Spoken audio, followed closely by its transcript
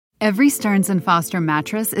Every Stearns & Foster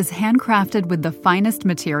mattress is handcrafted with the finest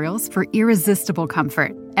materials for irresistible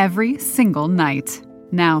comfort every single night.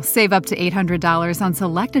 Now, save up to $800 on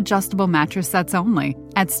select adjustable mattress sets only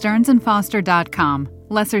at stearnsandfoster.com.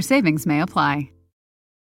 Lesser savings may apply.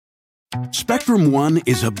 Spectrum One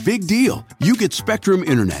is a big deal. You get Spectrum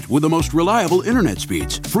Internet with the most reliable internet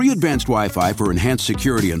speeds, free advanced Wi-Fi for enhanced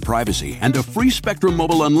security and privacy, and a free Spectrum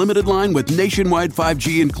Mobile Unlimited line with nationwide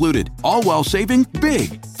 5G included, all while saving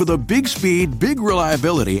big. For the big speed, big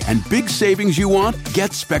reliability, and big savings you want,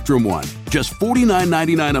 get Spectrum One. Just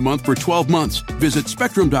 $49.99 a month for 12 months. Visit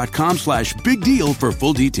spectrum.com/big deal for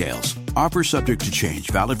full details. Offer subject to change.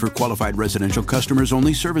 Valid for qualified residential customers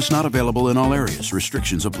only. Service not available in all areas.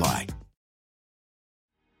 Restrictions apply.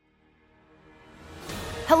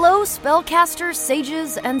 Hello, spellcasters,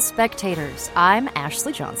 sages, and spectators. I'm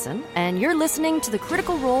Ashley Johnson, and you're listening to the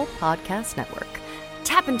Critical Role Podcast Network.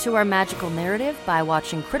 Tap into our magical narrative by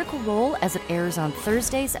watching Critical Role as it airs on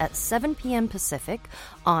Thursdays at 7 p.m. Pacific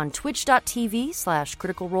on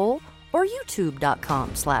twitch.tv/Critical Role or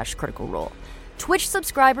youtube.com/Critical Role. Twitch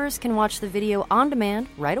subscribers can watch the video on demand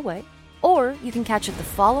right away, or you can catch it the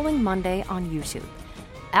following Monday on YouTube.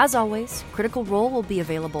 As always, Critical Role will be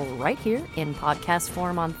available right here in podcast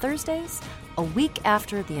form on Thursdays, a week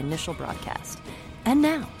after the initial broadcast. And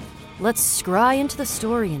now, let's scry into the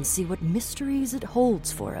story and see what mysteries it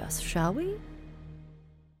holds for us, shall we?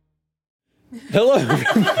 Hello.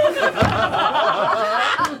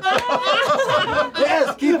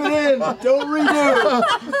 Yes, keep it in. Don't redo.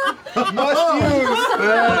 Must use.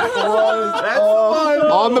 That's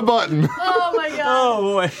on the button. Oh my god. Oh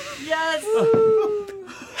boy. Yes.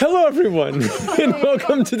 Hello, everyone, and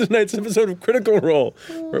welcome to tonight's episode of Critical Role,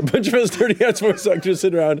 where a bunch of us 30-ass voice actors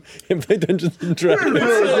sit around and play Dungeons and Dragons.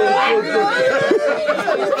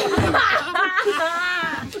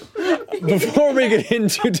 Before we get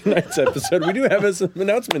into tonight's episode, we do have some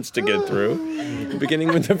announcements to get through, beginning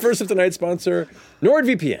with the first of tonight's sponsor,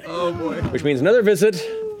 NordVPN. Oh boy. Which means another visit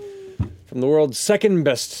from the world's second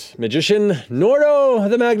best magician, Nordo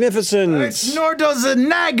the Magnificent. It's Nordo the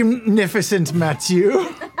Magnificent,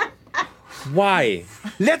 Matthew. Why?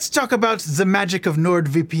 Let's talk about the magic of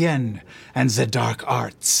NordVPN and the dark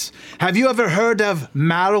arts. Have you ever heard of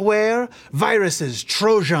malware? Viruses,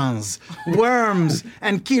 trojans, worms,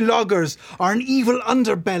 and keyloggers are an evil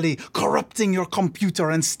underbelly corrupting your computer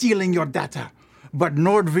and stealing your data. But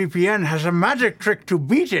NordVPN has a magic trick to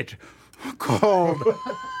beat it called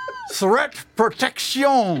Threat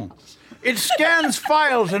Protection. It scans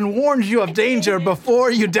files and warns you of danger before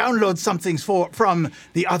you download something from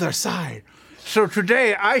the other side. So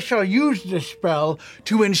today I shall use this spell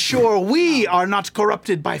to ensure we are not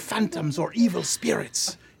corrupted by phantoms or evil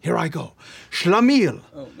spirits. Here I go. Shlamil,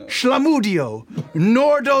 Shlamudio,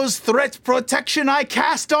 Nordo's threat protection I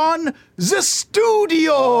cast on the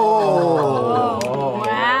studio. Oh,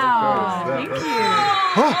 wow. Thank you.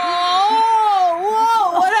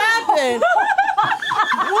 Whoa, what happened?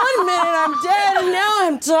 1 minute I'm dead and now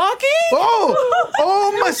I'm talking?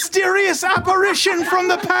 Oh, mysterious apparition from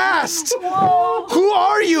the past. Whoa. Who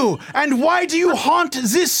are you and why do you haunt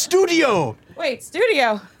this studio? Wait,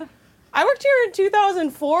 studio? I worked here in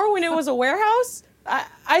 2004 when it was a warehouse.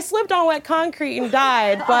 I slipped on wet concrete and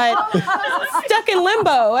died, but stuck in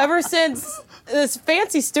limbo ever since. This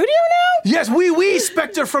fancy studio now? Yes, we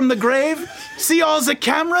Spectre from the grave. See all the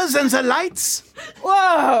cameras and the lights?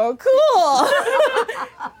 Whoa, cool.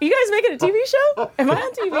 Are you guys making a TV show? Am I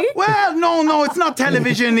on TV? Well, no, it's not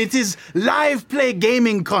television. It is live play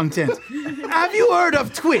gaming content. Have you heard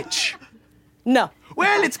of Twitch? No.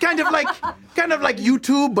 Well, it's kind of like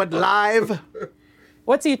YouTube, but live.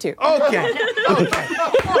 What's YouTube? Okay.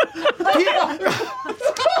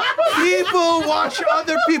 People watch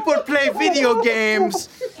other people play video games,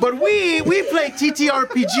 but we play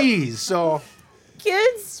TTRPGs, so...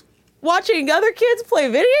 Kids watching other kids play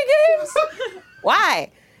video games?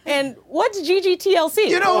 Wait. And what's GGTLC?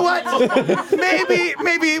 You know what? Maybe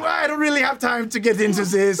I don't really have time to get into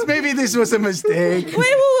this. Maybe this was a mistake.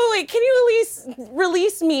 Wait. Can you at least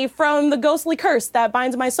release me from the ghostly curse that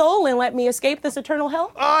binds my soul and let me escape this eternal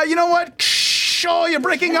hell? You know what? Sure, you're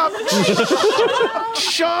breaking up.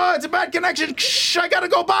 Sure, it's a bad connection. I gotta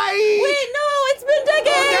go. Bye. Wait, no, it's been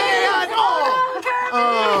decades.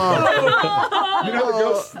 You know the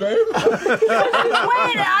ghost's name?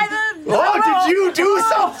 Wait, did you do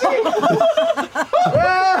something?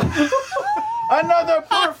 Another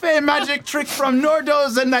parfait magic trick from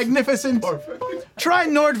Nordo's the Magnificent. Try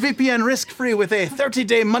NordVPN risk-free with a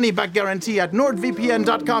 30-day money-back guarantee at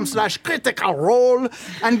nordvpn.com/criticalrole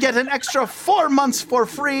and get an extra 4 months for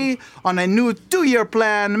free on a new 2-year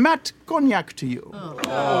plan. Matt, cognac to you.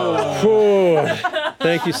 Ooh.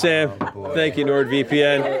 Thank you, Sam. Thank you,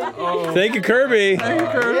 NordVPN. Thank you, Kirby. Thank you,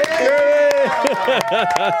 Kirby.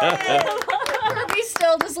 Kirby's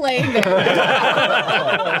still just laying there.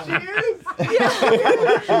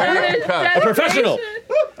 A professional.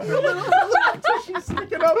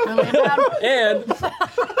 And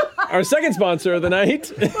our second sponsor of the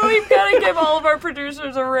night. We've got to give all of our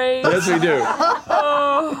producers a raise. Yes, we do.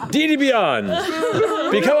 D&D Beyond.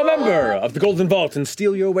 Become a member of the Golden Vault and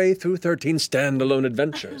steal your way through 13 standalone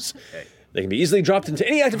adventures. They can be easily dropped into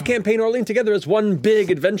any active campaign or linked together as one big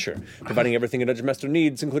adventure, providing everything a Dungeon Master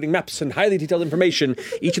needs, including maps and highly detailed information.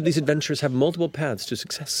 Each of these adventures have multiple paths to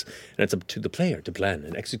success, and it's up to the player to plan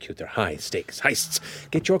and execute their high-stakes heists.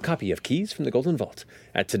 Get your copy of Keys from the Golden Vault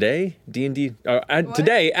today at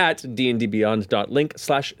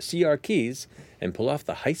dndbeyond.link/crkeys and pull off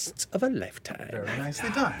the heists of a lifetime. Very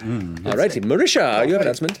nicely done. All righty, Marisha, you have an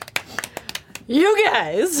announcement. You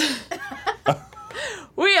guys,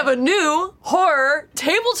 we have a new horror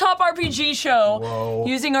tabletop RPG show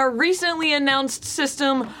using our recently announced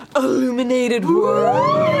system, Illuminated World.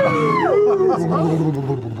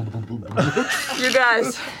 You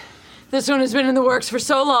guys, this one has been in the works for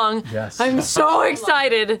so long. Yes. I'm so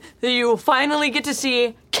excited that you will finally get to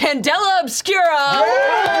see Candela Obscura.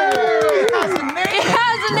 It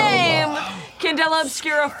has a name. Candela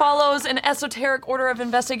Obscura follows an esoteric order of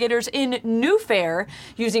investigators in New Fair,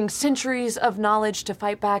 using centuries of knowledge to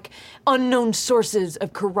fight back unknown sources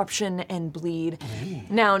of corruption and bleed.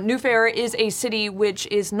 Now, New Fair is a city which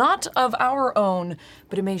is not of our own,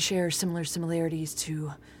 but it may share similar similarities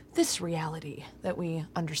to this reality that we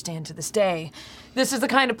understand to this day. This is the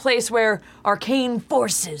kind of place where arcane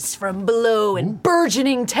forces from below and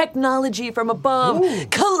burgeoning technology from above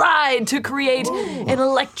collide to create an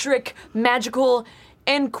electric, magical,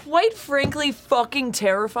 and quite frankly fucking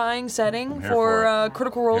terrifying setting for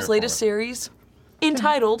Critical Role's latest series,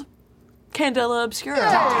 entitled Candela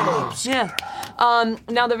Obscura. Yeah.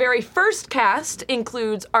 Now, the very first cast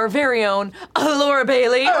includes our very own Laura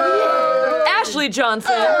Bailey, Ashley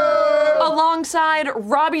Johnson, alongside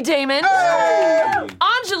Robbie Damon,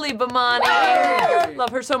 Anjali Bhamani, love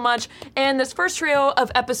her so much, and this first trio of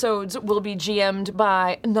episodes will be GM'd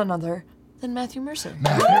by none other than Matthew Mercer.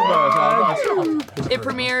 It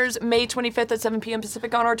premieres May 25th at 7 p.m.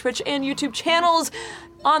 Pacific on our Twitch and YouTube channels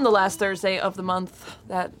on the last Thursday of the month.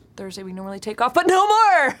 That Thursday we normally take off, but no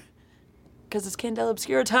more! Because it's Candela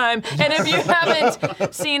Obscura time. And if you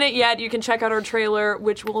haven't seen it yet, you can check out our trailer,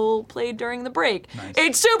 which will play during the break. Nice.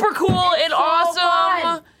 It's super cool and awesome.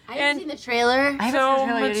 Fun. I haven't seen the trailer. I haven't seen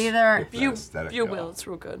the trailer either. You will. It's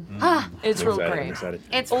real good. It's real great.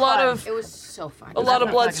 It's a lot of. It was so fun. A lot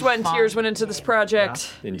of blood, sweat, and tears went into this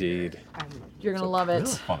project. Yeah. Indeed. You're gonna love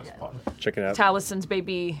it. Check it out. Talison's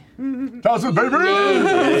baby. Talison's baby.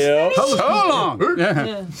 Yeah. So long.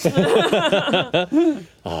 Yeah.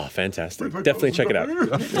 Oh, fantastic! Definitely check it out.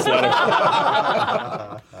 It's a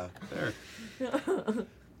lot of...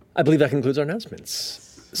 I believe that concludes our announcements.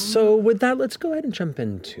 So with that, let's go ahead and jump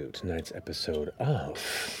into tonight's episode of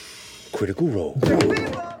Critical Role.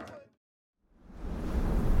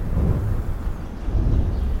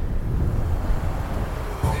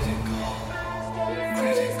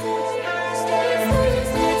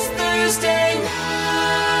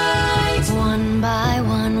 One by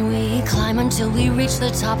one we climb until we reach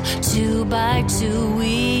the top. 2 by 2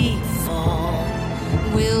 we fall.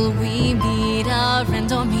 Will we meet our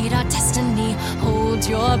end or meet our destiny? Hold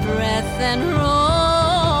your breath and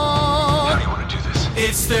roll. How do you want to do this?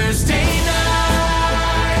 It's Thursday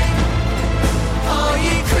night. All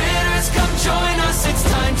ye critters, come join us. It's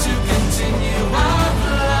time to continue our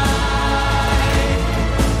flight.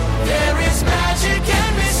 There is magic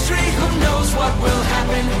and mystery. Who knows what will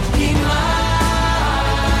happen? He might.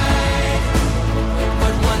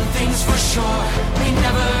 But one thing's for sure, we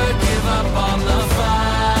never give up on the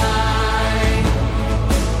fight.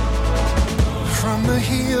 From the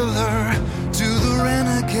healer to the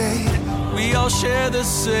renegade, we all share the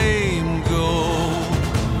same goal.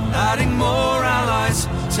 Adding more allies,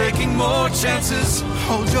 taking more chances.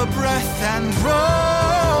 Hold your breath and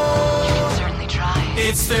roll. You can certainly try.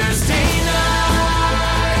 It's Thursday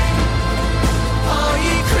night. All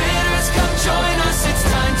ye critters, come join us. It's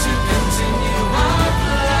time to continue our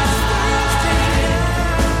flight.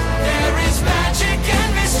 There is magic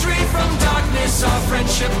and mystery. From darkness our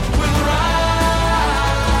friendship will rise.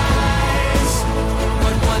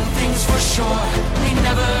 But one thing's for sure, we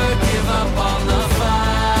never give up on the fight.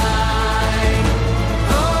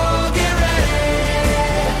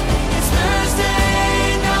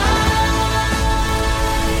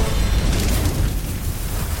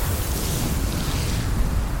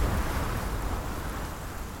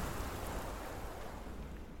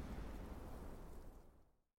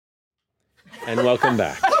 And welcome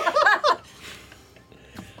back.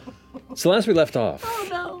 So last we left off,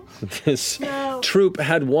 this troop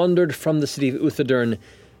had wandered from the city of Uthadurn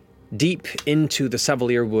deep into the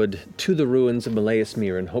Savalier Wood to the ruins of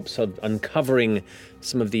Malaismere in hopes of uncovering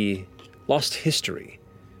some of the lost history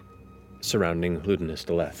surrounding Ludinus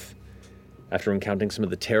Deleth. After encountering some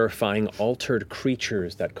of the terrifying altered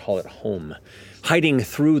creatures that call it home, hiding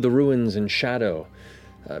through the ruins in shadow,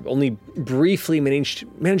 only briefly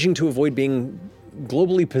managing to avoid being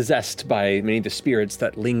globally possessed by many of the spirits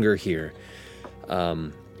that linger here,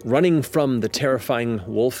 running from the terrifying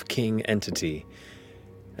Wolf King entity,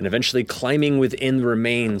 and eventually climbing within the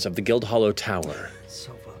remains of the Guildhollow Tower.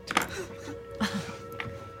 So fucked.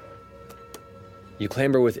 You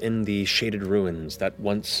clamber within the shaded ruins that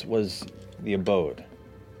once was the abode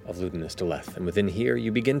of Ludinus Deleth, and within here you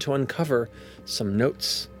begin to uncover some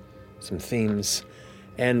notes, some themes,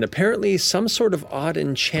 and apparently some sort of odd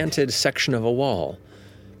enchanted section of a wall.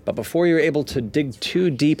 But before you're able to dig too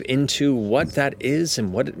deep into what that is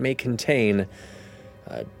and what it may contain,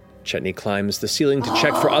 Chetney climbs the ceiling to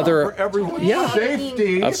check for other... For everyone's Yeah.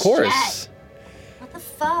 safety. Of course. What the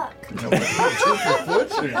fuck?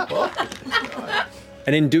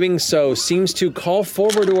 And in doing so, seems to call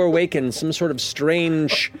forward or awaken some sort of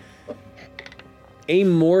strange,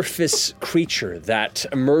 amorphous creature that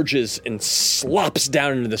emerges and slops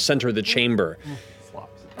down into the center of the chamber.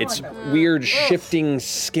 Its weird, shifting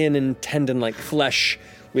skin and tendon-like flesh,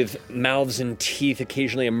 with mouths and teeth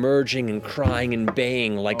occasionally emerging and crying and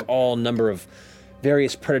baying like all number of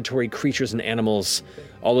various predatory creatures and animals.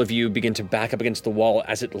 All of you begin to back up against the wall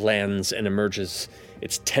as it lands and emerges,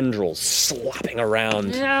 its tendrils slopping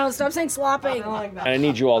around. No, stop saying slopping. And I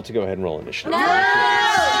need you all to go ahead and roll initiative.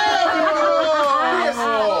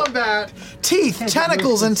 Combat. Teeth,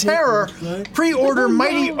 tentacles, and terror. Pre-order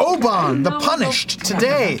Mighty Oban, The Punished,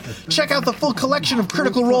 today. Check out the full collection of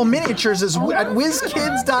Critical Role miniatures at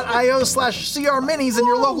whizkids.io/crminis in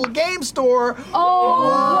your local game store. Oh,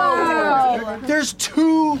 wow. There's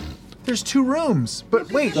two rooms,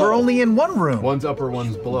 but wait, we're only in one room. One's upper,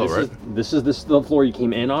 one's below, right? This is the floor you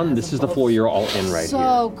came in on. This is the floor you're all in right here.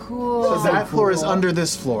 So cool. So that floor is under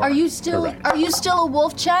this floor. Are you still a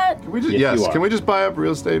wolf chat? Can we just, Yes, you yes, are. can we just buy up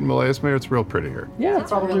real estate in Malaismere? It's real pretty here. Yeah, It's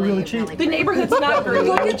probably really cheap. The neighborhood's not great.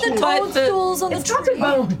 Look at the toadstools on the tree.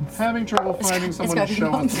 Having trouble finding someone to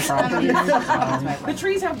show us the property. The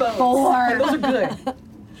trees have bones. Four. Those are good.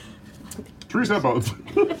 Trees have both.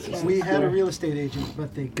 We had a real estate agent,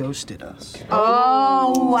 but they ghosted us.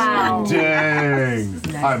 Oh, wow. Dang.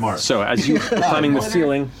 Hi, Mark. So as you are climbing the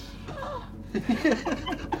ceiling, there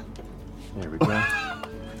we go.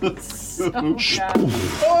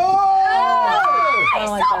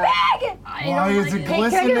 Why is it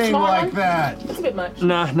glistening like that? It's a bit much.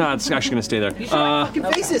 Nah, it's actually gonna stay there.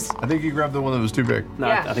 Faces. I think you grabbed the one that was too big.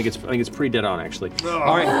 Yeah. I think it's pretty dead on actually.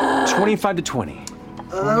 All right, 25 to 20.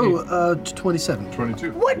 27.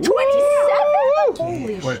 22. What, 27?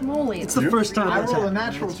 Holy schmoly. It's the first time I that's rolled a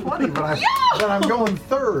happened. natural 20, but I'm going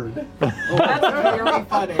third. Very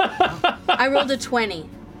funny. I rolled a 20.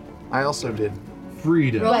 I also did.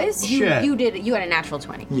 Freedom. But you Shit. you had a natural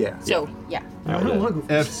 20. Yeah. So, yeah. I don't want to go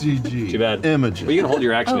FCG. Too bad. Images. Well, you can hold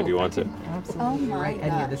your action if you want to. Oh my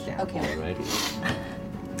god. Okay.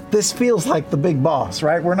 This feels like the big boss,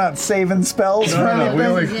 right? We're not saving spells for No, we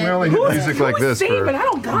anything. only hit music like this for. But I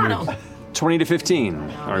don't got them. 20 to 15. All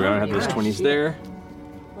right, we don't have those 20s there.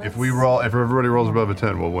 If everybody rolls above a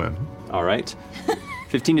 10, we'll win. All right.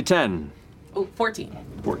 15 to 10. Oh, 14.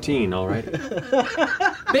 14, all right.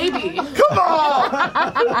 Baby. Still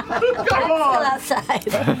outside.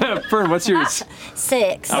 Fern, what's yours?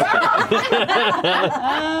 6.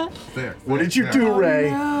 There. What did you do,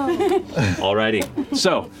 Ray? Alrighty.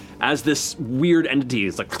 So, as this weird entity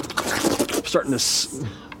is like starting to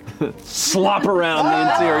slop around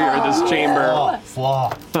the interior of this chamber.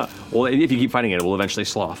 Flop. Well, if you keep fighting it, it will eventually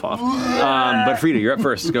slough off. But Frida, you're up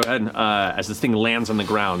first. Go ahead. As this thing lands on the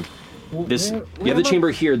ground. You have the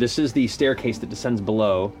chamber here. This is the staircase that descends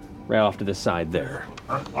below, right off to the side there.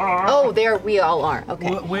 Oh, there we all are. Okay.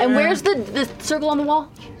 And where's the circle on the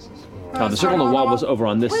wall? The circle on the wall was over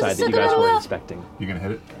on this Where's side the that you guys circle on the were wall? inspecting. You gonna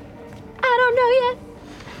hit it? I don't know yet.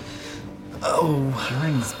 Oh.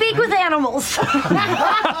 Speak with animals.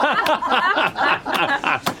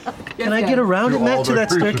 Can I get around it, Do all Matt, to the that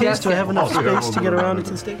creatures. staircase? Do I have enough Yeah, space to get around it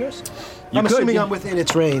to the staircase? I'm could, assuming yeah. I'm within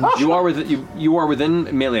its range. You are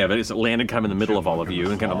within melee of it. It's landed kind of in the middle of all of you,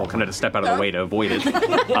 and kind of to step out of the way to avoid it.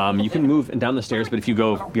 You can move down the stairs, but if you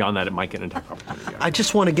go beyond that, it might get an attack opportunity. I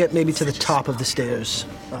just want to get maybe to the top of the stairs.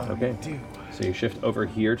 Okay. So you shift over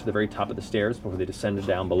here to the very top of the stairs before they descend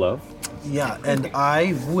down below. Yeah, and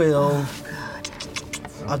I will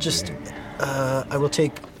I'll just, I will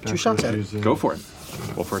take 2 shots at it. Go for it.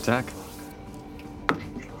 Roll for attack.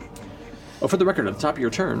 Oh, for the record, at the top of your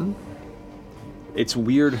turn, it's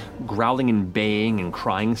weird growling and baying and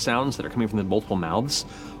crying sounds that are coming from the multiple mouths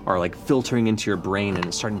are like filtering into your brain and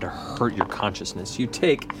it's starting to hurt your consciousness. You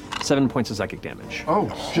take 7 points of psychic damage. Oh,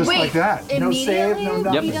 just like that. No save, no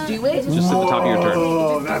nothing. Yep. Do it? Just at the top of your turn.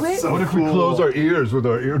 Oh, that's so What if we close our ears with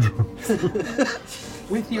our eardrums?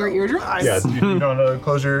 With your eardrums? Yeah, you don't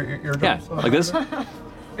close your eardrums. Yeah, like this.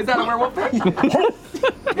 Is that a werewolf thing?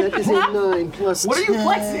 That is a 9 plus What are you 10,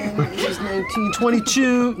 flexing? which is 19,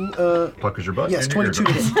 22. Puckers your butt. Yes, and your 22 to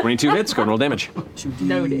eardrums. hit. 22 hits, go and roll damage.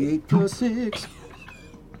 2d8 plus 6.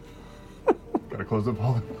 Gotta close up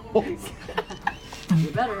all the holes. You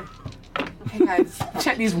better. Hey guys,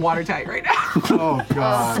 Chetney's watertight right now. Oh,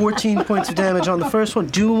 God. 14 points of damage on the first one.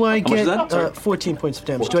 Do I much is get that? Sorry. 14 points of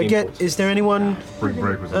damage? 14 Do I get? points. Is there anyone? Spring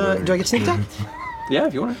break was Do I get sneak attack? Yeah,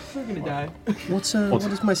 if you want We're gonna die. What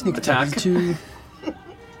is my sneak attack? Attack. 2.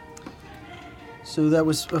 So that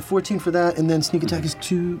was 14 for that, and then sneak attack is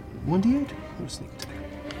 1d8. What's sneak attack?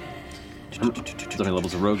 to. How many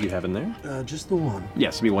levels of rogue you have in there? Just the one.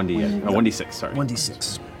 Yes, it'd be 1d8. 1d6, sorry.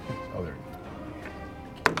 1d6. Oh, there.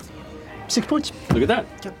 6 points. Look at that.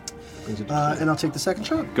 Yep. And I'll take the second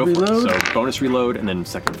shot. Go Reload. for it. So bonus reload and then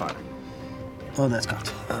second fire. Oh, that's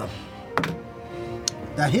cocked.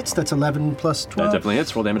 That hits. That's 11 plus 12. That definitely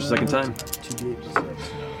hits. Roll damage the second time. 2d8.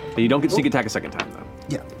 But you don't get sneak attack a second time, though.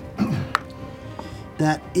 Yeah.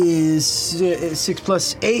 That is 6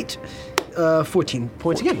 plus 8, 14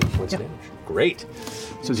 points again. Points of damage. Great.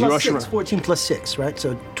 So as you Plus rush 6, around, 14 plus 6, right?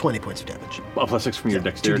 So 20 points of damage. well, plus 6 from your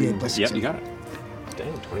dexterity. 2d8 plus 6. Yep, you got it.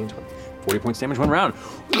 Dang, 20 and 20. 40 points damage, one round.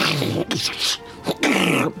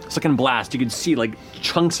 Second blast, you can see like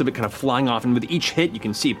chunks of it kind of flying off, and with each hit, you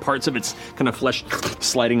can see parts of its kind of flesh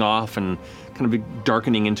sliding off and kind of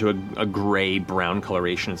darkening into a gray brown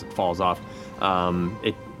coloration as it falls off.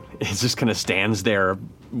 It just kind of stands there,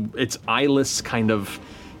 its eyeless kind of,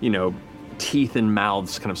 teeth and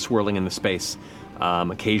mouths kind of swirling in the space.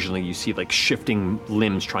 Occasionally, you see like shifting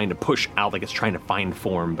limbs trying to push out, like it's trying to find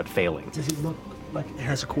form but failing. Does it look like it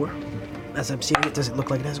has a core? As I'm seeing it, does it look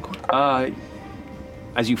like it has a core?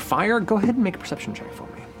 As you fire, go ahead and make a perception check for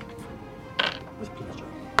me. With pleasure.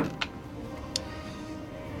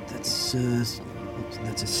 That's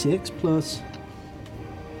a 6 plus.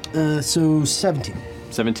 So 17.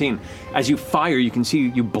 17. As you fire, you can see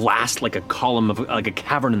you blast like a column of, like a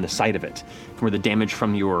cavern in the side of it, from where the damage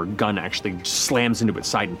from your gun actually slams into its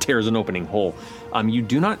side and tears an opening hole. You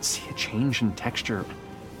do not see a change in texture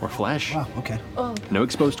or flesh. Wow, okay. No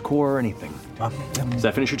exposed core or anything. Does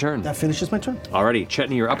that finish your turn? That finishes my turn. Alrighty,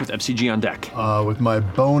 Chetney, you're up with FCG on deck. With my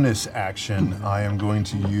bonus action, I am going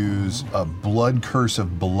to use a Blood Curse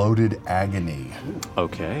of Bloated Agony.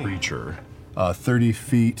 Okay. Creature. 30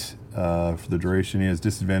 feet for the duration. He has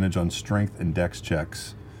disadvantage on strength and dex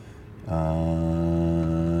checks.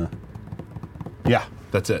 Yeah,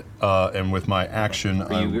 that's it. And with my action,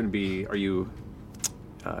 Are you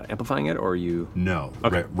amplifying it, or are you? No.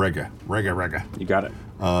 Okay. Rega. You got it.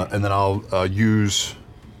 And then I'll use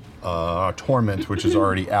Torment, which is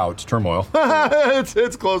already out. Turmoil.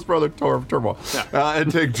 it's close, brother. Turmoil. Yeah.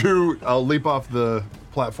 And take 2. I'll leap off the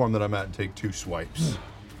platform that I'm at and take 2 swipes.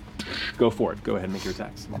 Go for it. Go ahead and make your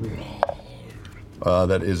attacks.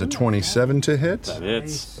 That is a 27 to hit. That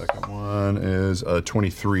hits. Second one is a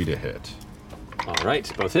 23 to hit. All right,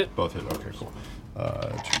 both hit. Both hit. Okay, cool.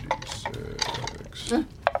 2d6.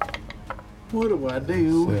 What do I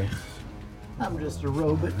do? 6, I'm just a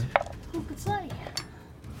robot. Who could say?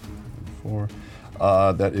 4.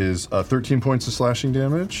 That is 13 points of slashing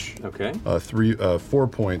damage. Okay. 4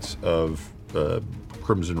 points of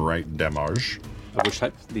crimson right damage. Of which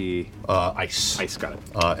type? The ice. Ice, got it.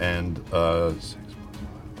 And 6 plus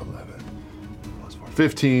 11 plus 4.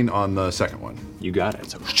 15 on the second one. You got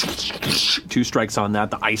it. So 2 strikes on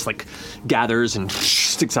that. The ice like gathers and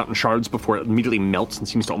sticks out in shards before it immediately melts and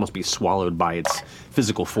seems to almost be swallowed by its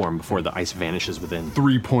physical form before the ice vanishes within.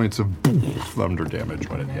 3 points of thunder damage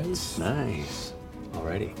when it hits. Nice.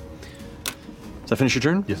 Alrighty. Does that finish your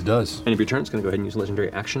turn? Yes, it does. End of your turn. It's going to go ahead and use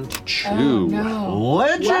legendary action to chew.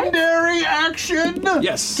 Legendary action?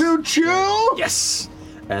 Yes. To chew? Yes.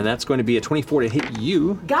 And that's going to be a 24 to hit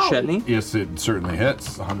you, Chetney. Yes, it certainly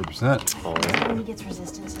hits. 100%. All right. And he gets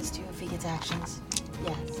resistances too if he gets actions.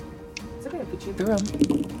 Yes. It's okay, put you through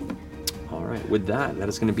him. All right. With that, that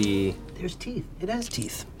is going to be... There's teeth. It has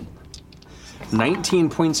teeth. 19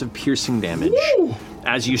 points of piercing damage.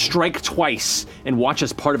 As you strike twice and watch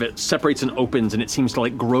as part of it separates and opens, and it seems to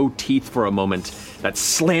like grow teeth for a moment that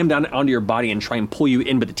slam down onto your body and try and pull you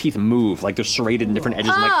in, but the teeth move like they're serrated in different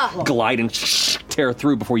edges and like glide and tear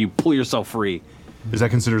through before you pull yourself free. Is that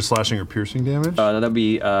considered slashing or piercing damage? That'd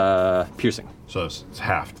be piercing. So it's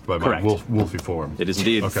halved by my Correct. wolfy form. It is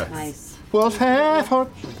indeed. Okay. Nice. Wolf half. Oh.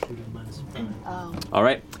 All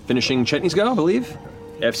right, finishing Chetney's go, I believe.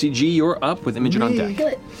 FCG, you're up with Imogen on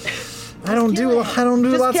deck. I don't do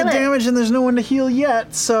lots of damage, and there's no one to heal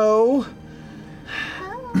yet, so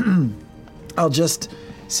I'll just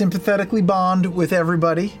sympathetically bond with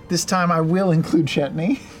everybody. This time I will include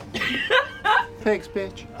Chetney. Thanks,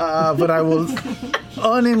 bitch. But I will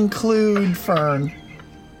uninclude Fern.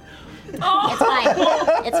 It's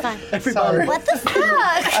fine. It's fine. Sorry. What the fuck?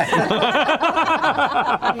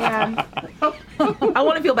 Yeah. I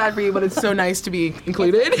want to feel bad for you, but it's so nice to be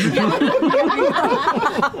included.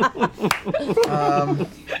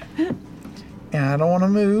 And I don't want to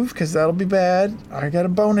move because that'll be bad. I got a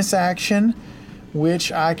bonus action,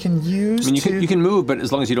 which I can use. I mean, you can move, but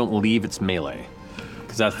as long as you don't leave its melee,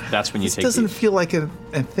 because that's when you This take. doesn't feel like a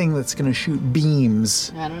thing that's going to shoot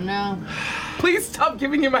beams. I don't know. Please stop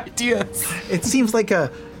giving him ideas. It seems like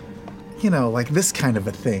like this kind of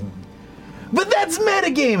a thing. But that's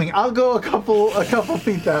metagaming. I'll go a couple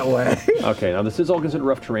feet that way. Okay, now this is all considered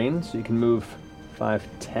rough terrain, so you can move 5,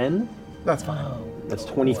 10. That's fine. That's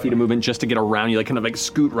 20 feet of movement just to get around. You like kind of like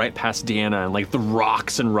scoot right past Deanna and like the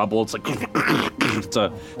rocks and rubble. It's like it's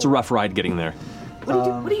a rough ride getting there. What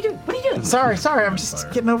are you doing? What are you doing? Sorry. I'm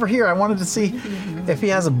just getting over here. I wanted to see if he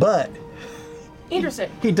has a butt.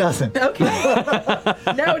 Interesting. He doesn't. Okay.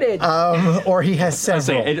 Noted. Or he has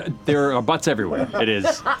several. There are butts everywhere. It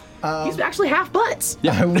is. He's actually half butts.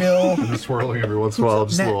 I will. Just swirling every once in a while,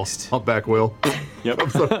 just a little humpback whale. Yep.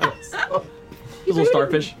 A little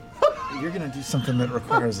starfish. You're gonna do something that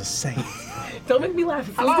requires a save. Don't make me laugh.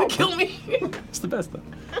 It's gonna kill me. It's the best though.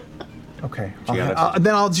 Okay. got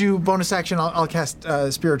Then I'll do bonus action. I'll cast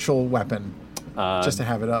spiritual weapon just to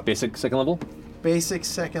have it up. Basic second level. Basic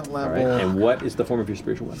second All level. right. And what is the form of your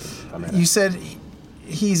spiritual weapon? You said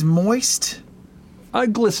he's moist.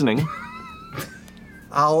 Glistening.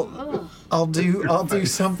 I'll do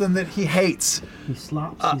something that he hates. He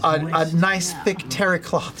slops. A nice thick terry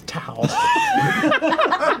cloth towel.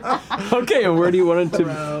 Okay, and where do you want it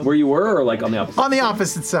to? Where you were, or like on the opposite? On the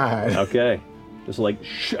opposite side. Okay. Just like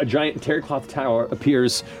a giant terry cloth tower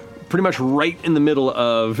appears pretty much right in the middle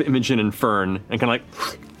of Imogen and Fern, and kind of like.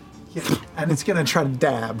 Yeah, and it's gonna try to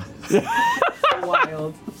dab.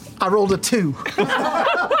 Wild. I rolled a 2.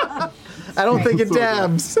 I don't think it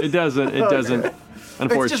dabs. It doesn't. It doesn't.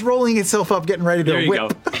 Unfortunately. It's just rolling itself up, getting ready to There you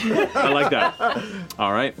whip. go. I like that.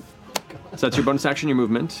 All right. So that's your bonus action, your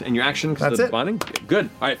movement, and your action. That's the it. Bonding. Good.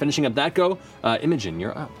 All right, finishing up that go. Imogen,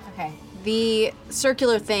 you're up. Okay. The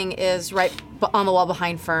circular thing is right on the wall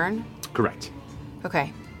behind Fern. Correct.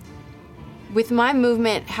 Okay. With my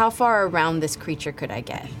movement, how far around this creature could I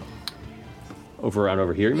get? Over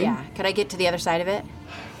here, you mean? Yeah. Could I get to the other side of it?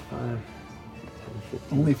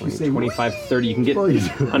 Only if you say 25, 30, you can get.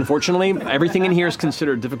 Unfortunately, everything in here is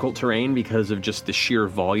considered difficult terrain because of just the sheer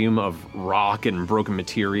volume of rock and broken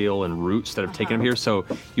material and roots that have taken up here. So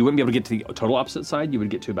you wouldn't be able to get to the total opposite side. You would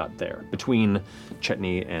get to about there, between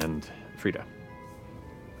Chetney and Frida.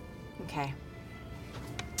 Okay.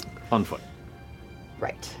 On foot.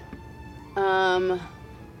 Right. I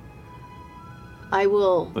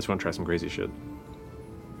will. Let's want to try some crazy shit.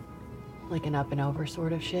 Like an up and over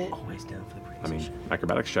sort of shit. Always down for the crazy. I mean,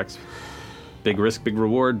 acrobatics checks. Big risk, big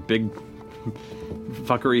reward, big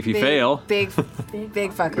fuckery if you fail. Big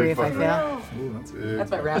fuckery if I fail.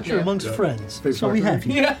 That's my rap. But you're amongst friends, so we have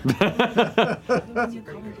you. Yeah.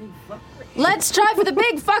 Let's try for the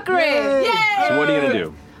big fuckery! Yay! So what are you gonna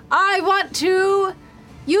do? I want to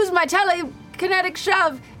use my telekinetic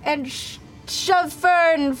shove and shove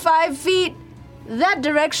Fern 5 feet that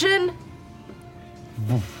direction.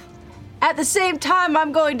 At the same time,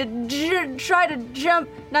 I'm going to try to jump.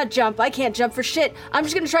 Not jump, I can't jump for shit. I'm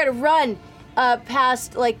just going to try to run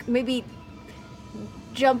past, like, maybe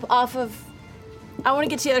jump off of. I want to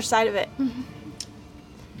get to the other side of it.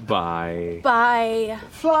 By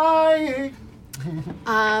flying.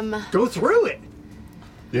 Go through it.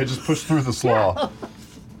 Yeah, just push through the slaw.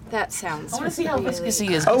 That sounds. I want to see how really viscous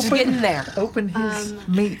he is. Just get in there. Open his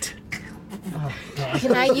meat.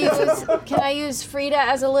 Can I use Frida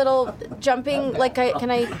as a little jumping? Like, can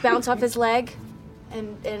I bounce off his leg,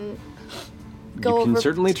 and go You can over?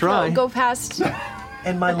 certainly try. Go past.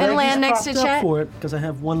 And my leg land is next to propped up Chet? for it because I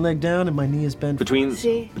have one leg down and my knee is bent. Between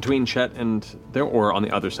Chet and there, or on the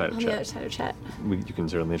other side of On Chet. the other side of Chet. You can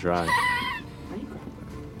certainly try.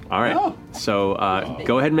 All right. So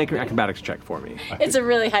go ahead and make an acrobatics check for me. It's a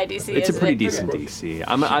really high DC. It's a isn't pretty it? decent DC.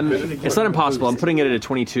 It's not impossible. I'm putting it at a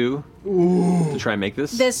 22 to try and make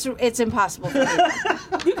this. It's impossible for me.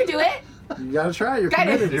 You can do it. You gotta try. You're Got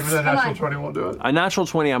it. committed. Even a Come natural on. 20 won't do it. A natural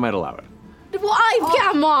 20, I might allow it.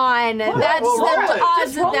 Come on. That's the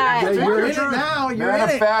odds of that. Yeah, you're in it now. You're in it.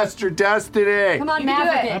 Manifest your destiny. Come on, You can do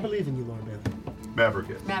Maverick. it. I believe in you, Lord Bailey. Maverick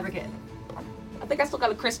it. Maverick it. I think I still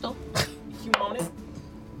got a crystal. You want it?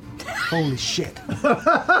 Holy shit.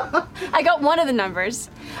 I got one of the numbers,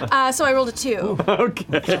 so I rolled a 2.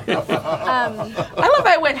 Okay. I love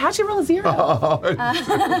I went. How'd you roll a 0?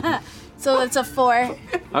 So it's a 4.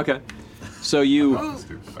 Okay. So you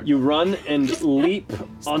run and leap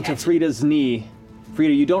onto Frida's knee.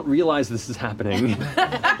 Frida, you don't realize this is happening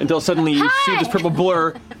until suddenly you see this purple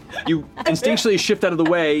blur. You instinctually shift out of the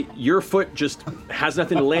way. Your foot just has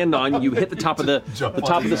nothing to land on. You hit the top of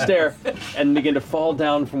the stair and begin to fall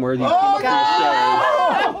down from where you came up the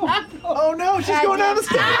stairs. Oh no, she's going down the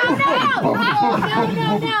stairs.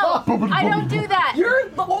 No. I don't do that. You're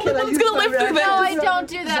the only one that's gonna live through this. No, I don't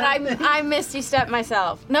do that. I Misty Step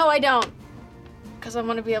myself. No, I don't. Because I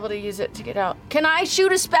want to be able to use it to get out. Can I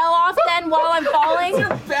shoot a spell off then while I'm falling?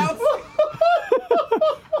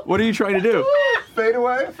 What are you trying to do? Fade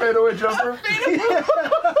away jumper.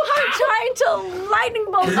 I'm trying to lightning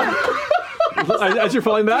bolt him. As you're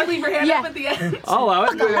falling back? Leave your hand up at the end. I'll allow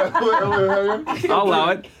it. I'll allow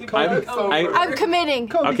it. I'm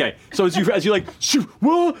committing. Okay, so as you like, shoo,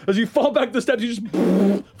 whoa, as you fall back the steps, you just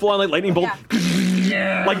full on like lightning bolt, like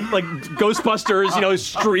Ghostbusters,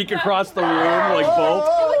 streak across the room like bolt.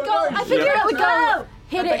 I figured it would go.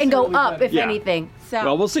 Hit it and go up, if Yeah. anything. So.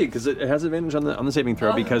 Well, we'll see because it has advantage on the saving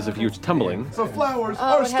throw because if you're tumbling, So flowers Oh,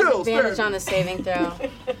 are it has still advantage standing. on the saving throw.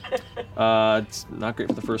 it's not great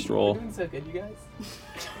for the first roll. Doing so good, you guys.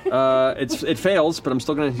 It fails, but I'm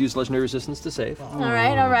still going to use legendary resistance to save. All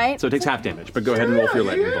right. So it takes half damage, but go ahead and roll for your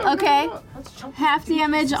lightning bolt. Okay. Half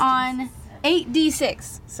damage on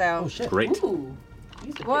 8d6. So. Great. 1,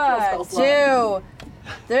 2,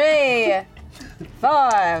 3,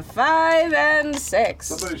 4, 5, and 6.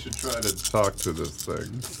 Somebody should try to talk to this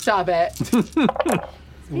thing. Stop it.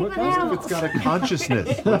 What if it's got a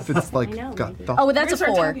consciousness? What if it's like got thoughts? Oh, that's a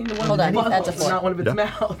 4. Hold on, that's a 4. Not one of its Yeah.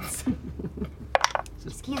 mouths.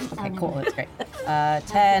 Okay, cool, that's great.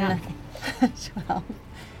 10, 12,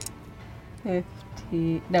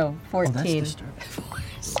 15, no, 14.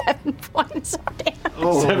 7 points of damage.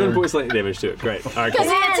 7 points lightning damage to it. Great. All right. Because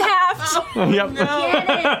Cool. it's half. Yep.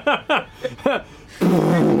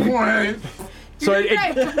 So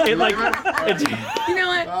it like it You know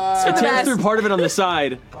what? it tears through part of it on the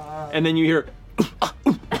side, and then you hear.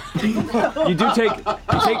 You take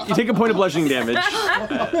a point of bludgeoning damage,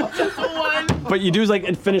 but you do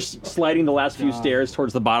and finish sliding the last few stairs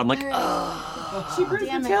towards the bottom, like. She bruised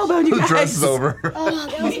her tailbone, you The guys. dress is over. Oh,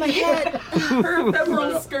 that was my head. Her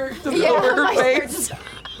ephemeral skirt just Yeah, over her my face.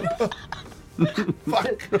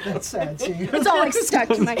 Fuck. That's sad. See? It's all like stuck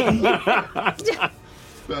to my head.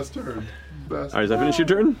 Best turn. Best. All right, does that finish your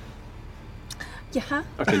turn? Yeah.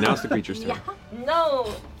 Okay, now it's the creature's turn.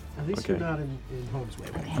 No. At least Okay. you're not in harm's way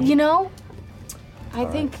right now. You know, I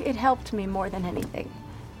think it helped me more than anything.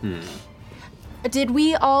 Did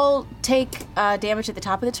we all take damage at the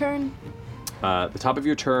top of the turn? The top of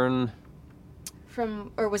your turn.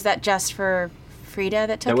 Or was that just for Frida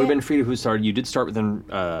that took That would have it? been Frida who started. You did start within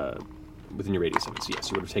your radius of it, so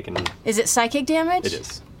yes, you would have taken. Is it psychic damage? It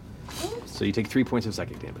is. So you take 3 points of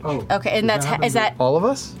psychic damage. Oh. Okay, and is that all of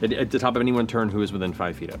us? At the top of any one turn who is within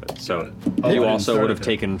 5 feet of it. So Oh, I you didn't also start would have it.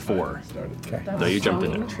 taken 4. Though you jumped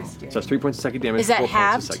in there. So that's 3 points of psychic damage. is that 4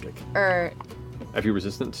 halved points of psychic. or If you're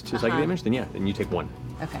resistant to psychic damage, then yeah, then you take 1.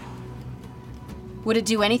 okay? Would it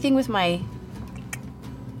do anything with my?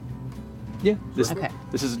 Yeah. This Okay.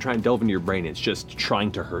 this isn't trying to delve into your brain. It's just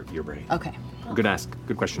trying to hurt your brain. Okay. Good ask.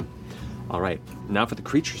 Good question. All right. Now for the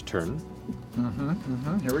creature's turn.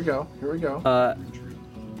 Here we go.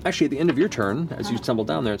 Actually, at the end of your turn, as you stumble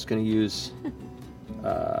down there, it's going to use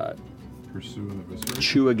Pursue and eviscerate.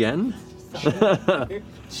 Chew again.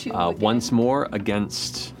 Once more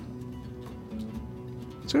against.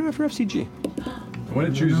 It's going to go for FCG. When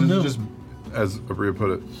it chooses to just, as Abria put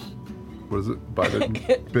it, what is it? Bite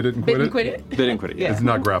it, bit it, and quit it. Quit it. Bit and quit it. Yeah. It's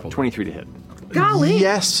not grappled. 23 to hit. Golly.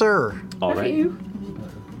 Yes, sir. All right. You.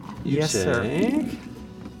 Yes, sir. Take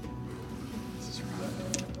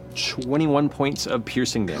 21 points of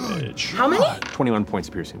piercing damage. How many? 21 points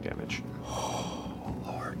of piercing damage.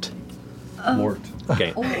 Mort.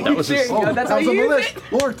 Okay, that was There you go. That's how you use it.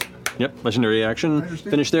 Mort. Yep, legendary action.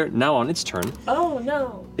 Finished there. Now on its turn, Oh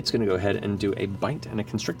no. it's going to go ahead and do a bite and a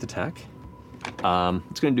constrict attack. It's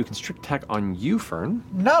going to do constrict attack on you, Fern.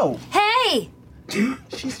 No. Hey!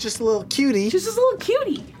 She's just a little cutie. She's just a little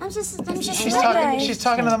cutie. I'm just She's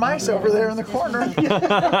talking to the mice over there in the corner.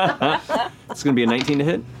 It's going to be a 19 to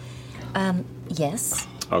hit. Yes.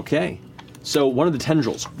 Okay. So one of the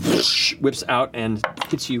tendrils whips out and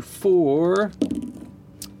hits you for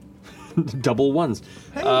double ones.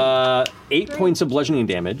 8 points of bludgeoning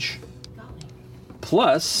damage.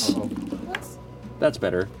 Plus, that's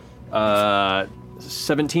better.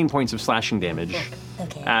 17 points of slashing damage.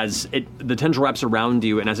 Okay. As the tendril wraps around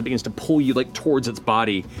you, and as it begins to pull you like towards its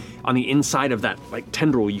body, on the inside of that like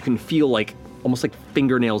tendril, you can feel like almost like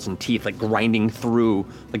fingernails and teeth like grinding through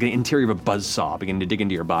like the interior of a buzzsaw, beginning to dig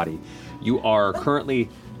into your body. You are currently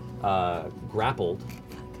grappled.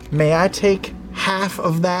 May I take half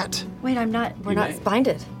of that? Wait, we're not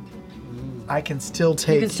binded. I can still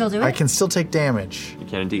take. You can still do it? I can still take damage. You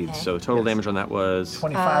can indeed. So total damage on that was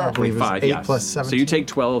 25, I believe. 25, 8 yes. plus 17. So you take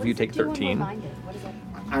 12, you take 13.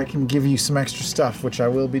 I can give you some extra stuff, which I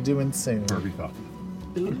will be doing soon. All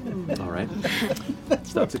right.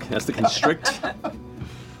 So that's the constrict.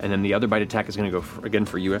 And then the other bite attack is going to go again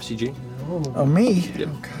for you, FCG. Oh, me? Yep.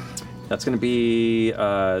 That's going to be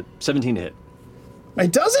 17 to hit.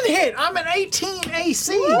 It doesn't hit. I'm an 18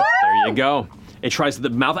 AC. There you go. It tries. The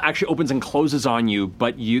mouth actually opens and closes on you,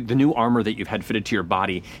 but the new armor that you've had fitted to your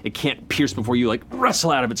body, it can't pierce before you like wrestle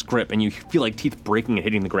out of its grip, and you feel like teeth breaking and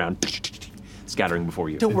hitting the ground, scattering before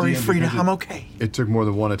you. Don't worry, Frida. I'm okay. It took more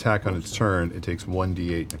than one attack on its turn. It takes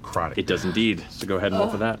 1d8 necrotic. It does indeed. So go ahead and roll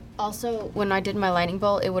for that. Also, when I did my lightning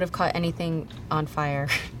bolt, it would have caught anything on fire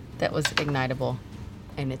that was ignitable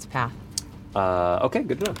in its path. Okay,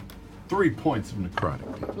 good to know. 3 points of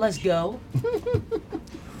necrotic. Let's go.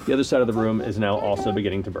 The other side of the room is now also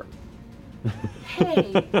beginning to burn.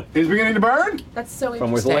 Hey. Is beginning to burn? That's so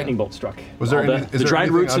From where the lightning bolt struck. Was there All any- the is there dried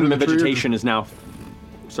anything roots and under the the tree or- vegetation is now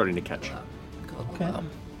starting to catch. Okay.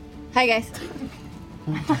 Hi, guys.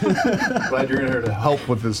 Glad you're in here to help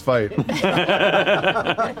with this fight.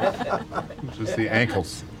 Just the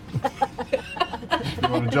ankles. You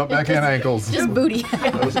want to jump back in ankles? Just booty.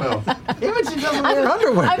 Let us know. Even she doesn't wear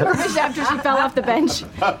underwear. I purposed after she fell off the bench.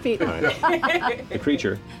 Feet. The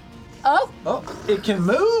creature, Oh. It can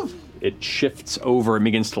move. it shifts over and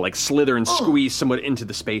begins to like slither and squeeze somewhat into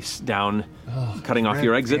the space down, cutting off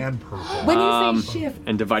your exit. And purple. When you say shift.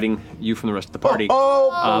 And dividing you from the rest of the party. Oh,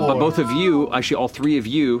 But both of you, actually all three of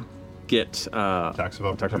you, get attacks of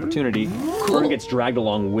opportunity. Fern gets dragged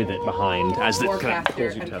along with it behind as it kind of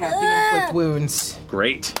pulls you to Inflict wounds.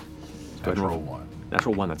 Great. Go ahead and Natural roll. 1.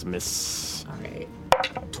 Natural 1, that's a miss. All right.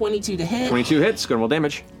 22 to hit. 22 hits, go and roll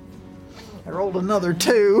damage. I rolled another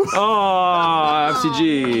 2. Oh,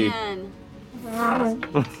 FCG.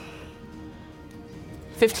 Man.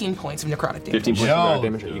 15 points of necrotic damage. 15 points of Yo. necrotic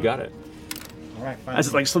damage. You got it. All right, fine. As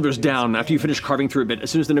it like slithers down, after you finish carving through a bit, as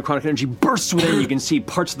soon as the necrotic energy bursts within, you can see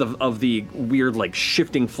parts of the weird like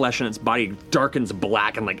shifting flesh in its body darkens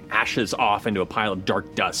black and like ashes off into a pile of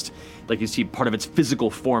dark dust. Like you see part of its physical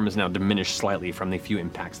form is now diminished slightly from the few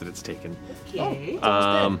impacts that it's taken. Okay.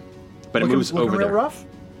 But it moves looking over real there. rough?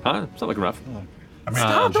 Huh? It's not looking rough. I mean,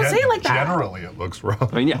 Stop, don't say it like that. Generally, it looks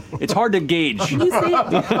rough. I mean, yeah, it's hard to gauge. Can you say,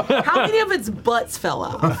 how many of its butts fell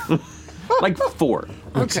off? Like 4.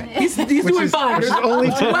 Okay. He's doing fine. Which is only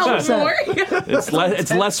 12 more.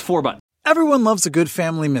 It's less 4, but Everyone loves a good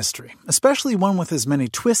family mystery, especially one with as many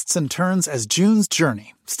twists and turns as June's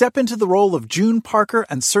Journey. Step into the role of June Parker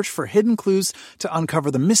and search for hidden clues to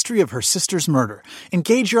uncover the mystery of her sister's murder.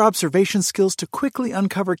 Engage your observation skills to quickly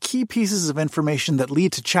uncover key pieces of information that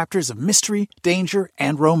lead to chapters of mystery, danger,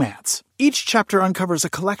 and romance. Each chapter uncovers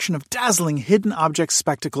a collection of dazzling hidden object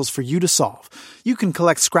spectacles for you to solve. You can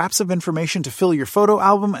collect scraps of information to fill your photo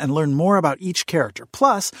album and learn more about each character.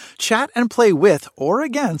 Plus, chat and play with or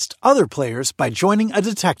against other players by joining a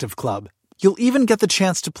detective club. You'll even get the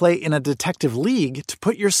chance to play in a detective league to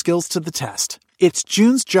put your skills to the test. It's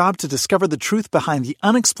June's job to discover the truth behind the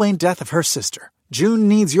unexplained death of her sister. June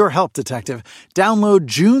needs your help, detective. Download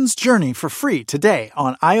June's Journey for free today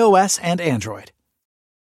on iOS and Android.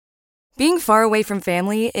 Being far away from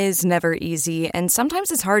family is never easy, and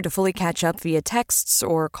sometimes it's hard to fully catch up via texts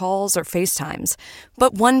or calls or FaceTimes.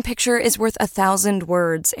 But one picture is worth 1,000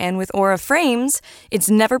 words, and with Aura Frames,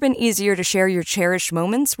 it's never been easier to share your cherished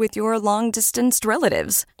moments with your long-distanced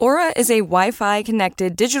relatives. Aura is a Wi-Fi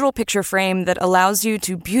connected digital picture frame that allows you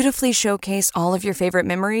to beautifully showcase all of your favorite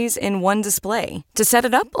memories in one display. To set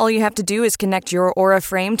it up, all you have to do is connect your Aura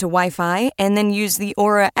frame to Wi-Fi and then use the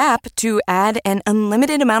Aura app to add an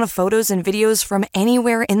unlimited amount of photos and videos from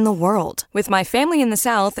anywhere in the world. With my family in the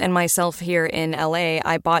South and myself here in LA,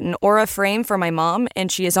 I bought an Aura frame for my mom,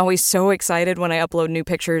 and she is always so excited when I upload new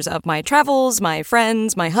pictures of my travels, my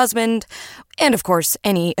friends, my husband, and of course,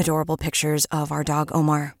 any adorable pictures of our dog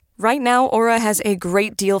Omar. Right now, Aura has a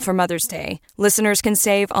great deal for Mother's Day. Listeners can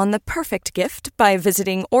save on the perfect gift by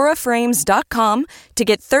visiting auraframes.com to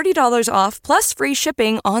get $30 off plus free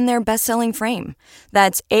shipping on their best-selling frame.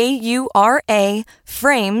 That's AURA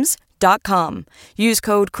frames.com. Use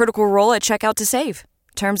code Critical Role at checkout to save.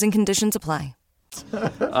 Terms and conditions apply.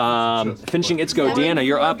 Finishing its go. Deanna,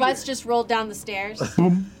 you're up. Butts just rolled down the stairs.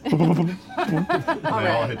 Deanna,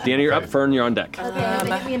 you're up. Fern, you're on deck. Okay,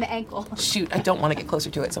 hit me in the ankle. Shoot, I don't want to get closer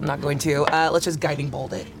to it, so I'm not going to. Let's just guiding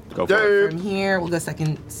bolt it. Go for it. From here, we'll go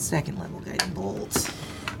second level guiding bolt.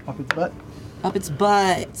 Up its butt. Up its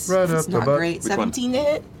butt. Right it's up not the butt. great. Which 17 to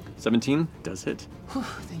hit. 17 does hit. Whew,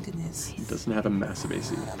 thank goodness. It doesn't have a massive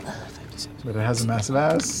AC. But it has a massive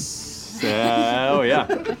ass. Oh, yeah.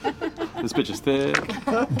 This bitch is thick.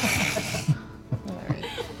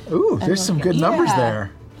 Ooh, there's some good numbers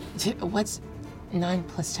there. What's 9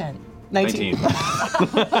 plus 10? 19.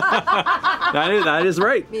 That is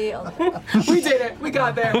right. We did it. We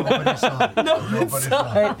got there. Nobody saw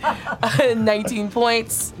it. 19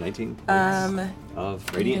 points. 19 points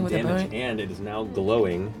of radiant damage, and it is now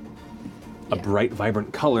glowing a bright,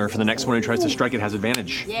 vibrant color. For the next one who tries to strike, it has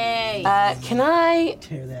advantage. Yay! Can I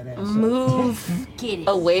move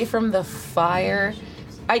away from the fire?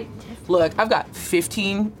 Look, I've got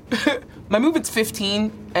 15. My movement's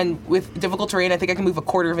 15, and with difficult terrain, I think I can move a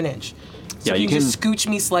quarter of an inch. So Yeah, you can can just scooch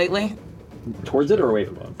me slightly. Towards it or away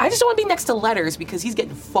from it? I just don't want to be next to Letters because he's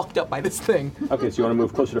getting fucked up by this thing. Okay, so you want to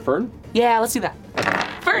move closer to Fern? Yeah, let's do that.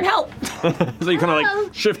 Fern, help! So you kind of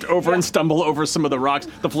like shift over and stumble over some of the rocks.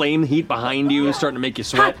 The flame heat behind you is starting to make you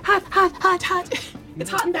sweat. Hot. It's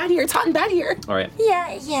hot and bad here. It's hot and bad here. All right.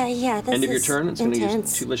 Yeah. This End of your is turn. It's going to use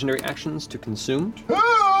intense. 2 legendary actions to consume.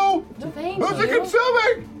 Oh! Thank Who's it you.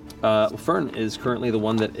 consuming? Fern is currently the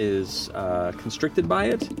one that is constricted by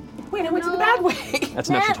it. Wait, I went to the bad way. That's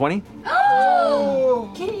an extra 20.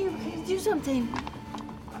 Oh! Can you do something?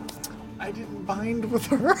 I didn't bind with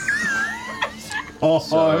her.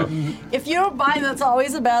 So, If you don't bind, that's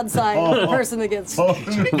always a bad sign for the person that gets.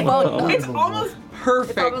 It's almost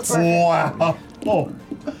perfect. Wow. Oh.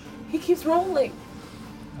 He keeps rolling.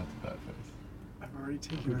 I've already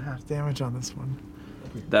taken half damage on this one.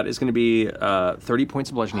 that is going to be 30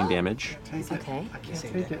 points of bludgeoning damage. Okay. I can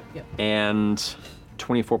take it. Yep. And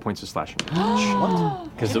 24 points of slashing damage.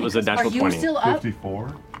 Because it was a natural Are you 20. still up? 54.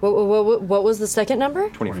 What was the second number?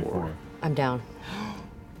 24. I'm down.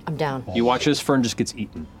 I'm down. You watch as Fern just gets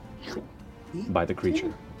eaten by the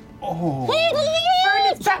creature. Oh.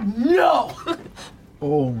 Fern is back. No.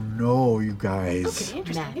 Oh no, you guys. Okay,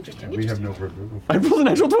 interesting. We have no revivify. I rolled a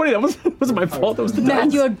natural 20. That wasn't my fault. That was the dice.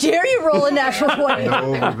 Matthew, how dare you roll a natural 20?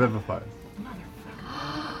 No revivify.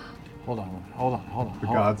 Hold on. The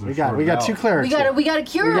gods are We sorted got out. two clerics. We gotta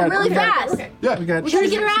cure her really fast. Okay. Yeah, We got We gotta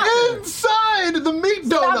get her out. inside the meat donut.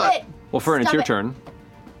 Stop it. Well, Fern, it's Stop your it. turn.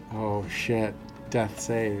 Oh shit. Death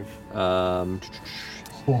save. Oh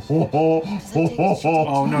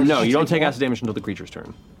no. No, you don't take acid damage until the creature's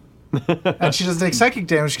turn. And she doesn't take psychic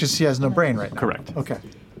damage because she has no brain right now. Correct. Okay.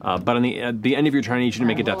 But on the end of your turn, I need you to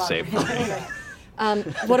make a death save.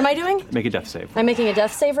 What am I doing? Make a death save. I'm making a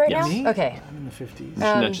death save right Yes. now? Okay. I'm in the 50s.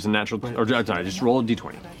 That's just a natural, or sorry, just roll a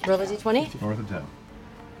d20. Roll a d20. North of 10.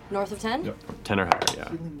 North of 10? Yep. 10 or higher,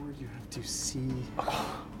 yeah. You have to see.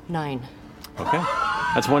 9. Okay.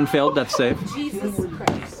 That's one failed death save. Jesus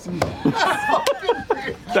Christ.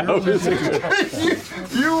 That was a good.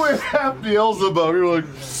 You went half Beelzebub. You're like.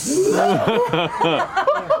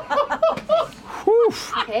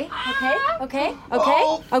 Okay.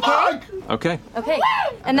 Oh, fuck. Okay. Okay.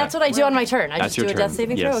 And that's what I do on my turn. I That's just your do a turn. death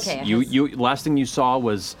saving Yes. throw? Okay. You last thing you saw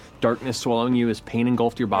was darkness swallowing you as pain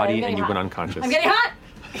engulfed your body getting and you hot. went unconscious. I'm getting hot!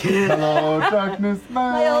 Hello, darkness,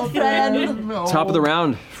 My old friend. Top of the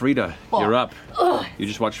round, Frida, you're up. You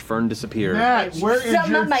just watched Fern disappear. Matt, where is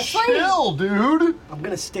Something your on my sleeve. chill, dude? I'm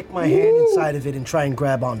gonna stick my hand inside of it and try and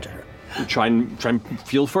grab onto her. Try and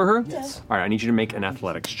feel for her? Yes. All right, I need you to make an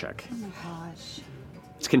athletics check.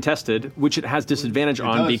 It's contested, which it has disadvantage It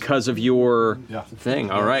on does. because of your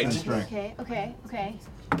thing. All right. Okay.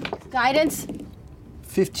 Guidance.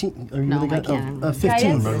 15. Are you No, really I got? can't. 15.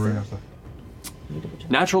 Guidance.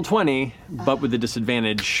 Natural 20, but with the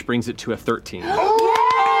disadvantage brings it to a 13.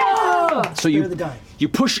 So you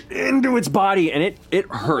push into its body and it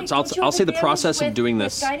hurts. I'll say the process of doing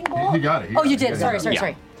this. He got it. Oh, you did. Sorry.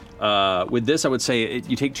 With this, I would say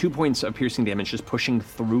you take 2 points of piercing damage just pushing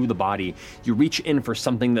through the body. You reach in for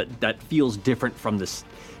something that feels different from this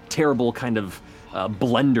terrible kind of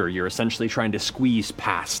blender you're essentially trying to squeeze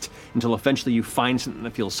past until eventually you find something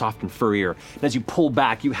that feels soft and furrier. And as you pull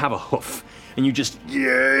back, you have a hoof. And you just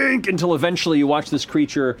yank until eventually you watch this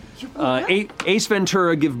creature, Ace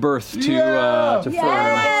Ventura, give birth to Fern. Oh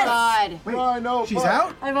my God. Wait, I know. She's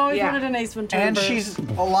out? I've always wanted an Ace Ventura. And bird. she's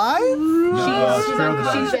alive? She's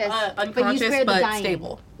unconscious, unconscious but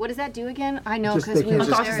stable. What does that do again? I know Just because we were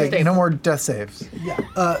just no more death saves. Yeah.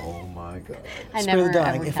 Oh my god. I Spare never the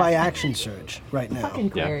dying. ever If got I that. action surge right now,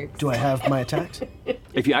 clerics. do I have my attacks?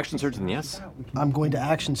 If you action surge, then yes. I'm going to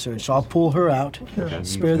action surge, so I'll pull her out,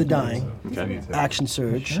 spare the dying, Okay. action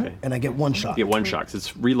surge, and I get one shot. You get one shot. 'Cause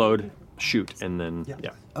it's reload, shoot, and then yeah.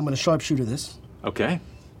 I'm going to sharpshooter this, Okay.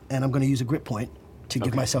 and I'm going to use a grip point to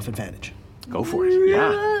give myself advantage. Go for it.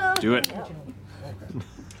 Yeah. Do it.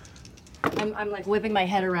 I'm like whipping my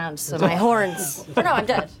head around, so my horns. Oh, no, I'm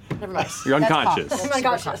dead. Never mind. You're That's unconscious. cocked. I'm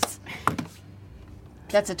unconscious.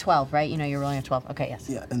 That's a 12, right? You know, you're rolling a 12. Okay, yes.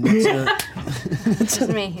 Yeah, and that's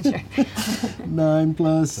Just me, sure. 9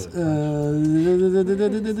 plus 10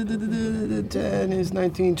 is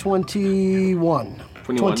 19, 21.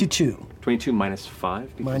 22. 22 minus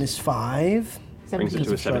 5. Minus 5. Brings it to a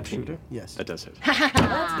Because of 17. sharpshooter. Yes. That does hit.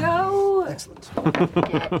 Let's go. Excellent.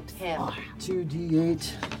 Him.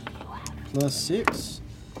 2d8 plus 6.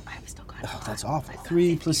 Oh, that's awful.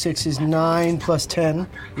 3 plus 6 is 9 plus 10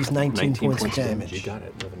 is 19 points of damage. You got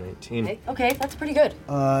it. Another 19. Okay, that's pretty good.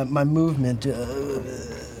 My movement.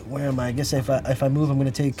 Where am I? I guess if I move, I'm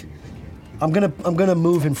gonna take. I'm gonna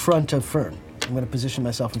move in front of Fern. I'm gonna position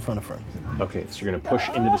myself in front of Fern. Okay, so you're going to push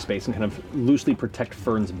into the space and kind of loosely protect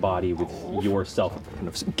Fern's body with yourself kind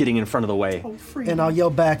of getting in front of the way. And I'll yell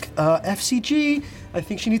back, FCG, I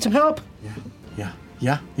think she needs some help.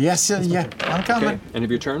 Yes, I'm coming. Okay, end of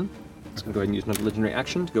your turn. It's going to go ahead and use another legendary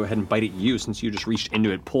action to go ahead and bite at you since you just reached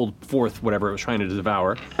into it, pulled forth whatever it was trying to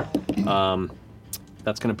devour.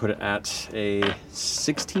 That's going to put it at a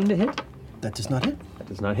 16 to hit. That does not hit. That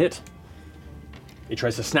does not hit. It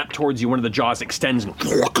tries to snap towards you. One of the jaws extends,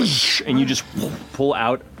 and you just pull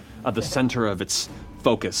out of the center of its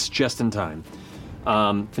focus just in time.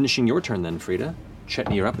 Finishing your turn then, Frida.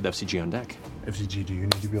 Chetney, you're up with FCG on deck. FCG, do you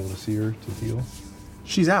need to be able to see her to heal?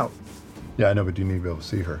 She's out. Yeah, I know, but do you need to be able to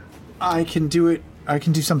see her? I can do it. I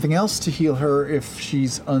can do something else to heal her if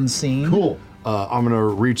she's unseen. Cool. I'm gonna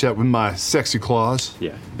reach out with my sexy claws.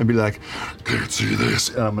 Yeah. And be like, can't see this.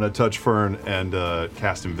 And I'm gonna touch Fern and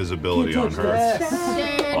cast invisibility on her.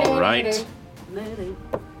 All right.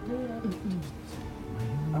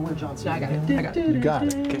 I want Johnson. I got it. You got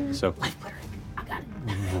it. Okay, so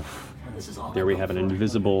there we have an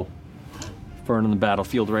invisible Fern on the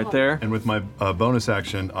battlefield right there. And with my bonus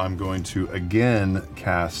action, I'm going to again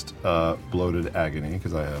cast Bloated Agony,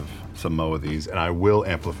 because I have some more of these, and I will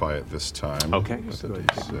amplify it this time. Okay. With a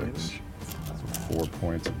D6. So 4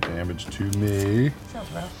 points of damage to me.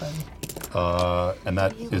 And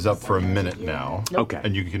that is up for a minute now. Okay.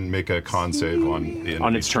 And you can make a con save on the end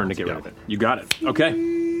On of its each turn to get rid of it. You got it. Okay.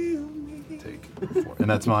 Take 4. And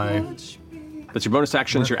that's my... That's your bonus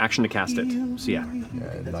action. It's your action to cast it. So yeah.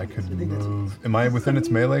 And I could move... Am I within its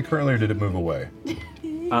melee currently, or did it move away?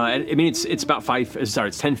 I mean, it's about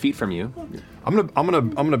it's 10 feet from you. I'm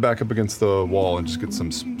gonna back up against the wall and just get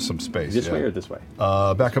some space. This way or this way?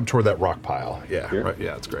 Back up toward that rock pile. Yeah, Here? right.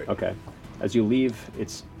 Yeah, that's great. Okay. As you leave,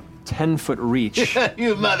 it's 10-foot reach. You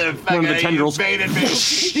motherfucker! One of the tendrils. You baited me.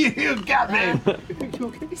 You got me.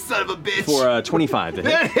 Son of a bitch. For 25 to hit.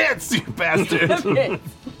 That hits, you bastard.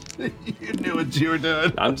 You knew what you were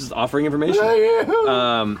doing. I'm just offering information.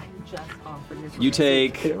 You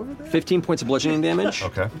take 15 points of bludgeoning damage.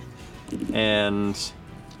 Okay. And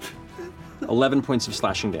 11 points of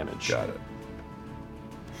slashing damage. Got it.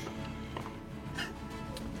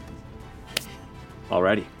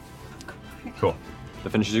 Alrighty. Cool.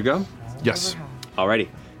 That finishes your go? Yes. Alrighty.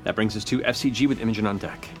 That brings us to FCG with Imogen on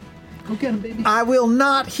deck. Go get him, baby. I will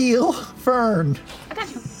not heal Fern.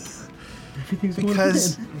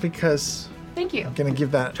 Because Thank you. I'm gonna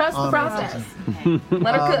give that. Trust the honor. process.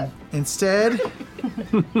 Let her cook. Instead,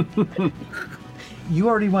 you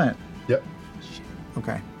already went. Yep.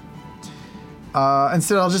 Okay.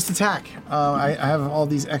 Instead, I'll just attack. I have all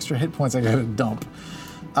these extra hit points I gotta dump.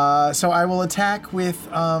 So I will attack with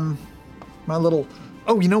my little...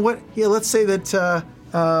 Oh, you know what? Yeah, let's say that...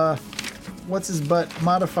 what's his butt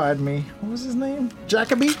modified me. What was his name?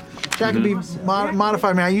 Jacoby? Jacoby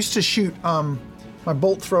modified me. I used to shoot... my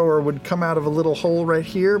bolt thrower would come out of a little hole right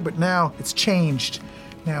here, but now it's changed.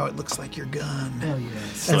 Now it looks like your gun. Oh,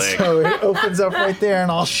 yes. And so it opens up right there,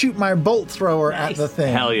 and I'll shoot my bolt thrower at the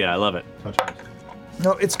thing. Hell yeah, I love it.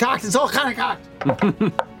 No, it's cocked. It's all kind of cocked.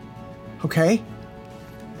 Okay.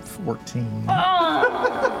 14.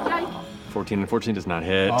 14 and 14 does not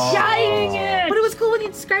hit. Yikes! But it was cool when you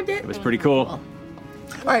described it. It was pretty cool.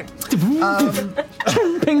 All right.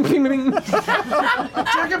 Ping, ping, ping.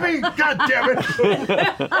 Jacoby! God damn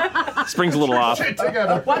it! Spring's a little off.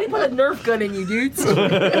 Why do you put a Nerf gun in you, dudes?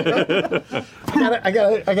 I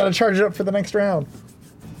gotta charge it up for the next round.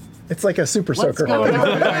 It's like a super soaker.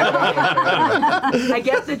 I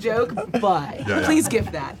get the joke, but Yeah. please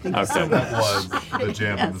give that. Thank you so much. That was the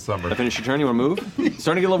jam in the summer. I finish your turn. You want to move? It's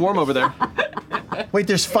starting to get a little warm over there. Wait,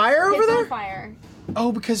 there's fire over It's there? on fire.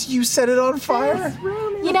 Oh, because you set it on fire?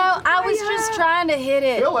 You know, I was just trying to hit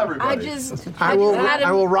it. Kill everybody. I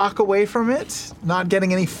will rock away from it, not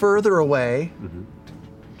getting any further away.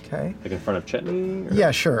 Okay. Like in front of Chetney? Or?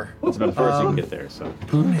 Yeah, sure. It's about as far as you can get there, so.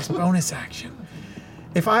 Bonus action.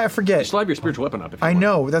 If I forget, You still have your spiritual weapon up if you I want.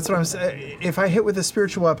 know, that's what I'm saying. If I hit with a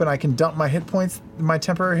spiritual weapon, I can dump my hit points, my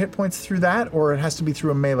temporary hit points through that, or it has to be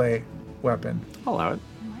through a melee weapon. I'll allow it.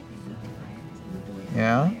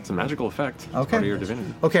 Yeah? It's a magical effect. It's Okay. part of your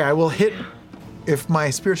divinity. Okay, I will hit if my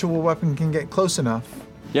spiritual weapon can get close enough.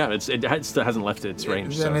 Yeah, it still hasn't left its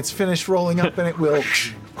range. Then so. it's finished rolling up, and it will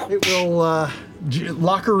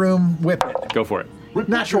locker room whip it. Go for it.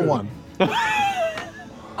 Natural one.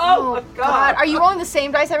 Oh, God. Are you rolling the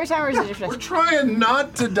same dice every time, or is it different? We're trying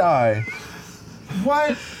not to die.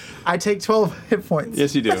 What? I take 12 hit points.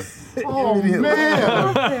 Yes, you do. Oh,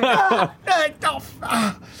 man.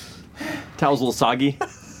 Towel's a little soggy.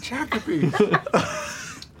 Jacoby.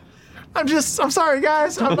 I'm sorry,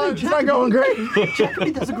 guys. It's not going great. Jacoby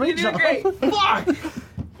does a great job. Fuck!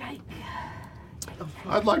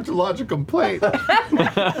 I'd like to lodge a complaint.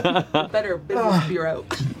 Better Business Bureau.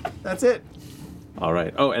 That's it. All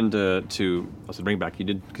right. Oh, and to also bring back, you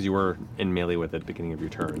did, because you were in melee with it at the beginning of your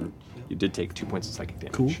turn, you did take 2 points of psychic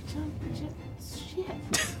damage. Cool.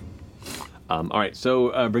 All right,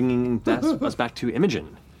 so bringing us back to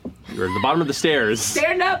Imogen. You're at the bottom of the stairs.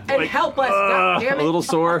 Stand up and help us. God damn it. A little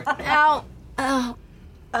sore. Ow. Ow.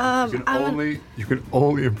 You can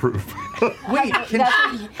only improve. Wait,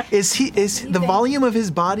 is the volume of his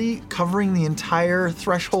body covering the entire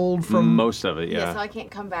threshold from most of it? Yeah, so I can't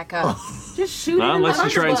come back up. Just shoot it. Unless you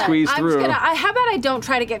try and squeeze through. How about I don't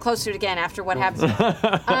try to get close to it again after what happens?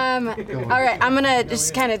 All right, I'm gonna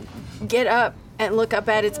just kind of get up and look up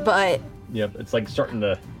at its butt. Yep, it's like starting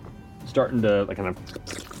to like kind of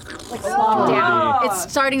Slop down. It's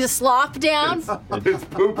starting to slop down. It's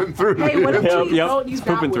pooping through. Hey, what if you Yep, don't use it's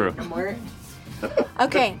pooping that through. word?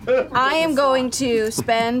 Okay, I am going to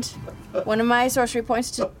spend one of my sorcery points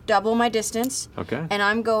to double my distance. Okay. And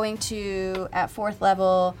I'm going to, at 4th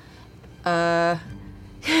level, you're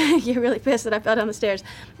really pissed that I fell down the stairs.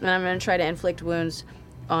 And I'm going to try to inflict wounds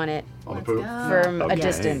on it On the poop? from a Okay.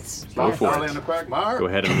 distance. Go for Charlie it. and the Quagmire. Go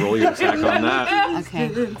ahead and roll your attack on that. Okay.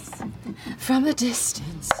 From a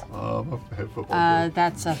distance. Head football.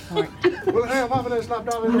 That's a 14. Is that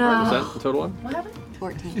the total one? What happened?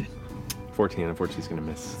 14. 14, unfortunately, he's going to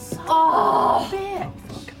miss. Oh, bitch.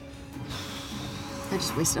 I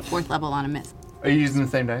just wasted a 4th level on a miss. Are you using the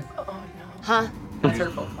same dice? Huh? That's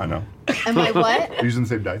hurtful. I know. Am I what? You're using the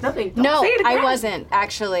same dice. Nothing. Don't No, say it I again. wasn't,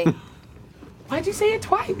 actually. Why'd you say it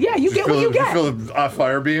twice? Yeah, you get feel what you the, get. feel the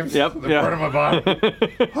fire beams? Yep. They're part of my body.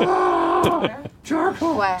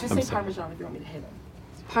 Charcoal. What? Just say Parmesan if you want me to hit it.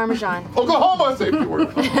 Parmesan. Oklahoma safety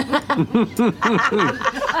word. Do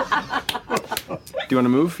you want to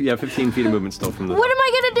move? You have 15 feet of movement still from the... What am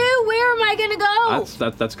I gonna do? Where am I gonna go?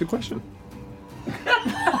 That's a good question.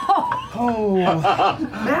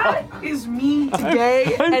 That is me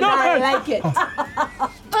today, and I like it.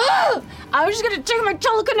 I was just gonna take my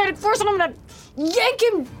telekinetic force and I'm gonna yank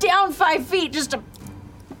him down 5 feet just to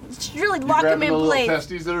really lock him in place.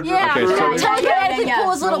 Testes that are Yeah, Okay, so- telekinetically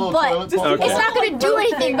pull his little butt. Okay. It's not gonna do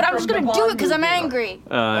anything, but I'm just gonna do it because I'm angry.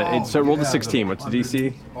 So roll the 16. What's the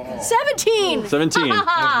DC? 17. 17.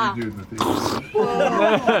 Ha Every dude in the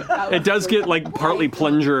theater. It does get like partly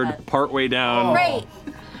plungered part way down. Great.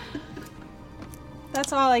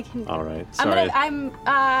 That's all I can. All right. I'm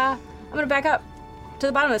Sorry. gonna back up. to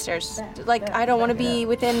the bottom of the stairs. Like, I don't want to be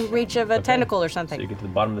within reach of a tentacle or something. So you get to the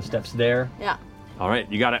bottom of the steps there. Yeah. All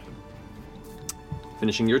right, you got it.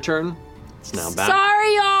 Finishing your turn. It's now back.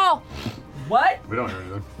 Sorry, y'all. What? We don't hear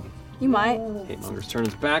anything. You might. Hatemonger's turn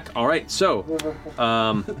is back. All right, so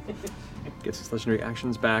gets its legendary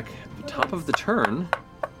actions back. At the top of the turn,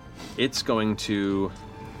 it's going to.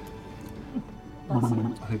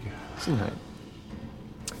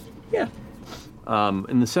 Yeah.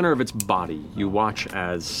 In the center of its body, you watch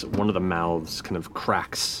as one of the mouths kind of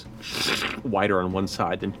cracks wider on one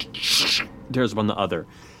side, then tears up on the other,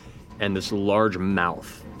 and this large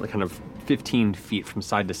mouth, like kind of 15 feet from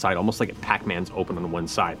side to side, almost like Pac-Man's open on one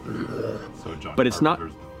side. So John But it's not.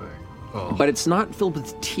 Carpenter's the thing. But it's not filled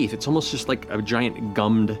with teeth. It's almost just like a giant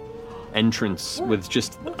gummed entrance with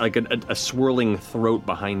just like a swirling throat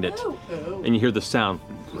behind it, and you hear the sound.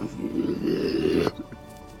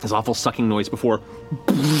 This awful sucking noise before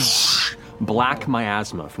black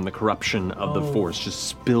miasma from the corruption of the force just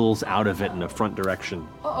spills out of it in the front direction.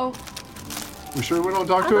 Uh-oh. We sure we don't I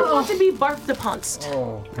talk to don't it? want to be barked uponst.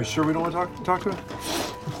 Oh. We sure we don't want to talk to it?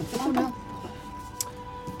 Oh, no.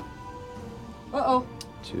 Uh-oh.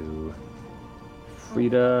 To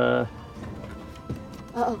Frida.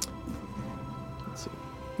 Uh-oh. Let's see.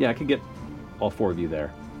 Yeah, I could get all four of you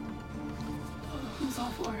there. Who's all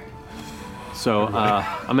for? So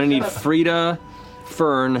I'm gonna need Frida,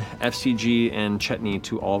 Fern, FCG, and Chetney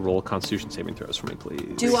to all roll Constitution saving throws for me,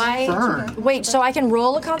 please. Do I? Wait, so I can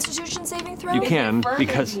roll a Constitution saving throw? You can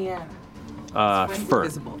because Yeah. Fern.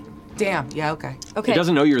 Invisible. Damn. Yeah. Okay. Okay. It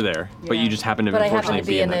doesn't know you're there, but you just happen to But I happen unfortunately to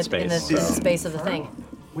be in that the, in space. the space of the thing.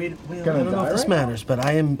 Wait, I don't know if this matters, but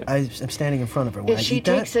I'm standing in front of her. When If I she eat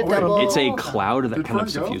that, takes a double- It's a cloud that kind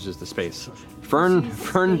of Fern go? suffuses the space.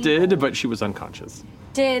 Fern did, but she was unconscious.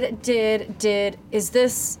 Is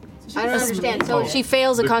this? I don't understand. So if she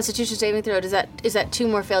fails a Constitution saving throw, is that 2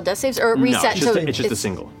 more failed death saves or No, reset? it's just it's just a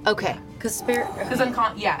single. Okay, because spare. Because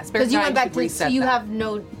Because you went back to so you have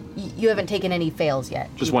no, you haven't taken any fails yet.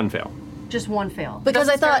 Just one fail. Just one fail. Because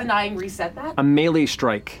I Doesn't spare thought denying reset that. A melee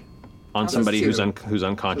strike on That's somebody who's two. who's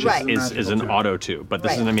unconscious Right. is an auto 2, but this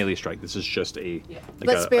Right. isn't a melee strike. This is just a. Like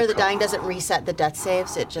but a- spare a the co- dying doesn't reset the death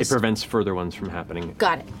saves. It It just prevents further ones from happening.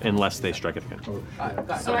 Got it. Unless they strike it again.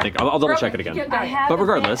 So I think I'll double check it again. I have But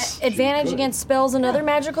regardless, advantage against spells and other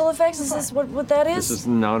magical effects. Is this what that is? this is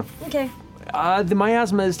not. Okay. The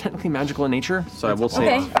miasma is technically magical in nature, so I will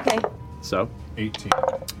say. Okay. So 18.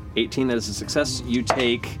 18. That is a success. You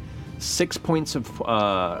take 6 points of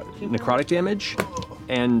necrotic damage,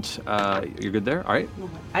 and you're good there. All right.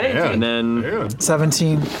 I didn't take- And then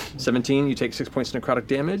 17. 17. You take 6 points of necrotic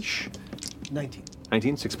damage. 19.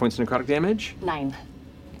 19. 6 points of necrotic damage. 9.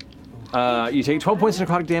 You take 12 points of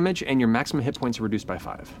necrotic damage, and your maximum hit points are reduced by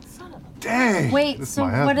 5. Dang. Wait. So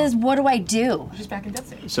what do I do? She's back in death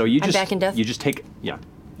save. So you I'm just back in death? you just take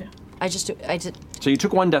I did. So you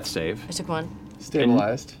took 1 death save. I took 1.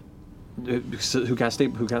 Stabilized. Who cast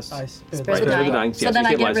Who cast? Spare the dying. So then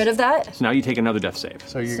I get rid of that. So now you take another death save.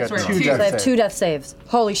 So you got So 2 I death have saves. 2 death saves.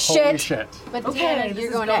 Holy shit. Holy shit. But Okay, Deanna, this you're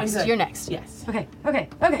is going going next. good. You're next. Yes. Okay.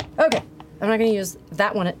 I'm not going to use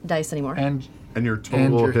that one dice anymore. And your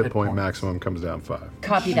total hit point maximum comes down 5.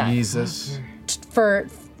 Copy that. Jesus. For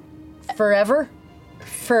forever?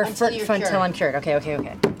 Until you're cured. Until I'm cured. Okay.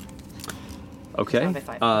 Okay.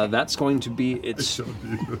 That's going to be its.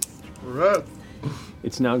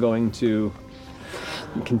 It's now going to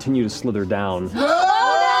continue to slither down.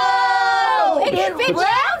 Oh no! It can fit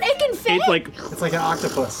down. It can fit. It's like an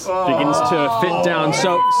octopus. Begins to fit down.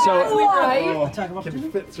 So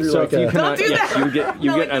if you cannot, do yes, that.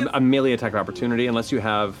 you get a melee attack of opportunity unless you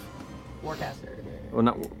have. Warcaster. Well,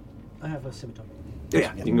 not. I have a scimitar.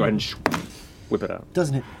 Yeah, you can go ahead and whip it out.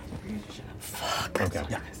 Doesn't it? Okay.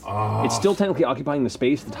 It's still technically occupying the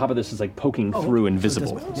space. The top of this is like poking through,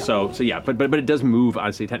 invisible. So yeah, but it does move.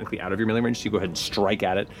 I'd say technically out of your melee range. So you go ahead and strike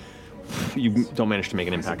at it. You don't manage to make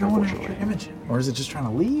an impact, unfortunately. Or is it just trying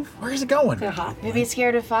to leave? Where is it going? Maybe it's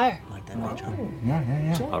scared of fire.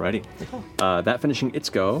 Yeah. Alrighty. That finishing its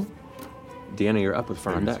go. Deanna, you're up with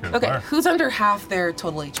front on deck. Okay. Who's under half their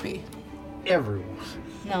total HP? Everyone.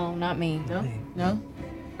 No, not me. No.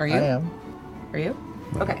 Are you? I am. Are you?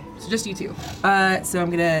 Okay, so just you two. So I'm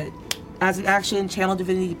gonna, as an action, channel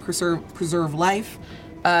divinity, preserve life.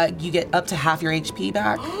 You get up to half your HP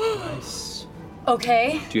back. Nice.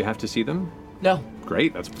 Okay. Do you have to see them? No.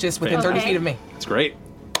 Great. That's just within 30 feet of me. That's great.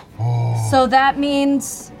 So that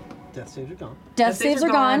means Death saves are gone. death saves are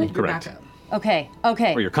gone. Correct. Okay.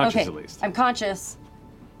 Or you're conscious okay. at least. I'm conscious.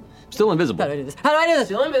 Still invisible. How do I do this? How do I do this?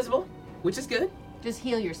 Still invisible, which is good. Just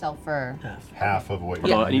heal yourself for half of what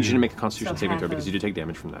Well, I need you to make a Constitution So saving throw half because of- you did take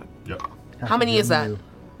damage from that. Yep. How many is that?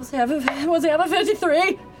 Was he have a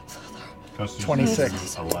 53?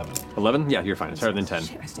 26. 11. 11? Yeah, you're fine. It's higher than 10.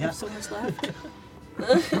 I still have so much left.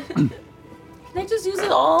 Can I just use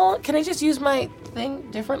it all? Can I just use my thing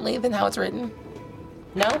differently than how it's written?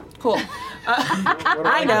 No? Cool.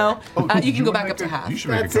 I know. You can go back up to half. You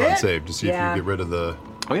should make a con save to see if you can get rid of the.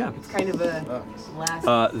 Oh, yeah. It's kind of a last.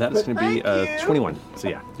 That's going to be 21. So,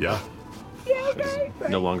 yeah. Yeah. Okay.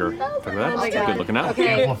 No longer. Talk about that. Oh my God. Good looking out.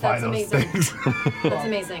 Okay, Amplify that's those amazing. things. That's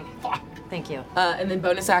amazing. Thank you. And then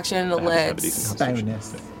bonus action, let's.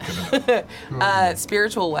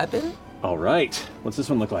 Spiritual weapon. All right. What's this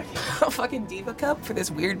one look like? A fucking diva cup for this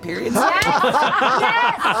weird period. Yes!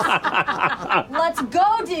 Let's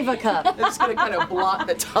go, Diva Cup. I'm just gonna kind of block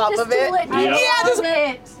the top Just of it. do it. Yep. Yeah, just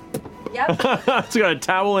it. Yep. It's got a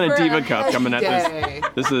towel and a For diva cup coming at day.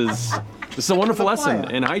 this. This is a wonderful lesson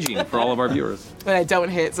in hygiene for all of our viewers. And I don't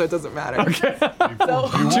hit, so it doesn't matter. Okay.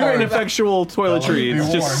 Two ineffectual toiletries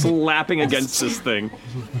Be just warned. slapping against this thing.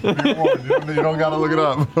 You don't gotta look it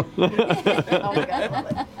up. Oh my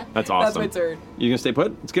God. That's awesome. That's my turn. You gonna stay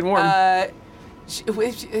put? It's getting warm.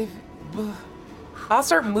 I'll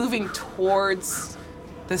start moving towards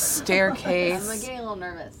the staircase. I'm getting a little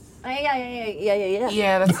nervous. Yeah.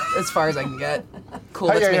 Yeah, that's as far as I can get. Cool,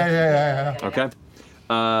 that's me. Okay.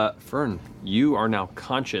 Fern, you are now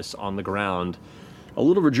conscious on the ground, a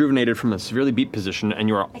little rejuvenated from a severely beat position, and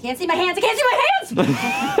you are. I can't see my hands. I can't see my hands.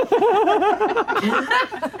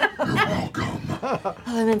 Oh,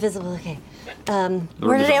 I'm invisible. Okay.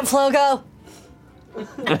 Where did Aunt Flo go?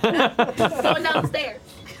 Going downstairs.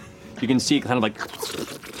 You can see it kind of like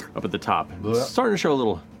up at the top. It's starting to show a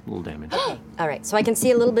little damage. All right, so I can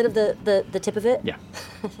see a little bit of the tip of it. Yeah.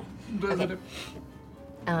 Okay.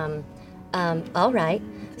 All right.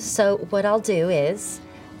 So what I'll do is,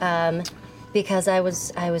 because I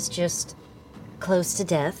was just close to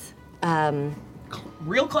death.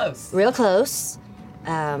 Real close. Real close.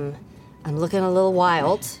 I'm looking a little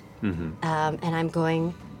wild. Mm-hmm. And I'm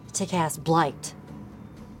going to cast Blight.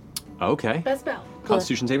 Okay. Best spell.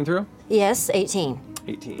 Constitution saving throw? Yes, 18.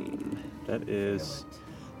 18. That is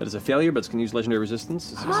a failure, but it's going to use legendary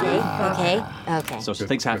resistance. Okay. So it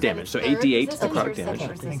takes half damage. So 8d8 necrotic damage.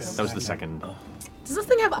 That was the second. Does this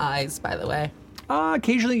thing have eyes, by the way?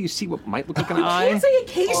 Occasionally you see what might look like an You eye. can't say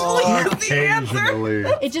occasionally. Occasionally.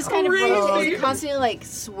 It just kind of rolls, constantly like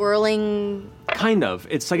swirling. Kind of.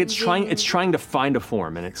 It's like it's trying to find a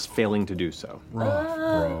form, and it's failing to do so.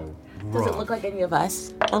 Does it look like any of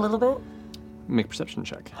us? A little bit? Make a perception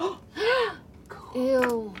check.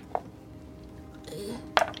 Ew.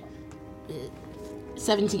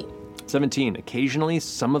 17. 17. Occasionally,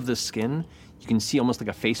 some of the skin, you can see almost like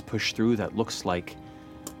a face push through that looks like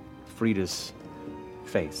Frida's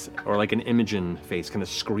face, or like an Imogen face, kind of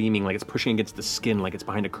screaming, like it's pushing against the skin, like it's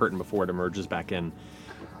behind a curtain before it emerges back in.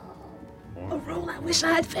 A roll I wish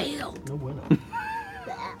I'd failed. No bueno.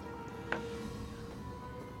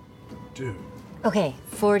 Dude. Okay,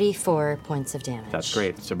 44 points of damage. That's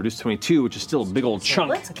great. So reduce to 22, which is still a big old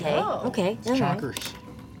chunk. Okay. Okay. All right.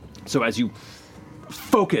 So as you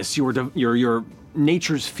focus your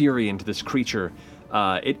nature's fury into this creature,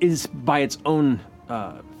 it is by its own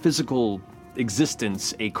physical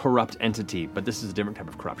existence a corrupt entity, but this is a different type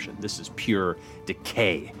of corruption. This is pure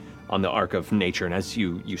decay on the arc of nature, and as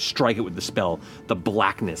you strike it with the spell, the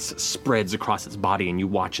blackness spreads across its body, and you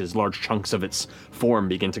watch as large chunks of its form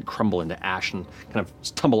begin to crumble into ash and kind of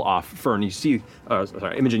tumble off. Fern, you see,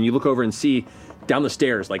 Imogen, you look over and see down the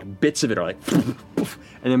stairs, like bits of it are like, and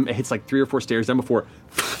then it hits like 3 or 4 stairs, then before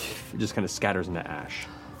it just kind of scatters into ash.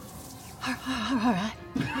 All right.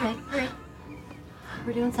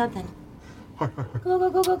 We're doing something. Go. Do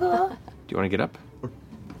you want to get up?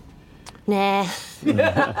 Nah. You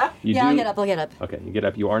I'll do- get up. Okay, you get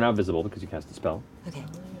up. You are now visible because you cast the spell. Okay.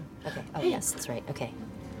 Oh, yes, that's right. Okay.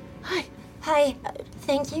 Hi.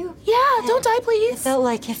 Thank you. Yeah, don't die, please. It felt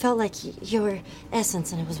like your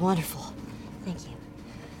essence, and it was wonderful. Thank you.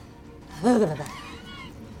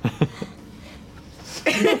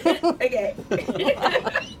 Okay.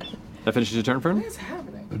 That finishes your turn, Fern? What is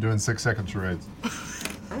happening? They're doing 6-second charades.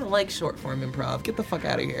 I don't like short form improv. Get the fuck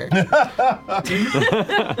out of here. Does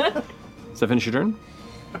that finish your turn? Do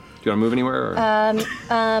you want to move anywhere? Or?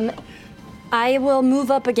 I will move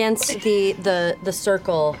up against the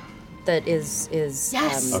circle that is.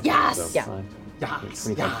 Yes. Okay, Yes. so Yeah.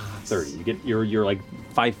 25, 30. You're like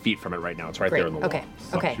 5 feet from it right now. It's right there in the wall.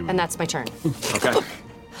 Okay, and that's my turn. Okay.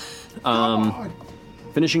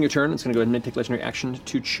 Finishing your turn, it's going to go ahead and take legendary action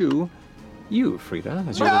to chew you, Frida,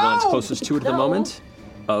 as you're the one that's closest to it at the moment.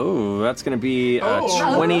 Oh, that's going to be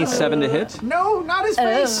 27 to hit. No, not his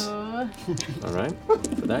face. All right. For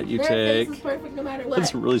that, you Their take. face is perfect no matter what.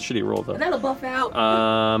 That's a really shitty roll, though. And that'll buff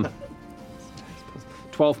out.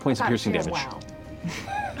 12 points of God, piercing shit, damage. wow.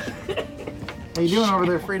 How you doing over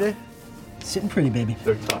there, Frida? Sitting pretty, baby.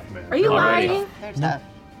 They're tough, man. Are you Alrighty. lying? They're No. tough.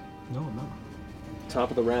 No, I'm not. Top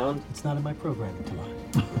of the round, It's not in my programming to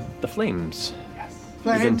lie. the flames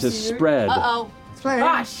begin to spread. Uh-oh.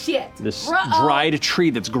 Ah, shit. This Uh-oh. dried tree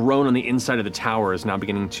that's grown on the inside of the tower is now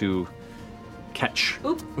beginning to catch.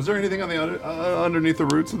 Was there anything on the underneath the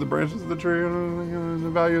roots of the branches of the tree?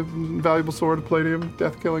 Valuable sword of palladium,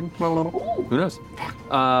 death killing. Who knows?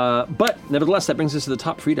 But nevertheless, that brings us to the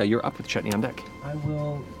top. Frida, you're up with Chetney on deck. I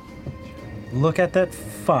will look at that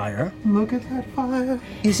fire. Look at that fire.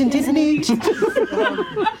 Isn't it neat?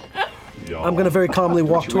 I'm going to very calmly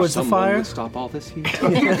walk towards the fire. Stop all this heat.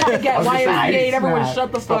 You're gonna get YMCA. Everyone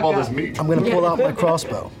shut the fuck Stop all up. this meat. I'm going to pull out my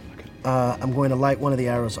crossbow. I'm going to light one of the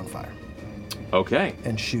arrows on fire Okay.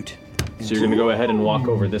 and shoot. So you're going to go ahead and walk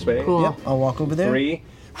over this way. Yep, I'll walk over there. 3.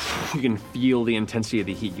 You can feel the intensity of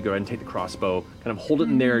the heat. You go ahead and take the crossbow, kind of hold it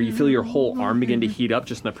in there. You feel your whole arm begin to heat up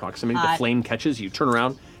just in the proximity. The flame catches. You turn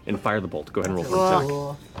around and fire the bolt. Go ahead and roll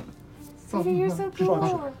for attack. Frida, you're so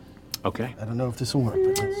cool. Okay. I don't know if this will work.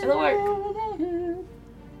 But let's- It'll work.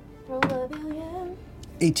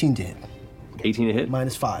 18 to hit. 18 to hit.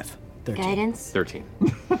 Minus 5. 13. Guidance. 13.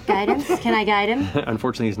 Guidance. Can I guide him?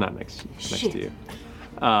 Unfortunately, he's not next to you.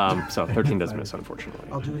 So 13 does miss, unfortunately.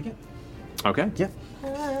 I'll do it again. Okay. Yeah.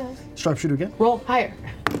 Sharpshooter again. Roll higher.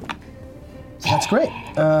 That's great.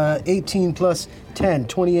 18 plus 10,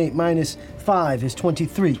 28 minus 5 is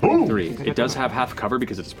 23. 3. It does have half cover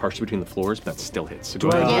because it's partially between the floors, but that still hits. So Do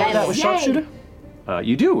go I ahead. get that with sharpshooter?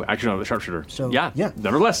 You do actually know the sharpshooter. So, yeah. yeah.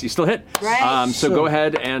 Nevertheless, you still hit. Right. So go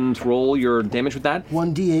ahead and roll your damage with that.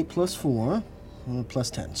 1d8 plus 4 plus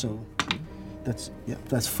 10. So that's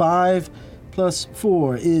 5 plus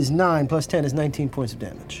 4 is 9 plus 10 is 19 points of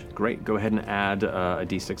damage. Great. Go ahead and add a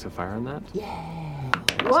d6 of fire on that.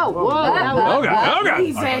 Whoa, whoa. Okay.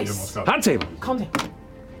 Jesus. Hot table. Calm down.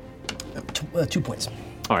 2 points.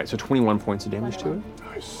 All right. So 21 points of damage to it.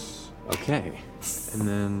 Nice. Okay. And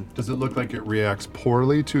then Does it look like it reacts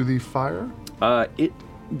poorly to the fire? it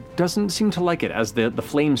doesn't seem to like it as the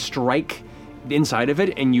flames strike inside of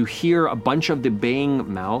it, and you hear a bunch of the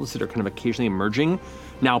baying mouths that are kind of occasionally emerging,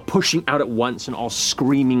 now pushing out at once and all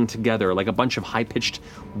screaming together like a bunch of high-pitched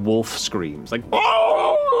wolf screams, like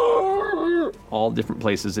all different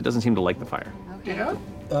places. It doesn't seem to like the fire. Yeah.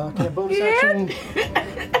 Can I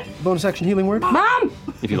bonus action healing word? Mom!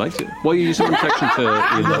 If you like to. Well, you use your bonus action to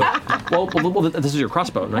well, this is your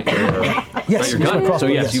crossbow, right? Yes, your it's my gun. crossbow, So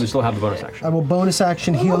yes, yes. you would still have the bonus action. I will bonus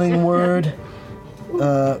action healing word.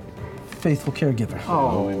 Faithful caregiver.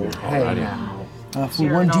 Oh, hey Alrighty. now. For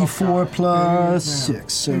 1d4 plus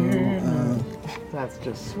 6. So That's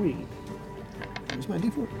just sweet. where's my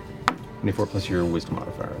d4? 24 plus your wisdom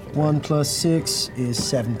modifier, I think. 1 plus 6 is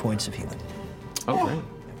 7 points of healing. Oh, great.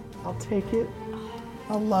 I'll take it.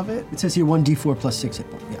 I love it. It says here 1d4 plus 6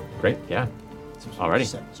 hit points. Yeah. Great, yeah. Alrighty.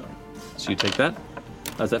 7, sorry. So you take that.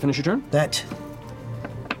 Does that finish your turn? That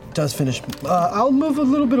does finish. I'll move a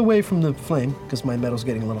little bit away from the flame because my metal's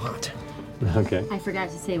getting a little hot. Okay. I forgot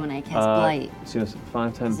to say when I cast Blight. So it's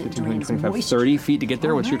 5, 10, Is it 15, 20, drains 25, moisture? 30 feet to get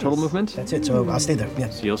there. What's your total movement? That's it, so I'll stay there, yeah.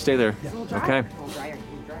 So you'll stay there. Okay.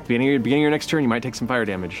 Beginning of your next turn, you might take some fire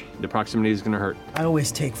damage. The proximity is going to hurt. I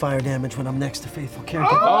always take fire damage when I'm next to faithful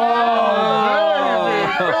caregiver. Oh,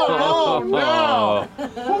 no!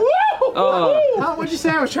 What'd you say?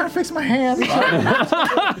 I was trying to fix my hands.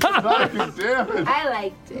 I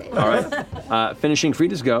liked it. All right. Finishing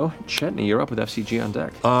Frida's go. Chetney, you're up with FCG on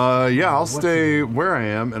deck. Yeah, I'll stay where I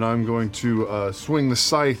am, and I'm going to swing the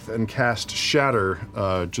scythe and cast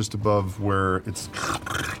Shatter just above where it's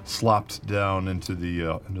slopped down into the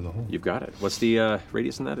hole. You've got it. What's the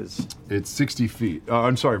radius in that? It's 60 feet.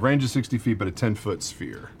 I'm sorry, range is 60 feet, but a 10-foot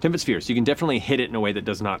sphere. 10-foot sphere, so you can definitely hit it in a way that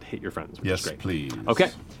does not hit your friends, which Yes, is great. please.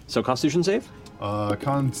 Okay, so Constitution save?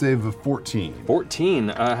 Con save of 14. 14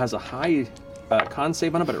 has a high con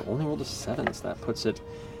save on it, but it only rolled a 7, so that puts it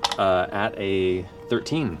at a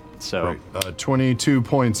 13. So Right. 22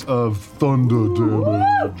 points of thunder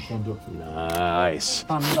damage. Nice.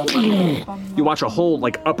 You watch a whole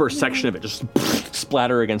upper section of it just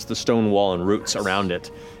splatter against the stone wall and roots around it,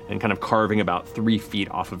 and kind of carving about 3 feet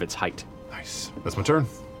off of its height. Nice. That's my turn.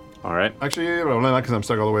 All right. Actually, yeah, but not because I'm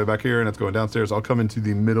stuck all the way back here and it's going downstairs. I'll come into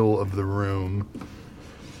the middle of the room,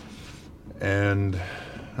 and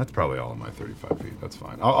that's probably all of my 35 feet. That's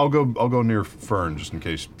fine. I'll go near Fern just in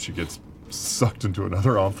case she gets sucked into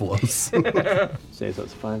another Omphalos. Say so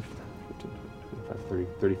it's 5, 15, 25, 30,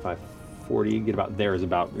 35, 40. Get about there is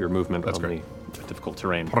about your movement That's on great. difficult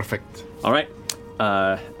terrain. Perfect. All right.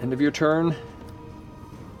 End of your turn.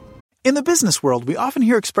 In the business world, we often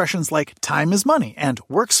hear expressions like time is money and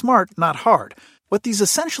work smart, not hard. What these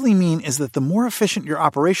essentially mean is that the more efficient your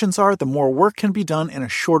operations are, the more work can be done in a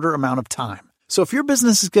shorter amount of time. So if your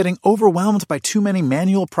business is getting overwhelmed by too many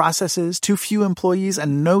manual processes, too few employees,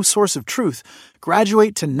 and no source of truth,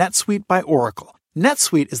 graduate to NetSuite by Oracle.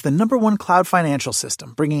 NetSuite is the #1 cloud financial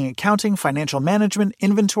system, bringing accounting, financial management,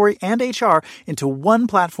 inventory, and HR into one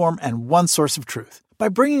platform and one source of truth. By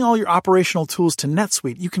bringing all your operational tools to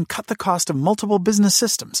NetSuite, you can cut the cost of multiple business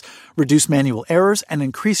systems, reduce manual errors, and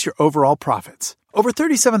increase your overall profits. Over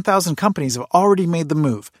 37,000 companies have already made the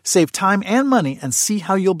move. Save time and money and see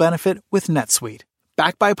how you'll benefit with NetSuite.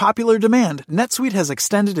 Backed by popular demand, NetSuite has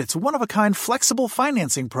extended its one-of-a-kind flexible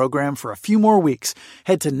financing program for a few more weeks.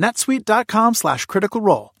 Head to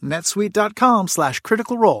netsuite.com/criticalrole.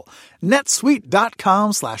 netsuite.com/criticalrole.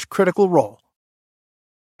 netsuite.com/criticalrole.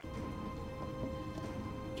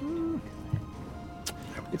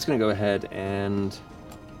 It's going to go ahead and...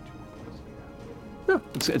 No,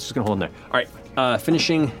 it's just going to hold in there. All right.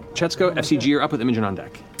 Finishing Chetsko, FCG, you're up with Imogen on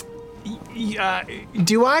deck.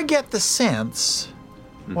 Do I get the sense,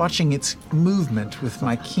 watching its movement with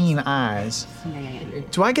my keen eyes,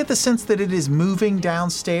 do I get the sense that it is moving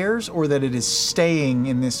downstairs or that it is staying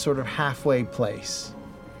in this sort of halfway place?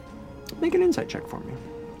 Make an insight check for me.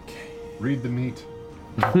 Read the meat.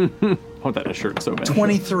 I want that in a shirt so bad.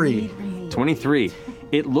 23. 23.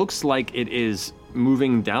 It looks like it is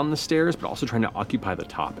moving down the stairs, but also trying to occupy the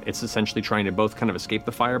top. It's essentially trying to both kind of escape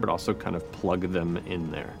the fire, but also kind of plug them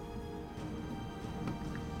in there.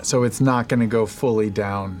 So it's not going to go fully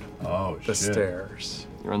down the shit. stairs.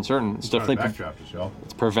 You're uncertain. It's Trying to definitely backdraft it, y'all.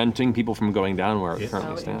 it's preventing people from going down where it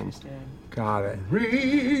currently stands. Got it.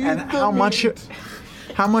 And how much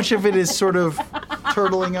of it is sort of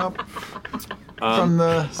turtling up from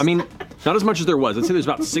the... I mean, not as much as there was. I'd say there's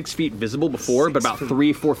about 6 feet visible before, but about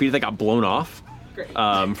 3-4 feet that got blown off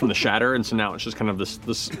from the shatter, and so now it's just kind of this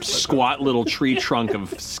squat little tree trunk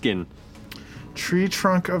of skin. Tree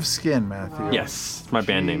trunk of skin, Matthew. Yes, it's my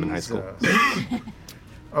band name in high school.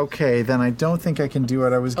 Okay, then I don't think I can do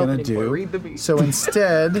what I was going to do. Read the beat. So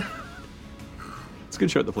instead... It's a good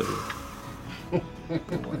show at the Playroom.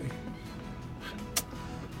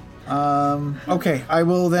 Okay,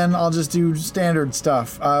 I'll just do standard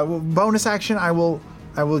stuff. Bonus action, I will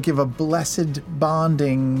give a bonded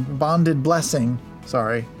blessing,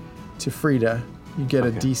 to Frida. You get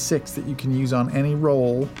a D6 that you can use on any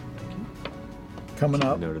roll coming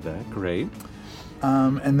up. Note of that, great.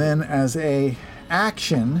 And then as a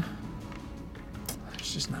action,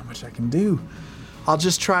 there's just not much I can do. I'll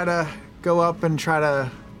just try to go up and try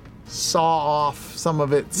to saw off some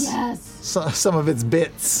of its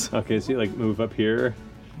bits. Okay, so you move up here,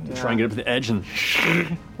 try and get up to the edge and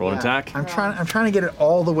roll an attack. I'm trying to get it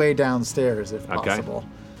all the way downstairs if possible.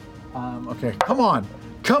 Okay, come on.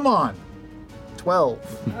 12.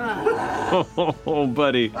 Oh,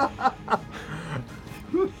 buddy.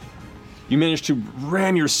 You managed to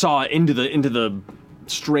ram your saw into the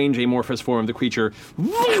strange amorphous form of the creature,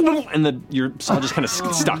 and your saw just kind of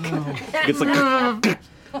stuck. It's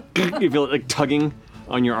you feel it tugging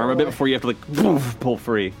on your arm a bit before you have to pull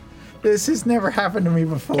free. This has never happened to me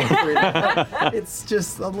before. It's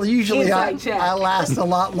just usually I last a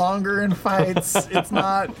lot longer in fights. It's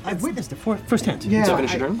not. I've witnessed it firsthand. Yeah, So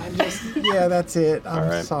finish your turn? That's it. I'm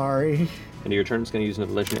right. sorry. End of your turn is going to use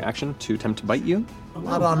another legendary action to attempt to bite you. A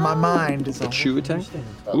lot on my mind. It's a chew attack.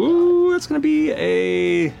 Ooh, that's going to be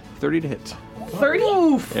a 30 to hit.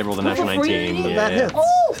 30? They rolled a natural 19. Yeah. That hits.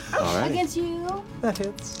 Oh, All right. against you. That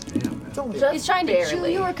hits. It's trying to chew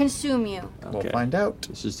you or consume you. We'll find out.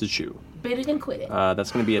 This is the chew. Bit it and quit it.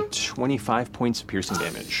 That's going to be a 25 points of piercing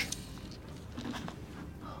damage.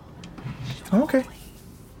 Okay.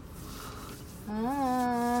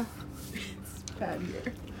 It's bad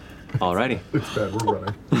here. Alrighty. It's bad, we're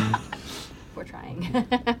running. We're trying.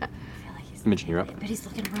 Imogen, you're up. But he's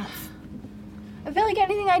looking rough. I feel like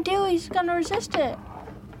anything I do, he's gonna resist it.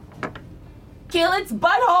 Kill its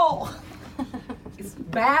butthole. It's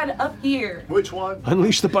bad up here. Which one?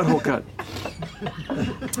 Unleash the butthole cut.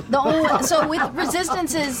 So with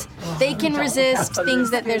resistances, they can resist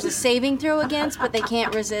things that there's a saving throw against, but they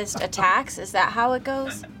can't resist attacks. Is that how it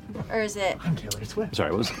goes? Or is it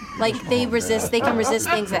Sorry, what was like they can resist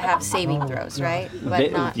things that have saving throws, right?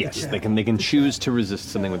 But not. Yes, they can choose to resist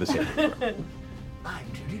something with a saving throw.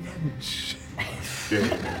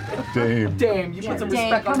 Dame, you put some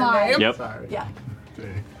Dame, respect on come the on. name. Yep. Sorry. Yeah.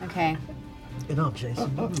 Okay. Get up,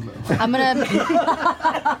 Jason. I'm gonna.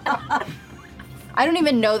 I don't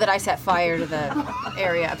even know that I set fire to the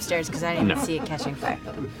area upstairs because I didn't even see it catching fire.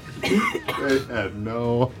 I had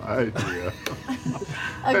no idea.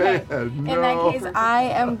 Okay. I had In no. that case, I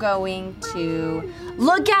am going to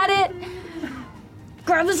look at it,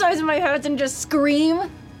 grab the sides of my head, and just scream.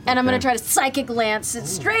 And I'm going to try to psychic lance it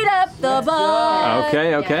straight up the butt. Okay.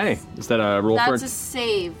 Yes. Is that a roll for That's a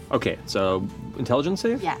save. Okay, so intelligence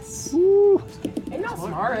save? Yes. Ooh. You're not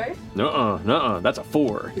smart, right? Nuh-uh. That's a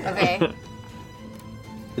 4. Okay.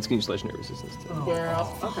 It's going to use legendary resistance.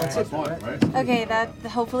 Okay, that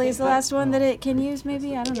hopefully is the last one that it can use,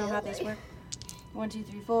 maybe? I don't know how these work. 1, 2,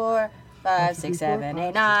 3, 4, 5, 6, 7,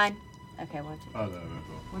 8, 9. Okay, 1, 2. Oh, no.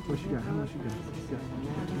 What you got? How much you got?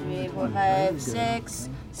 1, 2, 3, 4, 5, 6,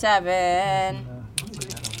 7.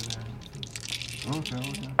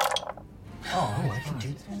 Okay. I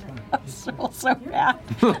roll so bad.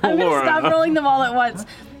 I'm gonna stop rolling them all at once.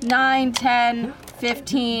 9, 10,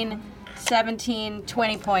 15, 17,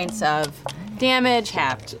 20 points of damage.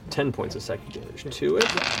 Tapped 10 points of psychic damage to it.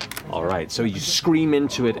 All right, so you scream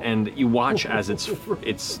into it, and you watch as its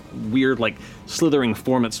weird, like slithering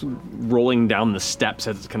form. It's rolling down the steps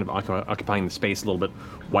as it's kind of occupying the space a little bit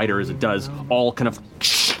wider as it does. All kind of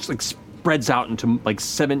like spreads out into like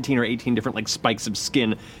 17 or 18 different like spikes of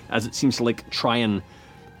skin as it seems to like try and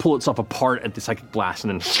pull itself apart at the psychic blast,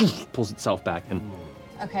 and then pulls itself back in.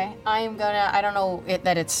 Okay, I don't know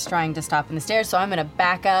that it's trying to stop in the stairs, so I'm gonna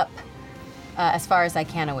back up as far as I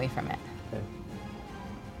can away from it. Okay.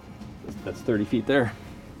 That's 30 feet there.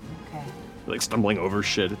 Okay. You're, like stumbling over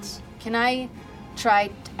shit. Can I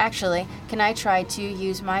try to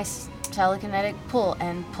use my telekinetic pull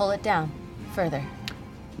and pull it down further?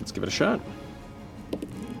 Let's give it a shot.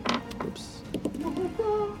 Oops.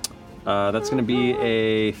 That's going to be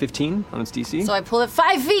a 15 on its DC. So I pull it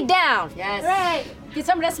 5 feet down. Yes. Right. Get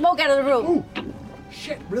some of that smoke out of the room.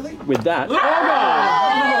 Shit, really? With that,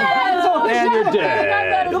 Oh, and you're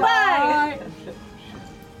dead. Goodbye.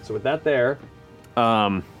 So with that there,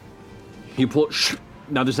 you pull it.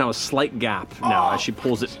 Now there's a slight gap now as she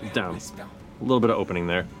pulls it down. A little bit of opening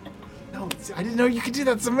there. No, I didn't know you could do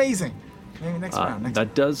that. It's amazing. Maybe next round.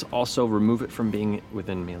 That does also remove it from being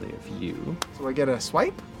within melee of you. So I get a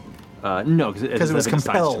swipe? No, because it was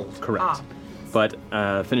compelled. Correct. But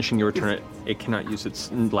finishing your turn, it cannot use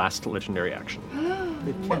its last legendary action.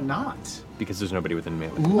 It cannot. Because there's nobody within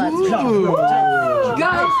melee. Let's go.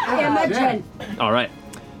 Guys, Imogen. All right.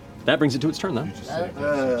 That brings it to its turn, then.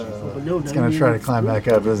 It's going to try to climb back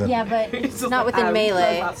up, isn't it? Yeah, but it's not within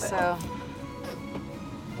melee, so.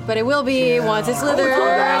 But it will be once it slithers.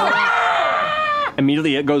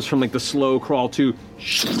 Immediately, it goes from like the slow crawl to,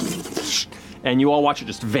 and you all watch it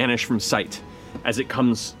just vanish from sight as it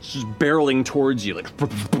comes just barreling towards you, like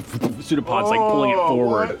pseudopods, like pulling it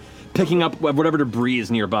forward, picking up whatever debris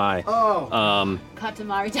is nearby.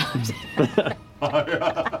 Katamari times.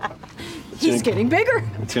 He's getting bigger.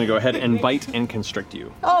 It's gonna go ahead and bite and constrict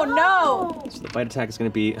you. Oh no! So the bite attack is gonna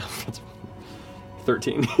be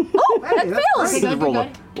 13. Oh, that fails.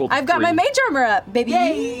 Roll I've got 3. my mage armor up, baby.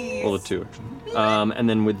 Yay! Roll a 2. And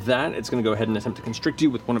then with that, it's going to go ahead and attempt to constrict you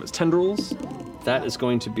with one of its tendrils. That is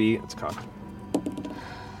going to be, it's cocked.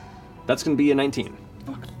 That's going to be a 19.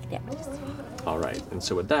 Yeah. All right, and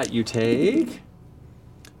so with that, you take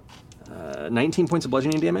 19 points of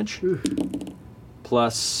bludgeoning damage,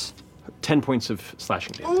 plus 10 points of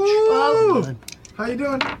slashing damage. Ooh. How you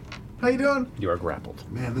doing? How you doing? You are grappled.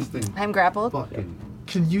 Man, this thing. I'm grappled. Fucking.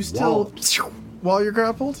 Can you still, while you're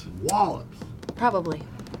grappled? Wallops. Probably.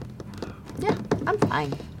 Yeah, I'm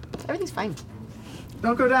fine. Everything's fine.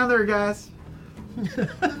 Don't go down there, guys. We're going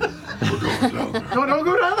down there. No, don't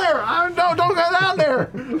go down there. No, don't go down there.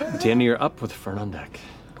 Deanna, you're up with Fern on deck.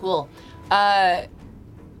 Cool.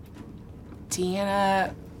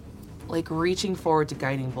 Deanna, like reaching forward to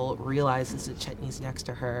Guiding Bolt, realizes that Chetney's next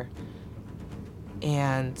to her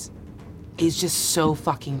and is just so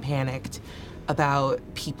fucking panicked about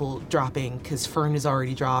people dropping because Fern is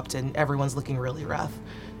already dropped and everyone's looking really rough.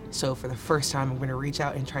 So for the first time, I'm going to reach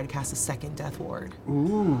out and try to cast a second Death Ward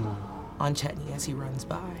on Chetney as he runs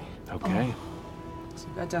by. Okay. So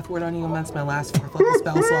I've got Death Ward on you, and that's my last 4th level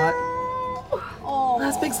spell slot. Oh.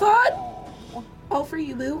 Last big slot. All for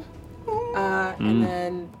you, Lou. And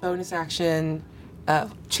then bonus action,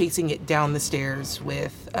 chasing it down the stairs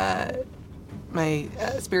with my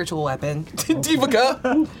spiritual weapon,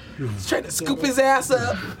 Divaca. He's trying to scoop his ass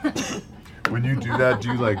up. When you do that,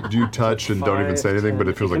 do you touch and don't even say anything, but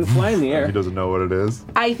it feels like fly in the air. He doesn't know what it is?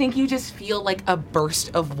 I think you just feel like a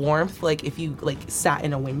burst of warmth, like if you like sat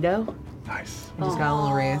in a window. Nice. We just got a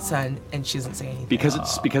little ray of sun, and she doesn't say anything. Because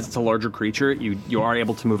it's a larger creature, you are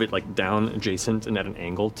able to move it like down adjacent and at an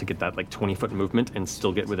angle to get that like 20-foot movement and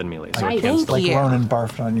still get within melee. So it can still. Like Ronan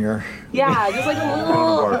barfed on your. Yeah, just like a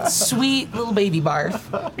little sweet little baby barf.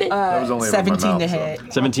 That was only 17 to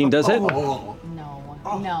hit. 17 does hit. No,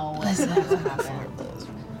 that's not gonna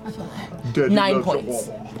happen. 9 points.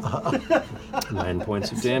 9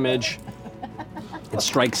 points of damage. It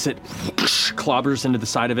strikes it, clobbers into the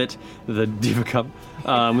side of it, the Diva Cup,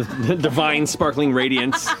 with divine sparkling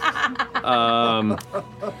radiance.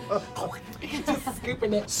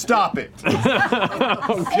 Stop it.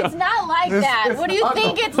 It's not like that. What do you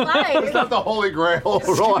think it's like? It's not the Holy Grail.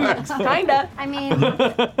 Relax. Kinda. I mean,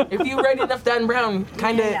 If you read enough Dan Brown,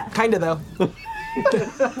 kinda though.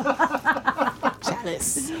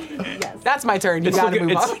 Chalice. Yes. That's my turn. You gotta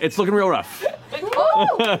move on. It's looking real rough.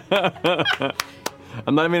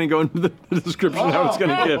 I'm not even gonna go into the description how it's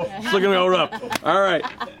gonna get. It's looking real rough. All right.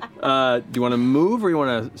 Do you want to move or you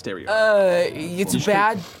want to stay where you are? It's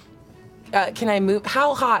bad. Can I move?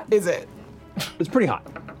 How hot is it? It's pretty hot.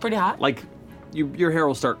 Pretty hot? Like, your hair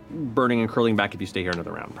will start burning and curling back if you stay here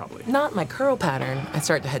another round, probably. Not my curl pattern. I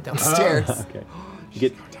start to head downstairs. Okay. You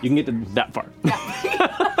can get to that far.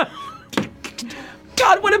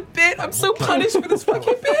 God, what a bit! I'm so punished for this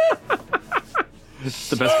fucking bit. It's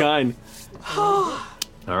the best kind.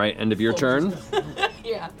 All right, end of your turn.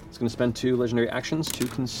 Yeah. It's going to spend 2 legendary actions to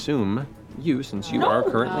consume you since you are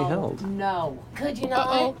currently held. No. Good, you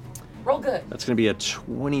know. Roll good. That's going to be a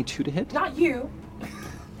 22 to hit. Not you.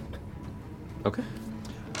 Okay.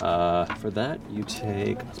 For that, you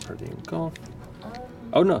take. That's part of the engulf.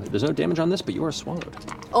 Oh no, there's no damage on this, but you are swallowed.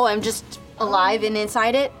 oh, I'm just alive and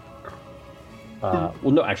inside it? Well,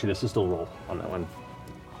 no, actually, this is still a roll on that one.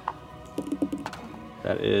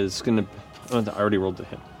 That is going to. Oh, I already rolled the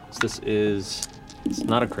hit. So this is. It's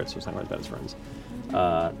not a crit, so it's not quite as bad as friends.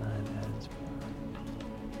 9, 10,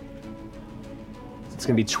 it's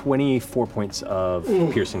going to be 24 points of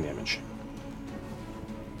piercing damage.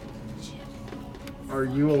 Are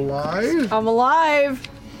you alive? I'm alive.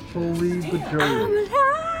 Holy bajillion.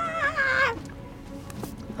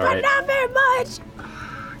 All right. Not very much.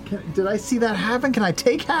 Did I see that happen? Can I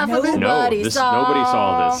take half of it? Nobody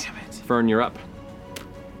saw this. Fern, you're up.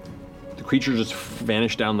 The creature just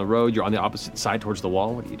vanished down the road. You're on the opposite side towards the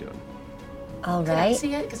wall. What are you doing? All Can I right.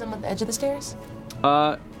 see it? Because I'm on the edge of the stairs?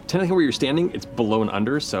 Technically where you're standing, it's below and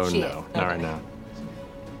under, so Shit. no, not right now.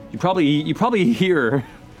 You probably hear.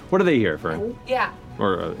 What do they hear, Fern? Yeah.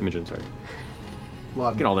 Or Imogen, sorry.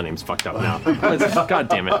 Get all the names fucked up now. God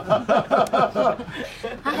damn it.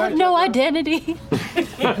 I have no identity.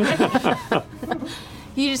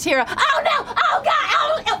 You just hear a, oh no, oh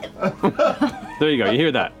god, oh. There you go, you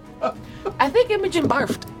hear that. I think Imogen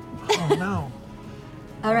barfed. Oh no.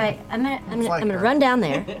 All right, I'm gonna run down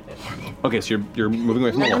there. Okay, so you're moving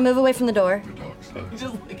away from the I'm wall. gonna move away from the door.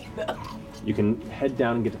 You can head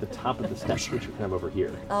down and get to the top of the steps, which are kind of over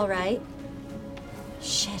here. All right.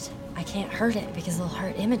 Shit, I can't hurt it because it'll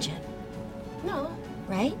hurt Imogen. No.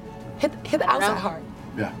 Right? Hit the outside hard.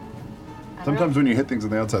 Yeah. Sometimes when you hit things on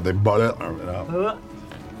the outside, they butt it out.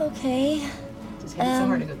 Okay. Just hit it so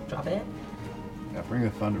hard to go drop it. Yeah, bring the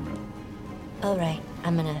thunder, man. All right,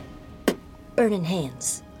 I'm gonna burning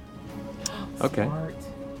hands. Okay.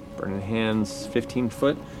 Burning hands, 15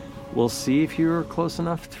 foot. We'll see if you're close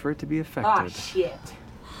enough for it to be affected. Ah, shit.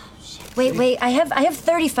 Wait, I have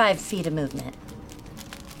 35 feet of movement.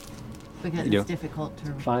 Because You it's do. difficult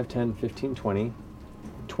to. 5, 10, 15, 20,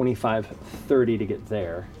 25, 30 to get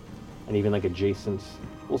there. And even like adjacent,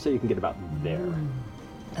 we'll say you can get about there.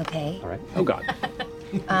 Okay. All right. Oh God.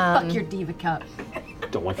 Fuck your diva cup.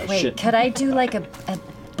 Don't want that Wait, shit. could I do like a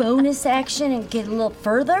bonus action and get a little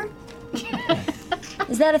further?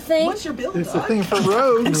 Is that a thing? What's your build? It's a thing for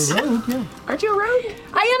rogues. Aren't you a rogue?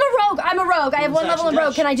 I am a rogue. I'm a rogue. I have 1 level of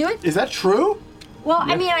rogue. Can I do it? Is that true? Well,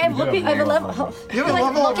 I mean, I have a level. You have a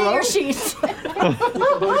level look of at your rogue? sheets. Look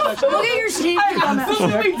at your sheets.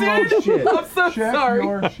 Absolutely did. I'm so sorry.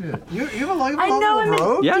 Your shit. You have a level I know I'm of a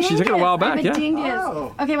rogue? Yeah, she took it a while dingus. back, I'm yeah. a dingus.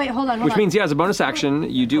 Oh. Okay, wait, hold on. Which means, yeah, as a bonus action,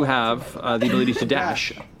 you do have the ability to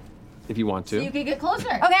dash if you want to. You can get closer.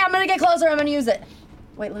 Okay, I'm gonna get closer. I'm gonna use it.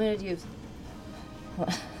 Wait, limited use.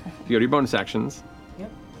 If you go to your bonus actions,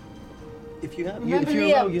 If you have, Remember if you're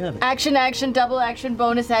the a rogue, you have it. action, double action,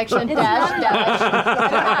 bonus action, dash.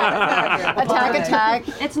 Attack.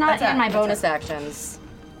 It's not in my bonus actions.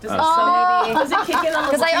 So maybe. Does it kick in on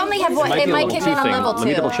Because I only have one. It might kick in on level 2. Let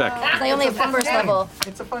me double check. Because I only have first level.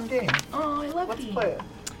 It's a fun game. Oh, I love Let's you. play it.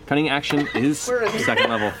 Cunning action is second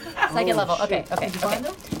level. Second level. Okay.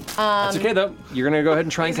 That's okay though. You're gonna go ahead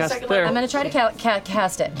and try and cast it there. I'm gonna try to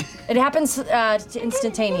cast it. It happens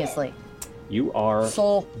instantaneously. You are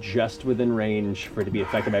just within range for it to be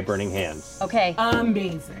affected by burning hands. Okay.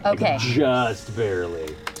 Amazing. Okay. Just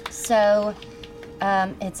barely. So,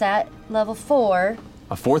 it's at level 4.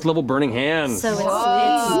 A 4th level burning hands. So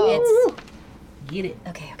it's get it.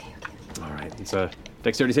 Okay. All right. It's a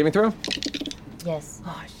dexterity saving throw. Yes.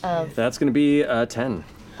 That's gonna be 10.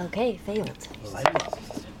 Okay, failed.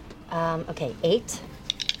 Okay, 8.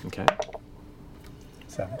 Okay.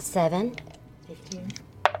 7. 15.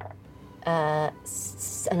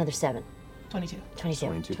 Another 7. 22.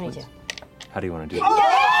 22. points. How do you want to do it?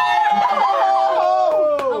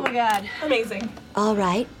 Oh my god. Amazing. All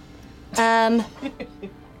right.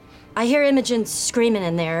 I hear Imogen screaming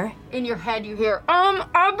in there. In your head, you hear,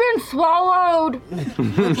 I've been swallowed.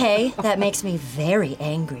 Okay, that makes me very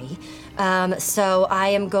angry. So I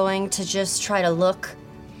am going to just try to look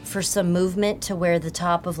for some movement to where the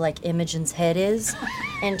top of like Imogen's head is,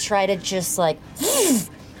 and try to just like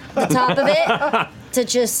the top of it to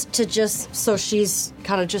just so she's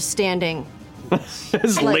kind of just standing.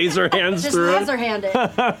 His laser hands just through it. laser hand it.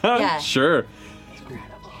 Yeah. Sure.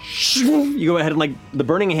 You go ahead and like the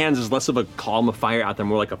burning hands is less of a column of fire out there,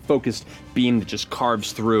 more like a focused beam that just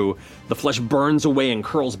carves through. The flesh burns away and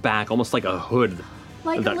curls back, almost like a hood.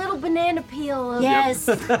 Like a little banana peel. Of Yes.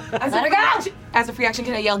 As a free action,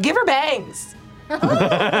 can I yell, give her bangs?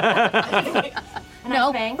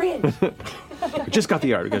 No. We just got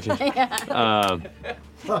the art. We got you.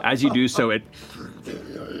 As you do so, it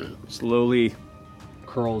slowly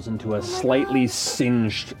curls into a slightly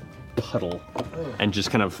singed puddle and just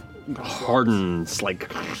kind of hardens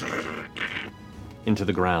like into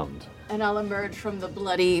the ground. And I'll emerge from the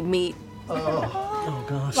bloody meat. Oh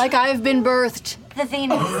gosh. Like I've been birthed. The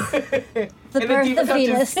Venus. The birth of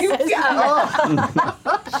Venus.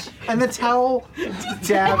 And the towel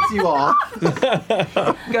dabs you off.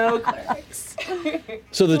 Go, clerics.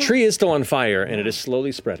 So the tree is still on fire and it is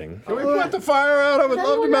slowly spreading. Can we put the fire out? I would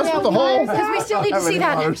love to mess with the hole. Because we still need to see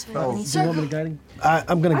that.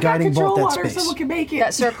 I'm going to guiding bolt that space. Someone can make it.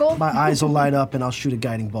 That circle? My eyes will light up and I'll shoot a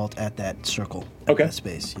guiding bolt at that circle. Okay. That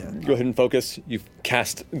space, yeah. Go ahead and focus. You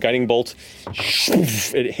cast guiding bolt.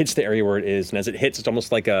 It hits the area where it is, and as it hits, it's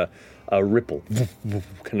almost like a ripple,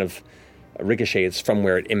 kind of ricochets from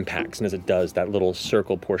where it impacts. And as it does, that little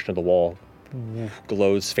circle portion of the wall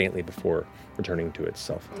glows faintly before returning to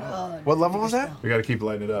itself. What level was that? We got to keep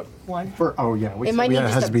lighting it up. 1. It might need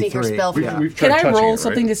just a bigger spell for that. We've Can tried I touching roll it,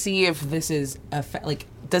 something right? to see if this is like?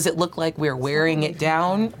 Does it look like we're wearing it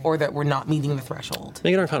down, or that we're not meeting the threshold?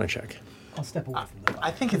 Make an Arcana check. I'll step away from that. I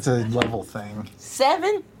think it's a level thing.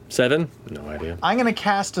 7. 7? No idea. I'm going to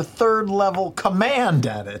cast a 3rd level command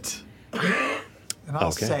at it. And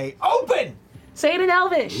I'll say, open! Say it in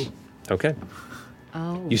Elvish. Okay.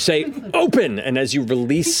 You say open, and as you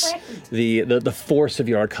release the force of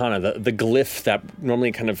your Arcana, the glyph that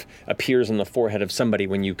normally kind of appears on the forehead of somebody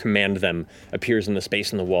when you command them appears in the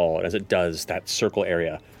space in the wall, and as it does, that circle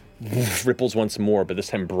area ripples once more, but this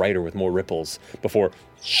time brighter with more ripples before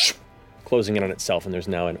closing in on itself, and there's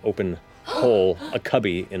now an open hole, a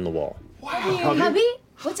cubby in the wall. Cubby?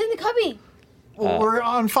 What's in the cubby? We're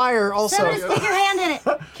on fire also. Somebody stick your hand in it.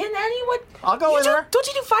 Can anyone? I'll go in there. Don't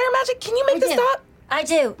you do fire magic? Can you make this stop? I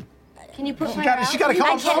do. Can you put She fire got out? to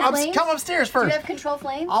Flames? come upstairs Do first. you have control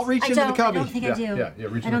flames? I'll reach into the cubby. I don't think I do. reach I in the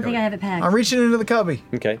don't think cubby. I have it packed. I'm reaching into the cubby.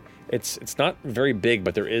 Okay, it's not very big,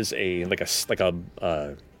 but there is a looks like an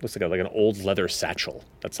old leather satchel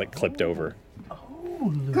that's like clipped over.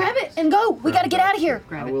 Grab it and go. We got to get out of here.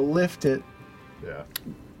 I will lift it. Yeah.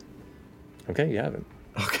 Okay, you have it.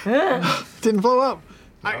 Didn't blow up.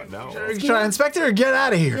 No. Should I inspect it or get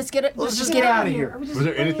out of here? Let's get it. Let's just get out of here. Was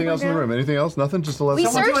there anything else in the room? Anything else? Nothing? Just a We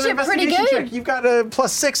lesson? searched it pretty good. Check. You've got a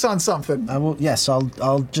 +6 on something. I will. Yes,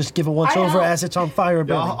 I'll just give it once over as it's on fire. Yeah,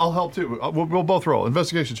 Burning. I'll help too. We'll both roll.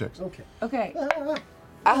 Investigation checks. Okay. Okay.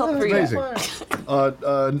 I'll help for you. Amazing.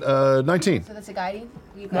 19. So that's a guiding?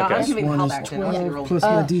 No, I'm giving One help is action. I want you to roll. 12 plus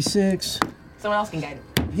my d6. Someone else can guide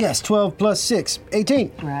it. Yes, 12 plus 6,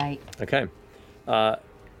 18. Right. Okay.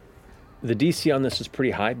 The DC on this is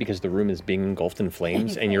pretty high because the room is being engulfed in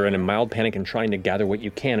flames, and you're in a mild panic and trying to gather what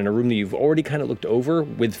you can in a room that you've already kind of looked over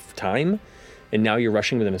with time, and now you're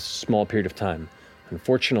rushing within a small period of time.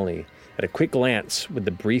 Unfortunately, at a quick glance, with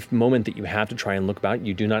the brief moment that you have to try and look about,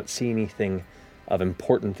 you do not see anything of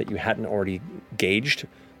importance that you hadn't already gauged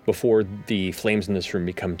before the flames in this room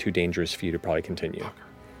become too dangerous for you to probably continue.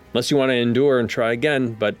 Unless you want to endure and try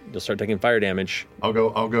again, but you'll start taking fire damage. I'll go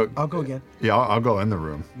I'll go again. Yeah, I'll go in the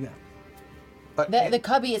room. Yeah. The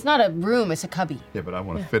cubby, it's not a room, it's a cubby. Yeah, but I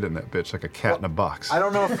want to fit in that bitch like a cat in a box. I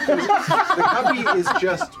don't know if the cubby is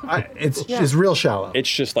just. It's real shallow. It's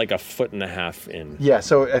just like 1.5 feet in. Yeah,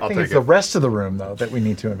 so I think take it's the rest of the room though that we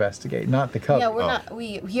need to investigate, not the cubby. Yeah, we're not.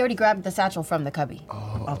 He already grabbed the satchel from the cubby.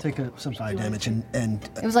 I'll take some fire damage and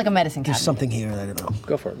It was like a medicine there's cabinet. something here that I don't know.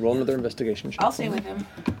 Go for it. Roll another investigation check. I'll stay with him.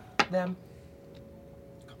 Them.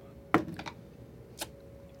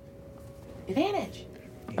 Advantage.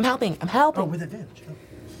 I'm helping. Oh, with advantage.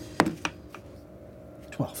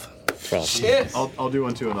 12. 12. Shit. I'll do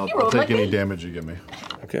one too, and I'll rolled take like any me. damage you give me.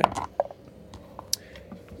 Okay.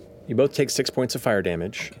 You both take 6 points of fire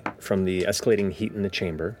damage from the escalating heat in the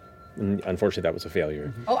chamber. And unfortunately, that was a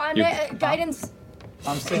failure. Oh, I'm guidance.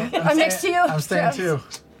 I'm staying. I'm next to you. I'm staying too.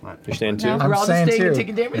 You're staying too? No. I'm We're all just staying staying and too.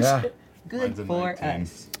 taking damage. Yeah. Good Mine's a for 19.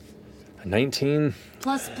 us. A 19.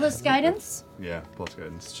 Plus guidance. Yeah, plus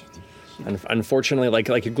guidance. Unfortunately, like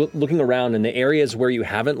you're looking around in the areas where you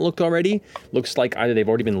haven't looked already, looks like either they've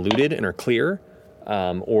already been looted and are clear,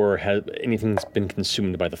 or anything's been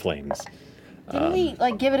consumed by the flames. Didn't we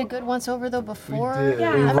give it a good once over though before? We did.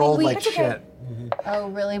 Yeah, We rolled like that's okay. shit. Oh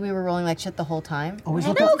really? We were rolling like shit the whole time? Always I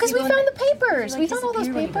look know, up. because we found the papers. We found all those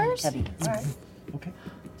papers. Okay.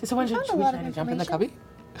 So someone should found a we lot try of to jump in the cubby?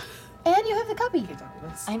 And you have the cubby.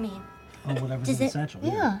 I mean, Oh, whatever's Does in the it- satchel.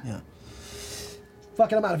 yeah. Yeah.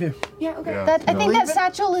 Fuck it, I'm out of here. yeah, okay. Yeah. I think No. that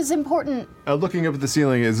satchel is important. Looking up at the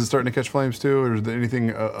ceiling, is it starting to catch flames too, or is there anything?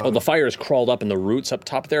 The fire has crawled up in the roots up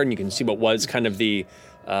top there, and you can see what was kind of the.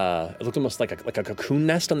 It looked almost like a cocoon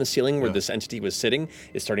nest on the ceiling where this entity was sitting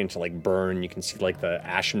is starting to burn. You can see the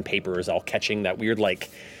ashen paper is all catching that weird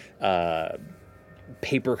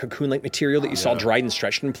paper cocoon-like material that you saw dried and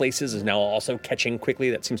stretched in places is now also catching quickly.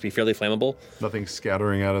 That seems to be fairly flammable. Nothing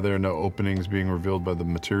scattering out of there. No openings being revealed by the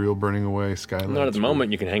material burning away. Skylights. Not at the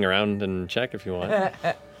moment. You can hang around and check if you want.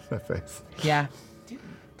 That face. Yeah.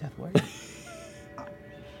 Death word.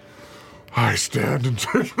 I stand and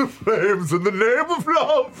take the flames in the name of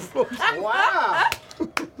love. Wow.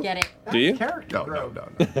 Get it? Do you? No.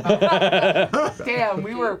 Damn,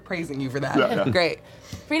 we were praising you for that. Yeah. Great.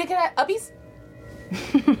 Frida, can I uppies?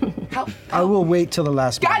 I will wait till the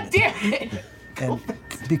last God minute. damn it! And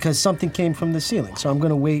because something came from the ceiling. So I'm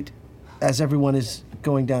going to wait as everyone is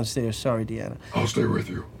going downstairs. Sorry, Deanna. I'll stay with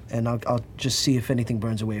you. And I'll just see if anything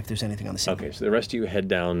burns away, if there's anything on the ceiling. Okay, so the rest of you head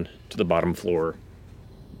down to the bottom floor,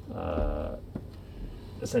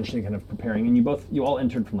 essentially kind of preparing. And you all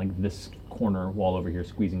entered from this corner wall over here,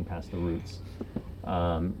 squeezing past the roots.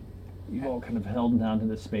 You all kind of held down to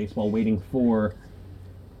this space while waiting for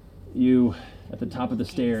you at the top of the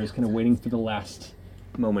stairs, kind of waiting for the last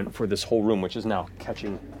moment for this whole room, which is now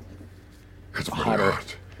catching It's pretty hotter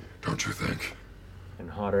hot, don't you think? and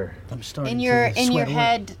hotter. I'm starting In your to sweat away.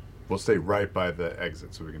 head. We'll stay right by the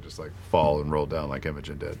exit so we can just fall and roll down like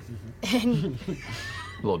Imogen did. A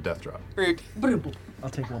little death drop. I'll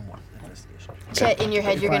take one more investigation. Chet, in your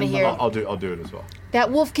head, you're gonna hear I'll do it as well. that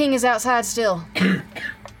Wolf King is outside still.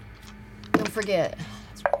 Don't forget.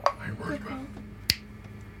 I ain't worried about it.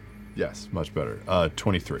 Yes, much better.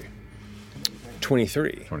 23.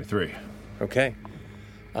 23. 23. Okay.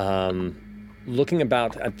 Looking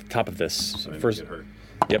about at the top of this, first, get hurt.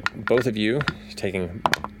 Yep, both of you taking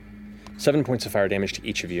 7 points of fire damage to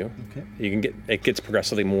each of you. Okay. It gets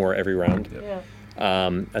progressively more every round. Yeah.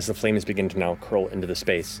 As the flames begin to now curl into the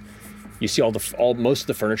space. You see most of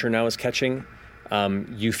the furniture now is catching.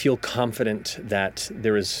 You feel confident that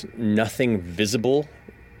there is nothing visible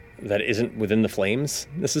that isn't within the flames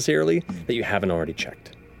necessarily that you haven't already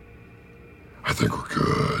checked. I think we're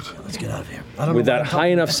good. Let's get out of here. With that high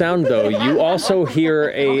enough sound, though, you also hear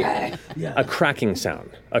a cracking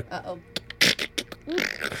sound. Uh-oh.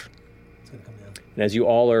 And as you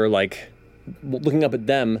all are looking up at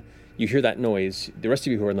them, you hear that noise. The rest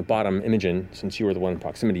of you who are in the bottom, Imogen, since you were the one in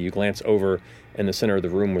proximity, you glance over in the center of the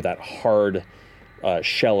room where that hard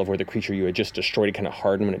shell of where the creature you had just destroyed, it kind of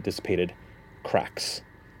hardened when it dissipated, cracks.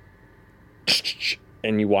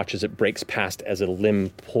 And you watch as it breaks past as a limb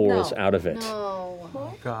pulls out of it. No.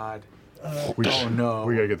 Oh God. We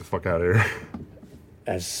gotta get the fuck out of here.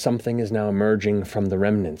 As something is now emerging from the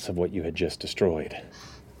remnants of what you had just destroyed.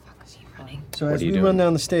 So What as are you we doing? run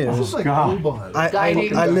down the stairs,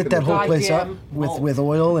 I lit that whole place up with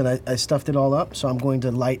oil, and I stuffed it all up. So I'm going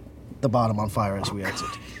to light the bottom on fire as we exit.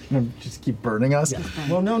 Just keep burning us? Yeah.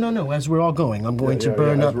 Well, no. As we're all going, I'm going to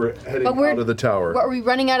burn up. We're heading But we're- out of the tower. What, are we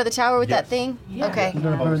running out of the tower with that thing? Okay.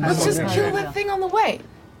 Let's just kill that thing on the way.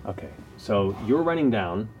 Okay, so you're running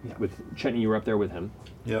down with Chetney. You were up there with him.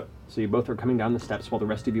 Yep. So you both are coming down the steps while the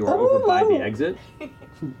rest of you are over by the exit.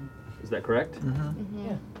 Is that correct?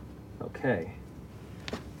 Yeah. Okay.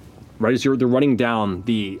 right as they're running down,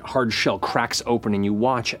 the hard shell cracks open, and you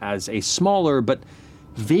watch as a smaller but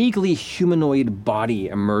vaguely humanoid body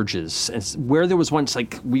emerges. It's where there was once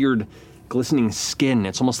like weird glistening skin.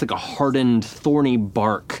 It's almost like a hardened, thorny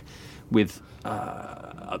bark with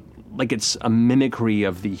like it's a mimicry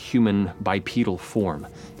of the human bipedal form.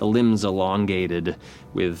 The limbs elongated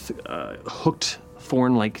with hooked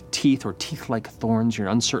thorn-like teeth or teeth-like thorns. You're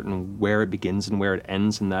uncertain where it begins and where it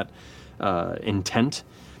ends in that intent,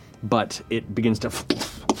 but it begins to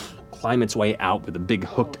climb its way out with the big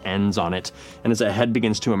hooked ends on it. And as a head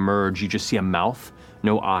begins to emerge, you just see a mouth,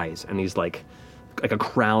 no eyes, and these like a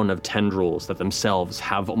crown of tendrils that themselves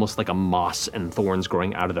have almost like a moss and thorns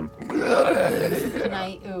growing out of them. Can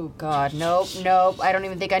I? Oh God, nope. I don't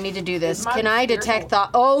even think I need to do this. Can I detect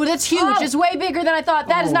thought? Oh, that's huge. Oh. It's way bigger than I thought.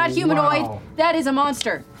 That is not humanoid. Wow. That is a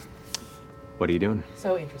monster. What are you doing?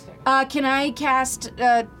 So interesting. Can I cast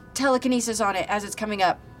telekinesis on it as it's coming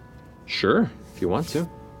up? Sure, if you want to.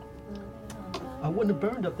 I wouldn't have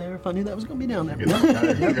burned up there if I knew that was going to be down there.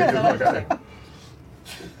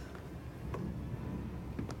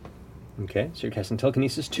 Okay, so you're casting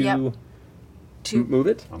telekinesis to move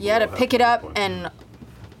it? Yeah, to pick it up and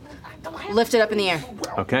lift it up in the air.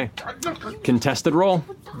 Okay. Contested roll.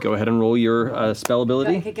 Go ahead and roll your spell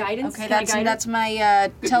ability. Okay, guidance. Okay, that's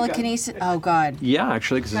my telekinesis. Oh God. Yeah,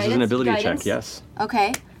 actually, because this is an ability check, yes.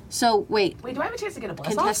 Okay, so wait. Wait, do I have a chance to get a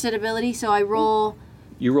bless Contested ability, so I roll.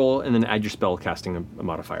 You roll and then add your spell casting a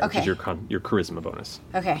modifier, which is your charisma bonus.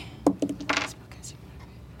 Okay.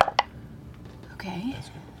 Okay.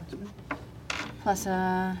 Plus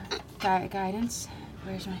guidance.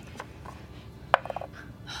 Where's my?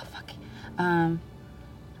 Oh fuck. 12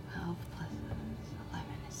 plus 11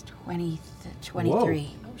 is 23.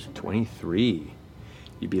 Whoa. 23.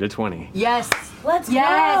 You beat a 20. Yes. Let's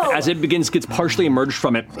go. As it gets partially emerged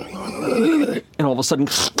from it, and all of a sudden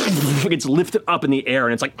it gets lifted up in the air,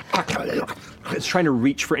 and it's like it's trying to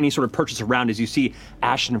reach for any sort of purchase around as you see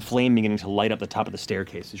ash and flame beginning to light up the top of the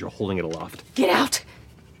staircase as you're holding it aloft. Get out.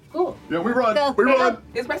 Cool. Yeah, we run. Go. We run.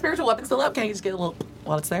 Is my spiritual weapon still up? Can I just get a little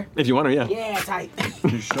while it's there? If you want to, yeah. Yeah, tight.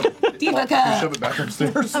 Diva cup. You shove it back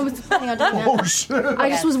upstairs. I was planning on doing that. Oh shit! I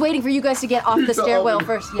just was waiting for you guys to get off the stairwell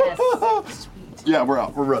first. Yes. Yeah, we're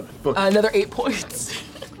out. We're running. Another 8 points.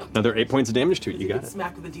 Another 8 points of damage to it. You got it.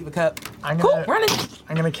 Smack with the Diva cup. Cool, running.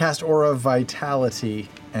 I'm gonna cast Aura of Vitality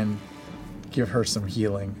and give her some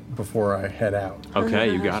healing before I head out.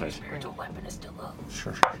 Okay, you got it. Spiritual weapon is still up.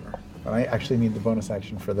 Sure. But I actually need the bonus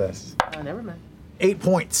action for this. Oh, never mind. 8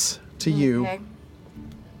 points to you. Okay.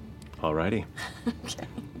 Alrighty. Okay.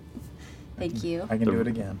 Thank you. I can do it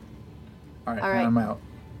again. All right, All right. I'm out.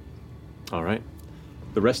 All right.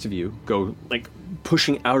 The rest of you go like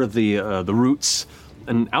pushing out of the roots,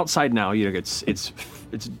 and outside now. You know, it's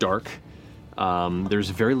dark. There's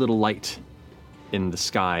very little light in the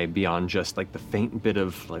sky beyond just like the faint bit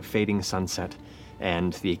of like fading sunset,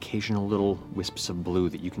 and the occasional little wisps of blue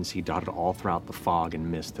that you can see dotted all throughout the fog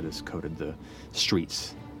and mist that has coated the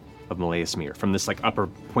streets of Malaysmere. From this like upper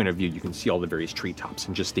point of view, you can see all the various treetops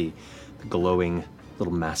and just the glowing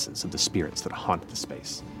little masses of the spirits that haunt the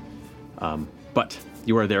space. But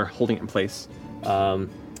you are there holding it in place.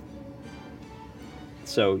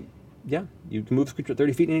 So, yeah, you can move the creature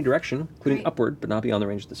 30 feet in any direction, including upward, but not beyond the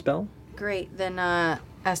range of the spell. Great. Then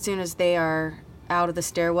as soon as they are out of the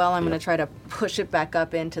stairwell, I'm going to try to push it back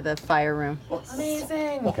up into the fire room.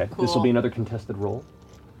 Amazing. Okay, Cool. this will be another contested roll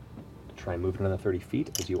to try and move it another 30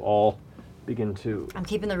 feet as you all begin to I'm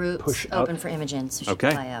keeping the roots push open out. for Imogen, so she Okay.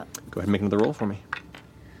 can fly out. Go ahead and make another roll for me.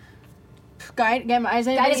 Guide, is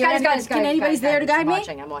Guidance, can anybody's there to guide me?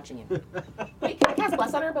 I'm watching you. Wait, can I cast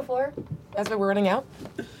bless on her before? As we're running out?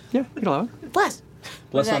 Yeah, you can allow it. Bless.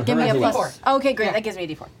 Bless on Give me her. a Who plus. else? Okay, great. That gives me a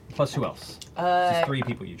D4. Plus who else? Just 3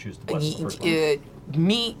 people you choose to bless the first one.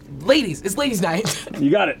 Me, ladies. It's ladies' night.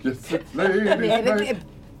 You got it.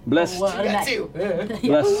 Blessed. Got two.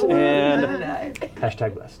 Bless and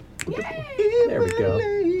hashtag blessed. There we go.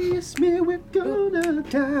 We're gonna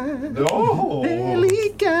die. Oh. Barely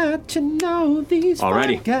got to know these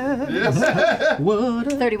Alrighty. guys.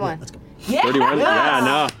 What a 31. 31? Yeah,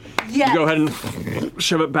 no. Yes. You go ahead and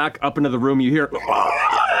shove it back up into the room. You hear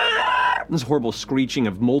this horrible screeching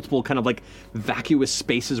of multiple kind of like vacuous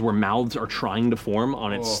spaces where mouths are trying to form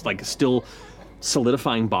on its like still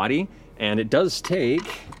solidifying body. And it does take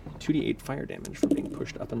 2d8 fire damage for being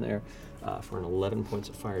pushed up in there for an 11 points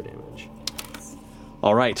of fire damage.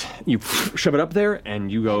 All right, you shove it up there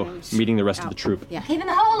and you go meeting the rest of the troop. Yeah. Keeping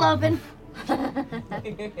the hole open.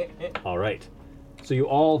 All right, so you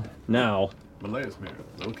all now Malaysmere,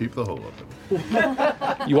 don't keep the hole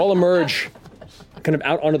open. You all emerge kind of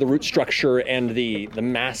out onto the root structure and the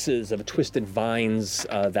masses of twisted vines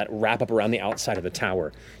that wrap up around the outside of the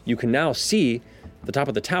tower. You can now see the top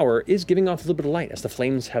of the tower is giving off a little bit of light as the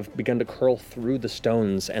flames have begun to curl through the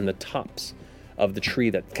stones, and the tops of the tree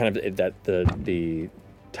that the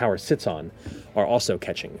tower sits on are also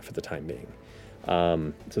catching for the time being.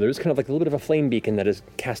 So there's kind of like a little bit of a flame beacon that is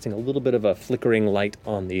casting a little bit of a flickering light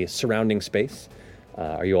on the surrounding space.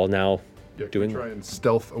 Are you all now doing? Try and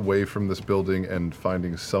stealth away from this building and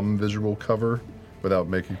finding some visual cover without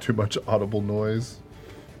making too much audible noise,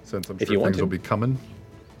 since I'm sure things will be coming.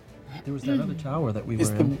 There was that other tower that we were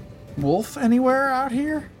Is the in. wolf anywhere out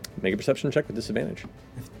here? Make a perception check with disadvantage.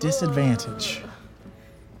 With disadvantage.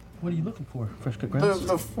 What are you looking for? Fresh cut The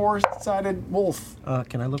grass? four-sided wolf.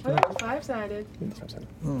 Can I look for that? 5-sided.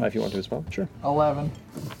 If you want to as well, sure. 11.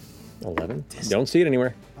 11. You don't see it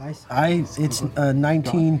anywhere. It's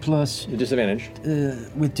 19 plus. The disadvantage.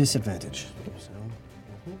 With disadvantage. So,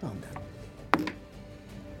 hold on then.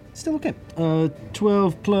 Still okay.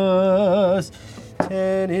 12 plus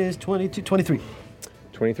 10 is 22, 23.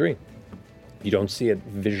 23. You don't see it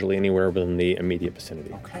visually anywhere within the immediate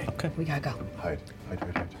vicinity. Okay. We gotta go. Hide.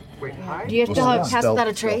 Wait, hide? Do you have to Well, pass stealth- without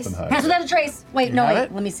a stealth trace? and hide. Pass without a trace. Wait, You no, have wait.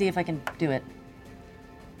 it? Let me see if I can do it.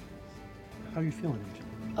 How are you feeling, Angel?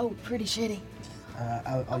 Oh, pretty shitty.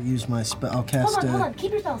 I'll use my spell. I'll cast. Hold on.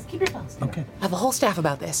 Keep your spells. Keep your spells. Okay. I have a whole staff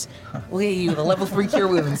about this. We'll get you the level 3 cure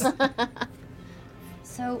wounds.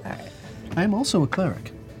 So I am also a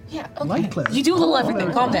cleric. Yeah, Light cleric. You do a little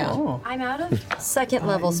everything. Calm down. Oh. I'm out of. Second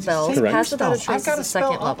level spells. Correct. Pass without a I've trace got is a a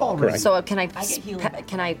spell second up level. already. So can I? get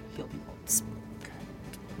Can I?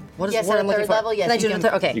 What is Yes, the word at I'm a looking third for? level, yes, Can I you do it at can-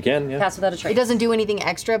 third? Okay. You can, yeah. Pass without a trace. It doesn't do anything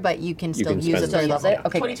extra, but you can still can use spend it. it. Does it?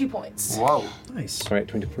 Okay. 22 points. Whoa. Nice. All right,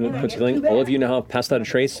 20 points of healing. All of you now have passed out a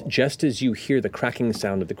trace. Just as you hear the cracking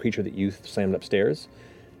sound of the creature that you slammed upstairs,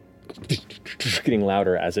 getting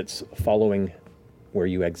louder as it's following where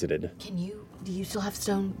you exited. Can you? Do you still have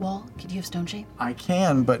stone wall? Do you have stone shape? I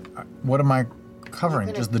can, but what am I covering?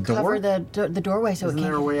 Gonna Just the door? Cover the doorway so Isn't it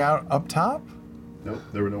there a can't. way out up top? Nope,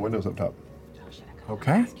 there were no windows up top.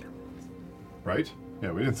 Okay. Right?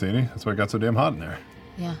 Yeah, we didn't see any. That's why it got so damn hot in there.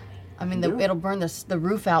 Yeah. I mean, it'll burn the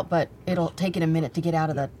roof out, but it'll take it a minute to get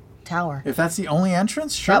out of the tower. If that's the only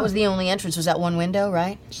entrance, sure. That was the only entrance. Was that one window,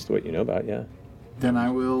 right? Just what you know about, yeah. Then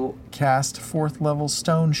I will cast 4th level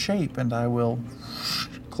stone shape and I will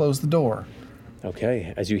close the door.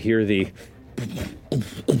 Okay, as you hear the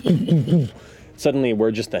suddenly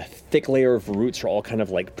where just a thick layer of roots are all kind of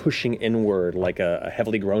like pushing inward like a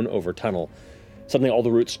heavily grown over tunnel. Suddenly all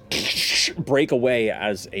the roots break away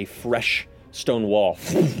as a fresh stone wall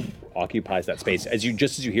occupies that space. As you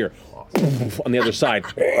hear on the other side,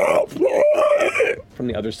 from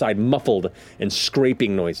the other side, muffled and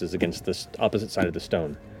scraping noises against the opposite side of the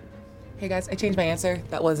stone. Hey guys, I changed my answer.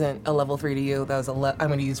 That wasn't a level 3 to you. That was I'm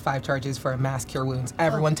going to use 5 charges for a mass cure wounds.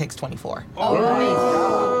 Everyone takes 24.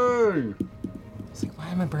 Oh, It's like, why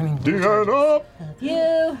am I burning? DN up!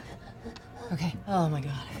 You. Okay. Oh my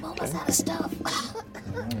god. I'm almost out of stuff.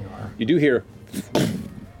 You do hear.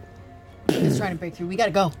 It's trying to break through. We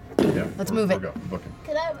gotta go. Yeah, Let's move it. Looking.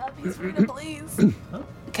 Can I have uppies, Frida, please?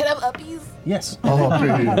 Can I have uppies? Yes.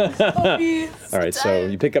 All right, so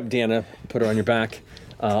you pick up Deanna, put her on your back.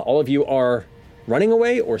 All of you are running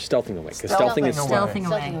away or stealthing away? Because stealthing is Stealthing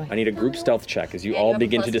away. I need a group stealth check as you Yeah, all you have a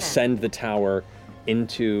begin to +10. descend the tower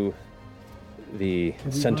into the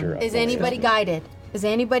center of Is the anybody guided? Is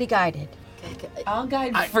anybody guided? I'll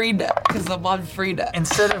guide Frida, because I'm on Frida.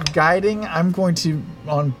 Instead of guiding, I'm going to,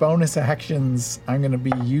 on bonus actions, I'm going to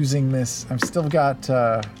be using this. I've still got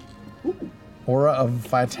Aura of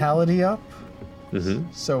Vitality up.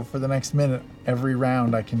 Mm-hmm. So for the next minute, every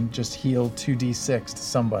round, I can just heal 2d6 to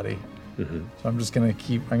somebody. Mm-hmm. So I'm just going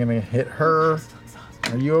to I'm going to hit her.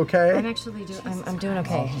 Are you okay? I'm actually I'm doing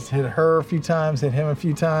okay. I'll just hit her a few times, hit him a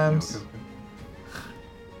few times.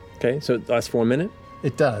 Okay, so it lasts for 1 minute?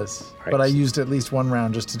 It does. right, But I so- used at least one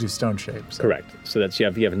round just to do stone shape. So. Correct. So that's you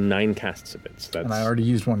have 9 casts of it. So that's And I already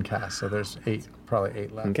used one cast, so there's probably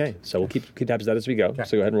 8 left. okay. So we'll keep tabs of that as we go.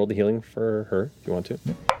 So go ahead and roll the healing for her if you want to.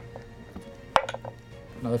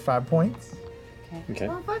 Another 5 points. Okay.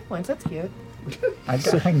 Oh, 5 points. That's cute.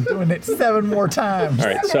 I'm doing it 7 more times. All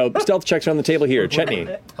right. So stealth checks are on the table here. Chetney.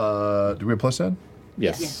 Do we have plus 10?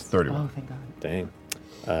 Yes. 31. thank God.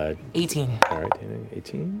 Dang. 18. All right.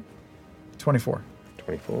 18. 24.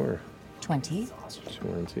 24. 20.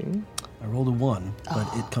 20. I rolled a 1, but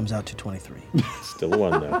it comes out to 23. Still a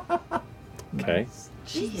 1 though. Okay.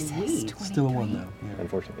 Jesus. Still a 1 though. Yeah.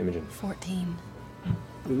 Unfortunately, Imogen. 14.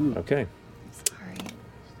 Okay. Sorry.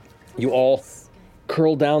 You all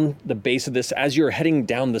curl down the base of this. As you're heading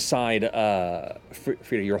down the side,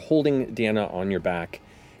 Frida, you're holding Deanna on your back,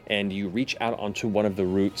 and you reach out onto one of the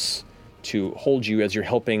roots to hold you as you're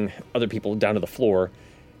helping other people down to the floor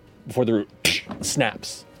before the root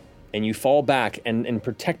snaps. And you fall back, and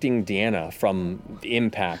protecting Deanna from the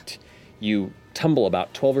impact, you tumble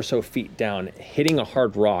about 12 or so feet down, hitting a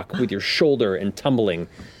hard rock with your shoulder and tumbling.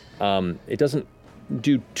 It doesn't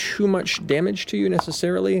do too much damage to you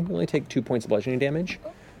necessarily. You only take 2 points of bludgeoning damage.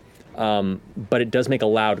 But it does make a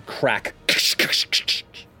loud crack. I'm sorry.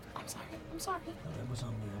 That was on me. I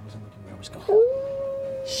wasn't looking where I was going.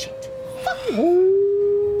 Shit.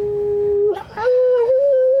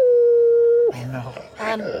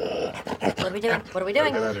 What are we doing? What are we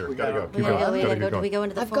doing? We gotta go. Do we go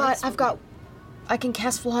into the forest? I can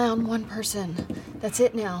cast fly on one person. That's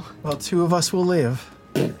it now. Well, 2 of us will live.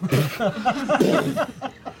 You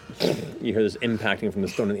hear this impacting from the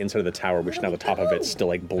stone on the inside of the tower, which now the top of it's still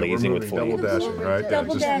like blazing with flame. Double dashing, right?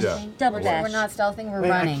 Double dashing. Double dash. We're not stealthing, we're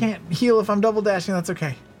running. I can't heal if I'm double dashing. That's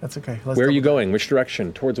okay. Where are you going? Which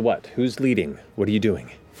direction? Towards what? Who's leading? What are you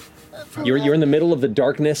doing? You're in the middle of the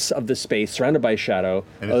darkness of the space, surrounded by shadow.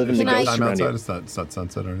 And other than the ghosts I'm around you. outside. It's not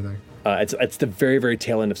sunset or anything. It's the very, very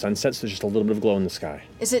tail end of sunset, so there's just a little bit of glow in the sky.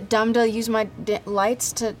 Is it dumb to use my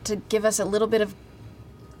lights to give us a little bit of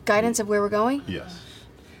guidance of where we're going? Yes.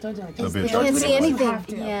 Don't do it. I can't see anything.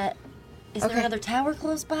 Yeah. Is there another tower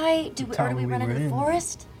close by? Or do we run into the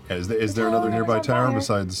forest? Is there another nearby tower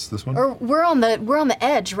besides this one? Or we're on the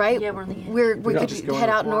edge, right? Yeah, we're on the edge. We could head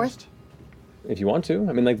out north. If you want to.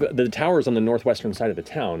 I mean, like the tower's on the northwestern side of the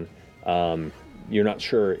town. You're not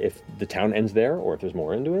sure if the town ends there or if there's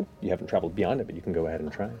more into it. You haven't traveled beyond it, but you can go ahead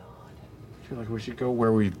and try. I feel like we should go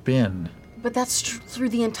where we've been. But that's through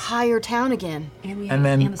the entire town again. And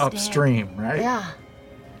then upstream, right? Yeah. How do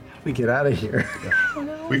we get out of here?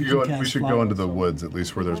 We should go into the woods at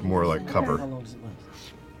least where there's more like cover.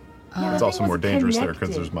 It's also more dangerous there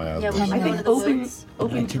because there's miasma. I think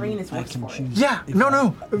open terrain is worse for it. Yeah,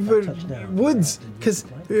 no, woods, because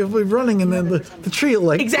if we're running and then the tree will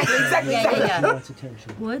like... Exactly.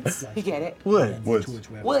 Woods? You get it?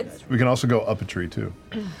 Woods. We can also go up a tree too.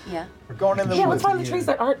 Yeah. We're going in the Yeah, woods. let's find the trees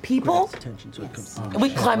that aren't people. And we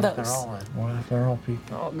can climb those. What if they're all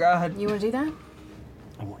people? Oh, God. You want to do that?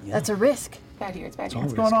 That's a risk. Bad here, it's bad here.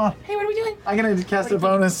 What's going on? Hey, what are we doing? I'm going to cast a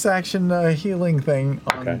bonus action healing thing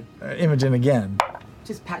on Imogen again.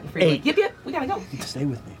 Just patting free. 8. Yep, we gotta go. You can stay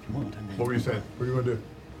with me if you want. What were you saying? What do you want to do?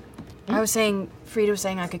 I was saying, Frida was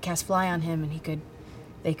saying I could cast fly on him and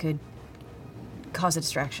they could cause a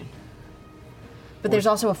distraction. But there's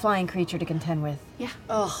also a flying creature to contend with. Yeah.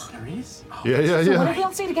 Oh. There is? Yeah. So what if we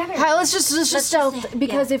all stay together? Hi, let's just stealth,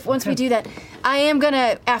 because if once we do that, I am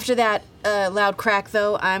gonna, after that loud crack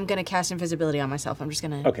though, I'm gonna cast invisibility on myself. I'm just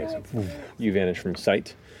gonna... Okay, so you vanish from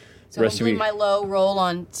sight. So hopefully my low roll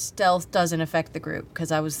on stealth doesn't affect the group,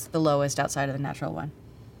 because I was the lowest outside of the natural one.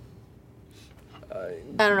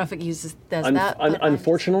 I don't know if it does that.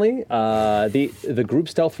 Unfortunately, the group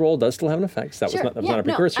stealth roll does still have an effect. So that was not a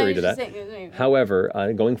precursory to that. However,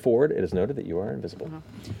 going forward, it is noted that you are invisible.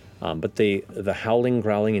 But the howling,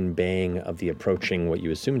 growling, and baying of the approaching what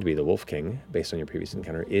you assume to be the Wolf King, based on your previous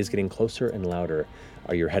encounter, is getting closer and louder.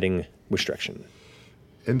 Are you heading which direction?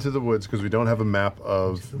 Into the woods, because we don't have a map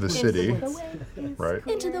of the city, right?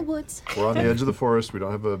 Into the woods. We're on the edge of the forest. We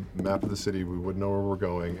don't have a map of the city. We wouldn't know where we're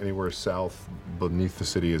going. Anywhere south beneath the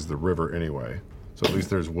city is the river anyway. So at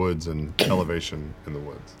least there's woods and elevation in the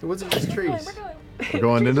woods. The woods are just trees. We're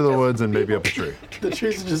going into the woods and maybe up a tree. The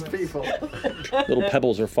trees are just people. Little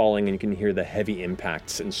pebbles are falling, and you can hear the heavy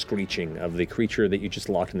impacts and screeching of the creature that you just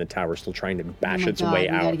locked in the tower, still trying to bash its way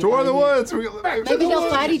out. Toward the woods! Maybe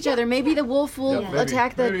they'll fight each other. Maybe the wolf will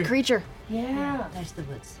attack the creature. Yeah. There's the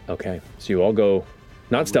woods. Okay, so you all go,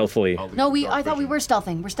 not stealthily. No, I thought we were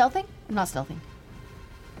stealthing. We're stealthing? I'm not stealthing.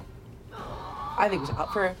 I think we should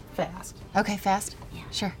up for fast. Okay, fast? Yeah,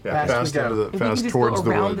 sure. Yeah, fast If we can just towards go the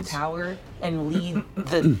around woods. the tower and lead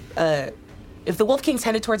the. If the Wolf King's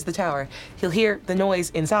headed towards the tower, he'll hear the noise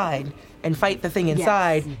inside and fight the thing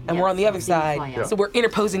inside, and we're on the other side, so we're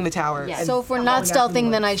interposing the tower. Yeah. So if we're not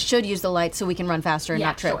stealthing, then I should use the light so we can run faster and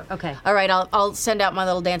not trip. Sure. Okay. All right, I'll send out my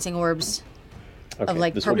little dancing orbs of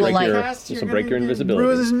like this will purple break light. This will break your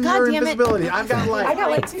invisibility. God damn it! I've got light. I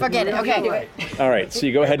got light. Forget it. Okay. All right, so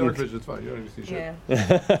you go ahead and It's fine. You don't even see shit.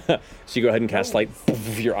 so you go ahead and cast light.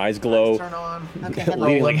 Your eyes glow, Turn on. Okay,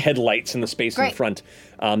 leading like headlights in the space in Great. front.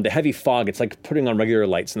 The heavy fog, it's like putting on regular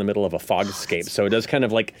lights in the middle of a fog escape. So it does kind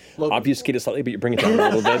of like obfuscate it slightly, but you bring it down a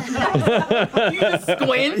little bit. You just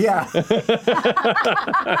squint. Yeah.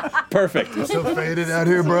 Perfect. So faded out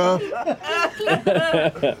here, bro.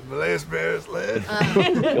 The last bear's leg.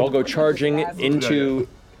 You all go charging into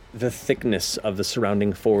the thickness of the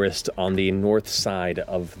surrounding forest on the north side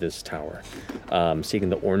of this tower. Seeing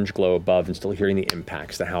the orange glow above and still hearing the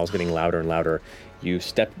impacts, the howls getting louder and louder. You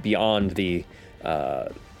step beyond the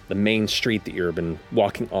main street that you've been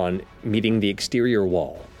walking on, meeting the exterior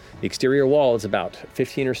wall. The exterior wall is about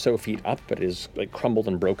 15 or so feet up, but it is like crumbled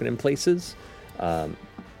and broken in places. Are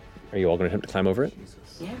you all going to attempt to climb over it?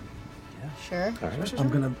 Yeah. Sure. All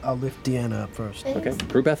right. I'll lift Deanna up first. Okay.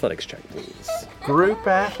 Group athletics check, please. Group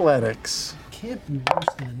athletics. Can't be worse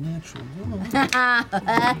than a natural one.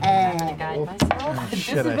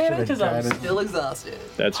 Disadvantage because I'm still exhausted.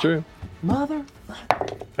 That's true. Mother.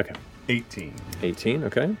 Okay. 18. 18,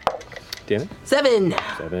 okay. Deanna? 7.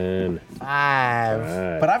 7.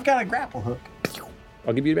 5. But I've got a grapple hook.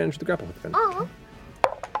 I'll give you advantage with the grapple hook then. Oh.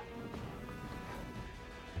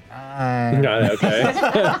 Okay.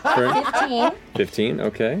 15. 15,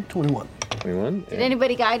 okay. 21. 21. Did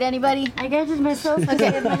anybody guide anybody? I guided myself.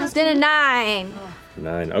 Okay. Then a 9.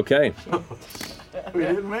 9, okay. We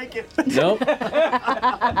didn't make it. Nope.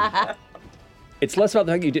 It's less about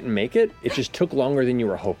the fact you didn't make it. It just took longer than you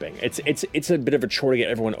were hoping. It's a bit of a chore to get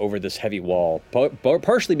everyone over this heavy wall,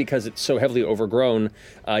 partially because it's so heavily overgrown.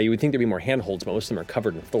 You would think there'd be more handholds, but most of them are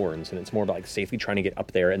covered in thorns, and it's more about like safely trying to get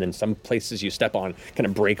up there. And then some places you step on kind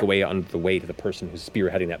of break away on the way to the person who's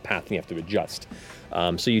spearheading that path, and you have to adjust.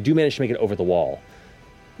 So you do manage to make it over the wall,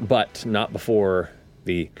 but not before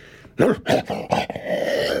the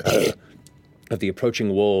of the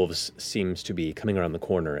approaching wolves seems to be coming around the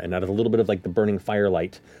corner, and out of a little bit of like the burning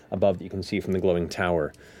firelight above that you can see from the glowing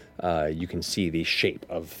tower, you can see the shape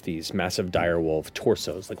of these massive dire wolf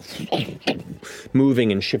torsos, like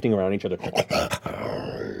moving and shifting around each other.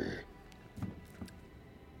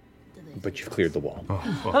 But you've cleared the wall.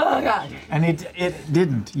 Oh God! And it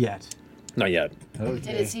didn't yet. Not yet. Did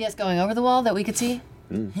it see us going over the wall that we could see?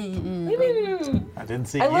 I didn't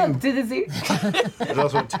see I you. looked. Did it see? There's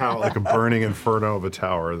also a tower, like a burning inferno of a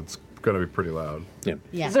tower that's going to be pretty loud.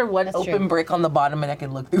 Yeah. Is there one open brick on the bottom and I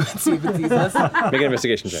can look through and see if it sees us? Make an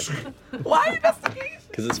investigation check. Why investigation?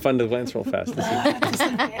 Because it's fun to glance real fast.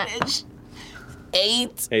 Disadvantage.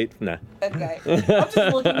 8. 8? Nah. Okay. I'm just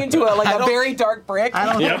looking into a very dark brick. I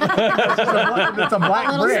don't think it's a black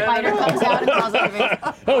A little brick. spider comes out and crawls over me.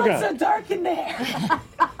 Oh, It's so God. dark in there.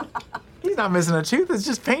 He's not missing a tooth. It's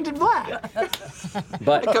just painted black.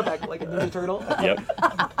 But Come back like a ninja turtle. Yep.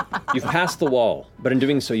 You've passed the wall, but in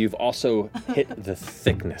doing so, you've also hit the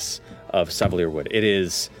thickness of Savalier wood. It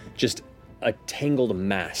is just a tangled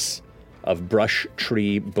mass of brush,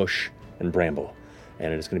 tree, bush, and bramble.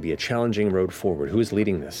 And it is going to be a challenging road forward. Who is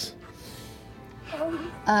leading this?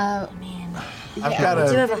 Man. I've got I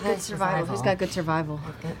do a. have a good survival. Who's got good survival?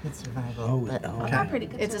 I've got good survival. Oh, I'm pretty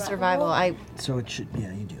good. It's a survival. I So it should,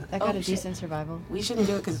 yeah, you do. I got a decent survival. We shouldn't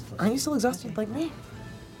do it because aren't you still exhausted like me?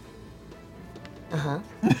 I'll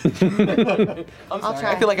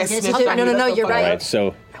I feel like I Yes, snitched you do. on No, you. no, no, That's you're so right. All right,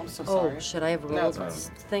 so I'm so Oh, sorry. should I have rolled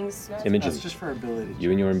things? Imogen, Just for ability. you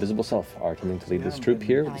and your invisible self are attempting to lead this troop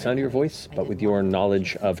here with the sound of your voice, but with your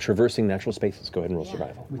knowledge of traversing natural spaces. Go ahead and roll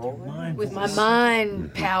survival. With my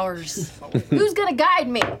mind powers. Who's gonna guide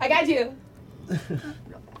me? I got you. I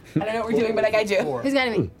don't know what we're doing, but I got you. Who's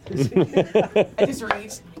guiding me? I just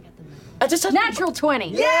reached. I just touched Natural 20.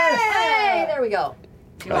 Yes! Hey, there we go.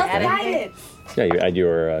 Do I add anything? guidance. Yeah, you add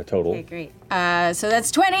your total. Okay, great. So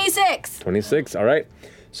that's 26. 26, all right.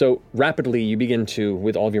 So rapidly you begin to,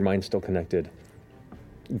 with all of your minds still connected,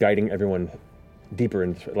 guiding everyone deeper,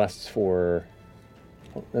 and it lasts for,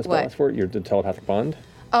 that's what it lasts for, your telepathic bond?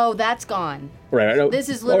 Oh, that's gone. Right, I know. This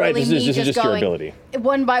is All right, literally this me is just your going ability.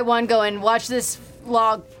 one by one going, watch this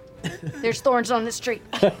log. There's thorns on this tree.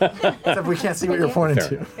 Except we can't see what you're pointing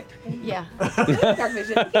Fair. to. Yeah. Dark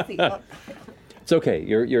vision. It's okay.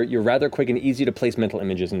 You're rather quick and easy to place mental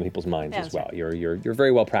images into people's minds Yeah, as that's well. You're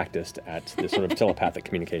very well practiced at this sort of telepathic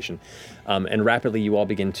communication, and rapidly you all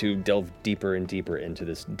begin to delve deeper and deeper into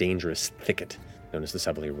this dangerous thicket known as the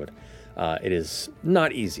Savalier Wood. It is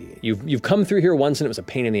not easy. You've come through here once and it was a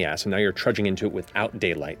pain in the ass, and now you're trudging into it without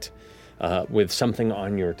daylight, with something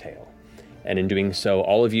on your tail. And in doing so,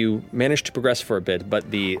 all of you managed to progress for a bit, but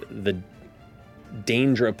the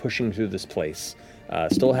danger of pushing through this place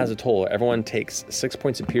still has a toll. Everyone takes 6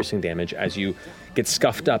 points of piercing damage as you get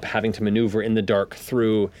scuffed up, having to maneuver in the dark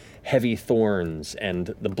through heavy thorns and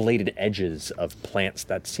the bladed edges of plants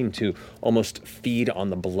that seem to almost feed on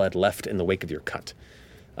the blood left in the wake of your cut.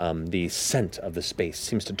 The scent of the space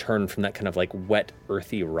seems to turn from that kind of like wet,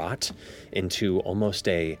 earthy rot into almost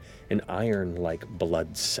an iron-like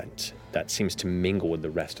blood scent that seems to mingle with the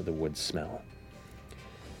rest of the wood smell.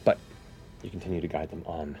 But you continue to guide them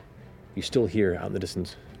on. You still hear out in the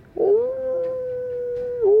distance.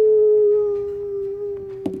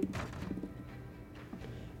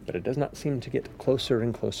 But it does not seem to get closer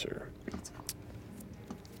and closer.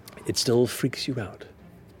 It still freaks you out.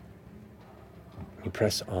 You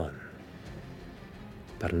press on.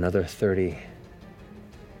 About another 30,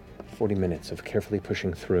 40 minutes of carefully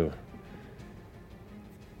pushing through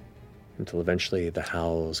until eventually the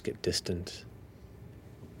howls get distant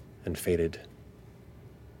and faded,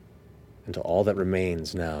 until all that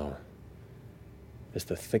remains now is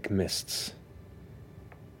the thick mists,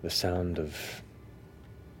 the sound of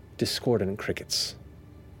discordant crickets,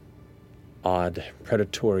 odd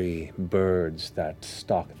predatory birds that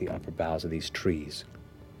stalk the upper boughs of these trees.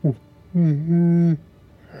 And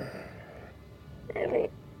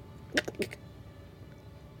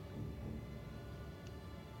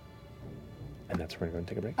that's where we're going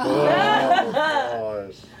to take a break.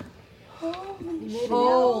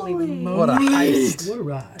 Holy moly. What a heist. What a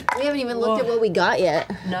ride. We haven't even looked at what we got yet.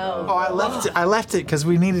 No. Oh, I left it because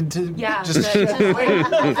we needed to just...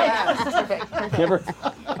 Never,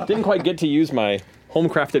 didn't quite get to use my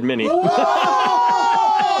home-crafted mini. Oh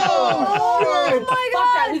my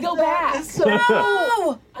god! We go back.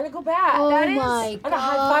 No! I'm gonna go back. Oh that is. my I'm gonna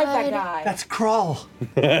high five that guy. That's Crawl.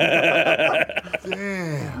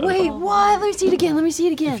 Damn. Wait, what? Let me see it again. Let me see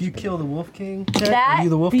it again. If you kill the Wolf King, That are you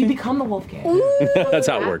the Wolf you King? become the Wolf King. That's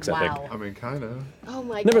how it works, I think. I mean, kind of. Oh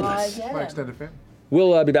my Nevertheless. god. My extended family.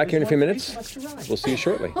 We'll be back here in a few minutes. We'll see you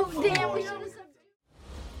shortly. Oh damn, we noticed.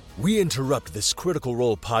 We interrupt this Critical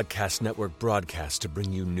Role Podcast Network broadcast to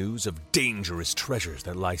bring you news of dangerous treasures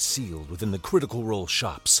that lie sealed within the Critical Role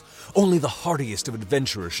shops. Only the hardiest of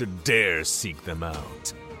adventurers should dare seek them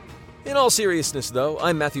out. In all seriousness, though,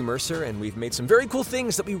 I'm Matthew Mercer, and we've made some very cool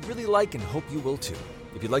things that we really like and hope you will too.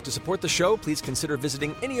 If you'd like to support the show, please consider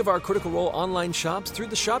visiting any of our Critical Role online shops through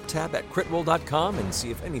the shop tab at critroll.com and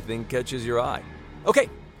see if anything catches your eye. Okay,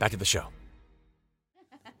 back to the show.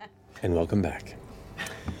 And welcome back.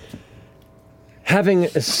 Having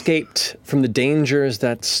escaped from the dangers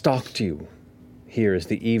that stalked you here as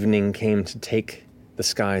the evening came to take the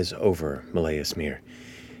skies over Malayasmere,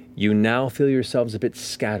 you now feel yourselves a bit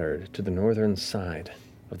scattered to the northern side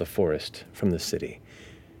of the forest from the city.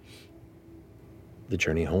 The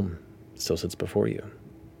journey home still sits before you.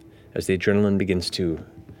 As the adrenaline begins to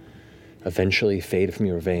eventually fade from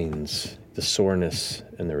your veins, the soreness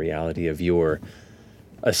and the reality of your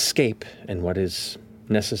escape and what is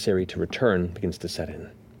necessary to return begins to set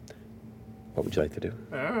in. What would you like to do?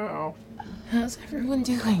 Oh. How's everyone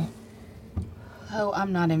doing? Oh,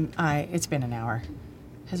 I'm not in. It's been an hour.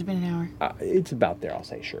 Has it been an hour? It's about there, I'll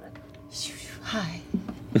say, sure. Hi.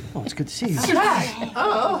 Oh, it's good to see you. Hi.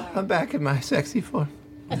 Oh, I'm back in my sexy form.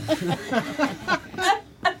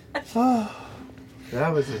 Oh, that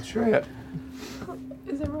was a trip.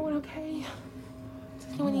 Is everyone okay? Does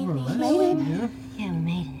anyone need me? Made it? Yeah, we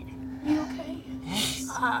made it. You okay?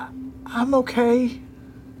 I'm okay.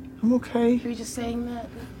 I'm okay. Are you just saying that?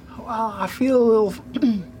 Well, I feel a little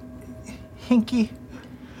hinky,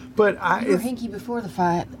 but You were hinky before the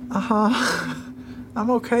fight. I'm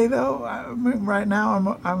okay though. I mean, right now I'm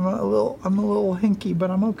a little hinky,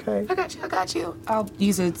 but I'm okay. I got you. I'll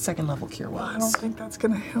use a second level cure I once. don't think that's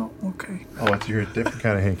gonna help. Okay. Oh, you're a different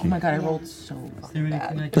kind of hanky. Oh my god, I rolled so fucking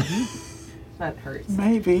bad. That hurts.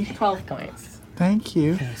 Maybe. 12 points. Thank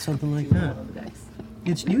you. Yeah, something like that.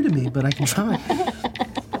 It's new to me, but I can try. I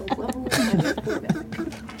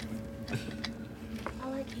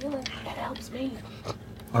like healing. That helps me.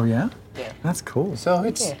 Oh yeah? Yeah. That's cool. So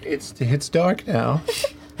it's dark now.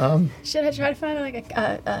 Should I try to find like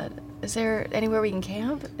is there anywhere we can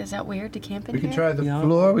camp? Is that weird to camp in We here? could try the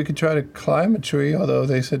floor. We could try to climb a tree, although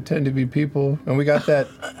they said tend to be people. And we got that.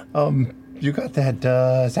 You got that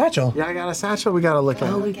satchel. Yeah, I got a satchel. We gotta look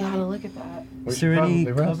at. Oh, we gotta look at that. Is there any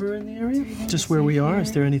cover in the area? Just where we are?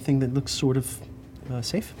 Is there anything that looks sort of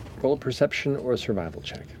safe? Roll a perception or a survival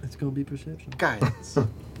check. It's going to be perception. Guidance.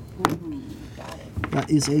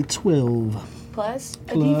 That is a 12. Plus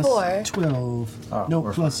a Plus D4. 12. Oh, no,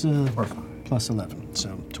 we're plus 11.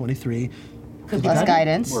 So 23. Plus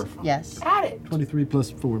guidance. Yes. Add it. 23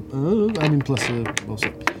 plus 4. Plus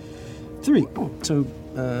also 3. So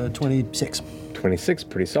 26. 26,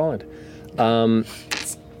 pretty solid.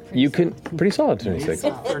 You can, pretty solid 26.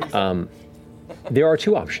 There are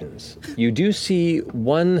two options. You do see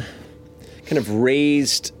one kind of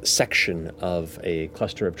raised section of a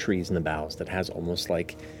cluster of trees in the boughs that has almost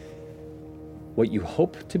like what you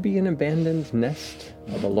hope to be an abandoned nest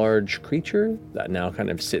of a large creature that now kind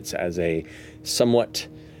of sits as a somewhat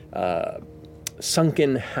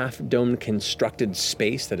sunken, half-domed constructed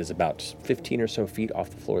space that is about 15 or so feet off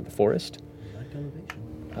the floor of the forest.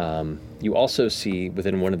 You also see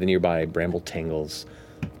within one of the nearby bramble tangles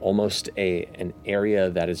almost an area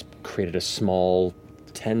that has created a small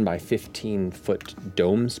 10 by 15 foot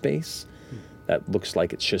dome space that looks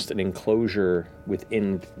like it's just an enclosure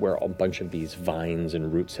within where a bunch of these vines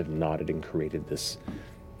and roots have knotted and created this,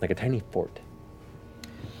 like a tiny fort.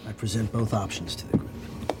 I present both options to the group.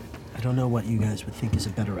 I don't know what you guys would think is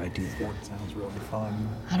a better idea. Fort sounds really fun.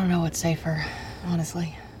 I don't know what's safer,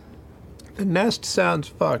 honestly. The nest sounds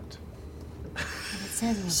fucked.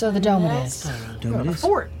 So the dome it is. Dome it is.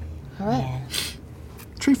 Fort. All right.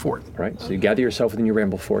 Tree fort. All right, so you gather yourself within your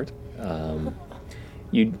bramble fort.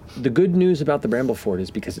 The good news about the bramble fort is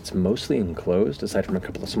because it's mostly enclosed, aside from a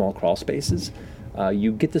couple of small crawl spaces,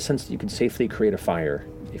 you get the sense that you can safely create a fire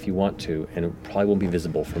if you want to, and it probably won't be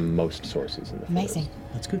visible from most sources in the forest. Amazing.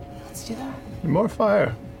 That's good. Let's do that. More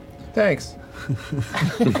fire. Thanks.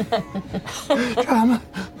 Drama.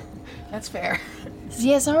 That's fair.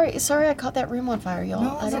 Yeah, sorry I caught that room on fire, y'all.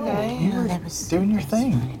 No, I don't no, know. you were doing your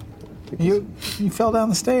thing. You fell down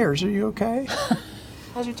the stairs. Are you okay?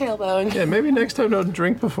 How's your tailbone? Yeah, maybe next time don't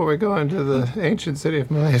drink before we go into the ancient city of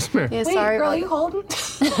Myasmere. Yeah, Wait, sorry. girl, are you holding?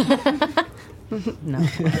 No,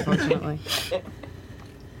 unfortunately.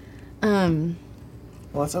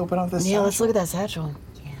 Let's open up this. Yeah, satchel. let's look at that satchel.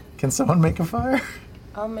 Can someone make a fire?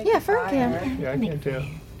 I'll make Yeah, a Fern fire. can. Yeah, I can too.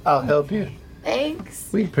 I'll help you. Thanks.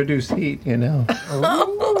 We produce heat, you know.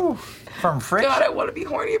 Ooh, from friction. God, I want to be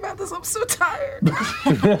horny about this. I'm so tired.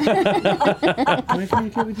 Can I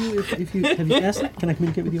communicate with you? If you have you asked it? Can I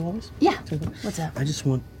communicate with you always? Yeah. What's up? I just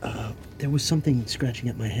want. There was something scratching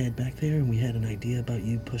at my head back there, and we had an idea about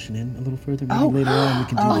you pushing in a little further. Maybe later on we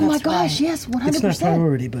can do that. Oh my gosh, yes, 100%. It's not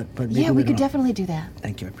priority, but maybe yeah, we later could on. definitely do that.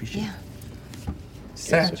 Thank you, I appreciate it.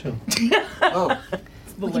 Satchel.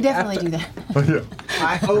 We can definitely do that.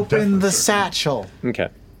 I open the satchel. Okay.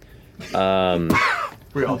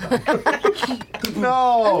 We all die.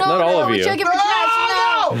 No, not all of you. Check it for trash.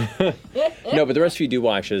 No. No, but the rest of you do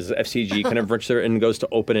watch as FCG kind of reaches there and goes to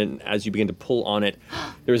open it. And as you begin to pull on it,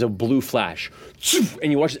 there's a blue flash.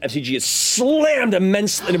 And you watch as FCG is slammed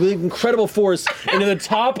immensely and with incredible force into the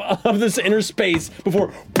top of this inner space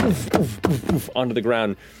before poof, poof, poof, poof, onto the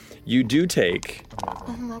ground. You do take...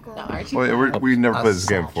 Oh my god. We never played this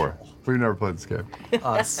game before. We've never played this game.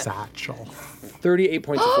 A satchel. 38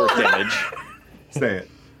 points of force damage. Say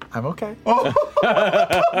it. I'm okay. Oh.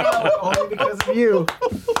 Only because of you.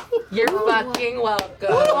 You're fucking welcome.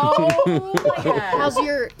 Oh my god. How's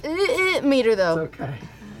your meter though? It's okay.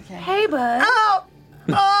 Hey, bud. Oh!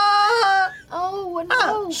 Oh,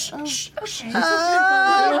 no.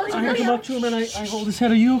 I come up to him and I hold his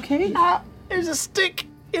head. Are you okay? There's a stick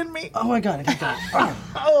in me. Oh, I got it. I got it.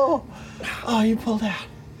 Oh, you pulled out.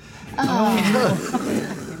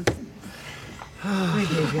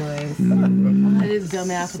 Ridiculous. I just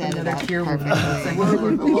dumbass with another tear wound.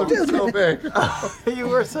 You did so big. It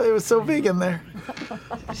was so big in there.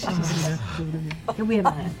 Can we have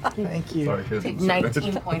that? Thank you. Sorry, kids. Take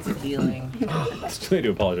 19 points of healing. It's too late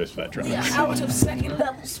to apologize for that, Travis. Out of second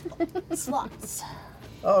level slots.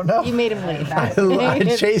 Oh no! You made him leave.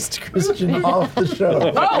 I chased Christian off the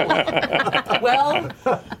show. Oh! Well.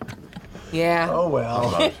 Yeah. Oh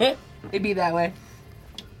well. It'd be that way.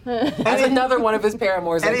 As another one of his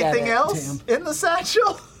paramours. Anything else in the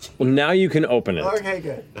satchel? Well, now you can open it. Okay,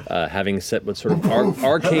 good. Having set what sort of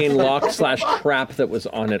arcane lock / trap that was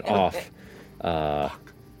on it off.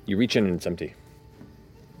 You reach in and it's empty.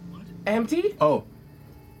 Empty? Oh.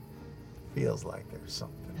 Feels like there's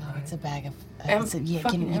something. Oh, it's a bag of. You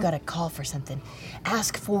gotta call for something.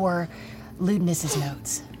 Ask for Lewdness's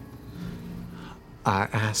notes. I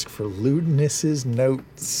ask for Lewdness's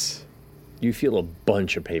notes. You feel a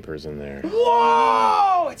bunch of papers in there.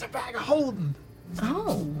 Whoa! It's a bag of holding.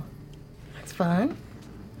 Oh. That's fun.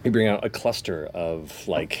 You bring out a cluster of,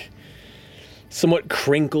 somewhat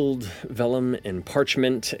crinkled vellum and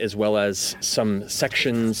parchment, as well as some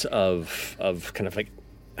sections of kind of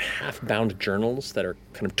half-bound journals that are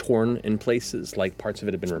kind of torn in places, like parts of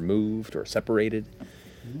it have been removed or separated.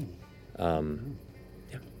 Yeah.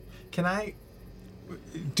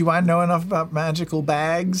 Do I know enough about magical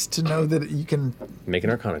bags to know that you can make an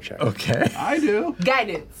Arcana check? Okay. I do.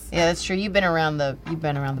 Guidance. Yeah, that's true. You've been around the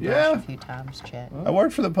bush Yeah. a few times, Chet. I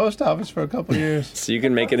worked for the post office for a couple years. So you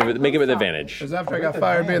can make it with advantage. It was after I got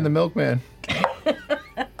fired being the milkman.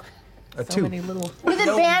 A 2. With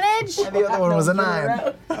advantage? And the other one was a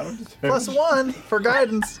 9. Plus 1 for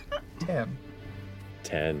guidance. 10.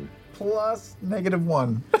 10. Plus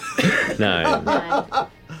 -1. 9.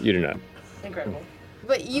 You do not. Incredible.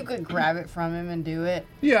 But you could grab it from him and do it.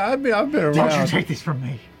 Yeah, I've been around. Don't you take this from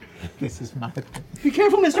me. This is my thing. Be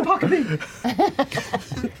careful, Mr. Pocketby.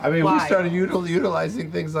 I mean, Why? we started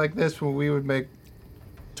utilizing things like this when we would make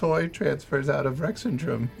toy transfers out of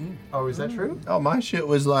Rexendrum. Oh, is that true? Oh, my shit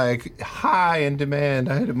was like high in demand.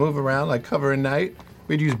 I had to move around like cover and night.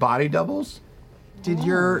 We'd use body doubles. Did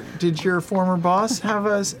your former boss have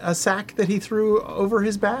a sack that he threw over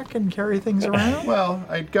his back and carry things around? Well,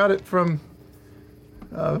 I got it from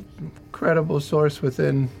a credible source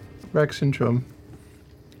within Rexendrum.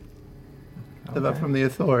 From the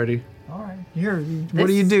authority. All right. Here, what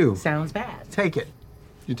do you do? Sounds bad. Take it.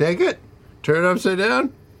 You take it, turn it upside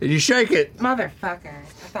down, and you shake it. Motherfucker. I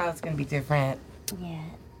thought it was gonna be different. Yeah.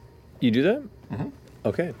 You do that? Mm-hmm.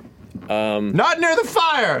 Okay. Not near the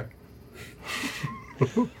fire!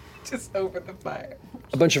 Just over the fire.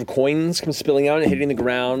 A bunch of coins come spilling out and hitting the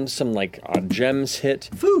ground. Some gems hit.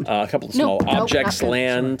 Food. A couple of small objects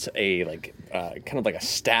land. A kind of like a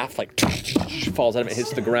staff falls out of it,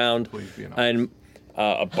 hits the ground, and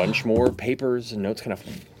a bunch more papers and notes. Kind of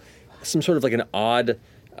some sort of like an odd.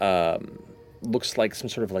 Looks like some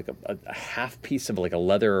sort of like a half piece of like a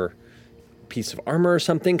leather piece of armor or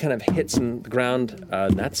something. Kind of hits in the ground.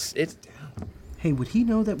 And that's it. Hey, would he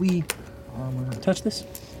know that we touched this?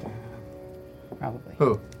 Probably.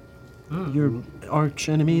 Who? Your arch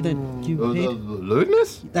enemy that you hate?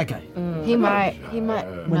 Ludinus? That guy. He might.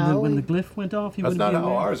 When the glyph went off, he That's wouldn't not be how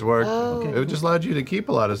aware? ours work. Oh. It just allowed you to keep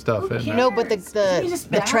a lot of stuff in there. No, but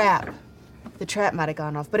the trap. The trap might have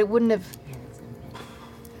gone off, but it wouldn't have.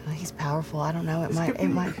 Well, he's powerful. I don't know. It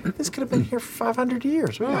might. This could have been here for 500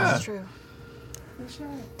 years. Yeah. That's true.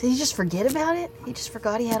 Did he just forget about it? He just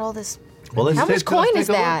forgot he had all this. Well, how much coin is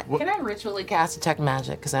that? Can I ritually cast Detect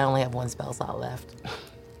Magic? Because I only have one spell slot left.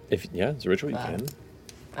 It's a ritual, you can.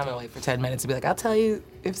 I'm gonna wait for 10 minutes to be like, I'll tell you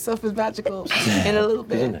if stuff is magical in a little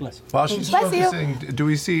bit. While she's focusing, do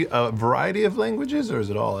we see a variety of languages, or is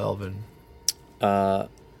it all Elven?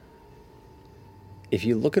 If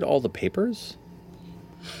you look at all the papers,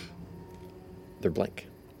 they're blank.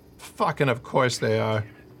 Fucking of course they are.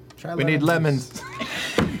 We need lemons.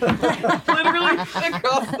 Literally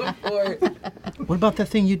across the board. What about that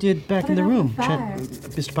thing you did back in the room,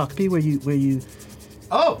 Mr. Pocketby, where you?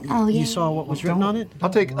 Oh, you saw what was written on it? I'll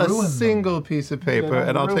take a single piece of paper,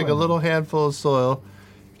 and I'll take a little handful of soil.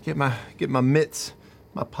 Get my mitts,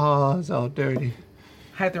 my paws all dirty.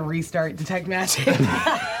 I have to restart Detect Magic.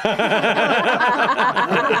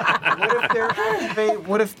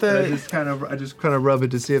 What if the? I just kind of rub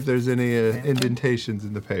it to see if there's any indentations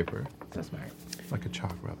in the paper. That's smart. Like a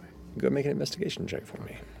chalk rubbing. Go make an investigation check for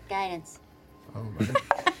me. Guidance. Oh my.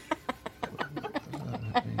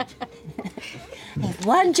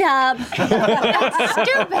 One job. That's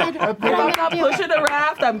stupid. If I'm not pushing a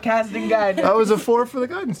raft, I'm casting guidance. That was a 4 for the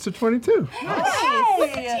guidance to 22. Hey,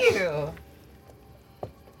 look at you.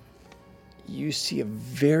 You see a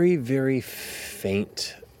very, very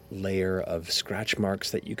faint layer of scratch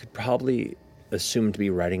marks that you could probably assume to be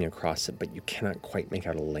writing across it, but you cannot quite make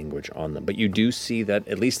out a language on them. But you do see that,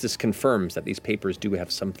 at least this confirms that these papers do have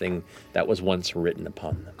something that was once written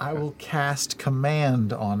upon them. I will cast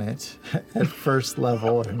command on it at first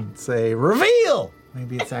level and say, reveal!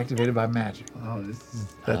 Maybe it's activated by magic. Oh,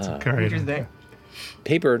 that's occurring. There.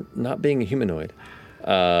 Paper, not being a humanoid,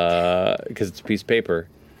 because it's a piece of paper,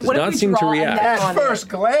 does What if not we seem to draw a react. neck on At first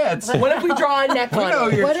glance. What if we draw a neck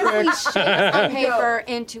on it? What if we shape the paper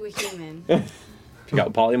into a human? You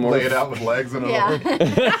got polymorph. Lay it out with legs and Yeah.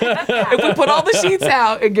 If we put all the sheets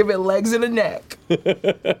out and give it legs and a neck.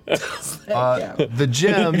 The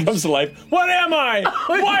gems. Comes to life. What am I?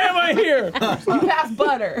 Why am I here? You have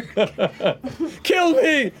butter. Kill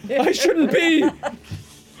me! I shouldn't be.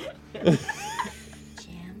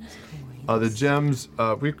 The gems.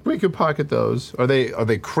 We could pocket those. Are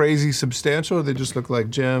they crazy substantial, or they just look like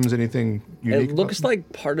gems? Anything unique? It looks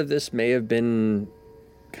like part of this may have been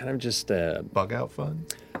kind of just a bug out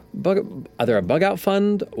fund. Either a bug out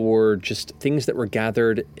fund or just things that were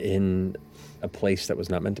gathered in a place that was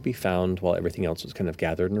not meant to be found, while everything else was kind of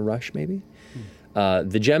gathered in a rush, maybe.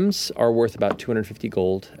 The gems are worth about 250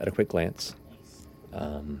 gold at a quick glance.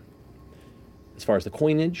 As far as the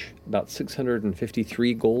coinage, about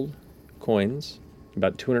 653 gold coins,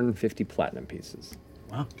 about 250 platinum pieces.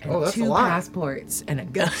 Wow. Oh, that's a Two lot. passports and a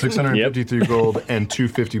gun. 653 gold and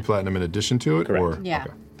 250 platinum in addition to it? Correct. Or, Yeah.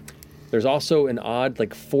 okay. There's also an odd,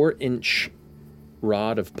 4-inch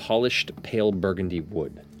rod of polished pale burgundy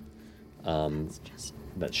wood. That's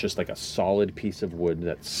just like a solid piece of wood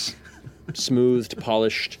that's smoothed,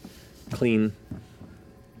 polished, clean.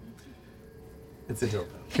 It's a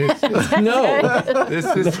dildo. No. This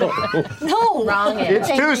is No. Wrong It's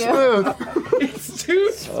Thank too you. smooth. It's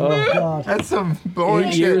too smooth. That's some boring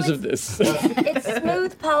 8 shit. years of this. It's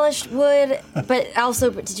smooth, polished wood, but also,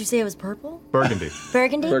 did you say it was purple? Burgundy.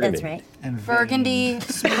 Burgundy? Burgundy. That's right. And Burgundy,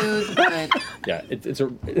 smooth, good. Yeah, it's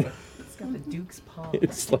a. It's got the Duke's paw.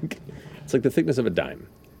 It's like the thickness of a dime.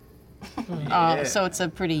 So it's a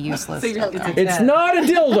pretty useless. It's not a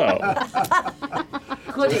dildo.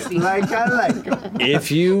 Could it be? Like I like 'em.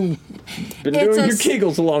 If you've been doing your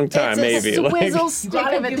Kegels a long time, It's maybe. a Like, swizzle stick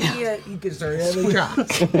of it. You can start having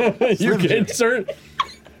shots. you can insert.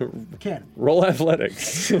 Can. Roll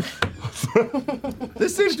athletics.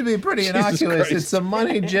 This seems to be pretty Jesus innocuous. Christ. It's some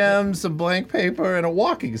money gems, some blank paper, and a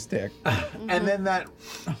walking stick. And then that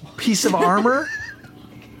piece of armor.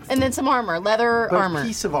 And then some armor, leather But armor. A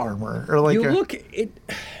piece of armor, or like You a, look it.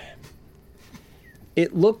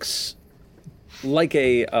 It looks like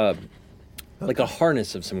a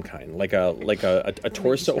harness of some kind, like a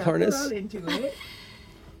torso harness.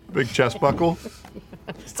 Big chest buckle.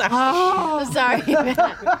 Sorry. Oh, sorry.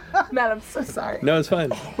 Matt, I'm so sorry. No, it's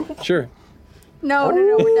fine. Sure. No,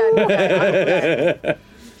 we're done.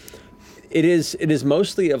 It is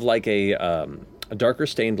mostly of like a darker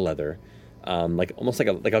stained leather, like almost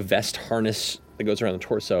like a vest harness that goes around the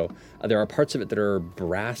torso. There are parts of it that are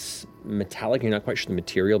brass metallic. You're not quite sure the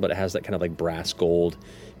material, but it has that kind of like brass gold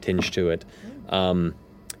tinge to it.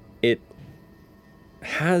 It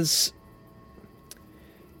has.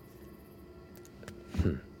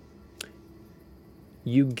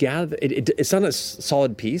 You gather it's not a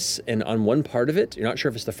solid piece, and on one part of it, you're not sure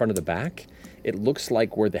if it's the front or the back. It looks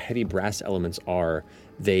like where the heavy brass elements are,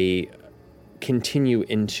 they continue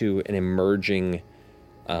into an emerging,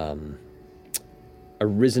 a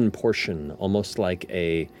risen portion, almost like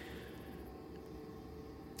a.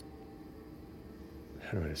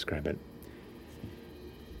 How do I describe it?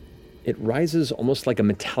 It rises almost like a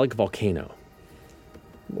metallic volcano.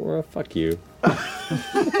 Laura, fuck you. a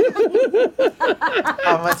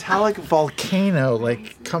metallic volcano,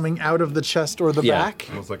 like coming out of the chest or the Yeah. back.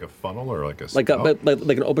 Almost like a funnel or like a Like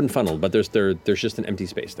an open funnel, but there's just an empty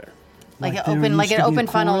space there. Like Like an there open, like used an to be open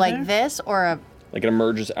a funnel, core like there? this, or a. Like it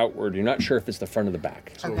emerges outward. You're not sure if it's the front or the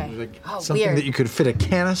back. Okay. Oh, Something weird. that you could fit a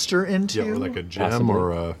canister into. Yeah, or like a gem Possibly.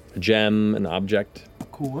 or a. A gem, an object.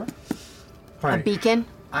 Core. A Right. beacon.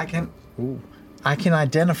 I can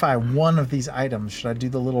identify one of these items. Should I do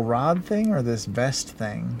the little rod thing or this vest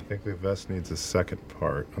thing? I think the vest needs a second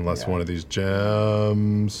part, unless one of these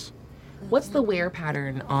gems. What's the wear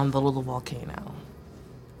pattern on the little volcano?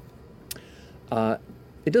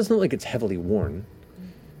 It doesn't look like it's heavily worn.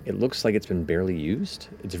 It looks like it's been barely used.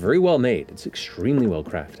 It's very well made. It's extremely well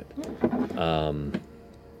crafted. Oh,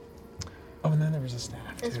 and then there was a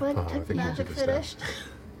staff. Is my detect magic finished?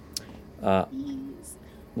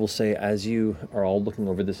 We'll say as you are all looking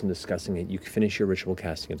over this and discussing it, you finish your ritual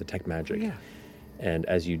casting of detect magic. Yeah. And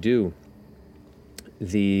as you do,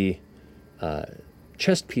 the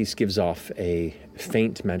chest piece gives off a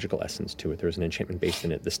faint magical essence to it. There's an enchantment based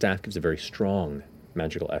in it. The staff gives a very strong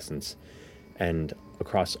magical essence. And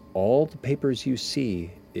across all the papers you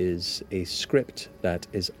see is a script that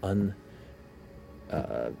is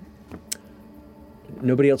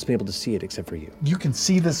nobody else has been able to see it except for you. You can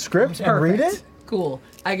see the script and read it? Cool.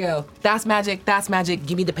 I go, that's magic,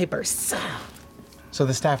 give me the papers. So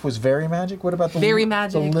the staff was very magic? What about the Very the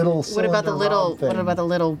magic. little What about the cylinder little? rod thing? What about the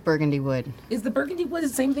little burgundy wood? Is the burgundy wood the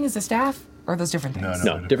same thing as the staff? Or are those different things?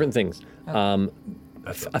 No, different things.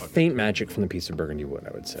 A faint magic from the piece of burgundy wood,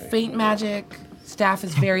 I would say. Faint magic, staff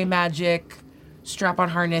is very magic, strap-on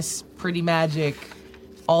harness, pretty magic.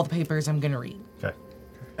 All the papers I'm gonna read. Okay.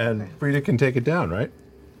 And Frida can take it down, right?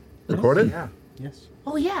 Record it? Yeah. Yes.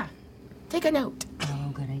 Oh yeah, take a note.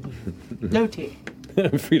 Oh, good idea.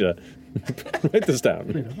 Notate. Frida, write this down.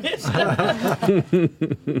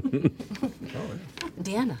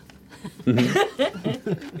 Deanna.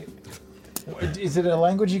 Is it a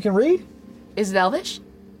language you can read? Is it Elvish?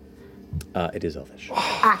 It is Elvish.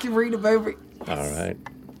 I can read them over. All right.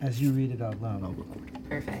 As you read it out loud, I'll record.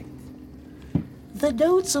 Perfect. The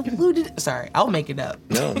notes included. Sorry, I'll make it up.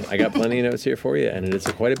 No, I got plenty of notes here for you, and it is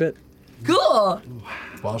quite a bit. Cool.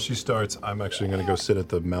 While she starts, I'm actually going to go sit at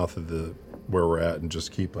the mouth of the where we're at and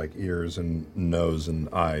just keep like ears and nose and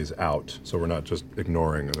eyes out, so we're not just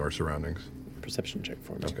ignoring our surroundings. Perception check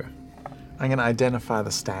for me. Okay. I'm going to identify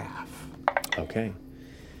the staff. Okay.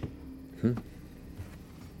 In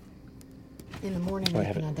the morning, Oh, I I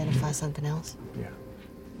have can it. identify something else. Yeah.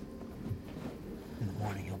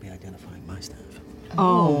 morning, he'll be identifying my staff.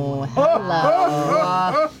 Oh,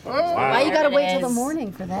 hello. Why you gotta wait till the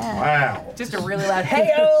morning for that? Wow. Just a really loud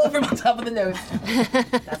hey-o from the top of the nose.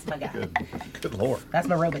 That's my guy. Good lord. That's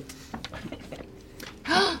my robot.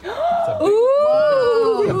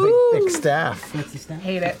 Ooh. Big staff. That's the staff.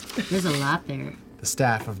 Hate it. There's a lot there. The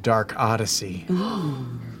staff of Dark Odyssey.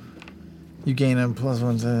 You gain a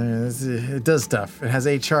 +1. It does stuff. It has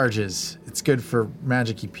 8 charges. It's good for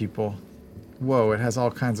magic-y people. Whoa, it has all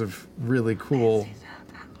kinds of really cool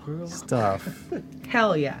stuff.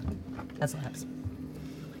 Hell yeah. That's what happens.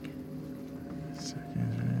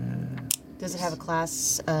 Does it have a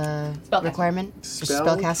class requirement? Just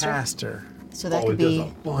Spellcaster. So that could be. Does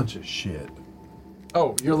a bunch of shit.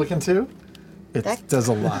 Oh, you're looking too? It does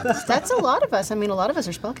a lot. That's a lot of us. I mean, a lot of us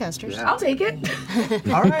are spellcasters. I'll take it.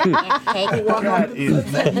 All right. Hey,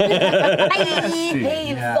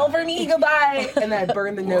 silver knee, goodbye. And then I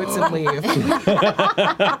burn the notes and leave.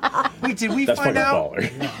 Wait, did we That's find out?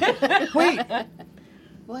 Wait.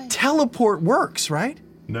 What? Teleport works, right?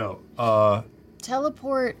 No.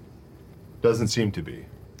 Teleport. Doesn't seem to be.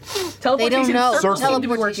 They don't know. circles seem to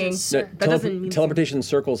be Teleportation. working. That doesn't mean teleportation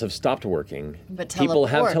circles have stopped working. But People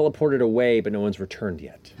have teleport. teleported away, but no one's returned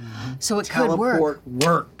yet. So it could work. Teleport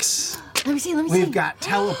works. Let me see. Let me see. We've got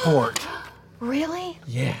teleport. Really?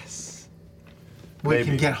 Yes. We Maybe.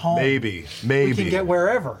 can get home. Maybe. We can get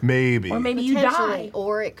wherever. Maybe. Or maybe you die.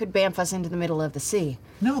 Or it could bamf us into the middle of the sea.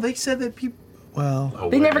 No, they said that people. Well,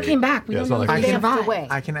 They never came back. We Yeah, don't it's know not if like they we- survived. away.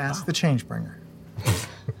 I can ask the Changebringer.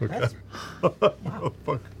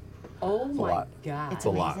 Oh my lot. god. It's a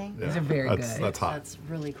lot. amazing. Yeah. These are very That's- good. That's hot. That's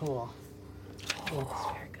really cool.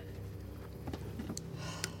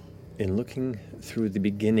 In looking through the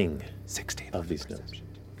beginning of these notes.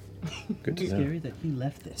 Good to It's know. scary that he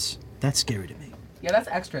left this. That's scary to me. Yeah, that's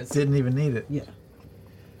extras. Didn't even need it. Yeah.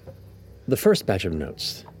 The first batch of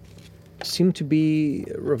notes seem to be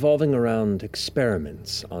revolving around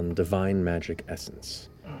experiments on divine magic essence.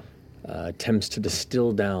 Attempts to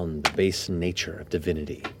distill down the base nature of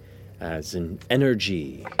divinity as an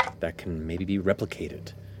energy that can maybe be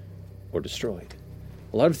replicated or destroyed.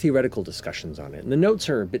 A lot of theoretical discussions on it, and the notes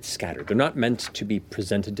are a bit scattered. They're not meant to be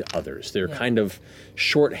presented to others. They're kind of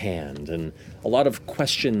shorthand, and a lot of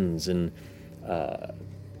questions and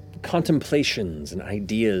contemplations and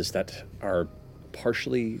ideas that are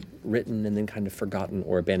partially written and then kind of forgotten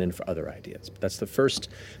or abandoned for other ideas. But that's the first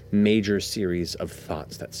major series of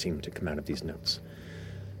thoughts that seem to come out of these notes.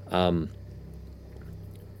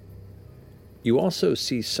 You also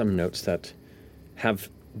see some notes that have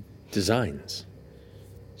designs,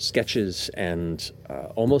 sketches, and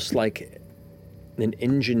almost like an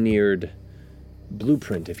engineered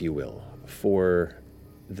blueprint, if you will, for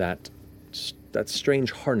that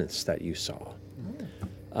strange harness that you saw.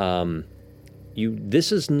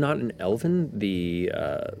 This is not an elven. The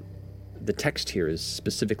text here is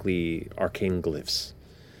specifically arcane glyphs,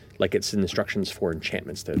 like it's instructions for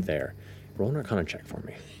enchantments that are there. Roll an Arcana check for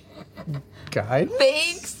me. Guide?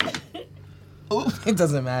 Thanks. Oh, it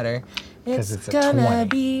doesn't matter. 'Cause it's a gonna 20.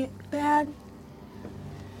 be bad.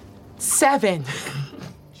 7.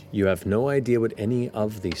 You have no idea what any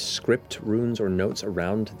of the script, runes, or notes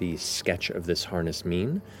around the sketch of this harness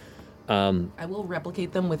mean. I will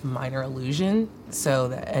replicate them with minor illusion so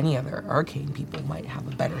that any other arcane people might have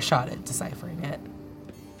a better shot at deciphering it.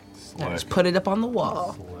 Now just put it up on the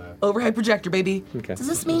wall. Overhead projector, baby. Okay. Does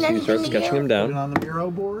this mean So you anything start to sketching you? them down. Put it on the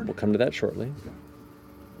Miro board. We'll come to that shortly.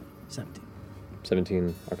 17.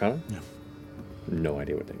 17 Arcana? Yeah. No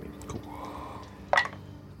idea what they mean. Cool.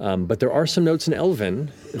 But there are some notes in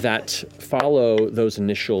Elven that follow those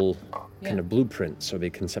initial kind of blueprints or the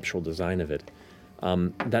conceptual design of it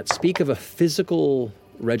that speak of a physical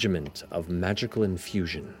regiment of magical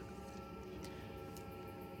infusion.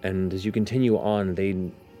 And as you continue on,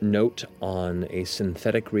 they note on a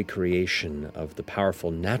synthetic recreation of the powerful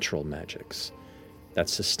natural magics that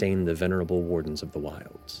sustain the venerable wardens of the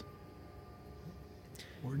wilds.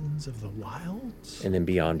 Wardens of the Wilds? And then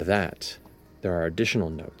beyond that, there are additional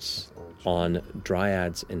notes on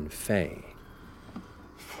dryads and fae,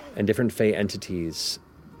 and different fae entities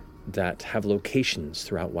that have locations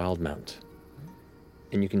throughout Wildmount.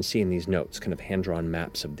 And you can see in these notes kind of hand-drawn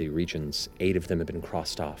maps of the regions. 8 of them have been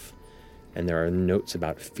crossed off. And there are notes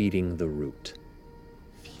about feeding the root.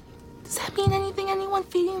 Does that mean anything? Anyone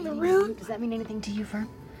feeding the root? Does that mean anything to you, Fern?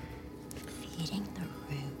 Feeding the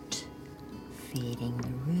root. Feeding the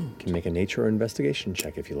root. You can make a nature or investigation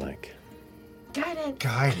check if you like. Guidance.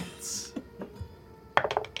 Guidance.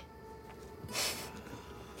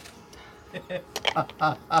 I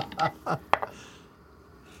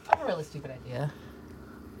have a really stupid idea.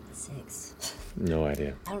 6. No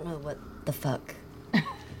idea. I don't know what the fuck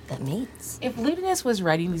that means. If Ludinus was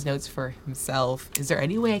writing these notes for himself, is there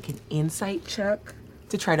any way I can insight check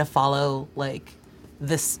to try to follow, like,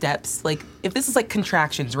 the steps? Like, if this is, like,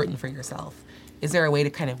 contractions written for yourself, is there a way to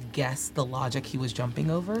kind of guess the logic he was jumping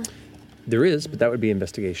over? There is, but that would be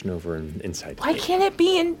investigation over an insight. Why can't it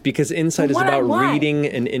be in... Because insight is about one-on-one? reading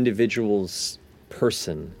an individual's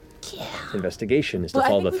person. Yeah. Investigation is to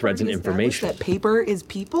follow the threads and information. That paper is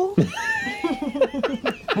people?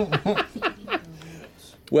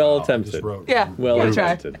 Well attempted. Yeah, Well good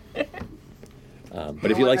try. attempted.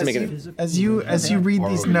 But if you like to make it... As you read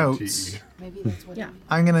these notes, Maybe that's what. Yeah.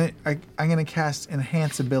 I'm gonna cast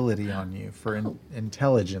enhance ability on you for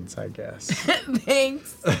intelligence, I guess.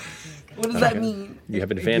 Thanks. What does that mean? You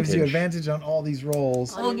have It gives you advantage on all these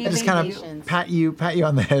rolls. I'll I give just you kind patience. of pat you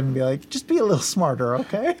on the head and be like, just be a little smarter,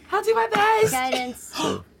 okay? I'll do my best. Guidance.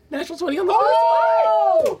 Natural 20 on the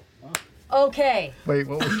first one. Okay. Wait,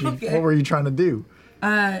 what were you trying to do?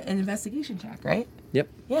 An investigation check, right? Yep.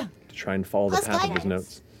 Yeah. To try and follow the Plus path of his guidance.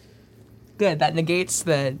 notes. Good. That negates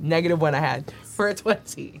the negative one I had for a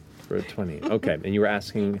 20. For a 20. Okay, and you were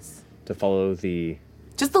asking to follow the...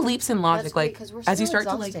 Just the leaps in logic, That's like great, 'cause we're as you still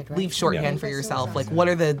start to exhausted, right? leave shorthand Yeah. for yourself, like what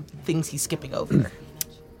are the things he's skipping over?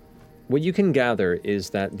 What you can gather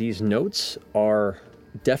is that these notes are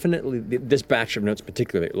definitely, this batch of notes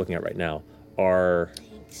particularly that you're looking at right now, are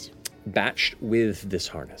batched with this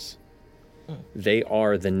harness. They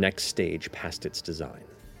are the next stage past its design.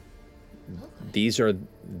 These are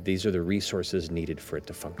the resources needed for it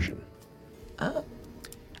to function. Oh.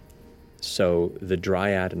 So the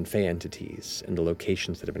Dryad and Fey entities and the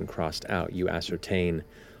locations that have been crossed out, you ascertain,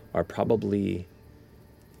 are probably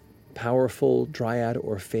powerful Dryad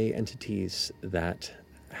or Fey entities that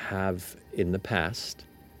have, in the past,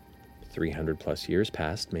 300 plus years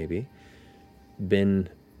past maybe, been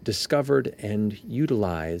discovered and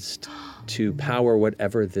utilized to power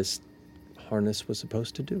whatever this harness was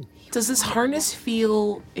supposed to do. Does this harness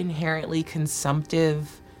feel inherently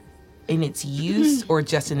consumptive in its use or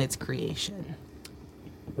just in its creation?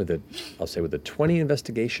 With a 20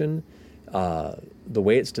 investigation, the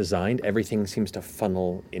way it's designed, everything seems to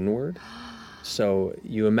funnel inward. So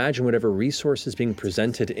you imagine whatever resource is being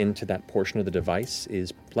presented into that portion of the device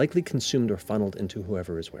is likely consumed or funneled into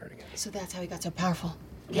whoever is wearing it. So that's how he got so powerful.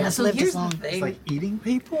 Yeah, Yes, so lived here's as long. the thing. It's like eating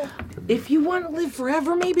people? If you want to live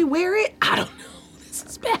forever, maybe wear it. I don't know. This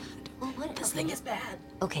is bad. Well, what? This thing is bad.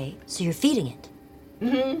 Okay, so you're feeding it.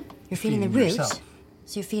 Mm-hmm. You're feeding the Feeding root. yourself.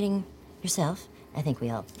 So you're feeding yourself. I think we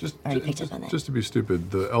all already picked up on that. Just to be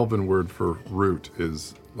stupid, the Elven word for root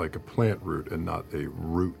is like a plant root and not a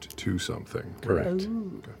root to something. Correct.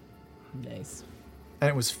 Nice. And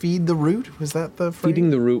it was feed the root? Was that the phrase? Feeding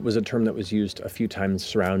the root was a term that was used a few times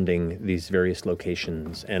surrounding these various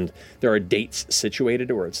locations, and there are dates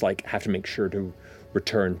situated where it's like have to make sure to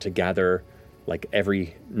return to gather like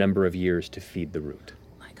every number of years to feed the root.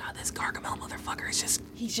 My God, this Gargamel motherfucker is just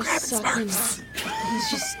He's just grabbing sucking. Smurfs. He's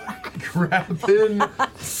just. Grabbing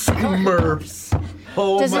Smurfs.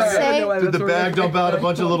 Oh Does it my say- God. Did the bag dump out a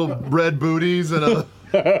bunch of little red booties and a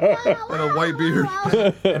white beard?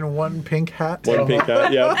 And one pink hat? One pink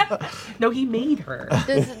hat, yeah. No, he made her.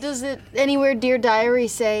 Does it anywhere Dear Diary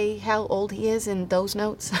say how old he is in those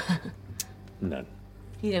notes? None.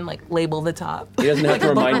 He didn't like label the top. He doesn't have Like to a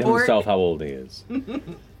remind billboard. himself how old he is.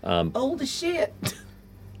 Old as shit.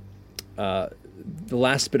 The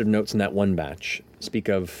last bit of notes in that one batch speak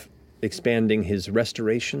of expanding his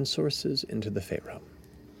restoration sources into the Fey realm.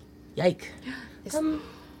 Yike.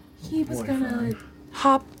 He was gonna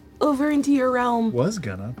hop over into your realm. Was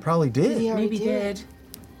gonna. Probably did. Maybe did.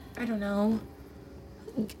 I don't know.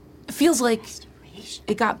 It feels like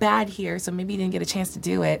it got bad here, so maybe he didn't get a chance to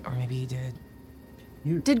do it, or maybe he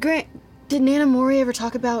did. Did Nana Mori ever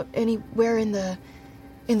talk about anywhere in the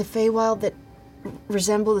Feywild that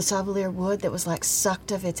resembled the Savalier wood that was like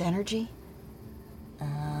sucked of its energy?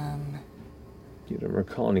 You don't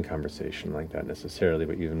recall any conversation like that necessarily,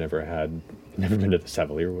 but you've never been to the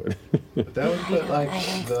Savalier Wood. That would put like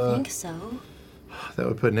I the. don't think so. That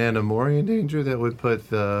would put Nana Mori in danger. That would put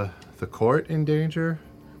the court in danger.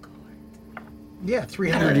 Yeah,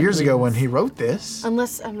 300 years ago when he wrote this.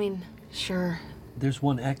 Unless, sure. There's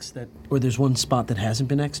one there's one spot that hasn't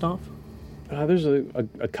been X'd off? There's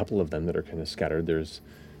a couple of them that are kind of scattered. There's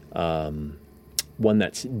one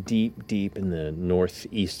that's deep in the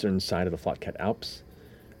northeastern side of the Flotcat Alps.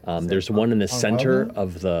 There's one in the center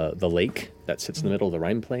of the lake that sits in the middle of the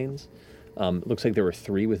Rhine Plains. It looks like there were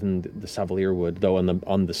 3 within the Savalier Wood, though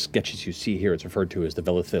on the sketches you see here, it's referred to as the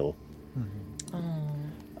Velithil.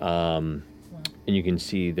 And you can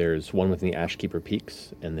see there's one within the Ashkeeper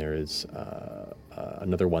Peaks, and there is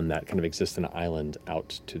another one that kind of exists in an island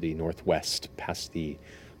out to the northwest past the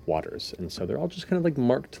waters. And so they're all just kind of like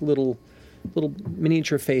marked little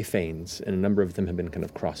miniature fey fanes, and a number of them have been kind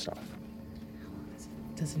of crossed off.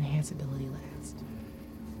 Does enhance ability last?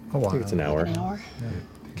 I think it's an hour.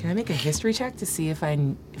 Can I make a history check to see if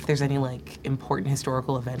there's any like important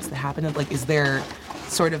historical events that happened? Like, is there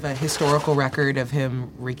sort of a historical record of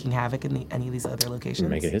him wreaking havoc in any of these other locations?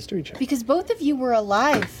 Make a history check. Because both of you were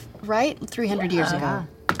alive, right? 300 years ago.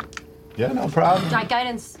 Yeah, no problem.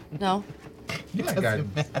 Guidance. No.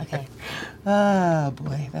 Okay. Oh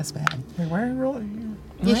boy, that's bad. Wait, why are you rolling?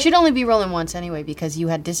 You should only be rolling once anyway because you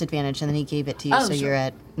had disadvantage and then he gave it to you, Oh, so sure. you're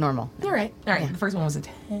at normal. All right. The first one was a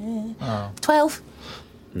 10. Oh. 12.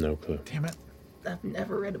 No clue. Damn it. I've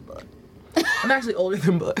never read a book. I'm actually older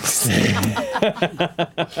than books.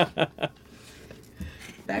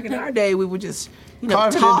 Back in our day, we would just,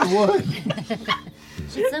 Carve it talk. into wood.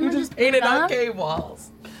 Should someone just put Ain't it it on on? cave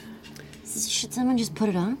walls? Should someone just put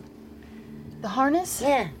it on? The harness?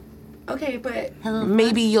 Yeah. Okay, but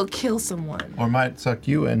maybe you'll kill someone. Or might suck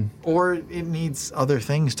you in. Or it needs other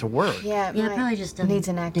things to work. Yeah, Yeah, it probably just doesn't needs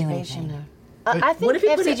an do activation. anything. I think What if you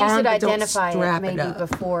put it FCG on should but don't identify it strap it maybe up?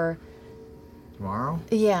 before. Tomorrow?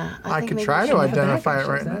 Yeah, I think could maybe try we to should- identify it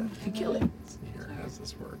right now. If you kill it.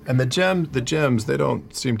 And the gems, they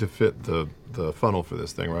don't seem to fit the funnel for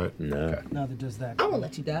this thing, right? No. Now that does that. I won't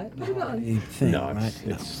let you die. Put it on. Thing, No, right?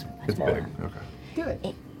 it's It's big. Okay. Do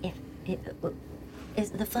it. Is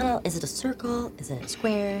the funnel, is it a circle? Is it a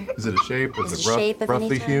square? Is it a shape? Is Is it it a shape of any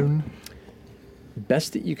roughly type? hewn?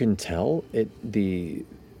 Best that you can tell, the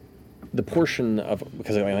portion of,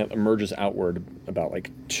 because it emerges outward about like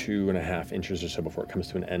 2.5 inches or so before it comes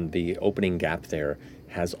to an end, the opening gap there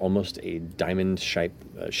has almost a diamond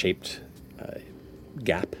shaped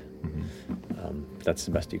gap. That's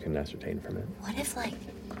the best you can ascertain from it.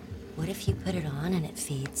 What if you put it on and it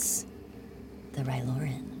feeds the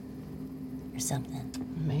Ryloran or something?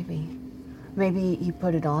 Maybe you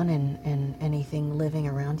put it on and anything living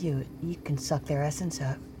around you, you can suck their essence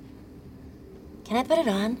up. Can I put it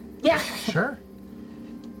on? Yeah. Sure.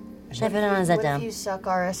 Should I put it on? Is that What dumb? if you suck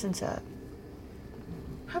our essence up?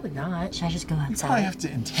 Probably not. Should I just go You probably outside? have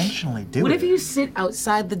to intentionally do What it. if you sit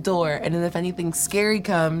outside the door and then if anything scary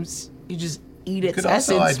comes, you just eat its could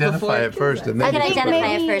also essence identify before it first and then I can you can identify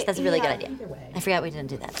put it it- first. That's a really yeah. good idea. I forgot we didn't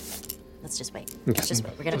do that. Let's just wait. Let's just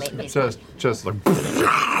wait. We're gonna wait. Just like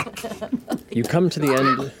You come to the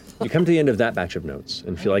end. You come to the end of that batch of notes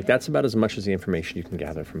and feel like that's about as much as the information you can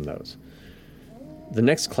gather from those. The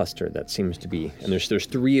next cluster that seems to be, and there's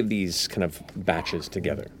 3 of these kind of batches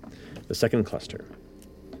together. The second cluster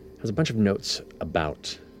has a bunch of notes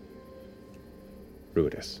about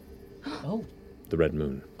Ruidus, Oh. the Red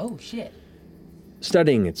Moon, Oh shit.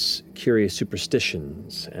 studying its curious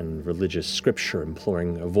superstitions and religious scripture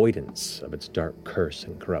imploring avoidance of its dark curse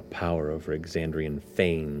and corrupt power over Exandrian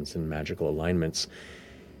fanes and magical alignments.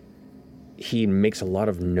 He makes a lot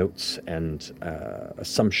of notes and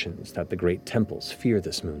assumptions that the great temples fear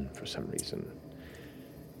this moon for some reason,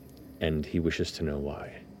 and he wishes to know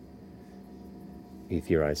why. He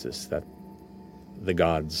theorizes that the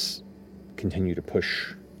gods continue to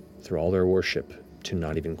push through all their worship to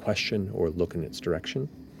not even question or look in its direction.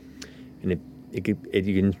 And you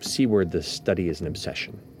can see where the study is an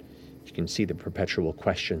obsession. You can see the perpetual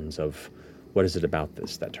questions of what is it about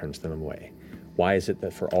this that turns them away? Why is it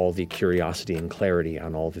that for all the curiosity and clarity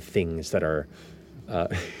on all the things that are... Oh,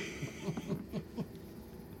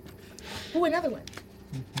 another one.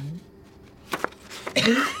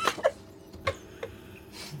 Did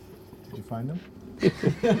you find them?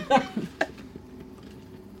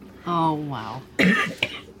 Oh, wow. I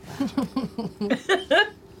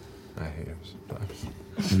hate him sometimes.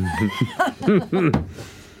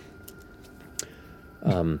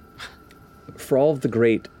 For all of the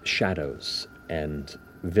great shadows and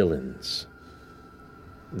villains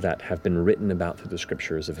that have been written about through the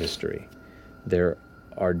scriptures of history, there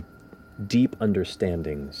are deep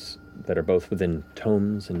understandings that are both within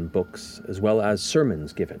tomes and books, as well as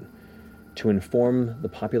sermons given to inform the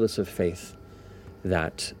populace of faith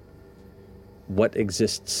that what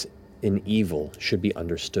exists in evil should be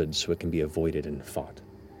understood so it can be avoided and fought.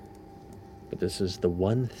 But this is the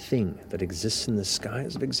one thing that exists in the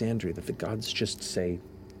skies of Exandria that the gods just say,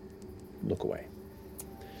 look away.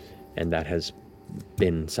 And that has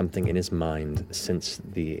been something in his mind since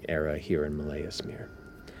the era here in Malayasmere.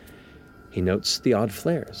 He notes the odd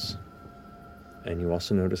flares, and you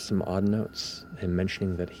also notice some odd notes, him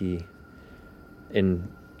mentioning that he, in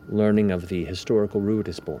learning of the historical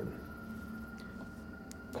Ruidusborn,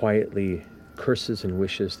 quietly curses and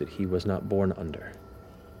wishes that he was not born under,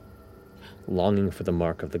 longing for the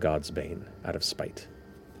mark of the god's bane out of spite.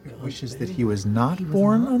 Wishes that he was not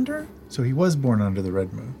born under? So he was born under the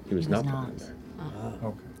red moon. He was not born under.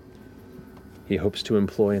 Okay. He hopes to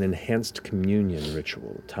employ an enhanced communion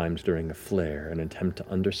ritual timed during a flare, an attempt to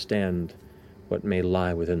understand what may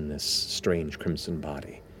lie within this strange crimson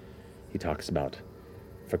body. He talks about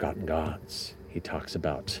forgotten gods. He talks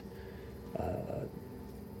about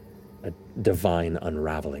a divine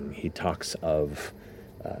unraveling. He talks of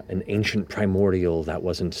an ancient primordial that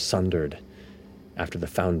wasn't sundered after the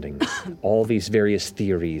founding. All these various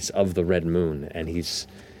theories of the red moon, and he's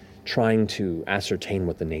trying to ascertain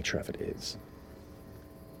what the nature of it is.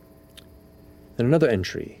 Then another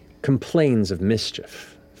entry complains of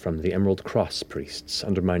mischief from the Emerald Cross priests,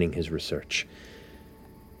 undermining his research.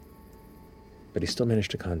 But he still managed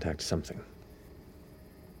to contact something.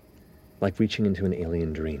 Like reaching into an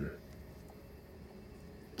alien dream.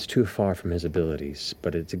 It's too far from his abilities,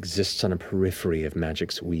 but it exists on a periphery of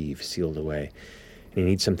magic's weave sealed away, and he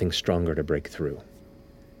needs something stronger to break through.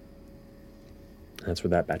 And that's where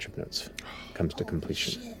that batch of notes comes to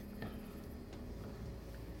completion. Shit.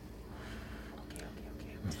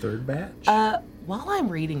 Third batch? While I'm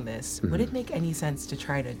reading this, would it make any sense to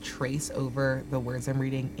try to trace over the words I'm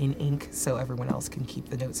reading in ink so everyone else can keep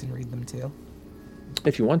the notes and read them too?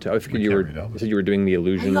 If you want to. I figured you said you were doing the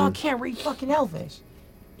illusion. Y'all can't read fucking Elvish.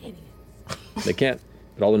 They can't.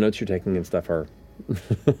 But all the notes you're taking and stuff are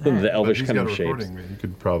the Elvish kind of shapes. You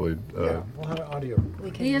could probably... We'll have an audio.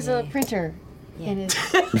 He has a printer. In his,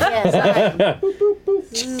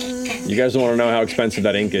 You guys don't want to know how expensive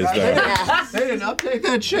that ink is, though. They didn't update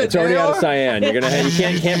that shit. It's already out of cyan. You're gonna have,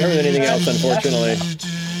 you can't hurt anything else, unfortunately.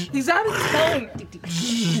 He's out of time.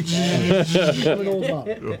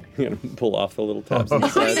 You're gonna pull off the little tabs on the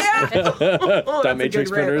sides. Dot matrix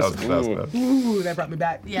printers. Ooh, that brought me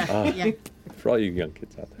back. Yeah. For all you young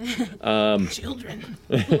kids out there. Children.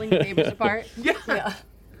 Pulling the papers apart. Yeah.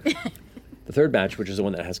 The third batch, which is the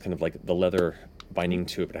one that has kind of like the leather binding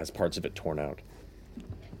to it, but has parts of it torn out.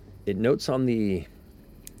 It notes on the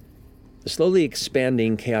slowly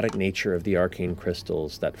expanding chaotic nature of the arcane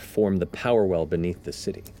crystals that form the power well beneath the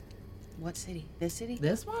city. What city? This city?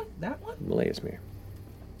 This one? That one? Malaismere.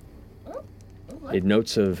 It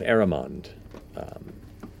notes of Aramond.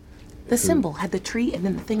 The symbol had the tree and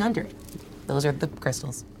then the thing under it. Those are the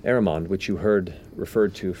crystals. Aramond, which you heard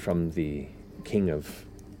referred to from the king of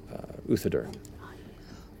Uthodurn.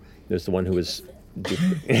 There's the one who was...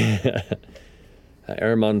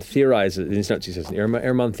 Aramond theorizes, in his notes he says,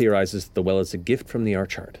 Aramond theorizes the well is a gift from the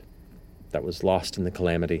Archard that was lost in the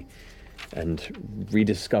calamity and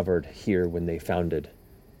rediscovered here when they founded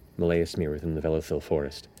Malaismere within the Velothil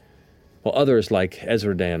forest. While others, like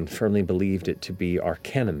Ezredan, firmly believed it to be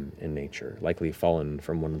arcanum in nature, likely fallen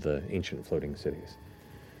from one of the ancient floating cities.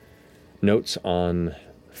 Notes on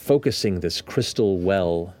focusing this crystal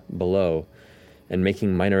well below and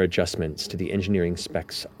making minor adjustments to the engineering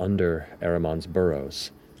specs under Aramond's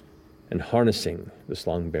burrows and harnessing this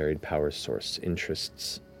long-buried power source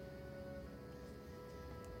interests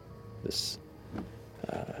this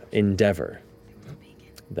endeavor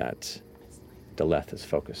that Deleth is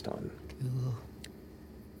focused on.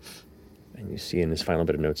 And you see in his final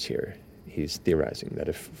bit of notes here, he's theorizing that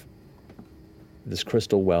if this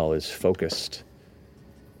crystal well is focused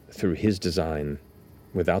through his design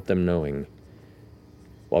without them knowing,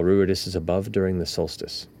 while Ruidus is above during the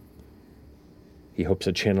solstice, he hopes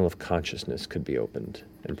a channel of consciousness could be opened,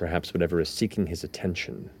 and perhaps whatever is seeking his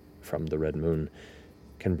attention from the red moon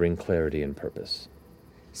can bring clarity and purpose.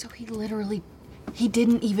 So he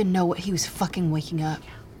didn't even know what he was fucking waking up.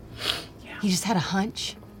 Yeah. He just had a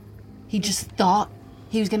hunch. He just thought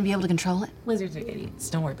he was going to be able to control it. Lizards are idiots.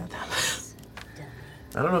 Don't worry about that.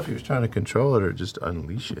 I don't know if he was trying to control it or just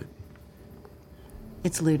unleash it.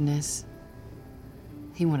 It's lewdness.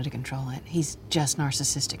 He wanted to control it. He's just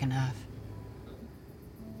narcissistic enough.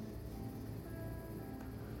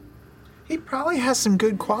 He probably has some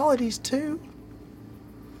good qualities, too.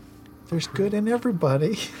 There's good in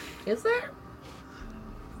everybody. Is there?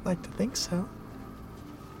 I'd like to think so.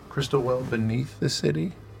 Crystal well beneath the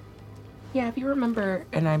city? Yeah, if you remember,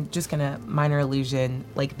 and I'm just gonna minor illusion,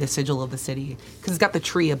 like the sigil of the city, because it's got the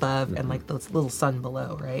tree above and like the little sun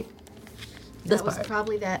below, right? That was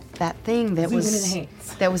probably that thing that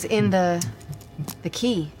was in the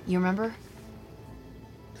key. You remember?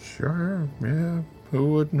 Sure, yeah.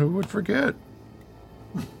 Who would forget?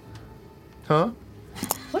 Huh?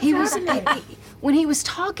 He was when he was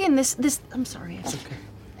talking. This. I'm sorry. It's okay.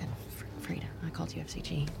 Frida, I called you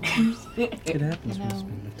FCG. It happens. You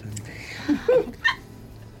know.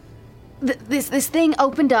 this thing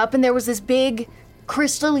opened up and there was this big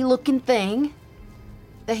crystal-y looking thing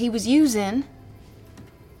that he was using,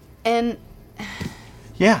 and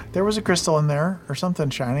Yeah, there was a crystal in there or something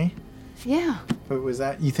shiny. yeah. But was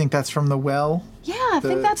that, you think that's from the well? Yeah, I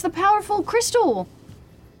think that's the powerful crystal.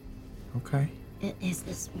 Okay. Is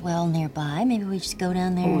this well nearby? Maybe we just go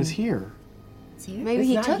down there. Oh, What was here? It's here? Maybe It's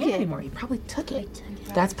he not took here it. anymore. He probably took it.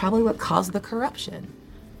 That's probably what caused the corruption.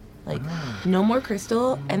 Like, no more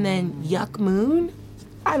crystal, and then yuck moon?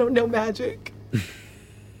 I don't know magic. I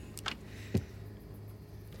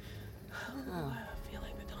feel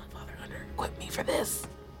like the Dawnfather under-equipped me for this.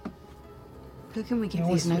 Who can we give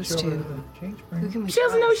these notes to? Who can we She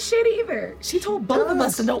doesn't know trust? shit either. She told both of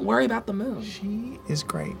us to don't worry about the moon. She is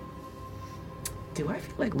great. Do I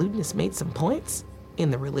feel like Ludinus made some points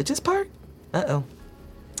in the religious part? Uh-oh.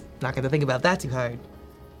 Not gonna think about that too hard.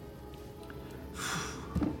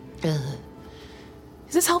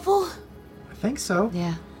 Is this helpful? I think so.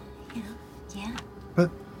 Yeah. Yeah. But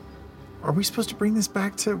are we supposed to bring this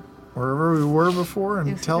back to wherever we were before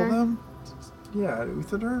and tell Uthadurn? them? Yeah,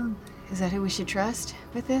 Uthadurn. Is that who we should trust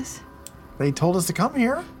with this? They told us to come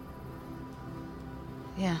here.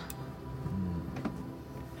 Yeah.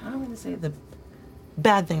 I'm gonna say the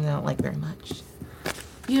bad thing that I don't like very much.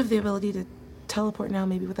 You have the ability to teleport now,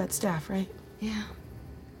 maybe with that staff, right? Yeah.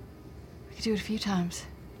 We could do it a few times.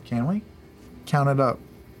 Can we? Count it up.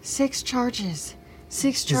 6 charges.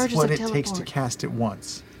 6 Is charges what of it teleport. takes to cast it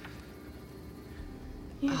once.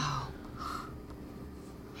 Oh.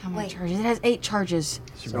 How many charges? It has 8 charges.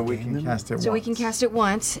 So we can cast it once. So we can cast it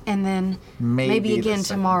once, and then Maybe maybe the again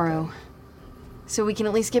second tomorrow. So we can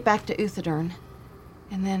at least get back to Uthadurn.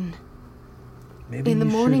 And then Maybe in the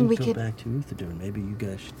you morning we shouldn't could... go back to Uthadurn. Maybe you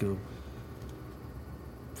guys should go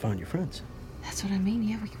find your friends. That's what I mean,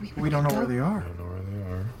 yeah. We don't know could where go. they are. I don't know where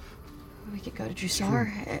they are. We could go to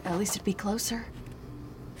Drusar. At least it'd be closer.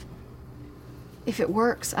 If it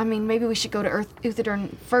works. I mean, maybe we should go to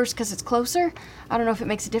Uthadurn first because it's closer. I don't know if it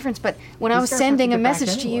makes a difference, but when I These was guys have to sending a get back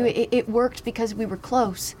message to you, anyway. it worked because we were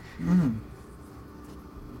close. Mm.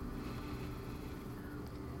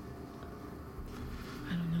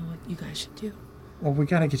 I don't know what you guys should do. Well, we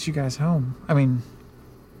gotta get you guys home. I mean,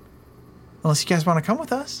 unless you guys want to come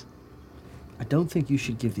with us. I don't think you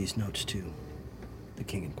should give these notes to the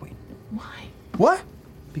king and queen. Why? What?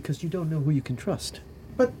 Because you don't know who you can trust.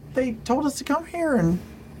 But they told us to come here, and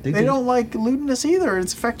They they did. don't like Ludinus either.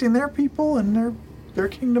 It's affecting their people and their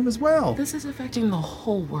kingdom as well. This is affecting the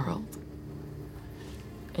whole world.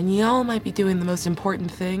 And y'all might be doing the most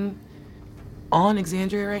important thing on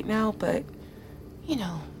Exandria right now, but, you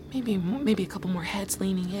know, maybe a couple more heads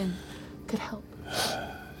leaning in could help.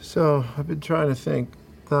 So, I've been trying to think.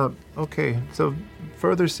 Okay, so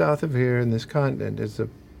further south of here in this continent is a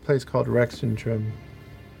place called Rexentrum.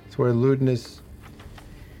 It's where Ludinus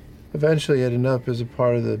eventually ended up as a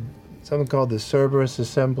part of something called the Cerberus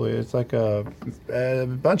Assembly. It's like a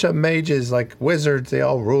bunch of mages, like wizards, they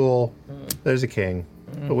all rule. There's a king,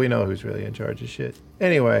 but we know who's really in charge of shit.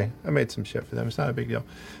 Anyway, I made some shit for them. It's not a big deal.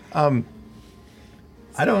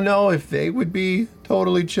 I don't know if they would be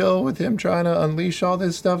totally chill with him trying to unleash all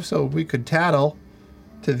this stuff, so we could tattle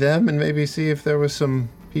to them and maybe see if there was some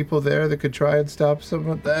people there that could try and stop some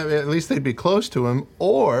of that. At least they'd be close to him.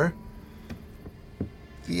 Or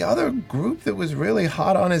the other group that was really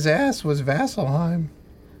hot on his ass was Vasselheim.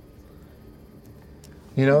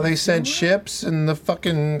 You know, they sent ships and the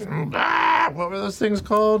fucking... what were those things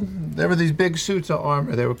called? There were these big suits of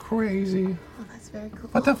armor. They were crazy. Oh, that's very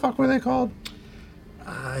cool. What the fuck were they called?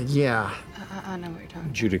 Yeah. I know what you're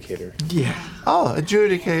talking Adjudicator. Yeah. Oh,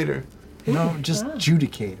 Adjudicator. No, just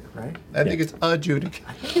Judicator, right? I think it's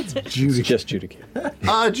Adjudicator. It's just Judicator.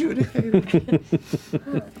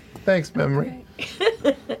 Adjudicator. Thanks, memory.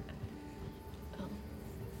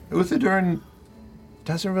 Uthadurn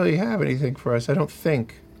doesn't really have anything for us, I don't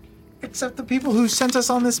think. Except the people who sent us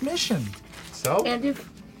on this mission. So? And if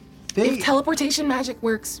teleportation magic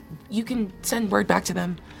works, you can send word back to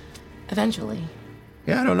them eventually.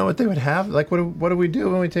 Yeah, I don't know what they would have. Like, what do we do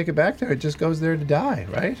when we take it back there? It just goes there to die,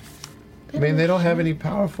 right? I mean, they don't have any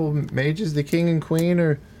powerful mages. The king and queen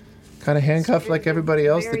are kind of handcuffed like everybody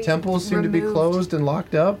else. The temples seem to be closed and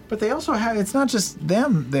locked up. But they also have, it's not just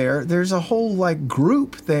them there. There's a whole, like,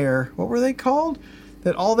 group there. What were they called?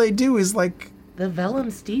 That all they do is, like... The Vellum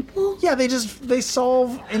Steeple? Yeah, they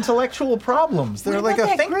solve intellectual problems. They're What like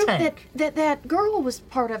about a think group tank. that girl was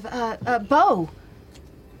part of, Bo.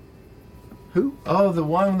 Who? Oh, the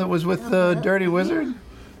one that was with the dirty wizard?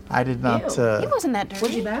 I did not... He wasn't that dirty.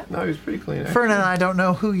 Was he bad? No, he was pretty clean. Fern and I don't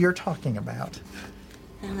know who you're talking about.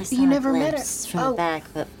 I only saw You a never met her. glimpse from the back,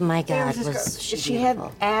 but my There God, this was girl. she She had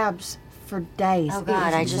beautiful. abs, for days. Oh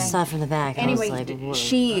God, I just saw from the back. Anyway, I was like, whoa.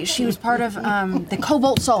 she was part of the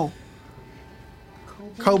Cobalt Soul.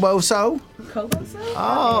 Koboso? Koboso?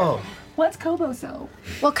 Oh. What's Koboso?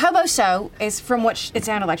 Well, Koboso is from what it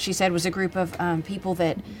sounded like she said was a group of people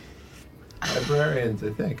that. Librarians,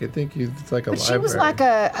 I think. It's like a But library. she was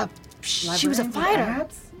like she was a fighter.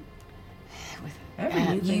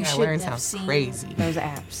 Everything I learned sounds crazy. Those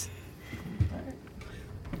apps.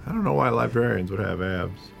 I don't know why librarians would have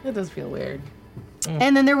abs. That does feel weird.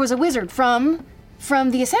 And then there was a wizard from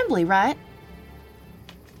the assembly, right?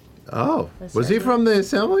 Oh, was he from the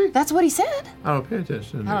assembly? That's what he said. I don't pay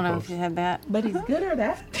attention. I don't know if you had that. But he's good or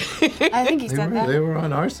that? I think he said that. They were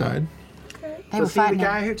on our side. They were Was he the fighting him.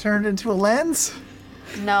 guy who turned into a lens?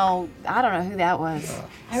 No, I don't know who that was.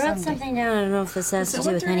 I wrote something down. I don't know if this has to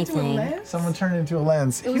do with anything. Someone turned into a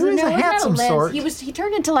lens. It He was was no, a it wasn't handsome lens. sort. He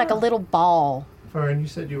turned into like a little ball. Fern, you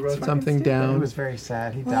said you wrote something down. He was very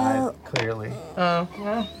sad. He Well- died, clearly.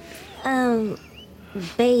 Oh, Um,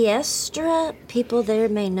 Baestra, people there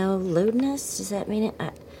may know lewdness. Does that mean it?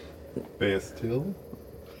 Bastille?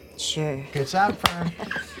 Sure. Good job, Fern.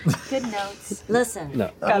 Good notes. Listen,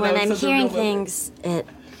 No. when I'm hearing things, it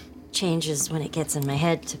changes when it gets in my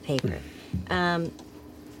head to paper.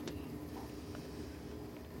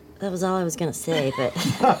 That was all I was going to say, but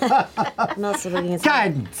I'm also looking at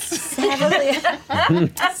guidance.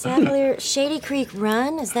 Savalier, Shady Creek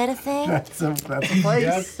Run, is that a thing? That's a place.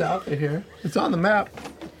 Yeah, it's south of here. It's on the map.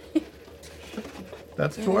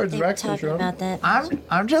 That's towards They were Rex talking about that.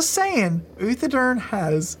 I'm just saying, Uthadern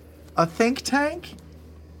has a think tank.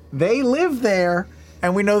 They live there,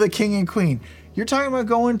 and we know the king and queen. You're talking about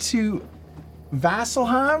going to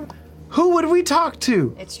Vasselheim? Who would we talk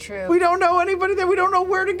to? It's true. We don't know anybody there. We don't know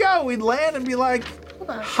where to go. We'd land and be like,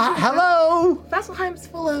 hello. Vasselheim's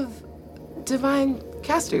full of divine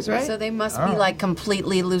casters, right? So they must be Oh. like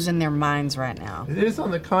completely losing their minds right now. It is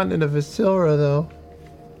on the continent of Isilra, though.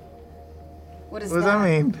 What does What does that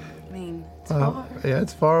mean? Yeah,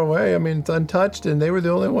 it's far away. I mean, it's untouched, and they were the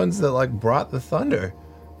only ones that like brought the thunder.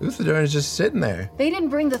 Uthadern is just sitting there. They didn't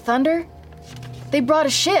bring the thunder. They brought a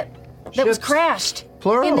ship that was Ships. crashed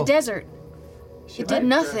Plural. in the desert. It did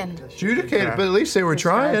nothing. Adjudicated, but at least they were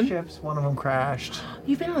trying. Ships, one of them crashed.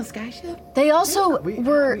 You've been on a sky ship? They also We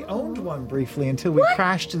were. owned one briefly until we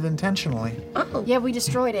crashed it intentionally. Oh. Yeah, we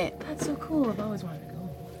destroyed it. That's so cool. I've always wanted to go.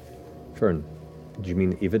 Fern, do you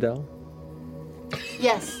mean Evadel?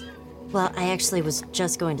 Yes. Well, I actually was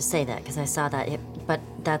just going to say that because I saw that, but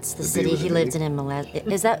that's the city he lived in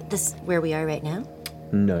Is that this where we are right now?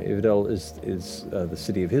 No, Evadel is the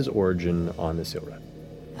city of his origin on Isilra.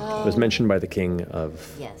 It was Oh. mentioned by the king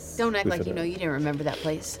of. Yes. Don't act like Uthadern. you know you didn't remember that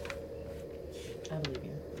place. I believe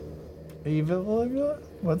you. Evil?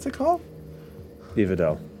 What's it called?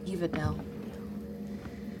 Evadel. Evadel.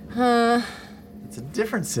 Huh. It's a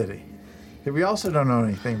different city that we also don't know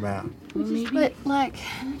anything about. But like,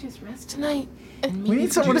 Can we just rest tonight? And We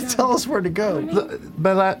need someone to tell us where to go.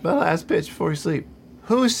 My last pitch before we sleep.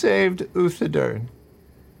 Who saved Uthadern?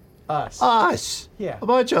 Us. Us. Yeah. A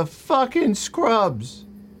bunch of fucking scrubs.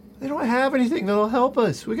 They don't have anything that'll help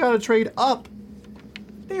us. We gotta trade up.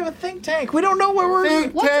 They have a think tank. We don't know where we're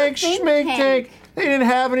Think tank, schmink tank. They didn't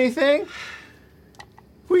have anything.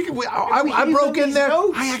 I broke in there.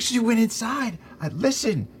 I actually went inside. I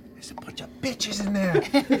listened. There's a bunch of bitches in there.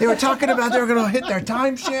 They were talking about they were gonna hit their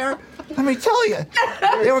timeshare. Let me tell you,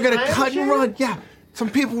 they were gonna cut and run. Yeah. Some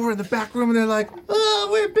people were in the back room and they're like, "Oh,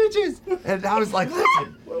 we're bitches," and I was like,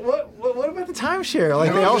 "Listen." What about the timeshare?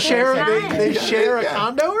 Like they all share they share a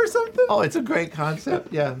condo or something? Oh, it's a great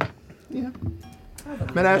concept. Yeah.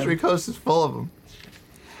 Menagerie Coast is full of them.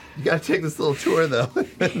 You gotta take this little tour though.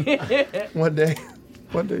 one day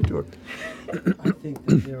tour. I think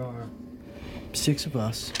that there are 6 of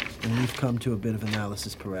us, and we've come to a bit of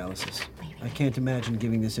analysis paralysis. I can't imagine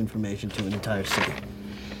giving this information to an entire city.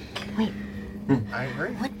 Wait, I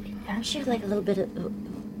agree. what? Aren't you like a little bit of?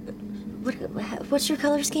 What's your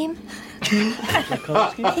color scheme?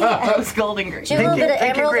 Rose gold and green. Do you have a little bit of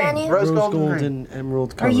emerald on you? Rose gold and gold green. and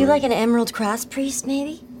emerald Are color. you like an emerald cross priest,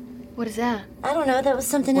 maybe? what is that? I don't know. That was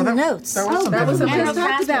something in the notes. That was That was something. something Emerald we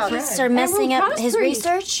talked about. Cross Are messing Emerald up cross his priest.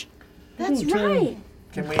 research. That's right.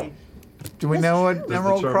 Can we? Do we know what the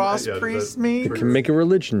Emerald term- Cross yeah, priest that- means? You can make a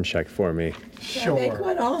religion check for me. Can I make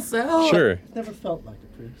one also? Sure. Never felt like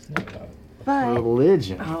a priest. But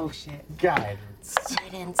Religion. Oh, shit. Guidance.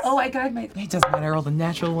 Guidance. Oh, I got my. It doesn't matter. I rolled a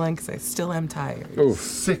natural one because I still am tired. Oof.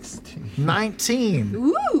 16. 19.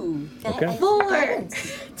 ooh. Okay. 4.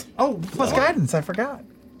 Oh, plus guidance. I forgot.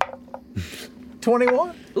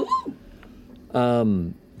 21. Ooh.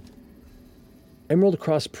 Emerald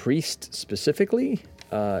Cross Priest specifically,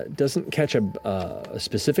 doesn't catch a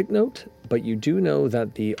specific note, but you do know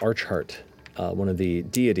that the Archheart, one of the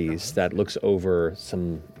deities that looks over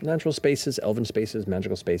some natural spaces, elven spaces,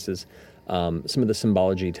 magical spaces, some of the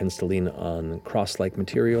symbology tends to lean on cross-like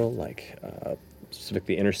material, like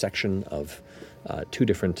specifically the intersection of two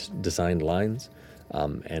different designed lines.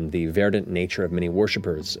 And the verdant nature of many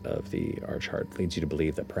worshippers of the Archheart leads you to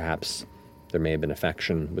believe that perhaps there may have been a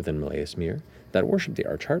faction within Malleus Mir that worshipped the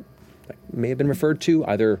Archheart, that may have been referred to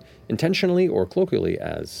either intentionally or colloquially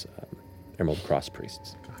as Emerald Cross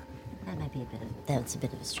priests. That might be that's a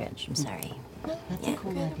bit of a stretch. I'm sorry. That's a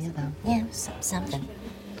cool idea, though. Yeah, something.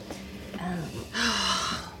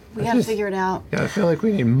 We gotta figure it out. Yeah, I feel like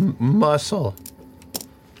we need muscle.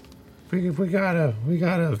 We gotta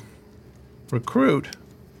recruit.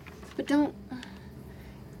 But don't.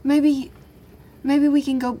 Maybe we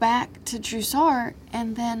can go back to Drusar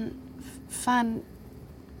and then find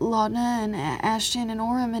Laudna and Ashton and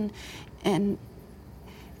Orem and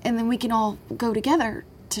then we can all go together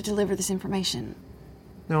to deliver this information.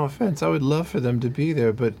 No offense, I would love for them to be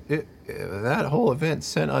there, but that whole event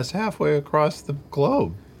sent us halfway across the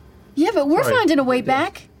globe. Yeah, but we're Sorry. finding a way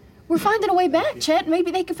back. We're finding a way back, Chet.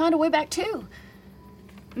 Maybe they can find a way back too.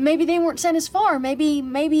 Maybe they weren't sent as far. Maybe.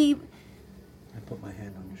 I put my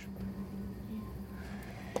hand on your shoulder.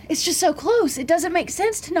 It's just so close. It doesn't make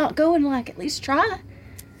sense to not go and at least try.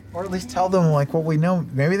 Or at least tell them what we know.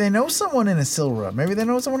 Maybe they know someone in Isilra. Maybe they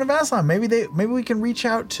know someone in Vassalheim. Maybe we can reach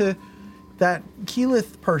out to that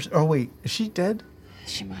Keyleth person. Oh wait, is she dead?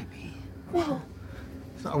 She might be. Whoa.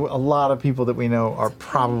 A lot of people that we know are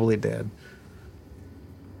probably dead.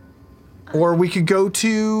 Or we could go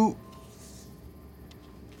to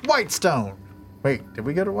Whitestone. Wait, did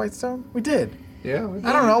we go to Whitestone? We did. Yeah.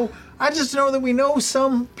 I don't know. I just know that we know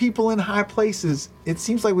some people in high places. It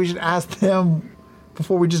seems like we should ask them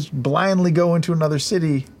before we just blindly go into another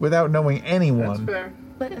city without knowing anyone. That's fair.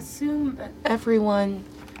 But assume that everyone,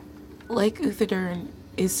 like Uthadern,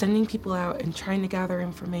 is sending people out and trying to gather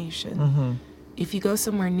information. Mm-hmm. If you go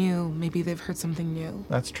somewhere new, maybe they've heard something new.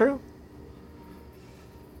 That's true.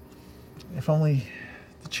 If only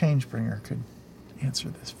the Changebringer could answer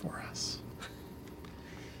this for us.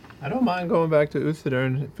 I don't mind going back to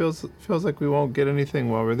Uthadern. It feels like we won't get anything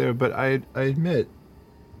while we're there, but I admit,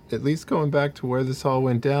 at least going back to where this all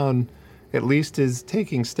went down, at least is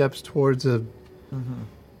taking steps towards a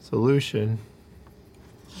solution.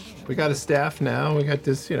 We got a staff now. We got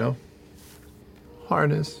this,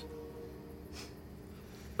 harness.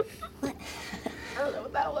 I don't know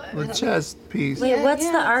what that was. The chest piece. Wait, what's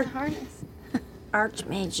the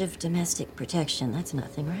Archmage of Domestic Protection? That's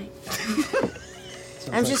nothing, right?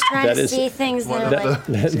 I'm just trying to see things that are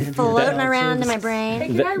floating around in my brain. Hey,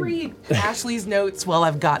 can I read Ashley's notes while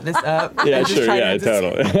I've got this up? Yeah, I'm just sure. trying Yeah, to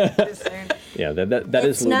totally. Yeah, that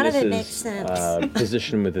is None of it makes Ludnus's sense.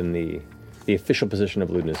 position within the official position of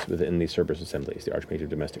Ludnus within the Cerberus Assembly is the Archmage of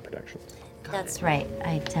Domestic Protection. That's right.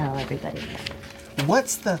 I tell everybody that.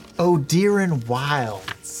 What's the Odiran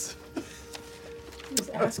Wilds?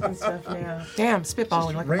 Just asking stuff now. Damn,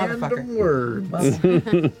 spitballing like a motherfucker. Random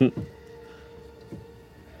words.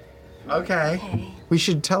 Okay. We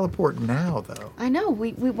should teleport now, though. I know.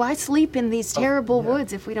 We why sleep in these terrible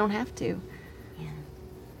woods if we don't have to?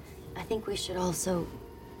 I think we should also,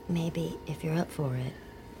 maybe, if you're up for it,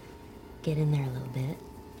 get in there a little bit.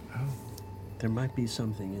 Oh, there might be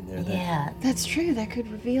something in there. Yeah. That's true. That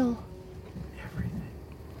could reveal everything.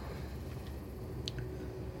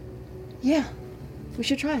 Yeah. We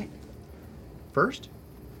should try it. First?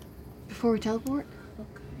 Before we teleport?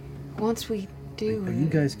 Once we do. Are you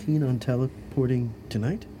guys keen on teleporting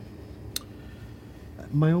tonight?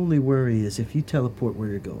 My only worry is if you teleport where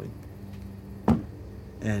you're going,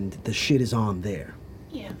 and the shit is on there.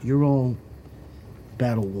 Yeah. You're all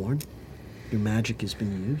battle worn. Your magic has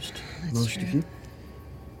been used. Most of you.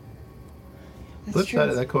 Flip side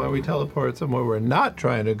of that coin, we teleport somewhere we're not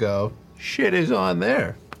trying to go. Shit is on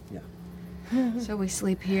there. So we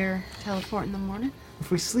sleep here, teleport in the morning?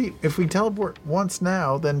 If we teleport once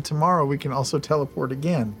now, then tomorrow we can also teleport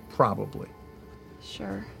again, probably.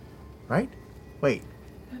 Sure. Right? Wait.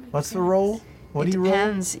 What's the roll? What do you roll?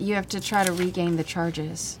 Depends. You have to try to regain the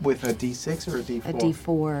charges. With a D6 or a D4? A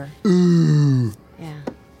D4. Ooh. Yeah.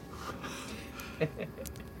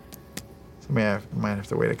 So might have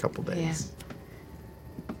to wait a couple days.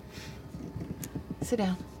 Sit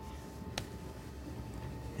down.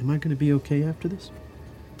 Am I going to be okay after this?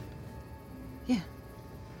 Yeah.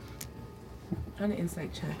 On an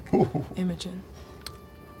insight check. Imogen.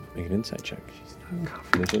 Make an insight check.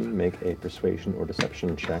 Imogen, make a persuasion or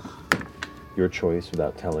deception check. Your choice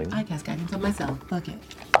without telling. I guess I can tell myself. Fuck it.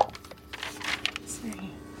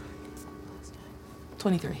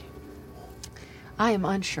 23. I am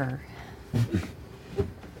unsure. I'm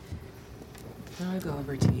gonna go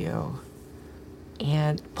over to you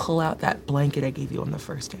and pull out that blanket I gave you on the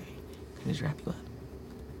first day and just wrap you up.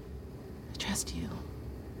 I trust you.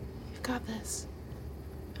 You've got this.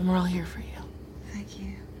 And we're all here for you. Thank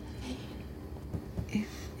you. If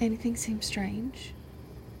anything seems strange,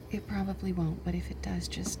 it probably won't, but if it does,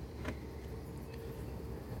 just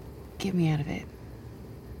get me out of it.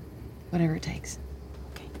 Whatever it takes.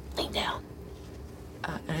 Okay, lean down.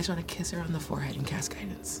 And I just want to kiss her on the forehead and cast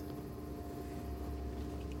guidance.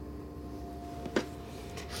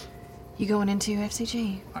 You going into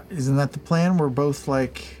FCG? Isn't that the plan? We're both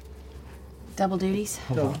like Double duties?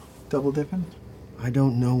 double dipping? I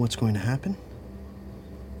don't know what's going to happen.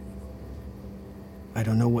 I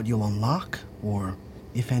don't know what you'll unlock, or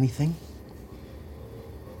if anything.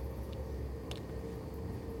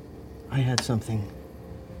 I had something.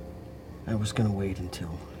 I was gonna wait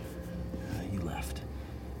until you left.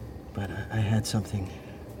 But I had something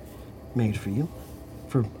made for you.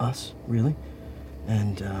 For us, really.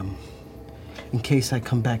 And in case I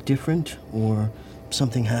come back different, or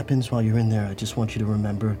something happens while you're in there, I just want you to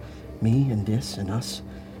remember me and this and us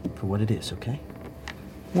for what it is, okay?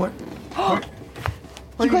 What?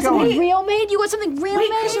 You got something real made? You got something real made?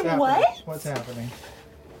 What? What's happening?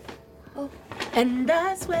 And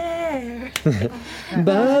I swear.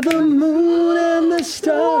 By the moon and the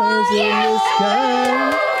stars in the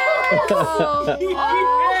sky.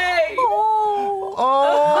 Oh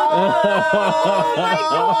my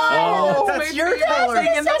God! That's your color.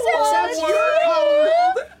 That's your color.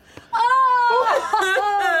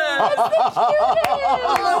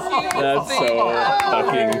 That's so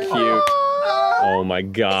fucking cute. Oh my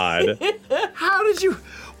God. How did you...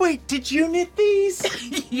 Wait, did you knit these?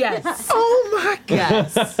 Yes. Oh my God.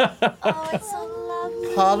 Yes. Oh, it's so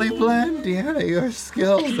lovely. Polyblend, Deanna, your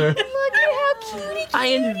skills are... Look at how cutie. I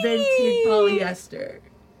invented polyester.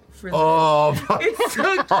 For this. Oh, It's so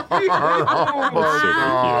cute. God.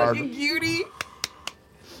 Fucking cutie.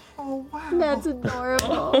 Oh, wow. That's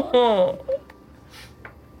adorable.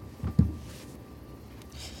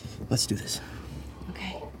 Let's do this.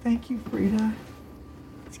 Okay. Thank you, Frida.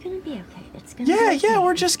 It's gonna be okay. It's gonna be okay. Yeah,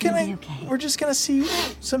 we're just It's gonna gonna be okay. we're just gonna see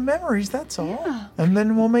some memories, that's all. And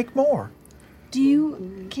then we'll make more.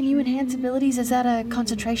 Can you enhance abilities? Is that a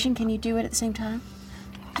concentration? Can you do it at the same time?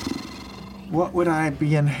 What would I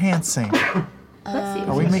be enhancing?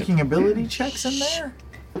 Are we making ability checks in there?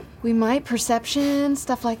 We might. Perception,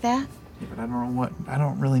 stuff like that. Yeah, but I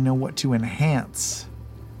don't really know what to enhance.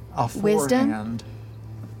 Wisdom?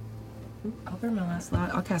 I'll burn my last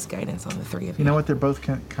slot. I'll cast guidance on the three of you. You know what? They're both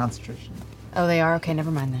concentration. Oh, they are? Okay,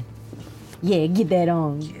 never mind then. Yeah, get that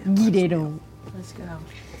on. Get it on. Let's go.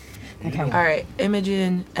 Okay. All right,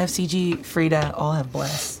 Imogen, FCG, Frida, all have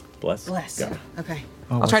bless. Bless? Bless. Go. Okay.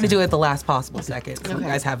 I'll try to do it at the last possible second, so you Okay.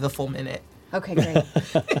 guys have the full minute. Okay, great.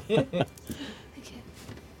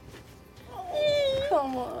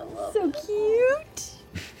 Come on, love. So cute.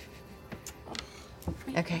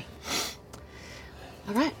 Okay.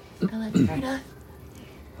 All right. I love you, Frida.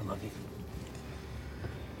 I love you.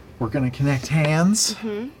 We're gonna connect hands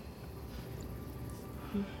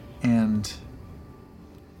and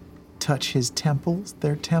touch his temples,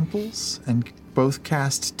 their temples, and both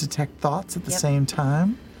cast detect thoughts at the same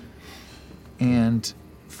time. And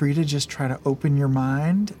Frida, just try to open your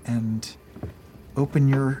mind and open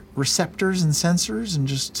your receptors and sensors and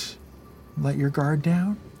just let your guard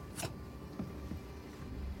down.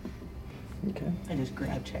 Okay. I just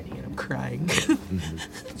grabbed Chetty and I'm crying.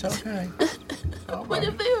 It's okay. What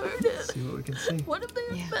if they heard it? See what we can see. What if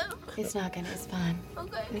they heard them? It's not gonna. It's fine.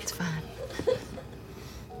 Okay. It's fine.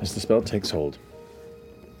 As the spell takes hold,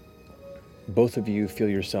 both of you feel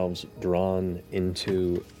yourselves drawn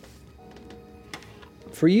into,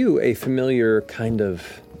 for you, a familiar kind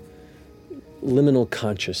of liminal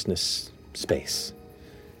consciousness space.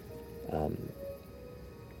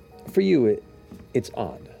 For you, it's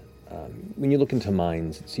odd. When you look into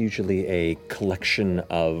minds, it's usually a collection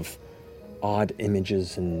of odd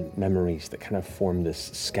images and memories that kind of form this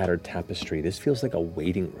scattered tapestry. This feels like a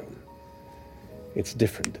waiting room. It's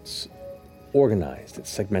different, it's organized, it's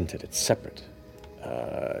segmented, it's separate.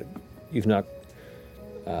 You've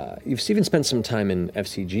even spent some time in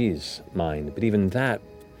FCG's mind, but even that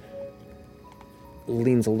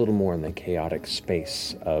leans a little more in the chaotic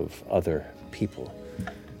space of other people.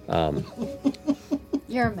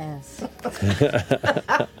 You're a mess.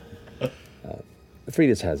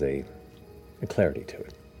 Frida's has a clarity to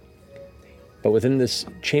it. But within this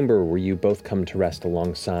chamber where you both come to rest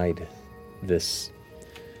alongside this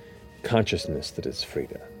consciousness that is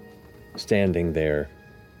Frida, standing there,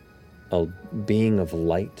 a being of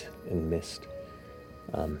light and mist,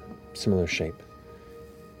 similar shape.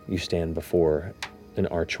 You stand before an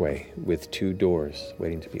archway with 2 doors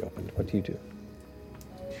waiting to be opened. What do you do?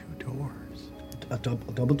 2 doors. A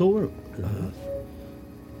double door? You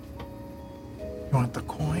want the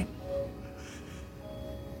coin?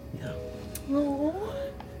 Yeah. Oh.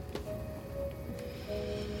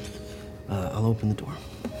 I'll open the door.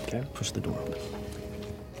 Okay. Push the door open.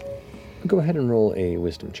 Go ahead and roll a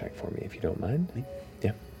wisdom check for me, if you don't mind. Me?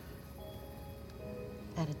 Yeah.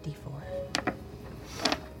 Add a D4.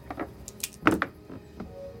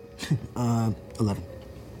 11.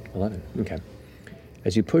 11, okay.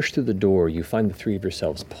 As you push through the door, you find the 3 of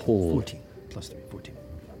yourselves pulled. 14. Plus 3, 14.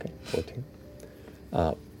 Okay, 14.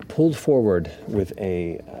 Pulled forward with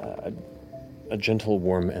a gentle,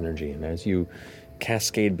 warm energy. And as you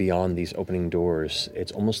cascade beyond these opening doors,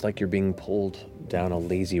 it's almost like you're being pulled down a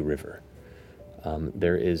lazy river.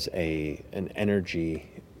 There is an energy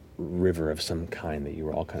river of some kind that you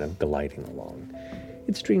were all kind of gliding along.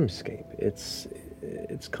 It's dreamscape. It's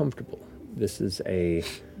comfortable. This is a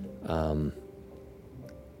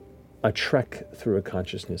trek through a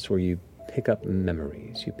consciousness where you pick up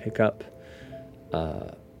memories. You pick up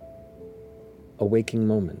a waking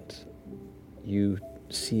moment. You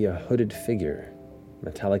see a hooded figure,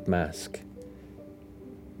 metallic mask,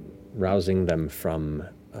 rousing them from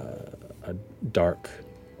a dark,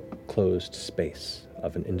 closed space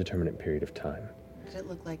of an indeterminate period of time. Did it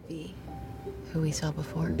look like the who we saw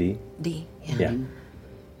before? D? D, yeah. Yeah.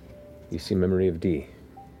 You see memory of D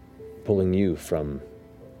pulling you from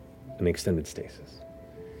an extended stasis.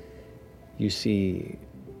 You see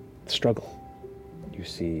struggle. You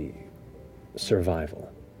see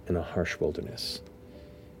survival in a harsh wilderness.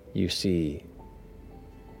 You see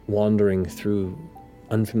wandering through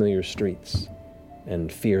unfamiliar streets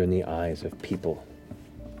and fear in the eyes of people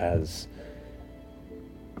as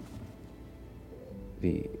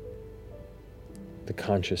the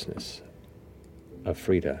consciousness of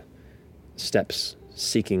Frida steps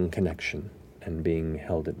seeking connection and being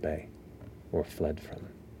held at bay or fled from.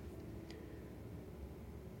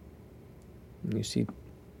 And you see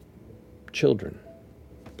children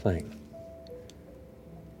playing,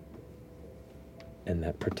 and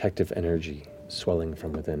that protective energy swelling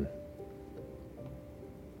from within,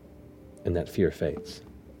 and that fear fades.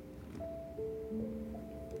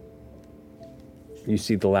 You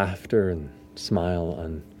see the laughter and smile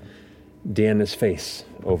on Deanna's face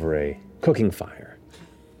over a cooking fire.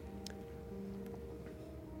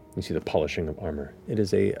 You see the polishing of armor. It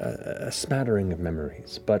is a smattering of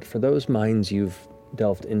memories, but for those minds you've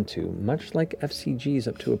delved into, much like FCG's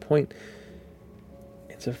up to a point,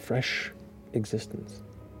 it's a fresh existence.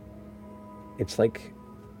 It's like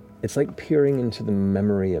peering into the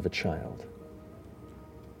memory of a child,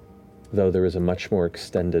 though there is a much more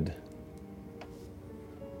extended,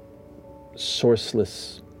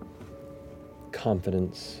 sourceless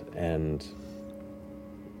confidence and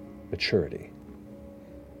maturity.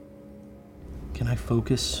 Can I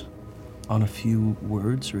focus on a few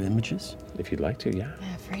words or images? If you'd like to, yeah.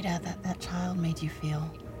 Yeah, Frida, that child made you feel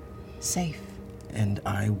safe. And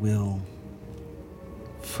I will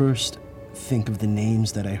first think of the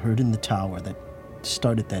names that I heard in the tower that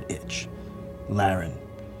started that itch. Laren,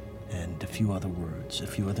 and a few other words, a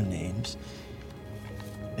few other names.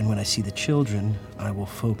 And when I see the children, I will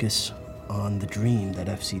focus on the dream that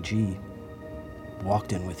FCG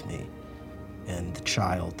walked in with me and the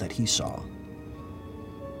child that he saw.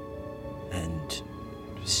 And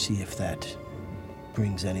see if that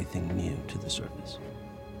brings anything new to the surface.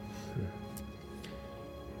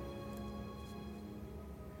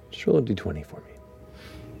 Just roll a d20 for me.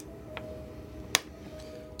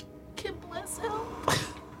 Can bless him.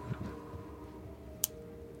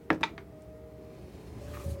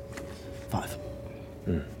 5.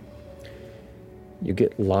 You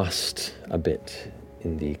get lost a bit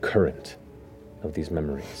in the current of these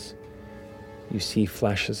memories. You see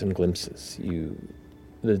flashes and glimpses.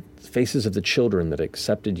 The faces of the children that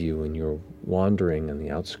accepted you when you're wandering on the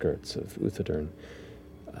outskirts of Uthadern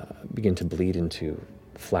begin to bleed into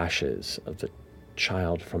flashes of the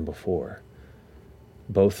child from before.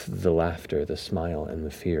 Both the laughter, the smile, and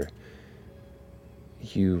the fear.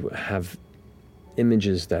 You have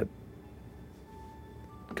images that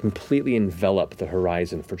completely envelop the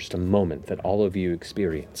horizon for just a moment that all of you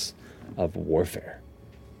experience of warfare,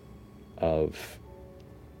 of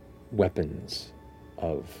weapons,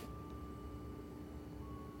 of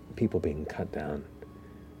people being cut down,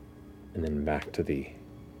 and then back to the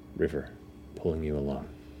river pulling you along.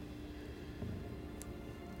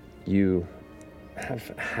 You have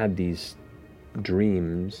had these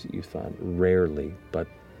dreams, you thought, rarely, but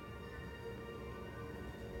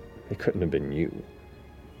it couldn't have been you,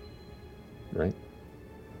 right?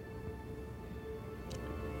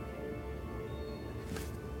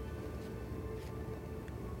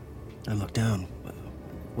 I look down.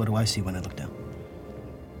 What do I see when I look down?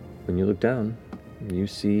 When you look down, you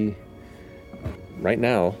see, right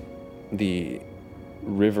now, the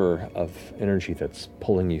river of energy that's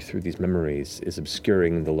pulling you through these memories is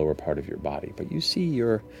obscuring the lower part of your body. But you see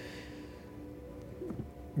your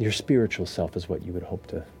spiritual self is what you would hope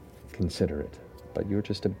to consider it. But you're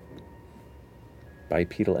just a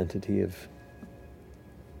bipedal entity of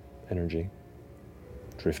energy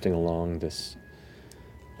drifting along this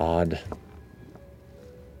odd,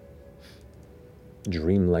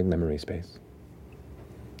 dreamlike memory space.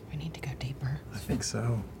 We need to go deeper. I think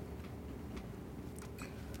so.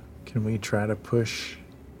 Can we try to push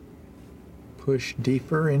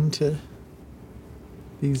deeper into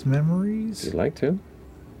these memories? You'd like to?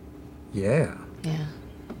 Yeah. Yeah.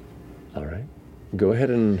 All right. Go ahead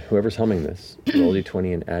and whoever's helming this, roll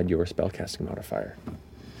d20 and add your spellcasting modifier.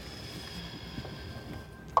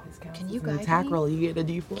 Can you An guide attack me? roll, you get a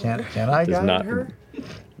d4. Can I Does guide not, her?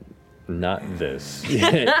 Not this.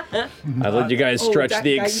 I let you guys stretch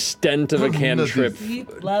the extent of a cantrip to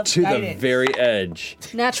the very edge.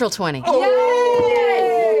 Natural 20. Oh!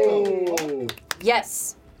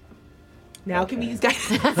 Yes. Now can we use guidance?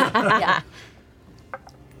 Yeah.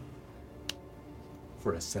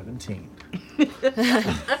 For a 17.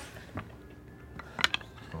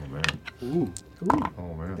 Oh man. Ooh.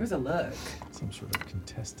 Oh man. There's a look. Some sort of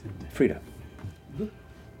contested. Frida,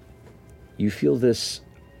 you feel this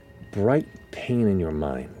bright pain in your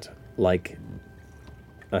mind, like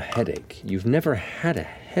a headache. You've never had a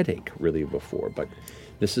headache really before, but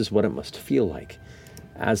this is what it must feel like.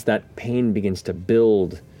 As that pain begins to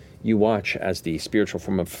build, you watch as the spiritual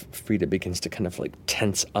form of Frida begins to kind of like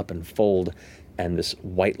tense up and fold, and this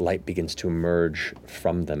white light begins to emerge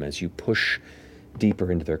from them as you push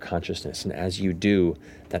deeper into their consciousness. And as you do,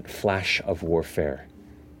 that flash of warfare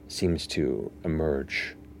seems to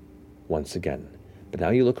emerge once again. But now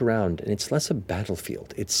you look around, and it's less a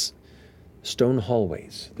battlefield. It's stone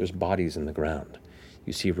hallways. There's bodies in the ground.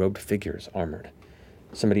 You see robed figures, armored.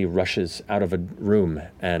 Somebody rushes out of a room,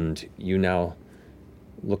 and you now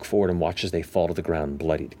look forward and watch as they fall to the ground,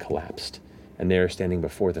 bloodied, collapsed. And there, standing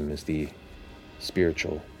before them, is the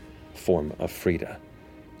spiritual form of Frida.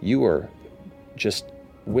 You are just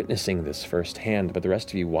witnessing this firsthand, but the rest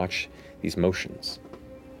of you watch these motions.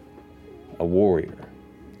 A warrior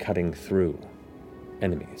cutting through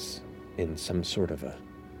enemies in some sort of a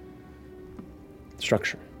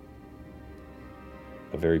structure.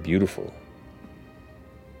 A very beautiful,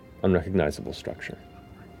 unrecognizable structure.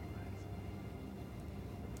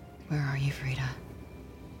 Where are you, Frida?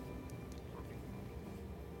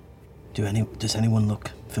 Does anyone look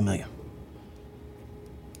familiar?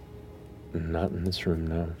 Not in this room,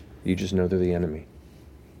 no. You just know they're the enemy.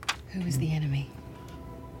 Who is the enemy?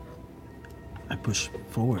 I push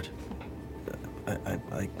forward.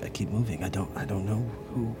 I keep moving. I don't know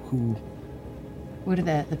who. What are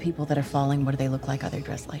the people that are falling? What do they look like? Are they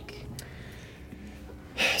dressed like?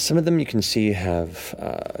 Some of them you can see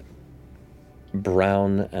have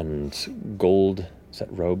brown and gold set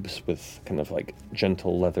robes with kind of like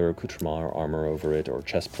gentle leather accoutrement or armor over it, or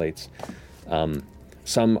chest plates.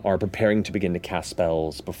 Some are preparing to begin to cast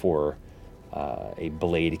spells before a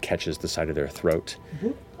blade catches the side of their throat.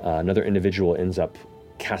 Another individual ends up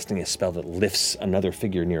casting a spell that lifts another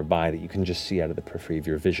figure nearby that you can just see out of the periphery of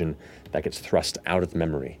your vision that gets thrust out of the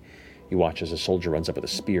memory. You watch as a soldier runs up with a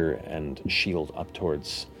spear and shield up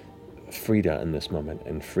towards Frida in this moment,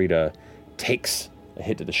 and Frida takes a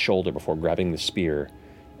hit to the shoulder before grabbing the spear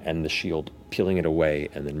and the shield, peeling it away,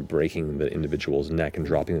 and then breaking the individual's neck and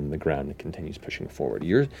dropping them to the ground, and continues pushing forward.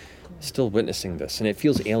 You're still witnessing this, and it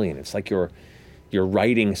feels alien. It's like you're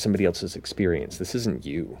writing somebody else's experience. This isn't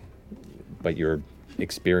you, but you're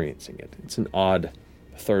experiencing it. It's an odd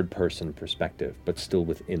third-person perspective, but still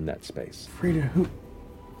within that space. Frida,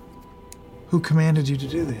 who commanded you to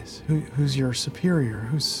do this? Who's your superior?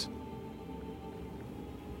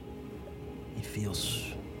 It feels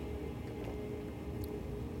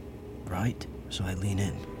right, so I lean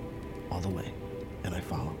in all the way, and I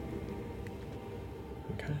follow.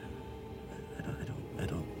 Okay. I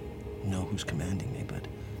don't know who's commanding me, but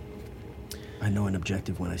I know an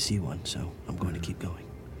objective when I see one, so I'm going to keep going.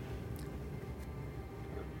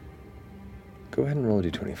 Go ahead and roll a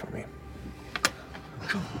d20 for me.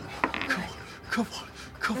 Come on.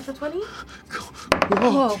 That's a 20?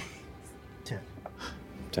 Whoa. Whoa. 10.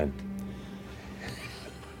 10.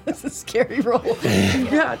 This is a scary roll.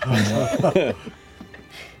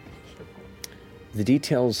 The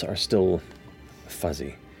details are still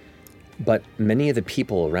fuzzy, but many of the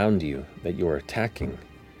people around you that you're attacking,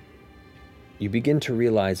 you begin to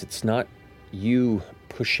realize it's not you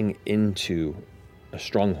pushing into a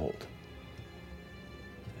stronghold.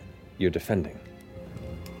 You're defending.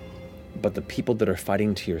 But the people that are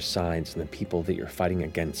fighting to your sides and the people that you're fighting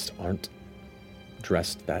against aren't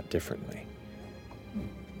dressed that differently.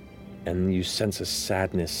 And you sense a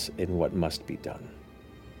sadness in what must be done.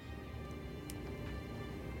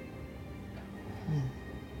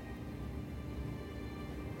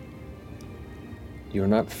 You're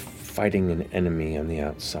not fighting an enemy on the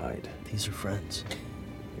outside. These are friends.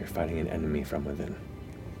 You're fighting an enemy from within.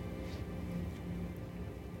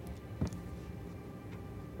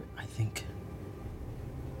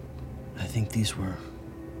 I think these were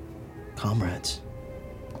comrades,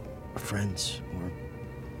 or friends,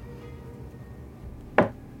 or...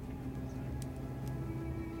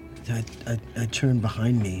 I turn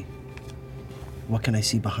behind me. What can I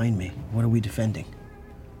see behind me? What are we defending?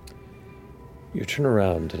 You turn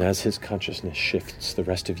around, and as his consciousness shifts, the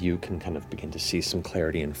rest of you can kind of begin to see some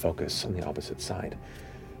clarity and focus on the opposite side.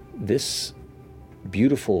 This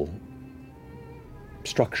beautiful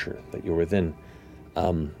structure that you're within,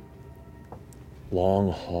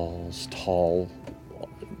 long halls, tall,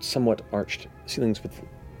 somewhat arched ceilings with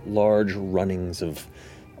large runnings of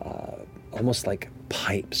almost like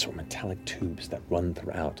pipes or metallic tubes that run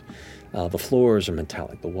throughout. The floors are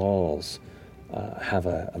metallic. The walls have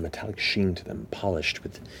a metallic sheen to them, polished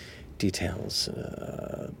with details.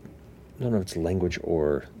 I don't know if it's language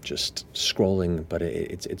or just scrolling, but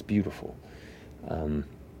it's beautiful.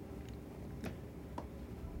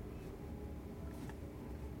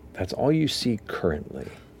 That's all you see currently.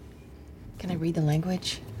 Can I read the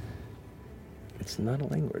language? It's not a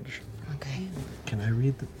language. Okay. Can I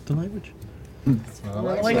read the language? It's not a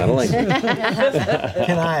language. It's not a language.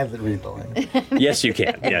 Can I read the language? Yes, you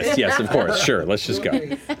can. Yes, of course. Sure, let's just go.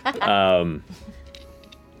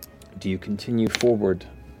 Do you continue forward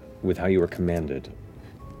with how you were commanded,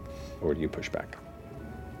 or do you push back?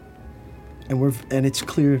 And it's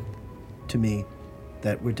clear to me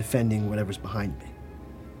that we're defending whatever's behind me.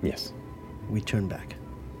 Yes. We turn back.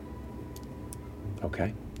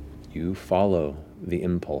 Okay. You follow the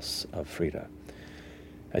impulse of Frida.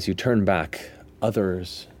 As you turn back,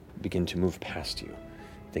 others begin to move past you.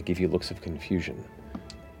 They give you looks of confusion.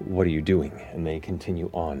 What are you doing? And they continue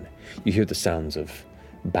on. You hear the sounds of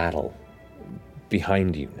battle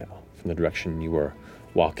behind you now, from the direction you are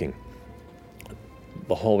walking.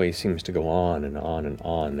 The hallway seems to go on and on and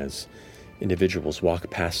on as individuals walk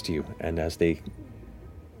past you, and as they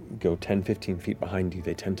go 10, 15 feet behind you,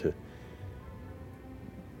 they tend to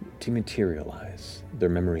dematerialize. Their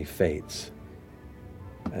memory fades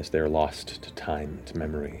as they're lost to time, to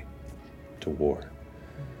memory, to war.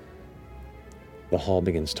 The hall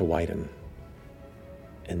begins to widen,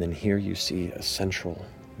 and then here you see a central,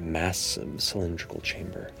 massive cylindrical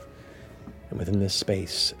chamber. And within this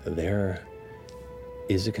space, there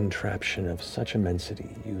is a contraption of such immensity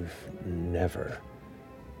you've never,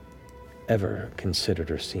 ever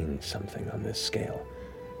considered or seen something on this scale.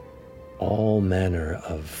 All manner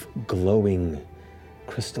of glowing,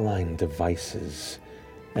 crystalline devices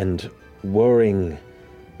and whirring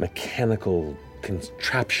mechanical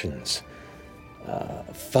contraptions,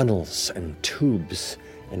 funnels and tubes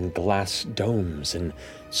and glass domes and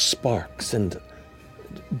sparks and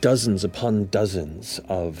dozens upon dozens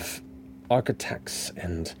of architects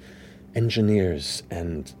and engineers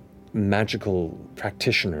and magical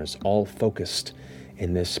practitioners all focused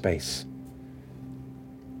in this space.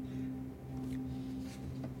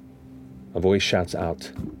 A voice shouts out,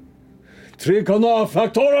 Tricona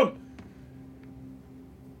Factorum!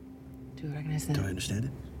 Do you recognize that? Do I understand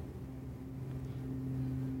it?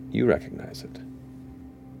 You recognize it.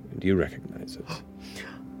 And you recognize it.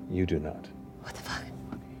 You do not. What the fuck?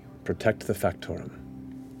 Protect the Factorum.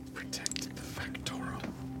 Protect the Factorum.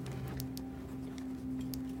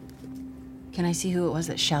 Can I see who it was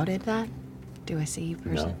that shouted that? Do I see a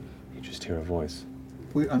person? No, you just hear a voice.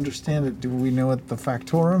 We understand it. Do we know what the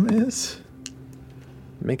Factorum is?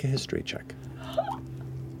 Make a history check.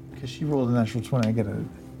 Because she rolled a natural 20, I get an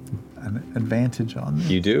advantage on this.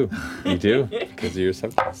 You do, because of your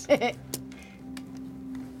subjects.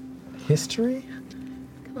 History?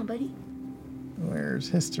 Come on, buddy. Where's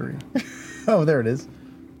history? Oh, there it is.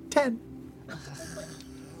 10.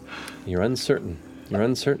 You're uncertain.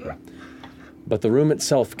 But the room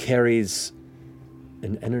itself carries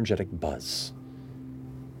an energetic buzz.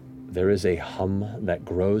 there is a hum that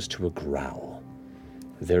grows to a growl.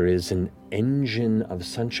 There is an engine of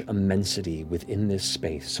such immensity within this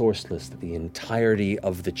space, sourceless, that the entirety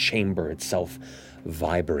of the chamber itself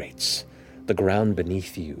vibrates. The ground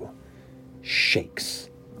beneath you shakes,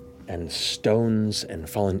 and stones and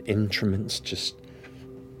fallen instruments just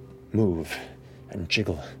move and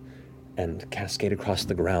jiggle and cascade across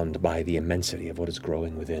the ground by the immensity of what is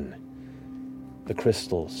growing within. The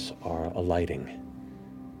crystals are alighting.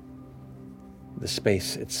 The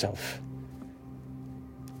space itself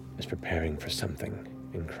is preparing for something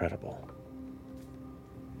incredible.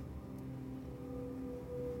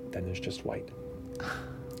 Then there's just white.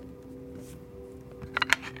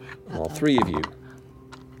 All three of you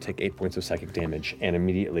take 8 points of psychic damage and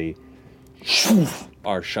immediately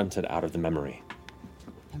are shunted out of the memory.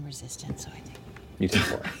 I'm resistant, so I think. You take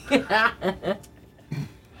 4.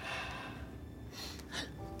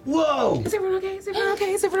 Whoa! Is everyone okay? Is everyone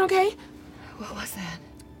okay? Is everyone okay? What was that?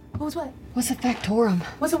 What was what? What's a factorum?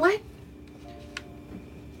 Was it what?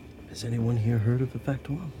 Has anyone here heard of a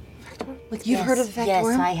factorum? Like you've heard of the Yes,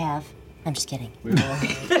 factorum? I have. I'm just kidding. We all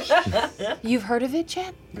have. You've heard of it,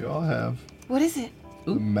 Chad? We all have. What is it?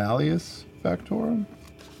 The Malleus Factorum?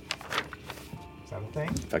 Is that a thing?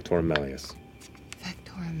 Factorum Malleus.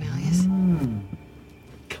 Factorum Malleus.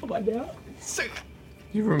 Come on now.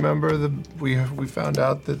 You remember we found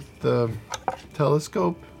out that the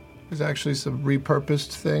telescope is actually some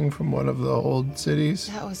repurposed thing from one of the old cities?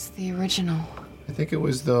 That was the original. I think it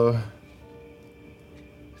was the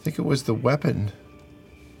weapon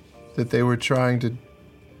that they were trying to.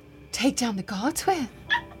 Take down the gods with?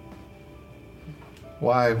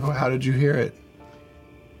 Why? How did you hear it?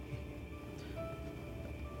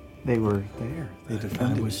 They were there.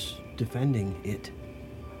 I was defending it.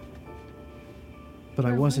 But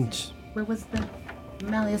I wasn't. Where was the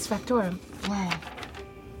Malleus Factorum? Wow.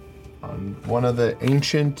 On one of the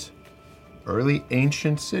early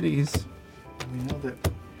ancient cities. We know that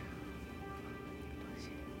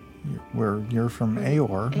you're from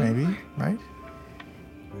Aor, maybe, right?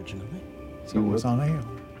 Originally. So it was on Aor.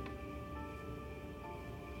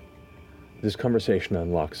 This conversation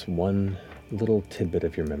unlocks one little tidbit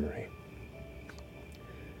of your memory.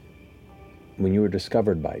 When you were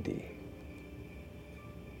discovered by Dee,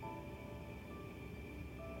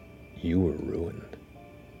 you were ruined.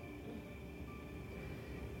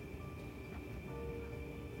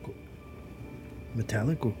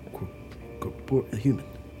 Metallic or human?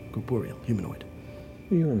 Corporeal, humanoid.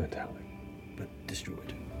 You were metallic. But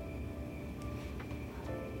destroyed.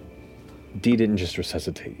 Dee didn't just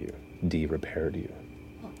resuscitate you. Dee repaired you.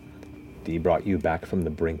 Dee brought you back from the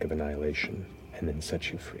brink of annihilation and then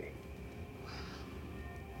set you free.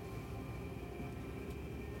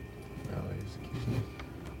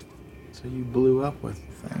 So you blew up with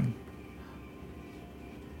the thing.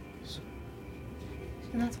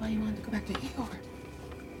 And that's why you wanted to go back to Eeyore.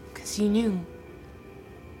 Because you knew.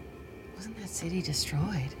 Wasn't that city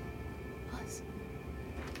destroyed? It was.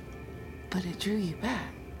 But it drew you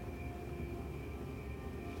back.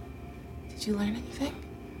 Did you learn anything?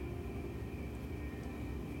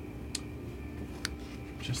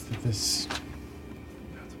 Just that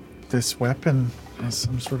this weapon has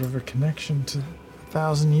some sort of a connection to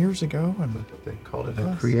 1,000 years ago, and they called it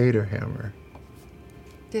a creator hammer.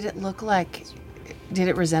 Did it look like? Did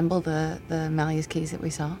it resemble the Malleus case that we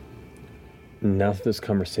saw? Now through this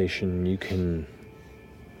conversation, you can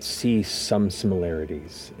see some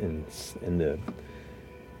similarities in the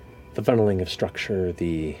funneling of structure,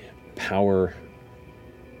 the power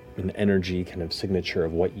and energy kind of signature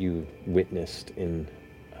of what you witnessed in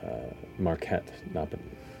Marquette, not but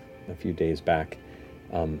a few days back,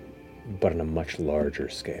 but on a much larger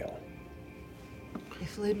scale.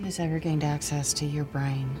 If Ludinus ever gained access to your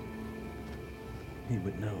brain, he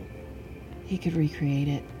would know. He could recreate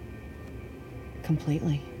it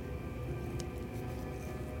completely.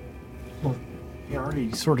 Well, he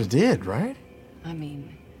already sort of did, right? I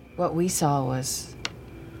mean, what we saw was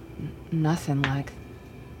nothing like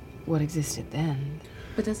what existed then.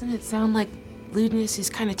 But doesn't it sound like Ludinus is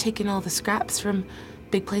kind of taking all the scraps from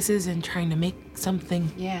big places and trying to make something?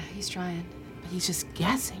 Yeah, he's trying. But he's just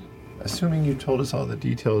guessing. Assuming you told us all the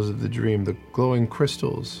details of the dream, the glowing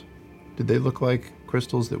crystals, did they look like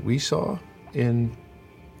crystals that we saw in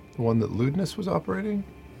the one that Ludinus was operating?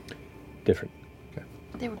 Different. Okay.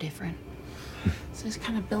 They were different. So he's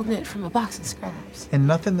kind of building it from a box of scraps. And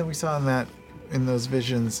nothing that we saw in those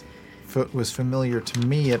visions was familiar to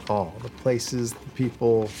me at all. The places, the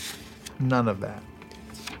people, none of that.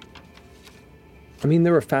 I mean,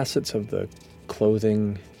 there were facets of the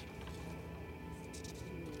clothing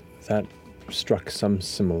that struck some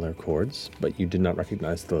similar chords, but you did not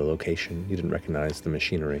recognize the location. You didn't recognize the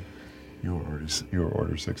machinery. You were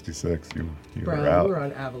Order 66. You Bro, were out. you were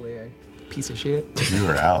on Avalier. Piece of shit. You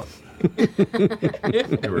were out. You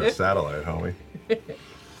were a satellite, homie.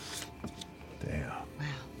 Damn.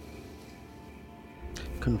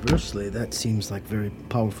 Conversely, that seems like very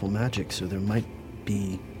powerful magic, so there might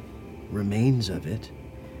be remains of it.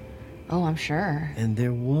 Oh, I'm sure. And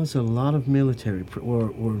there was a lot of military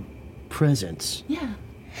or presence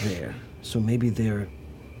there. So maybe they're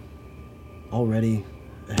already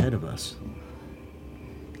ahead of us.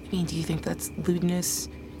 I mean, do you think that's Ludinus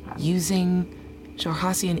using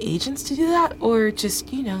Jarhassian agents to do that? Or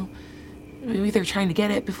just, maybe they're trying to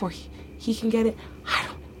get it before he can get it? I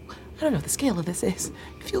don't know what the scale of this is.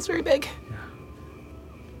 It feels very big.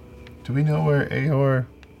 Do we know where Aor...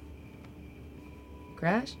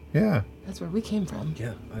 Crash? Yeah. That's where we came from.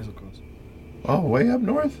 Yeah, eyes across. Oh, way up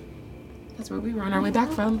north? That's where we were on our way back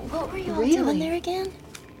from. What were you all doing there again?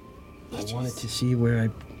 I wanted to see where I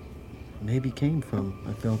maybe came from.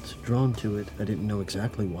 I felt drawn to it. I didn't know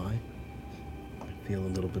exactly why. I feel a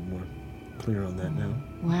little bit more clear on that now.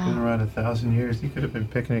 Wow. Been around 1,000 years. You could have been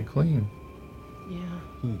picking it clean. Yeah.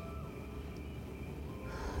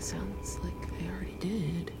 Sounds like they already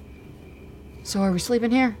did. So are we sleeping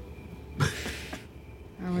here?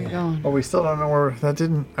 Where are we going? Well, we still don't know where that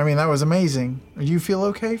didn't. I mean, that was amazing. Do you feel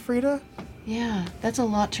okay, Frida? Yeah, that's a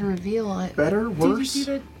lot to reveal. Better? Worse? Did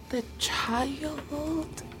you see the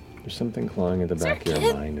child? There's something clawing at the back of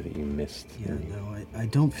your mind that you missed. Yeah, no, I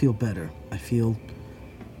don't feel better. I feel...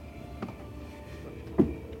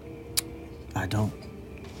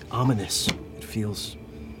 ominous. It feels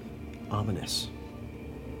ominous.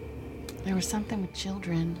 There was something with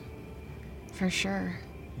children, for sure.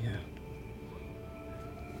 Yeah.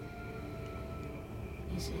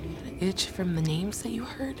 You said you had an itch from the names that you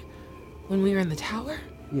heard when we were in the tower?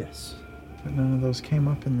 Yes. But none of those came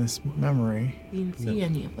up in this memory. You didn't see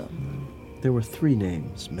any of them. There were 3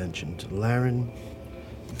 names mentioned. Laren,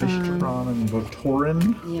 Vishtaron, and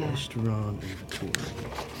Votorin. Yeah. Vishtaron and Votorin.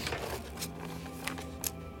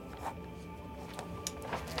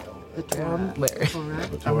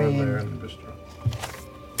 I mean,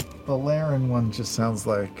 the Laren one just sounds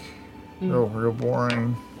like real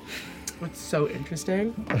boring. What's so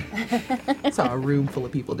interesting? I saw a room full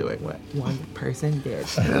of people doing what one person did.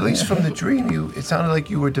 At least from the dream, it sounded like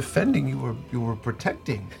you were defending, you were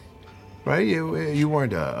protecting, right? You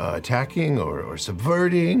weren't attacking or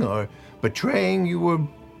subverting or betraying. You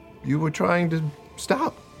were trying to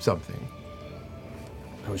stop something.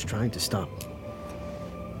 I was trying to stop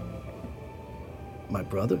my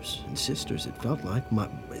brothers and sisters. It felt like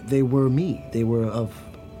they were me. They were of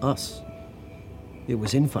us. It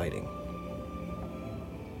was infighting.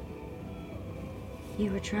 You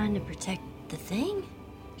were trying to protect the thing?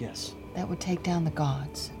 Yes. That would take down the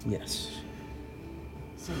gods. Yes.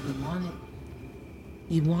 So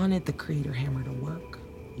you wanted the Creator Hammer to work?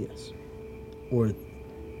 Yes. Or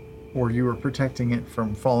you were protecting it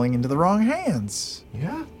from falling into the wrong hands.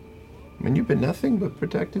 Yeah. I mean, you've been nothing but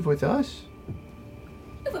protective with us.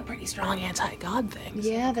 You have a pretty strong anti-God thing.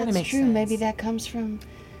 Yeah, that's makes true. sense. Maybe that comes from...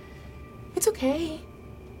 It's okay.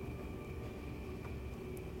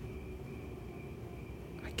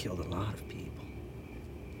 I killed a lot of people.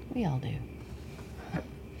 We all do.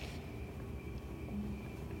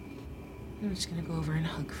 I'm just gonna go over and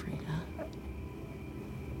hug Frida.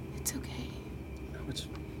 It's okay. No, it's...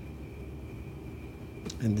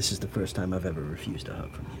 And this is the first time I've ever refused a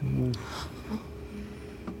hug from you.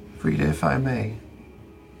 Frida, if I may,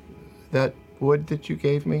 that wood that you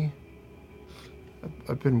gave me,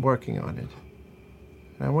 I've been working on it.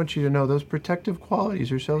 And I want you to know those protective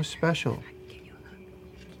qualities are so special.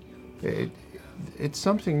 It's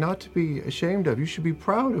something not to be ashamed of. You should be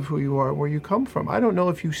proud of who you are and where you come from. I don't know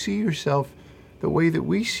if you see yourself the way that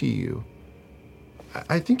we see you.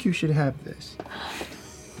 I think you should have this.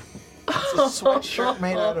 It's a sweatshirt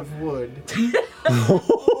made out of wood. Oh,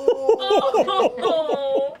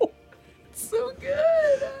 so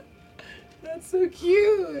good. That's so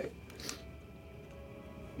cute.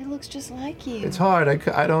 It looks just like you. It's hard.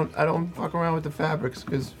 I don't fuck around with the fabrics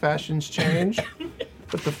because fashions change,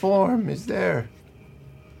 but the form is there.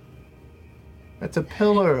 That's a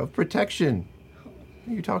pillar of protection.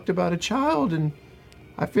 You talked about a child, and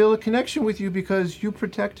I feel a connection with you because you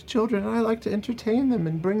protect children, and I like to entertain them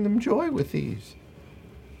and bring them joy with these.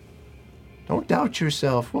 Don't doubt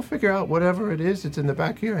yourself. We'll figure out whatever it is that's in the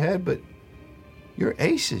back of your head, but you're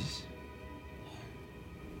aces.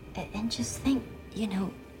 And just think,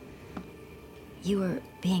 you were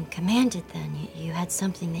being commanded then. You had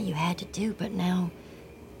something that you had to do, but now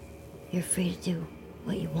You're free to do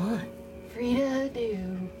what you want. Free to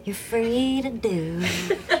do. You're free to do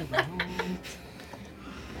what you want.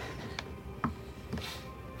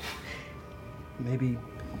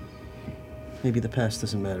 Maybe the past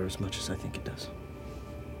doesn't matter as much as I think it does.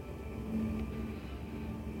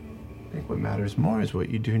 I think what matters more is what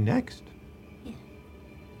you do next.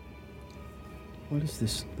 What is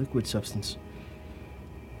this liquid substance?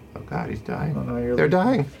 Oh God, he's dying. Oh, no, They're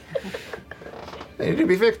dying. They need to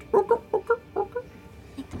be fixed. I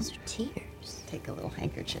think those are tears. Take a little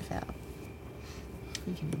handkerchief out.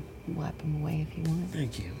 You can wipe them away if you want.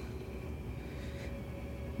 Thank you.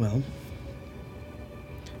 Well,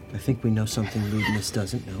 I think we know something Ludinus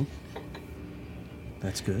doesn't know.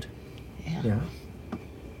 That's good. Yeah.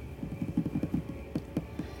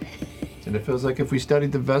 And it feels like if we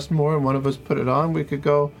studied the vest more and one of us put it on, we could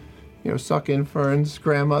go, suck in Fern's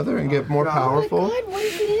grandmother and get more powerful. Oh my God, what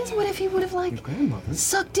if it is? What if he would have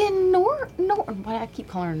sucked in why I keep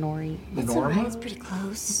calling her Nori? That's all right. It's pretty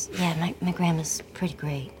close. Yeah, my grandma's pretty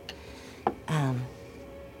great. Become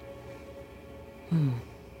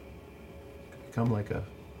like a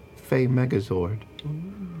Fey Megazord.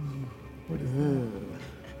 I'm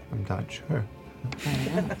not sure.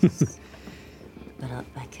 Yes. But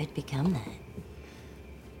I could become that.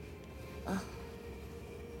 Oh.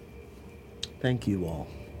 Thank you all.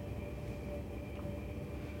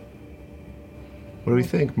 What do we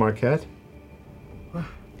think, Marquette?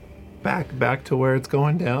 Back to where it's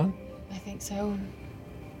going down? I think so.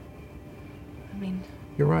 I mean,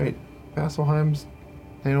 You're right. Vasselheim's,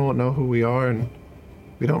 they don't know who we are, and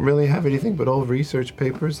we don't really have anything but old research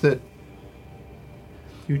papers that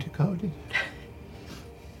you decoded.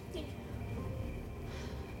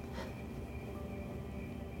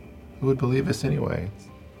 Who would believe us anyway? It's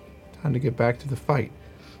time to get back to the fight.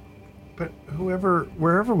 But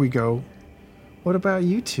wherever we go, what about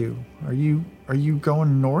you two? Are you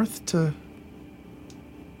going north to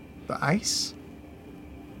the ice?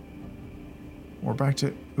 Or back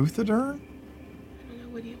to Uthadurn? I don't know.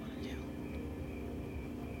 What do you want to do?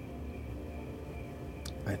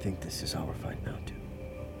 I think this is our fight now, too.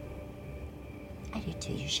 I do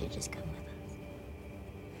too. You should just come with us.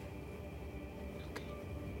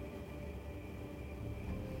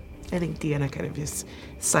 I think Deanna kind of just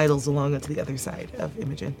sidles along onto the other side of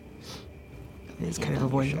Imogen. And is kind of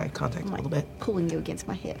avoiding eye contact a little bit. Pulling you against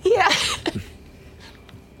my hip. Yeah.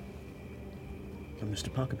 Well, Mr.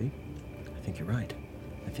 Pockaby, I think you're right.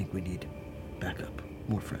 I think we need backup,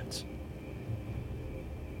 more friends.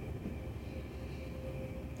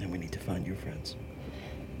 And we need to find your friends.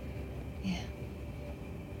 Yeah.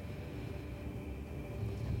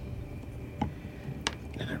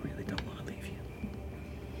 And I really don't want to leave you.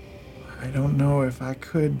 I don't know if I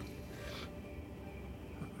could.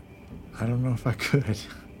 I don't know if I could.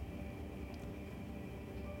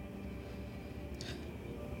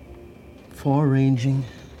 Far-ranging,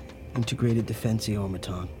 integrated defense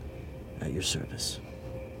automaton at your service.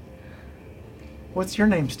 What's your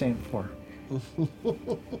name stand for? I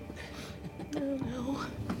don't know.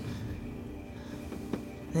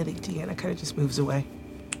 I think Deanna kind of just moves away.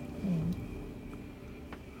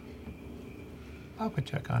 I'll go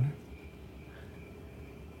check on her.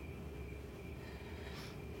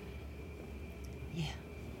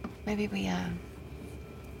 Maybe we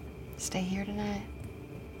stay here tonight.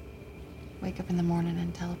 Wake up in the morning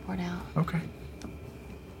and teleport out. Okay.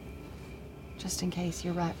 Just in case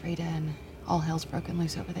you're right, Frida, and all hell's broken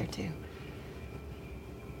loose over there too.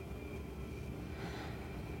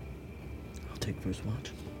 I'll take first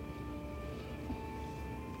watch.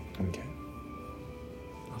 Okay.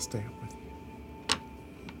 I'll stay up with you.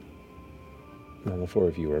 Now the four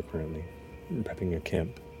of you are currently prepping your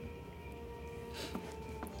camp.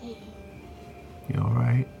 You all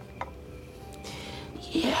right?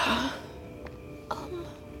 Yeah. I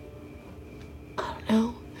don't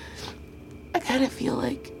know. I kind of feel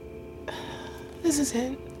like this is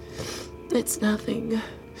it. It's nothing.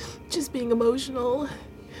 Just being emotional.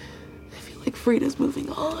 I feel like Frida's moving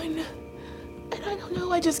on. And I don't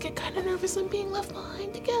know, I just get kind of nervous I'm being left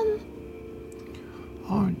behind again.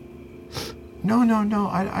 Oh, no.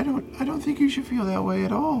 I don't think you should feel that way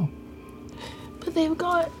at all. But they've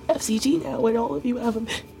got FCG now, and all of you have a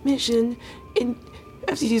mission, and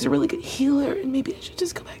FCG's a really good healer, and maybe I should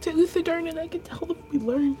just go back to Uthadurn and I can tell them what we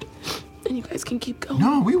learned, and you guys can keep going.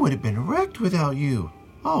 No, we would have been wrecked without you.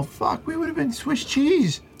 Oh, fuck, we would have been Swiss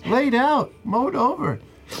cheese, laid out, mowed over.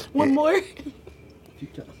 One more? A few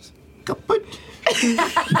times. Kaput.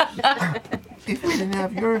 If we didn't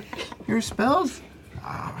have your spells,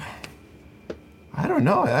 I don't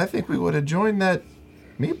know. I think we would have joined that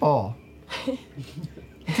meatball.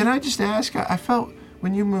 Can I just ask? I felt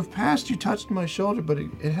when you moved past, you touched my shoulder, but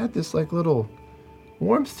it had this like little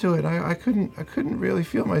warmth to it. I couldn't really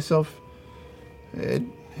feel myself. It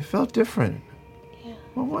felt different. Yeah.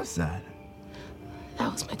 What was that?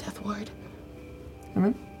 That was my death ward.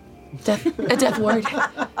 A death ward.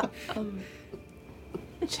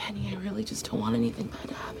 Jenny, I really just don't want anything bad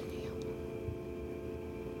to happen to you.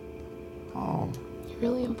 Oh. You're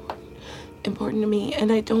really important to me,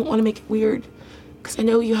 and I don't want to make it weird, because I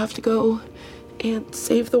know you have to go and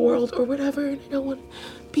save the world or whatever, and I don't want to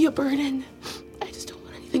be a burden. I just don't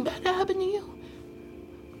want anything bad to happen to you.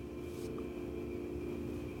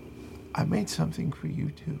 I made something for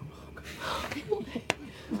you too.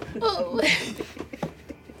 Oh.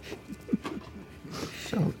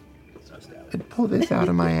 So, I'd pull this out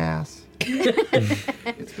of my ass.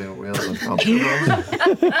 It's been real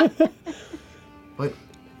uncomfortable. But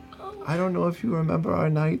I don't know if you remember our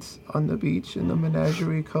nights on the beach in the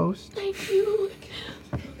Menagerie Coast. I do.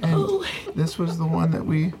 And this was the one that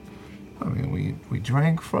we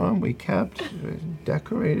drank from, we kept,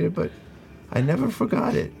 decorated, but I never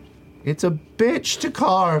forgot it. It's a bitch to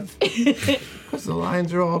carve. Because the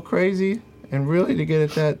lines are all crazy, and really to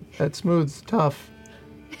get it that smooth is tough.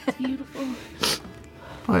 It's beautiful.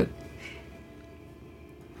 But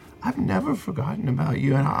I've never forgotten about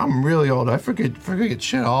you, and I'm really old. I forget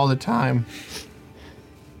shit all the time.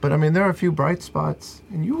 But I mean, there are a few bright spots,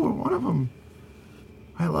 and you were one of them.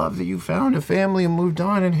 I love that you found a family and moved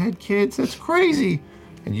on and had kids. That's crazy.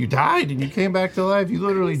 And you died, and you came back to life. You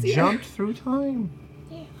literally jumped through time.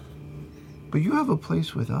 Yeah. But you have a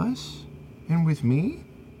place with us and with me.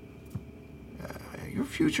 Your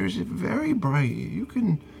future is very bright. You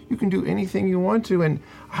can do anything you want to, and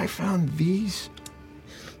I found these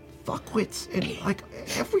fuckwits, and like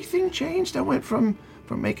everything changed. I went from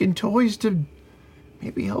making toys to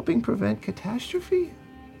maybe helping prevent catastrophe.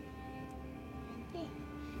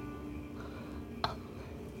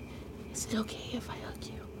 Is it okay if I hug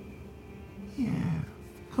you? Yeah.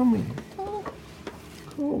 Come here. Oh.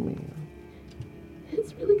 Come here.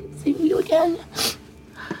 It's really good seeing you again.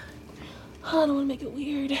 I don't want to make it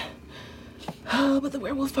weird. But the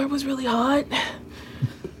werewolf part was really hot.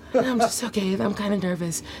 And I'm just okay. I'm kind of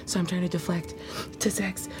nervous, so I'm trying to deflect to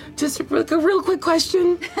sex. Just a real quick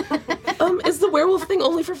question. Is the werewolf thing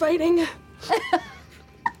only for fighting?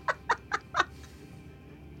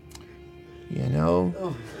 You know,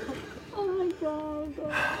 Oh my god.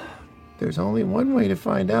 there's only one way to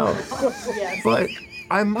find out. Yes. But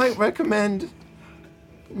I might recommend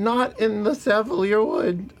not in the Savalier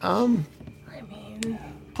Wood.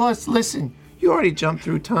 Plus, listen, you already jumped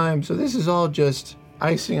through time, so this is all just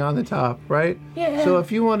icing on the top, right? Yeah. So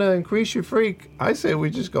if you want to increase your freak, I say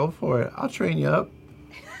we just go for it. I'll train you up.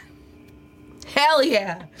 Hell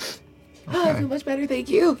yeah. Oh, I feel much better, thank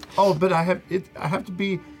you. Oh, but I have to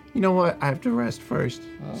be, you know what? I have to rest first.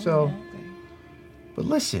 But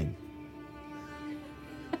listen,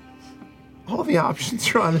 all the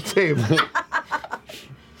options are on the table.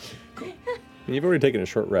 You've already taken a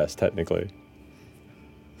short rest, technically.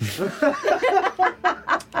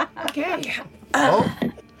 Okay.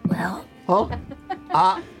 Well.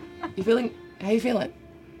 You feeling? How you feeling?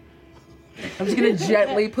 I'm just gonna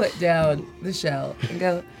gently put down the shell and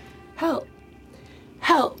go, help,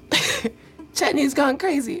 help. Chetney's gone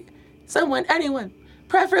crazy. Someone, anyone,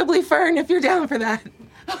 preferably Fern if you're down for that.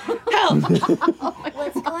 Help.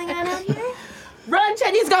 What's going on out here? Run,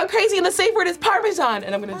 Chetney's gone crazy and the safe word is Parmesan.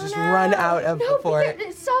 And I'm gonna just run out of before it.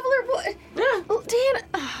 Savalier Wood. Yeah. Dan.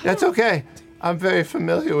 That's okay. I'm very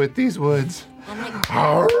familiar with these woods.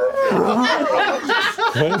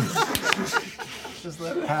 Just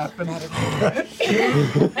let it happen.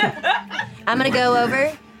 I'm gonna go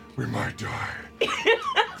over. We might die.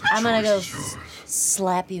 I'm gonna go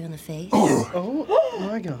slap you in the face. Oh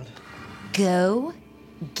my god. Go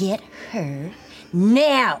get her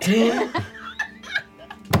now.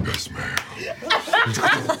 Yes, ma'am.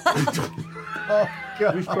 Oh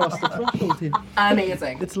god. We've crossed the threshold here.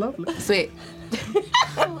 Amazing. It's lovely. Sweet.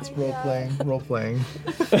 It's role playing.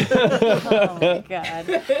 Oh my god.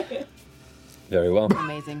 Very well.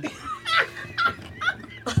 Amazing.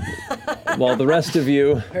 While the rest of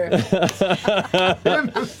you...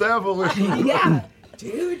 Yeah,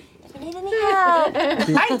 dude. Need any help?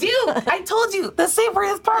 I do. I told you. The safe word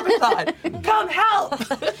is Parmesan. Come help.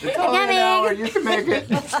 It's only an hour. You can make it.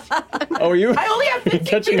 Oh, are you? I only have 15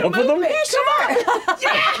 catching up with them? Come on.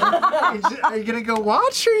 Yeah. Are you gonna go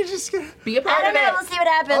watch, or are you just gonna Be a part I of don't know. it. We'll see what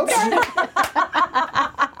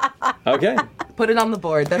happens. Okay. Put it on the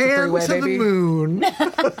board. That's a hand three-way, to the baby. moon?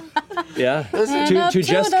 Yeah. To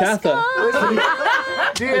Jess Katha.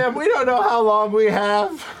 DM, we don't know how long we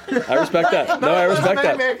have. I respect that. No, I respect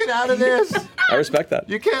that. Make it out of this. I respect that.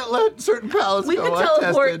 You can't let certain palaces We go can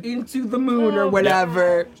teleport untested. into the moon or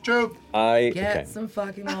whatever. It's true. Get some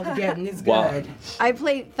fucking Armageddon. It's Wow. good. I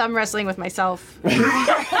play thumb wrestling with myself.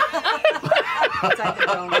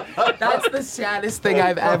 That's the saddest thing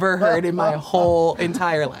I've ever heard in my whole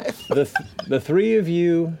entire life. The three of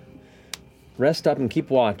you rest up and keep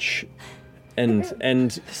watch, and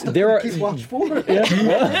there are Keep watch for.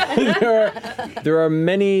 yeah, well, there are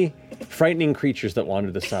many frightening creatures that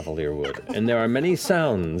wander the Savalier Wood, and there are many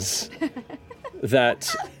sounds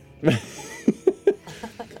that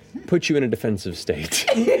put you in a defensive state.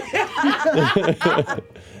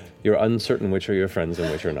 You're uncertain which are your friends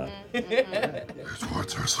and which are not. These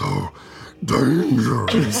woods are so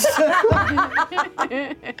dangerous.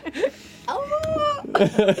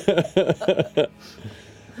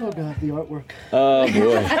 Oh God, the artwork. Oh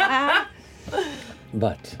boy.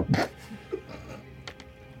 But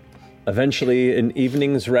eventually an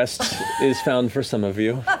evening's rest is found for some of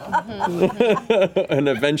you. And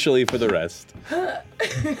eventually for the rest.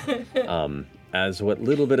 As what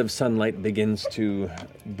little bit of sunlight begins to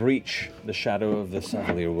breach the shadow of the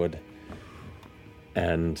Savalier Wood,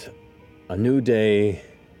 and a new day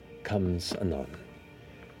comes anon.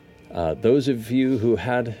 Those of you who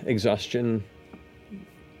had exhaustion,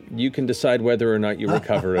 you can decide whether or not you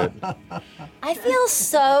recover it. I feel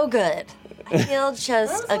so good. I feel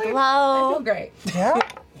just a glow. I feel great. Yeah.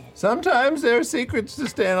 Sometimes there are secrets to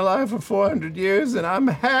staying alive for 400 years, and I'm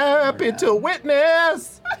happy to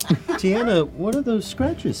witness. Tiana, what are those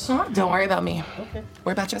scratches? Don't worry about me. Okay.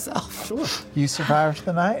 Worry about yourself. Sure. You survived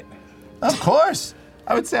the night? Of course.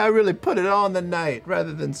 I would say I really put it on the night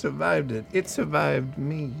rather than survived it. It survived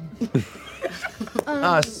me.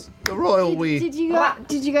 Us, the royal we. Did you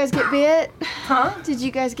guys get bit? Huh? Did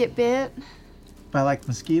you guys get bit? By like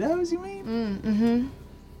mosquitoes, you mean? Mm-hmm.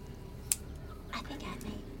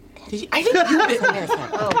 I think you bit me.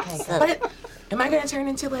 Oh, okay. So But am I gonna turn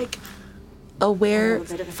into like a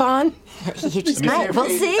fawn? you just might. We'll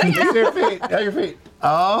see. Use your feet. Yeah, your feet.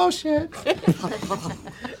 Oh, shit.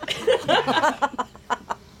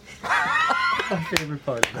 My favorite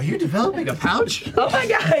part. Are you developing a pouch? Oh my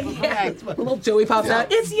god, yeah. Little Joey pops out.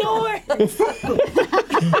 It's yours. That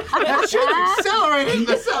shit's accelerating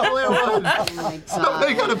the Savalier Wood. Oh my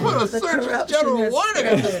Somebody gotta put a Surgeon General warning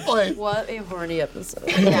in this place. What a horny episode.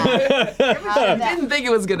 I didn't think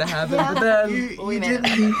it was gonna happen, but then You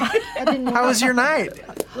didn't. How was your night?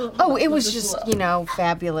 Oh, it was just,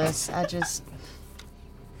 fabulous. I just.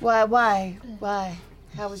 Why?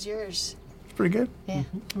 How was yours? It's pretty good. Yeah.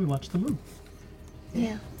 We watched the moon.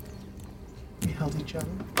 Yeah. We held each other.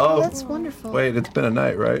 Oh, That's wonderful. wait, it's been a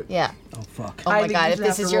night, right? Yeah. Oh fuck. Oh my think god, you if should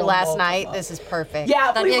this have is to your roll last all night, this is perfect.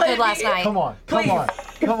 yeah, that'd be a please good let last me- night. Come on.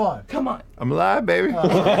 Come on. I'm alive, baby.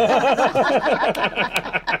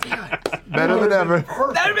 Better than ever.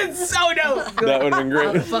 That'd have been so dope. That would have been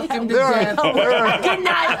great. Fuck him to There are- death. Good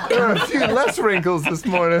night. There are a few less wrinkles this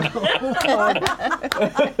morning. My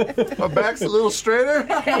back's a little straighter.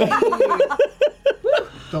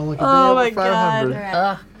 Don't look at me Oh over my 500.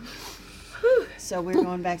 god. So we're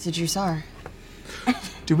going back to Drusar.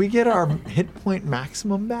 Do we get our hit point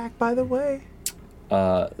maximum back, by the way?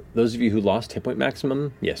 Those of you who lost hit point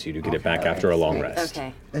maximum, yes, you do get it back after a long rest.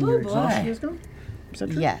 Okay. And your exhaustion is gone? Is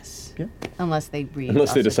that true? Yes. Yeah. Unless they read.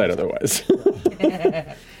 Unless they decide otherwise.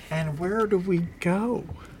 And where do we go?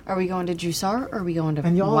 Are we going to Drusar or are we going to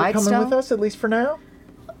And y'all are coming Whitestone? with us, at least for now?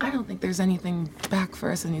 I don't think there's anything back for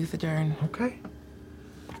us in Euthadern. Okay.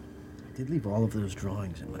 I did leave all of those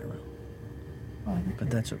drawings in my room. But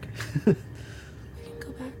that's okay. We can go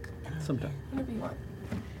back Sometime. whenever you want.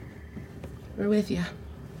 We're with you.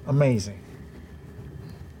 Amazing.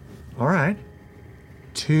 All right.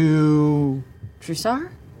 To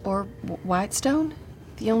Drusar or Whitestone?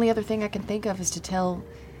 The only other thing I can think of is to tell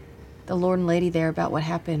the Lord and Lady there about what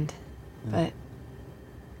happened. But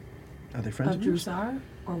Are they friends Of of yours? Drusar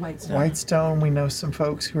or Whitestone? Whitestone, we know some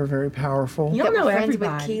folks who are very powerful. You don't know we're friends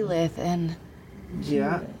everybody. with Keyleth and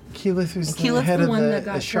Yeah. Keyleth was the Keyleth's head the of one the that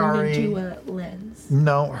got turned Ashari. into a lens.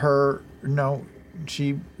 No,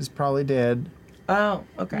 she is probably dead. Oh,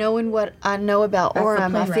 okay. knowing what I know about That's the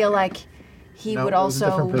Orem, I feel playwright. like he No, would it was a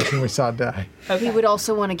different also person we saw die. he would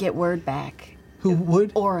also want to get word back. Who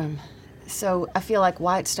would? Orem. So I feel like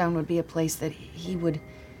Whitestone would be a place that he would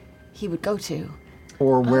go to.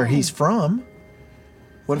 Or where he's from.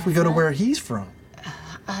 What if we go to where he's from?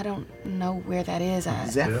 I don't know where that is.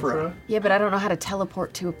 Zephyra. Yeah, but I don't know how to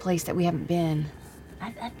teleport to a place that we haven't been.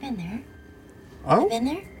 I've been there. Oh? I've been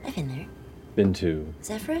there. Been to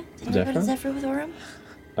Zephyra? Didn't you go to Zephyra? Zephyra with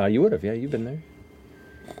Orem? You would have, yeah, you've been there.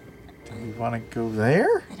 You want to go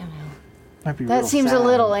there? I don't know. Might be That real seems sad. a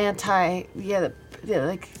little anti. Yeah,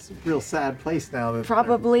 like. It's a real sad place now. That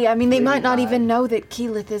Probably. I mean, they might not died. even know that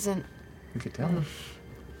Keyleth isn't. You could tell them.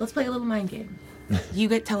 Let's play a little mind game. You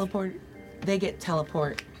get teleport, they get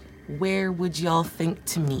teleport. Where would y'all think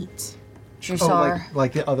to meet? Drusar.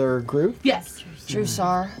 Like the other group? Yes.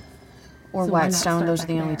 Drusar or So why not Whitestone. start Those are back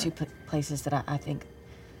the only there? two places that I think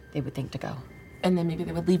they would think to go. And then maybe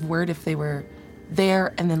they would leave word if they were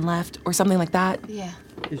there and then left or something like that. Yeah.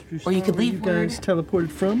 Or you could leave you guys teleported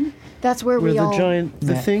from? That's where we the all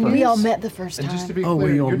the thing we is? all met the first time. And just to be Oh, we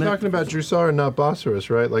clear, all you're met- talking about Drusar and not Bosphorus,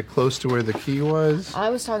 right? Like close to where the key was? I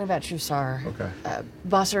was talking about Drusar. Okay.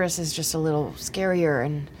 Bosphorus is just a little scarier,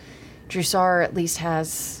 and Drusar at least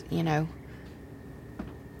has,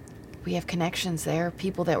 we have connections there.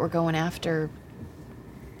 People that we're going after.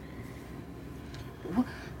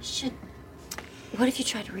 What if you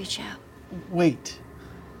try to reach out? Wait.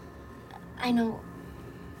 I know.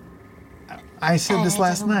 I said this it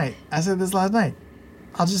last doesn't night.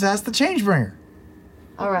 I'll just ask the Changebringer.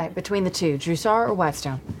 All right, between the two, Drusar or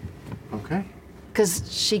Whitestone? Okay. Because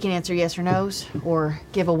she can answer yes or no's, or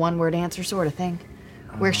give a one-word answer sort of thing.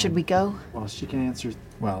 Where should we go? Well, she can answer.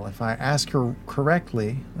 Well, if I ask her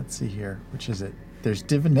correctly, let's see here. Which is it? There's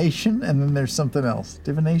divination, and then there's something else.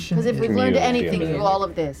 Divination. Because if we've is- learned anything through all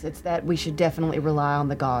of this, it's that we should definitely rely on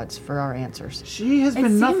the gods for our answers. She has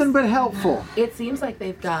been nothing but helpful. It seems like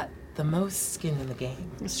they've got the most skin in the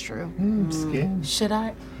game. It's true. Skin. Should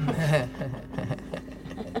I?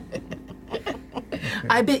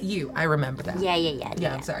 I bit you. I remember that. Yeah.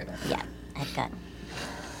 Yeah, I'm sorry about that. Yeah, I've got.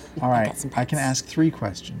 All right. got some I can ask 3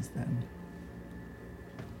 questions then.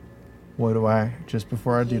 What do I just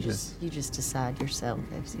before I do this? You just decide yourself,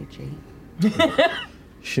 FCG.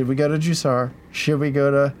 Should we go to Drusar? Should we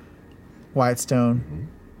go to Whitestone?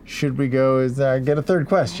 Should we go? Is I get a third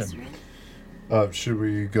question? Should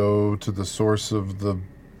we go to the source of the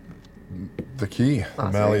key, the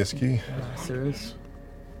Malleus key? Serious?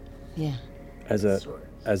 Yeah. As a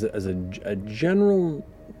general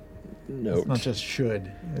note, It's not just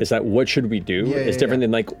should. is that what should we do? Yeah, It's yeah, different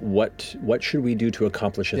than like what should we do to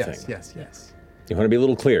accomplish a Yes, thing. yes. You want to be a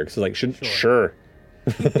little clear because like sure.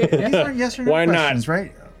 These aren't yes or no Why not? questions,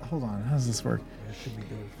 right? Hold on. How does this work?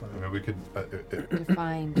 I mean, we could.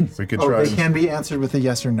 Define. We could Oh, try. they can be answered with a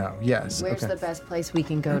yes or no. Yes. Where's okay. the best place we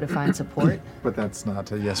can go to find support? But that's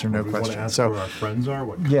not a yes or no We want to question. ask So where our friends are,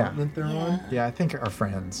 what Yeah. continent they're on. yeah, I think our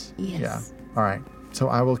friends. Yes. Yeah. All right. So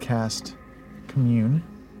I will cast Commune.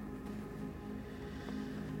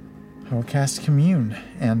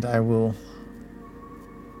 And I will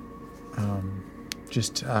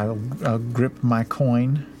I'll grip my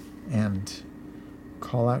coin and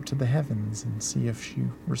call out to the heavens and see if she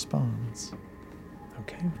responds.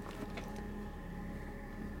 Okay.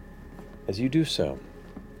 As you do so,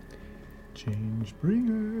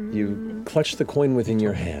 Changebringer. you clutch the coin within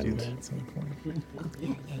your Do hand. that at some point.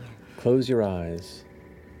 Close your eyes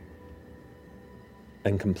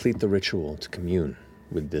and complete the ritual to commune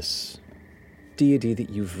with this deity that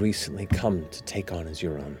you've recently come to take on as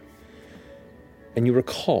your own. And you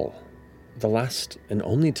recall the last and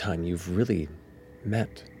only time you've really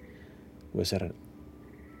met was at a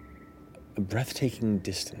breathtaking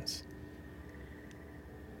distance.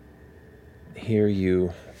 Here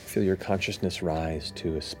you feel your consciousness rise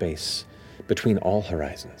to a space between all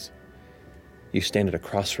horizons. You stand at a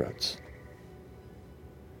crossroads,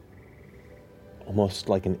 almost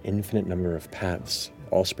like an infinite number of paths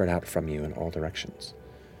all spread out from you in all directions.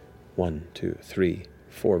 1, 2, 3,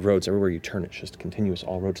 4 roads. Everywhere you turn, it's just continuous,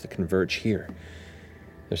 all roads that converge here.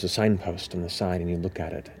 There's a signpost on the side, and you look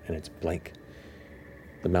at it, and it's blank.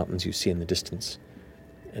 The mountains you see in the distance.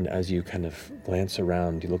 And as you kind of glance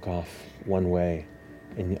around, you look off one way,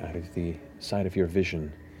 and out of the side of your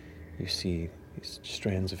vision, you see these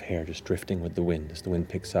strands of hair just drifting with the wind as the wind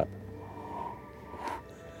picks up.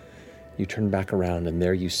 You turn back around, and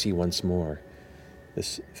there you see once more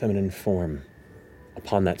this feminine form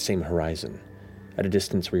upon that same horizon. At a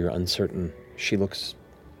distance where you're uncertain, she looks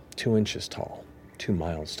 2 inches tall, 2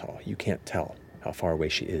 miles tall. You can't tell how far away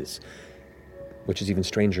she is, which is even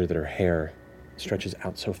stranger that her hair stretches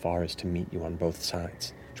out so far as to meet you on both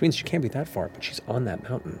sides, which means she can't be that far, but she's on that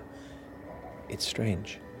mountain. It's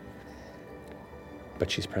strange, but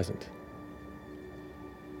she's present.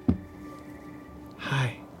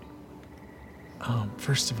 Hi.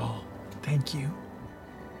 First of all, thank you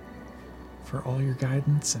for all your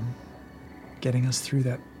guidance and getting us through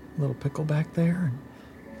that little pickle back there. And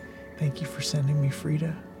thank you for sending me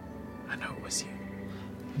Frida. I know it was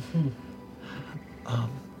you.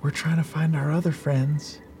 We're trying to find our other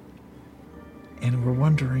friends, and we're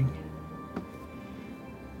wondering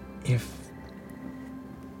if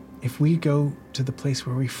we go to the place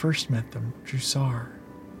where we first met them, Drusar,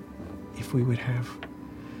 if we would have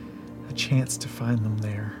a chance to find them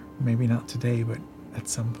there. Maybe not today, but at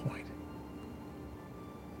some point.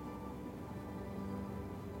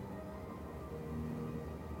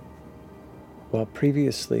 Well,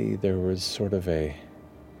 previously there was sort of an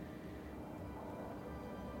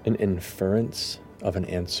inference of an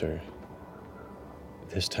answer.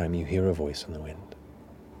 This time you hear a voice in the wind.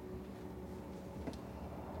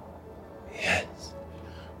 Yes.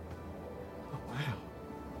 Oh, wow.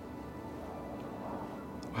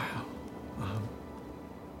 Wow.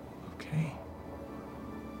 Okay.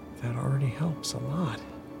 That already helps a lot.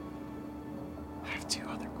 I have 2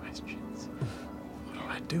 other questions. What do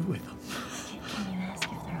I do with them? Can you ask if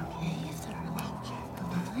they're okay, if they're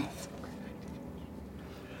alive?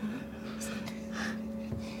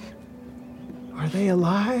 Are they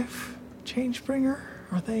alive, Changebringer?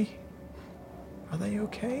 Are they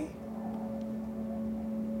okay?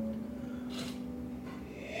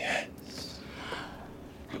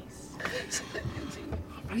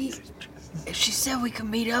 She said we could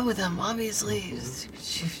meet up with them, obviously.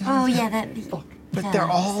 Oh, yeah, that... But they're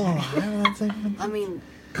all alive. I mean,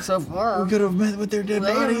 so far. We could have met with their dead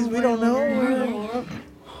bodies. We don't know.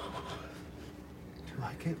 Do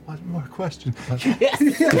I get one more question?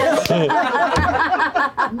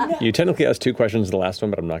 You technically asked 2 questions in the last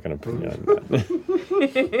one, but I'm not going to put you on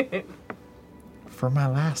that. For my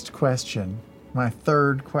last question, my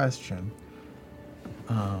 3rd question,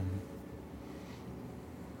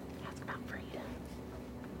 That's about freedom.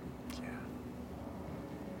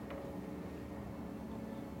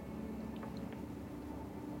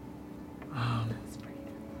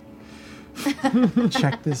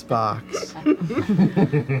 Check this box.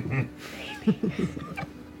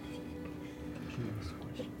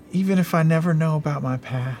 Even if I never know about my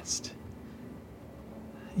past,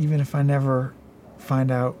 even if I never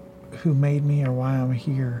find out who made me or why I'm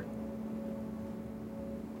here,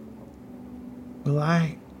 will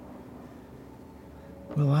I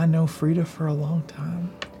know Frida for a long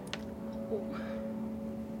time?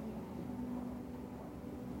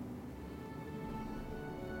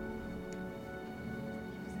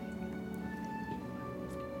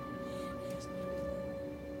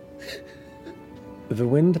 The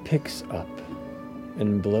wind picks up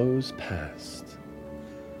and blows past.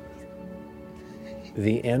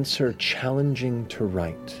 The answer challenging to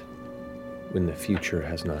write when the future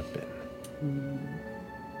has not been.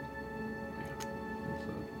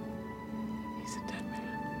 He's a dead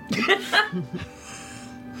man.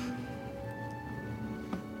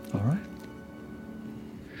 All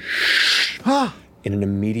right. In an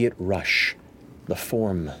immediate rush, the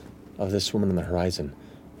form of this woman on the horizon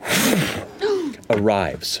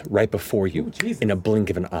arrives right before you in a blink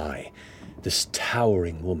of an eye. This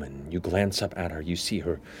towering woman, you glance up at her, you see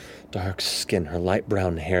her dark skin, her light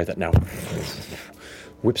brown hair that now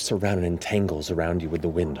whips around and entangles around you with the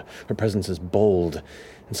wind. Her presence is bold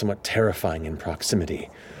and somewhat terrifying in proximity.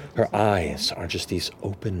 Her eyes are just these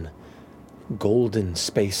open, golden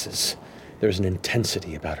spaces. There's an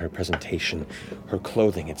intensity about her presentation, her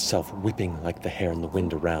clothing itself whipping like the hair in the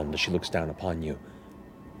wind around as she looks down upon you.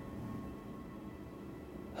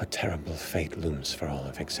 A terrible fate looms for all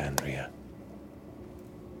of Exandria.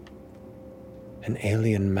 An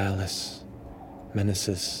alien malice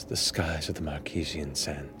menaces the skies of the Marquesian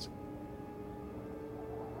sands.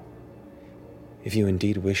 If you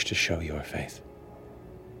indeed wish to show your faith,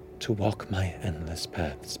 to walk my endless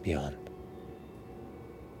paths beyond,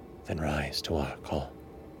 then rise to our call.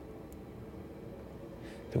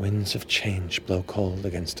 The winds of change blow cold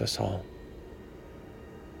against us all.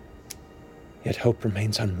 Yet hope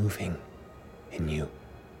remains unmoving in you.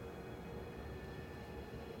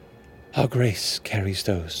 Our grace carries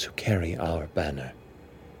those who carry our banner.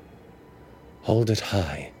 Hold it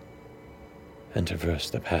high and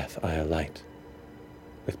traverse the path I alight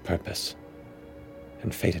with purpose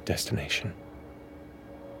and fated destination.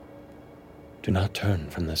 Do not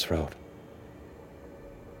turn from this road,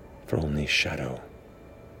 for only shadow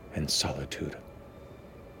and solitude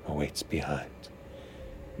awaits behind.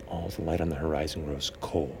 All the light on the horizon grows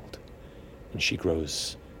cold, and she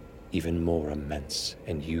grows even more immense,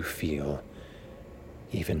 and you feel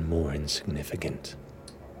even more insignificant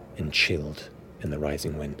and chilled in the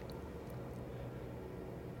rising wind.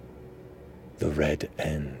 The red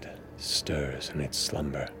end stirs in its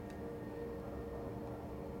slumber.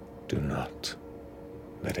 Do not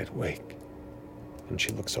let it wake. And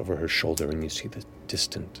she looks over her shoulder, and you see the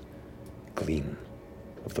distant gleam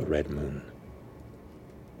of the red moon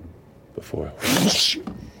before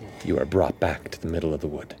you are brought back to the middle of the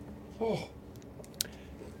wood.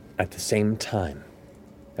 At the same time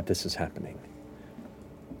that this is happening,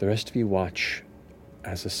 the rest of you watch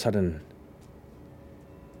as a sudden,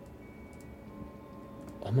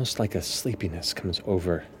 almost like a sleepiness comes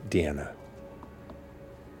over Deanna.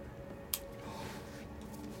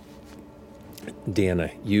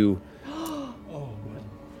 Deanna, you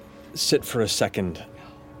sit for a second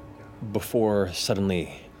before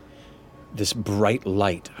suddenly this bright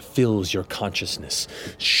light fills your consciousness.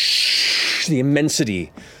 Shh, the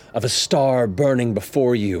immensity of a star burning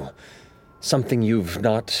before you. Something you've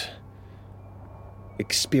not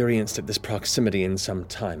experienced at this proximity in some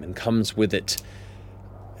time, and comes with it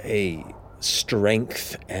a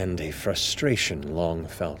strength and a frustration long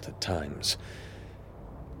felt at times.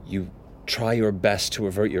 You try your best to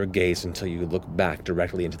avert your gaze until you look back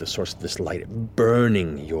directly into the source of this light,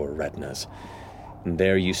 burning your retinas. And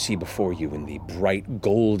there you see before you, in the bright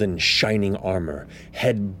golden shining armor,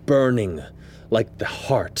 head burning like the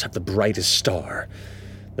heart of the brightest star,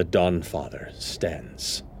 the Dawnfather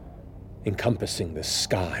stands, encompassing the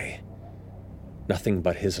sky. Nothing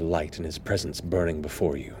but his light and his presence burning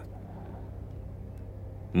before you.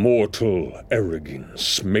 Mortal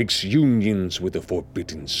arrogance makes unions with the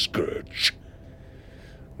forbidden scourge.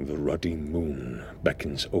 The ruddy moon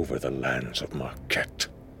beckons over the lands of Marquette.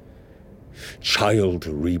 Child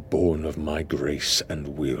reborn of my grace and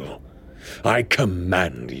will, I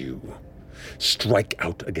command you, strike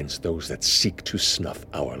out against those that seek to snuff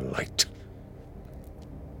our light.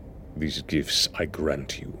 These gifts I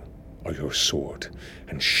grant you are your sword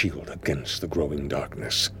and shield against the growing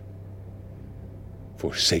darkness.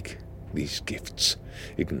 Forsake these gifts,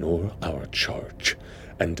 ignore our charge,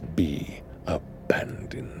 and be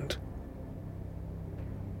abandoned.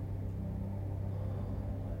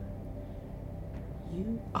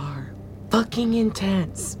 You are fucking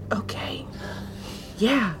intense. Okay.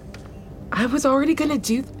 Yeah. I was already gonna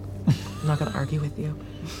do... I'm not gonna argue with you.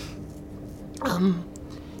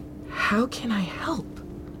 How can I help?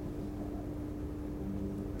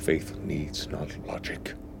 Faith needs not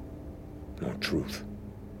logic, nor truth,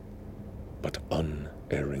 but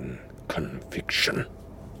unerring conviction.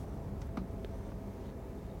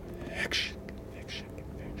 Action.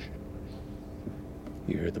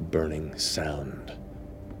 You hear the burning sound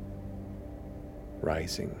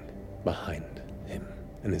rising behind him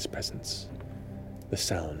in his presence. The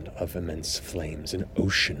sound of immense flames, an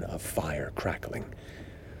ocean of fire crackling.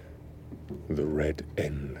 The red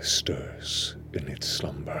end stirs in its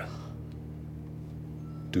slumber.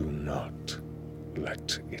 Do not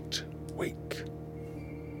let it wake.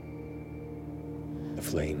 The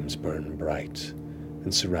flames burn bright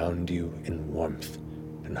and surround you in warmth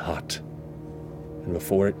and hot. And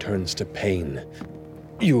before it turns to pain,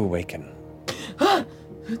 you awaken.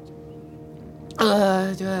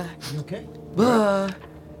 Okay.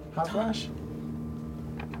 Hot flash.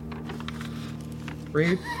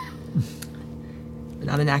 Rude.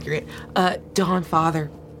 Not inaccurate. Dawnfather.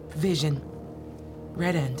 Vision.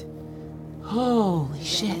 Red end. Holy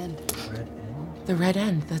shit. Red end? The red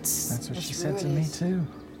end. That's what she said to me, too.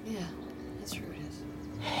 Yeah, that's true it is.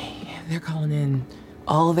 Hey, they're calling in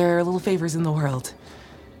all their little favors in the world.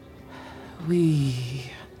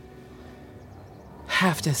 We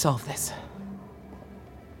have to solve this.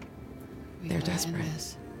 They're desperate.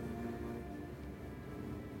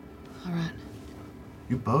 All right.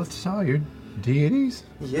 You both saw your deities?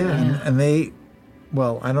 Yeah. And they,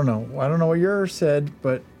 well, I don't know what yours said,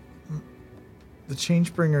 but the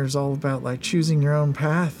Changebringer is all about like choosing your own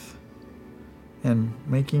path and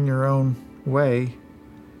making your own way.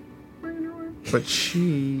 But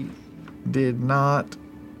she did not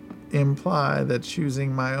imply that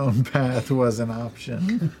choosing my own path was an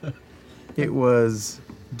option. It was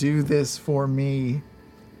do this for me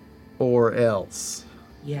or else.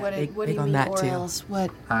 Yeah, What do you on mean, that or too. else?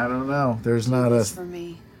 What? I don't know. There's not this a for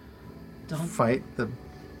me. fight the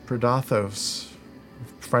Predathos.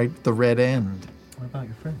 Fight the red end. What about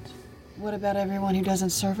your friends? What about everyone who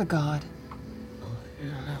doesn't serve a god? I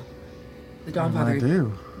don't know. The What do I Dawnfather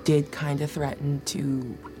do? did kind of threaten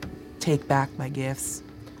to take back my gifts,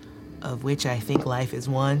 of which I think life is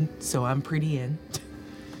one, so I'm pretty in.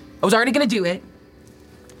 I was already gonna do it.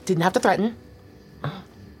 Didn't have to threaten.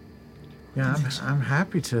 Yeah, I'm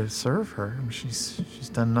happy to serve her. I mean, she's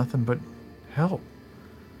done nothing but help.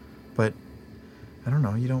 But I don't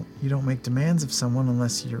know. You don't make demands of someone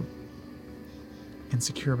unless you're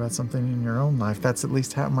insecure about something in your own life. That's at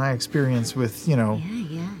least my experience with Well,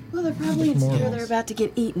 they're probably With insecure. morals. They're about to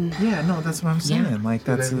get eaten. Yeah, no, that's what I'm saying. Like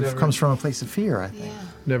So that they've never- comes from a place of fear, I think.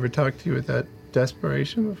 Never talked to you with that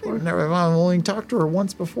desperation before? Never. I've only talked to her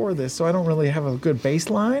once before this, so I don't really have a good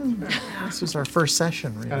baseline. This was our first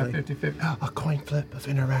session, really. Got a 50-50. A coin flip of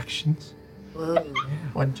interactions. Whoa.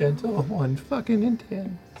 One gentle, one fucking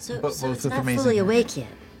intense. So both it's with not amazing fully hair. awake yet.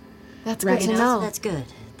 That's Right. good to So know. that's good.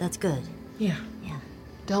 That's good. Yeah.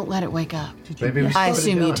 Don't let it wake up. Maybe we I slow it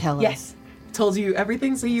assume you down. tell us. Yes. Told you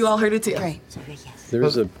everything, so you all heard it too. Great.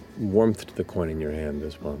 There's a warmth to the coin in your hand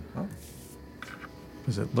as well. Oh.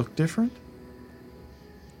 Does it look different?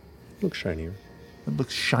 Looks shinier. It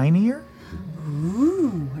looks shinier? Ooh,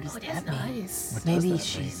 what does That's that mean? nice. What does Maybe that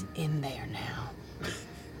she's in there now.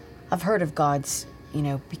 I've heard of gods,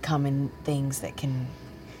 becoming things that can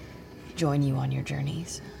join you on your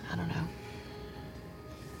journeys. I don't know.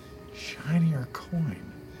 Shinier coin.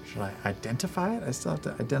 Should I identify it? I still have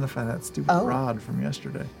to identify that stupid rod from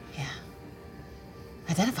yesterday.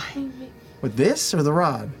 Identify it. With this or the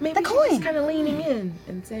rod? Maybe The coin. she's kind of leaning in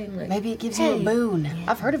and saying like, Maybe it gives you a boon.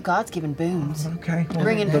 I've heard of gods giving boons. Okay. Well,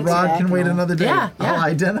 Bringing the things rod back can wait and all. another day. Yeah, yeah. I'll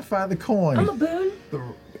identify the coin. I'm a boon.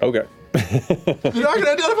 Okay. You're not gonna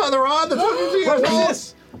identify the rod. The fucking thing What is is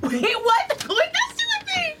this? Wait, what? The coin does do a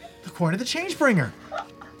thing. The coin of the Changebringer.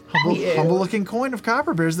 Humble looking coin of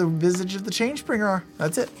copper bears the visage of the Changebringer.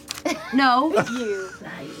 That's it. No,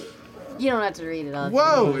 you don't have to read it all.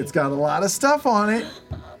 Whoa, it's got a lot of stuff on it.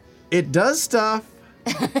 It does stuff.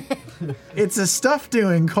 It's a stuff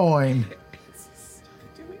doing coin.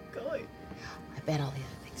 I bet all the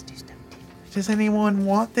other things do stuff too. Does anyone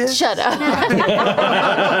want this? Shut up.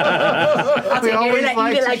 We always Eat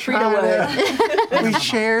like it to like Frida try would. to. We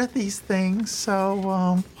share these things, so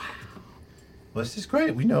Well, this is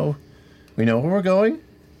great. We know where we're going.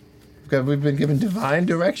 We've been given divine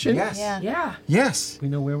direction. Yes. Yeah. Yes. We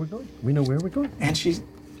know where we're going. We know where we're going. And she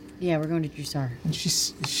Yeah, we're going to Drusar.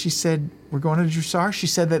 said we're going to Drusar. She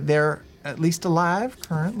said that they're at least alive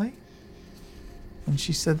currently. And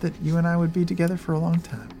she said that you and I would be together for a long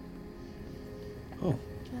time. Oh,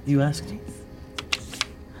 you asked?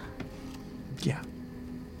 Yeah.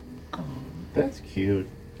 That's cute.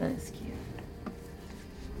 That's cute.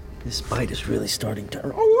 This bite is really starting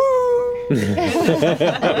to. Oh,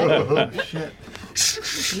 shit.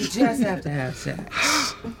 You just have to have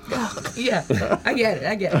sex. Yeah, I get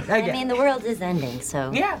it. I mean, the world is ending,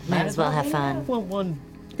 so might as well have fun. Well, one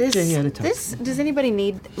This, day at a time. does anybody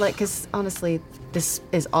need, because honestly, this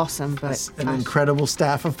is awesome, but. That's an incredible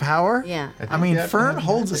staff of power. Yeah. I mean, Fern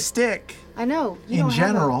holds a stick I know. You in don't have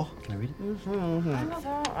general. Can I read it?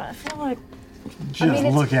 I feel like. Just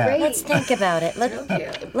look at it. Let's think about it.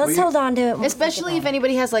 Let's hold on to it. We'll Especially if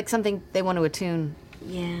anybody has something they want to attune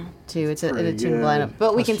to. It's an Pretty attune good. lineup.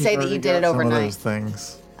 But we Plus can you've say that already you did got it some of overnight. those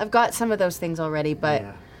things. I've got some of those things already, but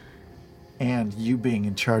And you being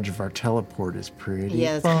in charge of our teleport is pretty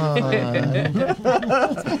Yes. fun.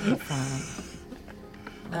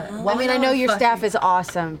 I mean, I know your staff is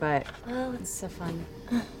awesome, but well, it's so fun.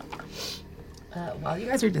 While you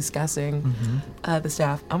guys are discussing the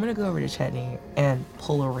staff, I'm gonna go over to Chetney and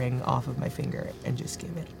pull a ring off of my finger and just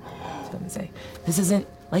give it. So I'm gonna say, this isn't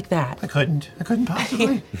like that. I couldn't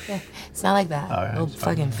possibly. It's not like that. All right, It'll it's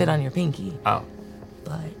fine. fucking fit on your pinky. Oh.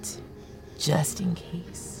 But just in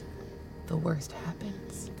case the worst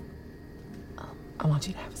happens, I want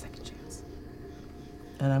you to have a second chance.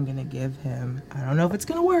 And I'm gonna give him, I don't know if it's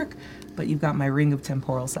gonna work, but you've got my ring of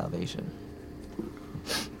temporal salvation.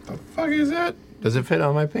 The fuck is that? Does it fit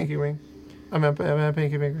on my pinky ring? I'm a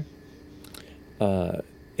pinky finger.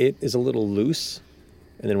 It is a little loose,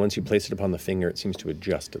 and then once you place it upon the finger, it seems to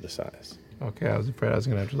adjust to the size. Okay, I was afraid I was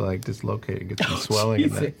gonna have to dislocate and get some swelling in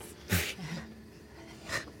that.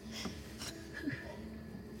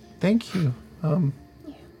 Thank you. We're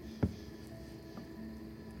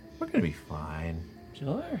gonna be fine.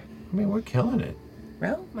 Sure. I mean, we're killing it.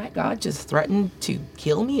 Well, my God just threatened to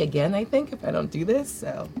kill me again, I think, if I don't do this,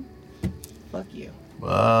 so fuck you.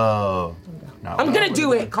 Whoa. Not I'm what gonna I do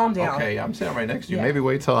would've it. Calm down. Okay, I'm sitting right next to you. Yeah. Maybe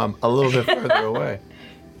wait till I'm a little bit further away.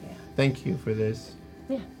 Thank you for this.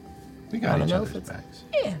 Yeah. We got Wanna each know other's if it's- backs.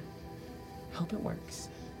 Yeah. Hope it works.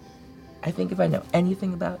 I think if I know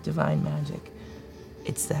anything about divine magic,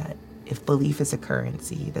 it's that if belief is a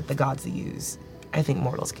currency that the gods use, I think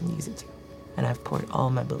mortals can use it too. And I've poured all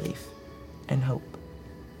my belief and hope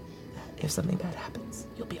that if something bad happens,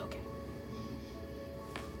 you'll be okay.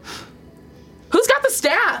 Who's got the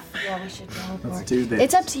staff? Yeah, we should teleport. Let's do this.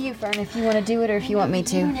 It's up to you, Fern, if you want to do it or if you want me I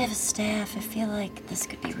don't to. have a staff. I feel like this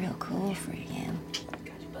could be real cool for you.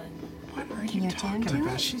 What are Can you attune talking to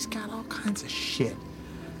about? it? She's got all kinds of shit.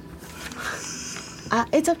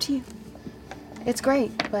 It's up to you. It's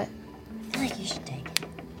great, but. I feel like you should take it.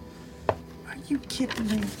 Are you kidding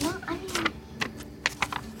me? Well, I mean,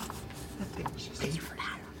 That thing was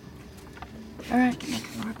All right.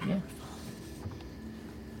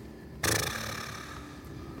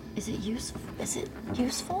 Is it useful? Is it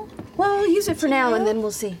useful? Well, we'll use it for now, and then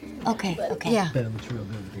we'll see. Okay. Okay. Yeah. Bet it looks real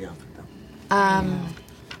good with the outfit, though.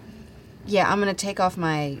 Yeah, I'm gonna take off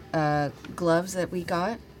my gloves that we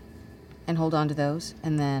got and hold on to those,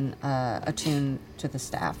 and then attune to the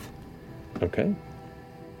staff. Okay.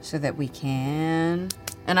 So that we can.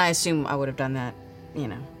 And I assume I would have done that,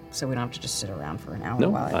 so we don't have to just sit around for an hour No,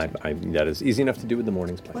 while I that is easy enough to do with the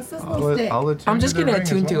morning's play. What's this little stick? I'm just gonna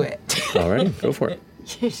attune to it. All right, go for it.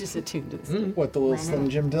 You're just attuned to this. What, the little Slim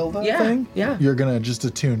Jim dildo Yeah, thing? yeah. You're gonna just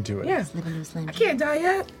attune to it. Yeah. I can't die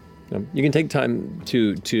yet. You can take time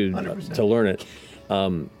to learn it.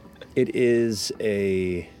 It is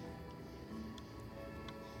a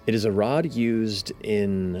rod used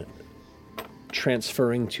in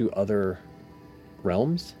transferring to other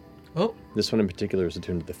realms. Oh. This one in particular is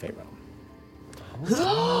attuned to the Fey realm.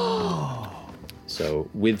 So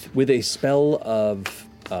with a spell of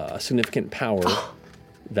a significant power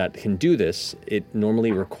that can do this, it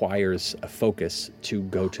normally requires a focus to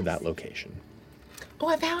go to that location. Oh,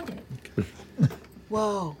 I found it.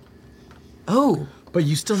 Whoa. Oh. But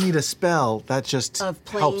you still need a spell that just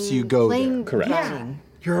helps you go there. Correct. Yeah.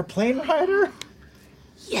 You're a plane rider?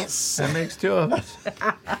 Yes. That makes two of us.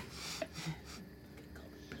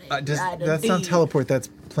 That's not teleport, that's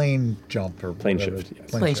plane jump or Plane whatever. shift.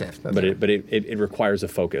 Yes. Plane shift. But it requires a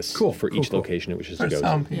focus for each location it wishes to For go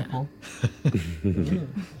some to. people.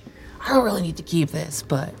 I don't really need to keep this,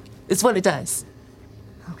 but it's what it does.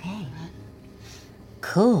 Okay.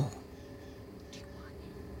 Cool.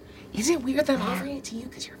 Is it weird that I'm offering it to you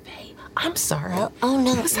because you're Faye? I'm sorry. Oh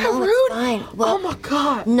no, Was that no, rude? it's fine. Well, Oh my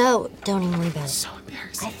God. No, don't even worry about it. So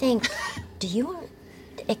embarrassing. I think. Do you want?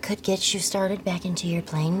 It could get you started back into your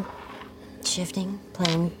plane shifting,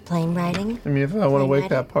 plane riding. I mean, if I want to Plane wake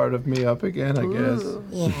riding. that part of me up again, I guess.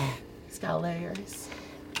 Yeah. It's got layers.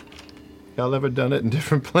 Y'all ever done it in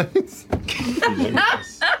different planes?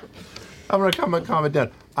 I'm gonna calm it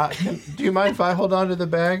down. Do you mind if I hold on to the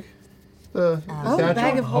bag? The Oh, the satchel?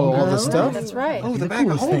 bag of all holding. the stuff? That's right. Oh, the bag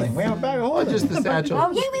of holding. We have a bag of holding. Just the satchel. Oh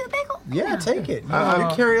yeah, we have a bagel. Yeah, take it. You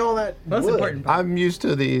I carry all that Most wood. important. I'm used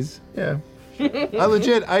to these. Yeah.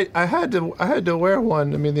 I had to wear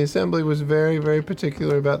one. I mean, the assembly was very, very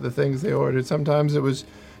particular about the things they ordered. Sometimes it was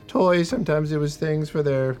toys. Sometimes it was things for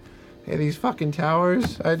their these fucking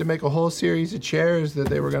towers. I had to make a whole series of chairs that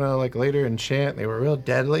they were gonna later enchant. They were real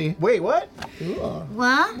deadly. Wait, what?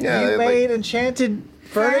 What? Yeah, You made enchanted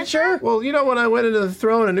furniture? Well, when I went into the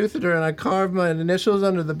throne in Uthador and I carved my initials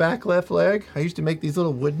under the back left leg, I used to make these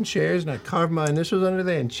little wooden chairs and I'd carve my initials under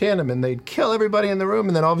there, enchant them, and they'd kill everybody in the room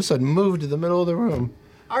and then all of a sudden move to the middle of the room.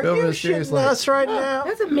 Are Over you a serious shitting leg. us right now?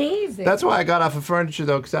 That's amazing. That's why I got off of furniture,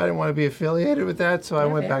 though, because I didn't want to be affiliated with that, so I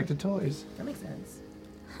went fair. back to toys. That makes sense.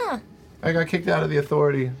 I got kicked out of the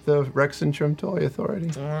authority, the Rexentrum Toy Authority.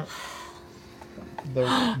 The Is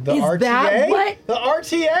RTA? that what- The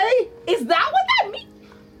RTA? Is that what that means?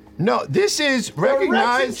 No, this is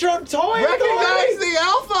recognize Rexentrum Toy recognize Authority? the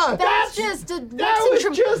alpha. That's just a That was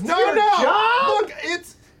just No, your no. job? Look,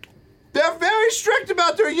 they're very strict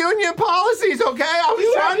about their union policies. Okay, I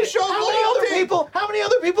was trying to show How many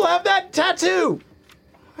other people have that tattoo?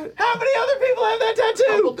 How many other people have that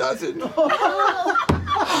tattoo? Doesn't.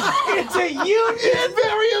 It's a union. It's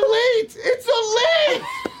very elite. It's elite.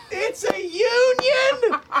 It's a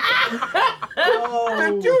union.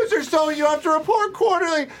 The dues are so you have to report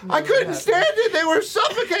quarterly. I couldn't stand it. They were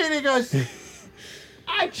suffocating us.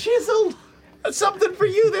 I chiseled something for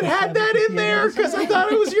you that had that in there because I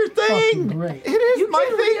thought it was your thing. It is You my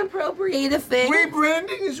can thing. reappropriate a thing.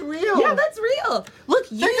 Rebranding is real. Yeah, that's real.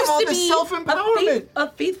 Look, you Think of used all to the be self-empowerment.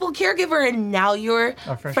 a faithful caregiver, and now you're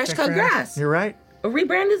fresh cut grass. You're right. A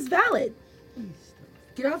rebrand is valid.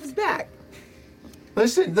 Get off his back.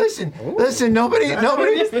 Listen. Nobody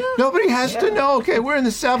has to know. Okay, we're in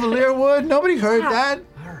the Savalier Wood. Nobody heard that.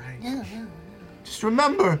 All right. Just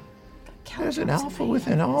remember, there's an alpha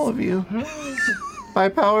within all of you. By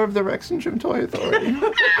power of the Rexentrum Toy Authority.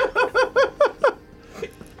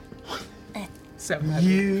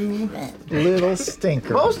 You little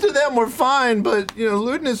stinker. Most of them were fine, but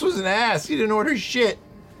Ludinus was an ass. He didn't order shit.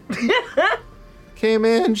 Came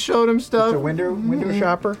in, showed him stuff. The window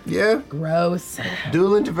shopper? Yeah. Gross.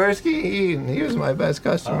 Doolin Tversky, he was my best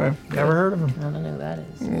customer. Never heard of him. I don't know who that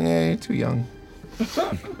is. Yeah, you're too young.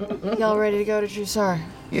 Y'all ready to go to Trusar?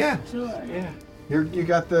 Yeah. Yeah. You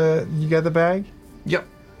got the bag? Yep.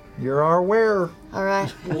 You're our wearer. All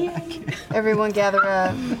right. Everyone gather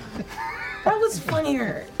up. That was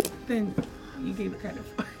funnier than you gave it credit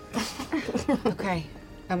for. Okay.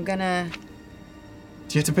 I'm gonna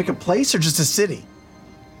Do you have to pick a place or just a city?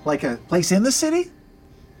 Like a place in the city?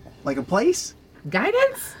 Like a place?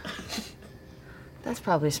 Guidance? That's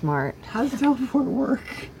probably smart. How does teleport work?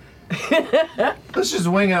 Let's just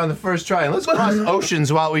wing it on the first try and let's cross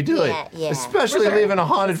oceans while we do it. Yeah. Especially leaving a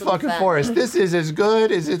haunted fucking forest. This is as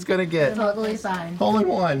good as it's gonna get. Totally fine. Hole in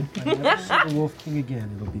one. I never see the Wolf King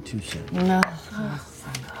again. It'll be too soon. No.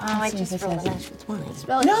 I just realized it's mine.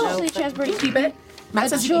 Spell no. Chance Birdie. Keep it. Matt A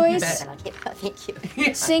says you can choice, keep it. Thank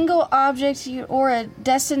you. single object or a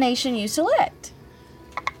destination you select.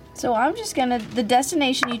 So I'm just gonna, the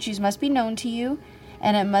destination you choose must be known to you,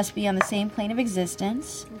 and it must be on the same plane of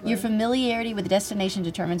existence. Okay. Your familiarity with the destination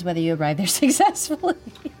determines whether you arrive there successfully.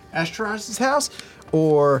 Ashtaras's house?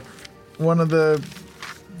 Or one of the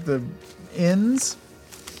inns?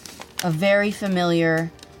 A very familiar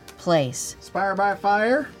place. Spire by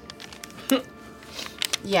Fire?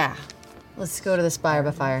 Yeah. Let's go to the Spire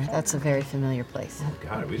by Fire. That's a very familiar place. Oh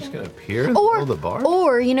God, are we just gonna appear in the middle of the bar?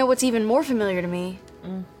 Or, you know what's even more familiar to me?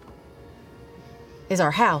 Is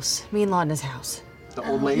our house. Me and Laudna's house. The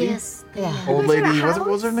old lady? Yes. Yeah. Old lady, what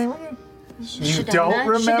was her name again? You don't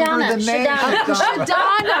remember the name?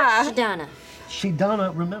 Shadana.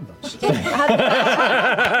 Shidana, remember.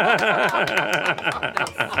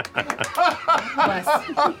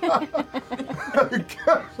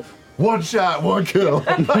 One shot, one kill.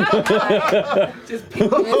 Just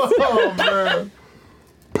oh man.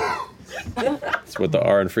 That's what the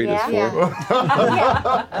R in Frida's for.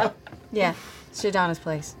 Yeah. Shadana's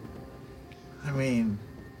place. I mean...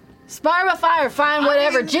 Spire by Fire, fine,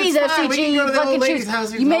 whatever. I mean, Jeez, it's fine. We FCG, can go to you the old fucking lady's choose.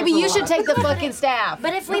 house. You, maybe We've you talked a should take the fucking staff.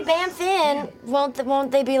 But if we bamf in,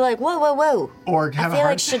 won't they be like, whoa? Or I have a feel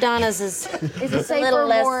like heart... Shadana's is Is it a little safer,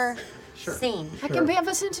 less more... seen. I can bamf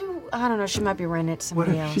us into... I don't know, she might be renting it to What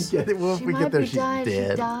somebody if else. she get it? Well, if we get there, she's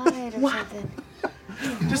dead. She died or something.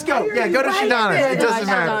 Just go. Yeah, go to Shadana's. It doesn't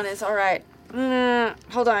matter. Shadana's, all right.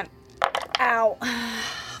 Hold on. Ow.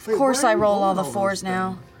 Of course I roll all the fours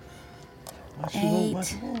now. 8,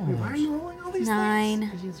 Why are you rolling all these 9,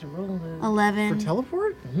 things? 11, For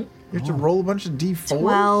teleport? You have to roll a bunch of D4s?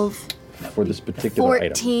 12, For this particular item.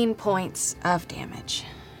 14 points of damage.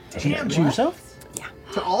 Damn, To yourself? Yeah.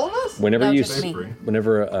 To all of us? Whenever No, you just me.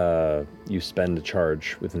 you spend a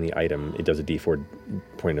charge within the item, it does a D4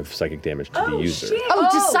 point of psychic damage to the user. Shit. Oh,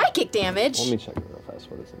 to psychic damage? Let me check it real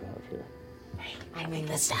fast. What does it have here? I mean,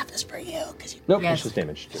 the staff is for you, because you... Nope, Yes. it's just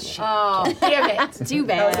damage. Oh, damn it. Too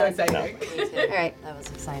bad. That was so exciting. All right, that was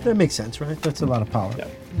exciting. That makes sense, right? That's a lot of power. Yeah.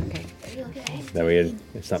 Okay. That way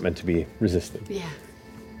it's not meant to be resisted. Yeah.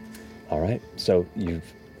 All right, so you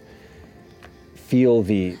feel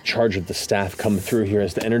the charge of the staff come through here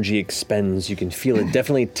as the energy expends. You can feel it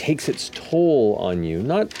definitely takes its toll on you.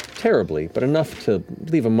 Not terribly, but enough to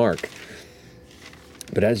leave a mark.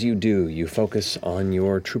 But as you do, you focus on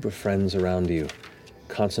your troop of friends around you.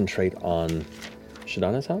 Concentrate on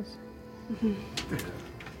Shadana's house? Mm-hmm.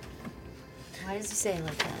 Why does he say it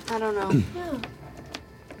like that? I don't know.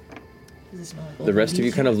 The rest of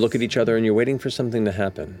you kind of look at each other and you're waiting for something to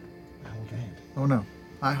happen. Oh no.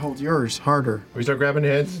 I hold yours harder. We start grabbing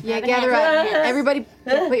hands. Yeah, gather up. Everybody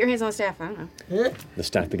put your hands on the staff. I don't know. The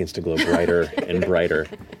staff begins to glow brighter and brighter,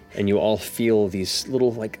 and you all feel these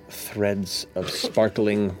little like threads of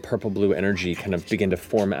sparkling purple-blue energy kind of begin to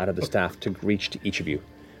form out of the staff to reach to each of you.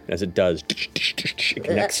 And as it does, it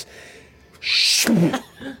connects.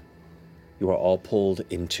 You are all pulled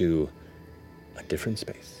into a different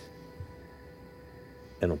space.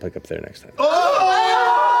 And we'll pick up there next time. Oh!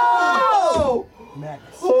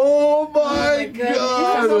 Oh my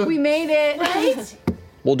I hope we made it. Right?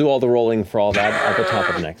 We'll do all the rolling for all that at the top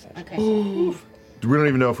of the next time. Okay. We don't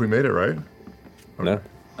even know if we made it, right? No?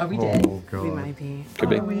 Oh, we did. Oh, God. We might be. Could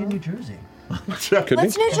be. Why are we in New Jersey? Could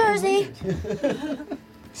Let's be. New Jersey.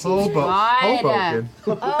 Hoboken.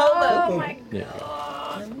 Oh my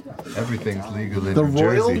Everything's legal in The New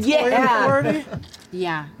Royal Jersey. Toy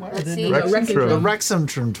Yeah. Let's see. Rexentrum. The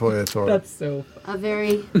Rexentrum Toy Authority. That's so... A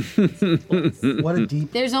very... What a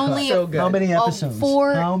deep There's only So good. How many a episodes?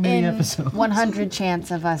 4 How many in episodes? 100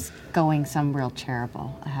 chance of us going some real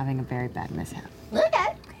charitable, having a very bad mishap.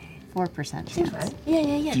 Okay. 4% chance.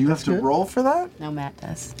 Yeah. Do you have to roll for that? No, Matt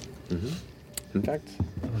does. Mm-hmm. In fact,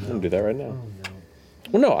 I'm going to do that right now.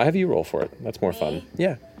 Well, no, I have you roll for it. That's more fun.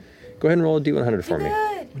 Yeah. Go ahead and roll a D100 for me.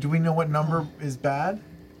 Do we know what number is bad?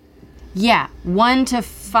 Yeah, 1 to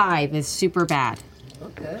 5 is super bad.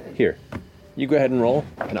 Okay. Here. You go ahead and roll,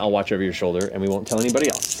 and I'll watch over your shoulder, and we won't tell anybody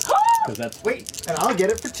else. Because that's... Wait, and I'll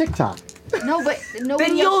get it for TikTok. No, but nobody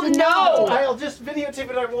Then you'll else should know. I'll just videotape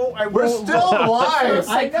it. I won't. We're still alive.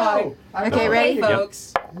 I know. Okay, ready? Hey,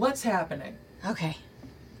 folks. What's happening? Okay.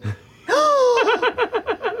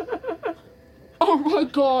 my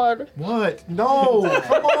god. What? No!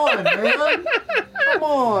 Come on, man! Come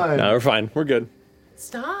on! No, we're fine. We're good.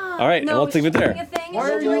 Stop. All right, and we'll leave it there.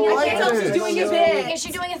 Why are you like this? Is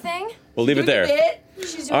she doing a thing? We'll leave it there.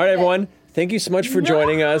 She's All right, everyone. Thank you so much for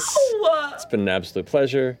joining us. It's been an absolute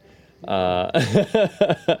pleasure. Have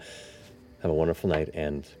a wonderful night,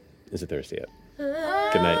 and is it Thursday yet?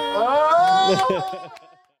 Good night.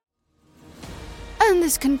 And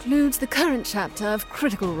this concludes the current chapter of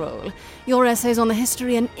Critical Role. Your essays on the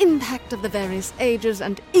history and impact of the various ages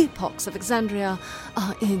and epochs of Exandria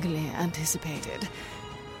are eagerly anticipated.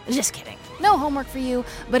 Just kidding. No homework for you,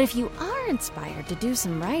 but if you are inspired to do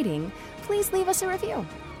some writing, please leave us a review.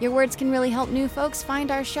 Your words can really help new folks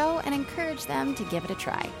find our show and encourage them to give it a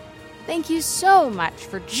try. Thank you so much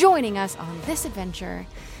for joining us on this adventure.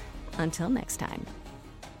 Until next time.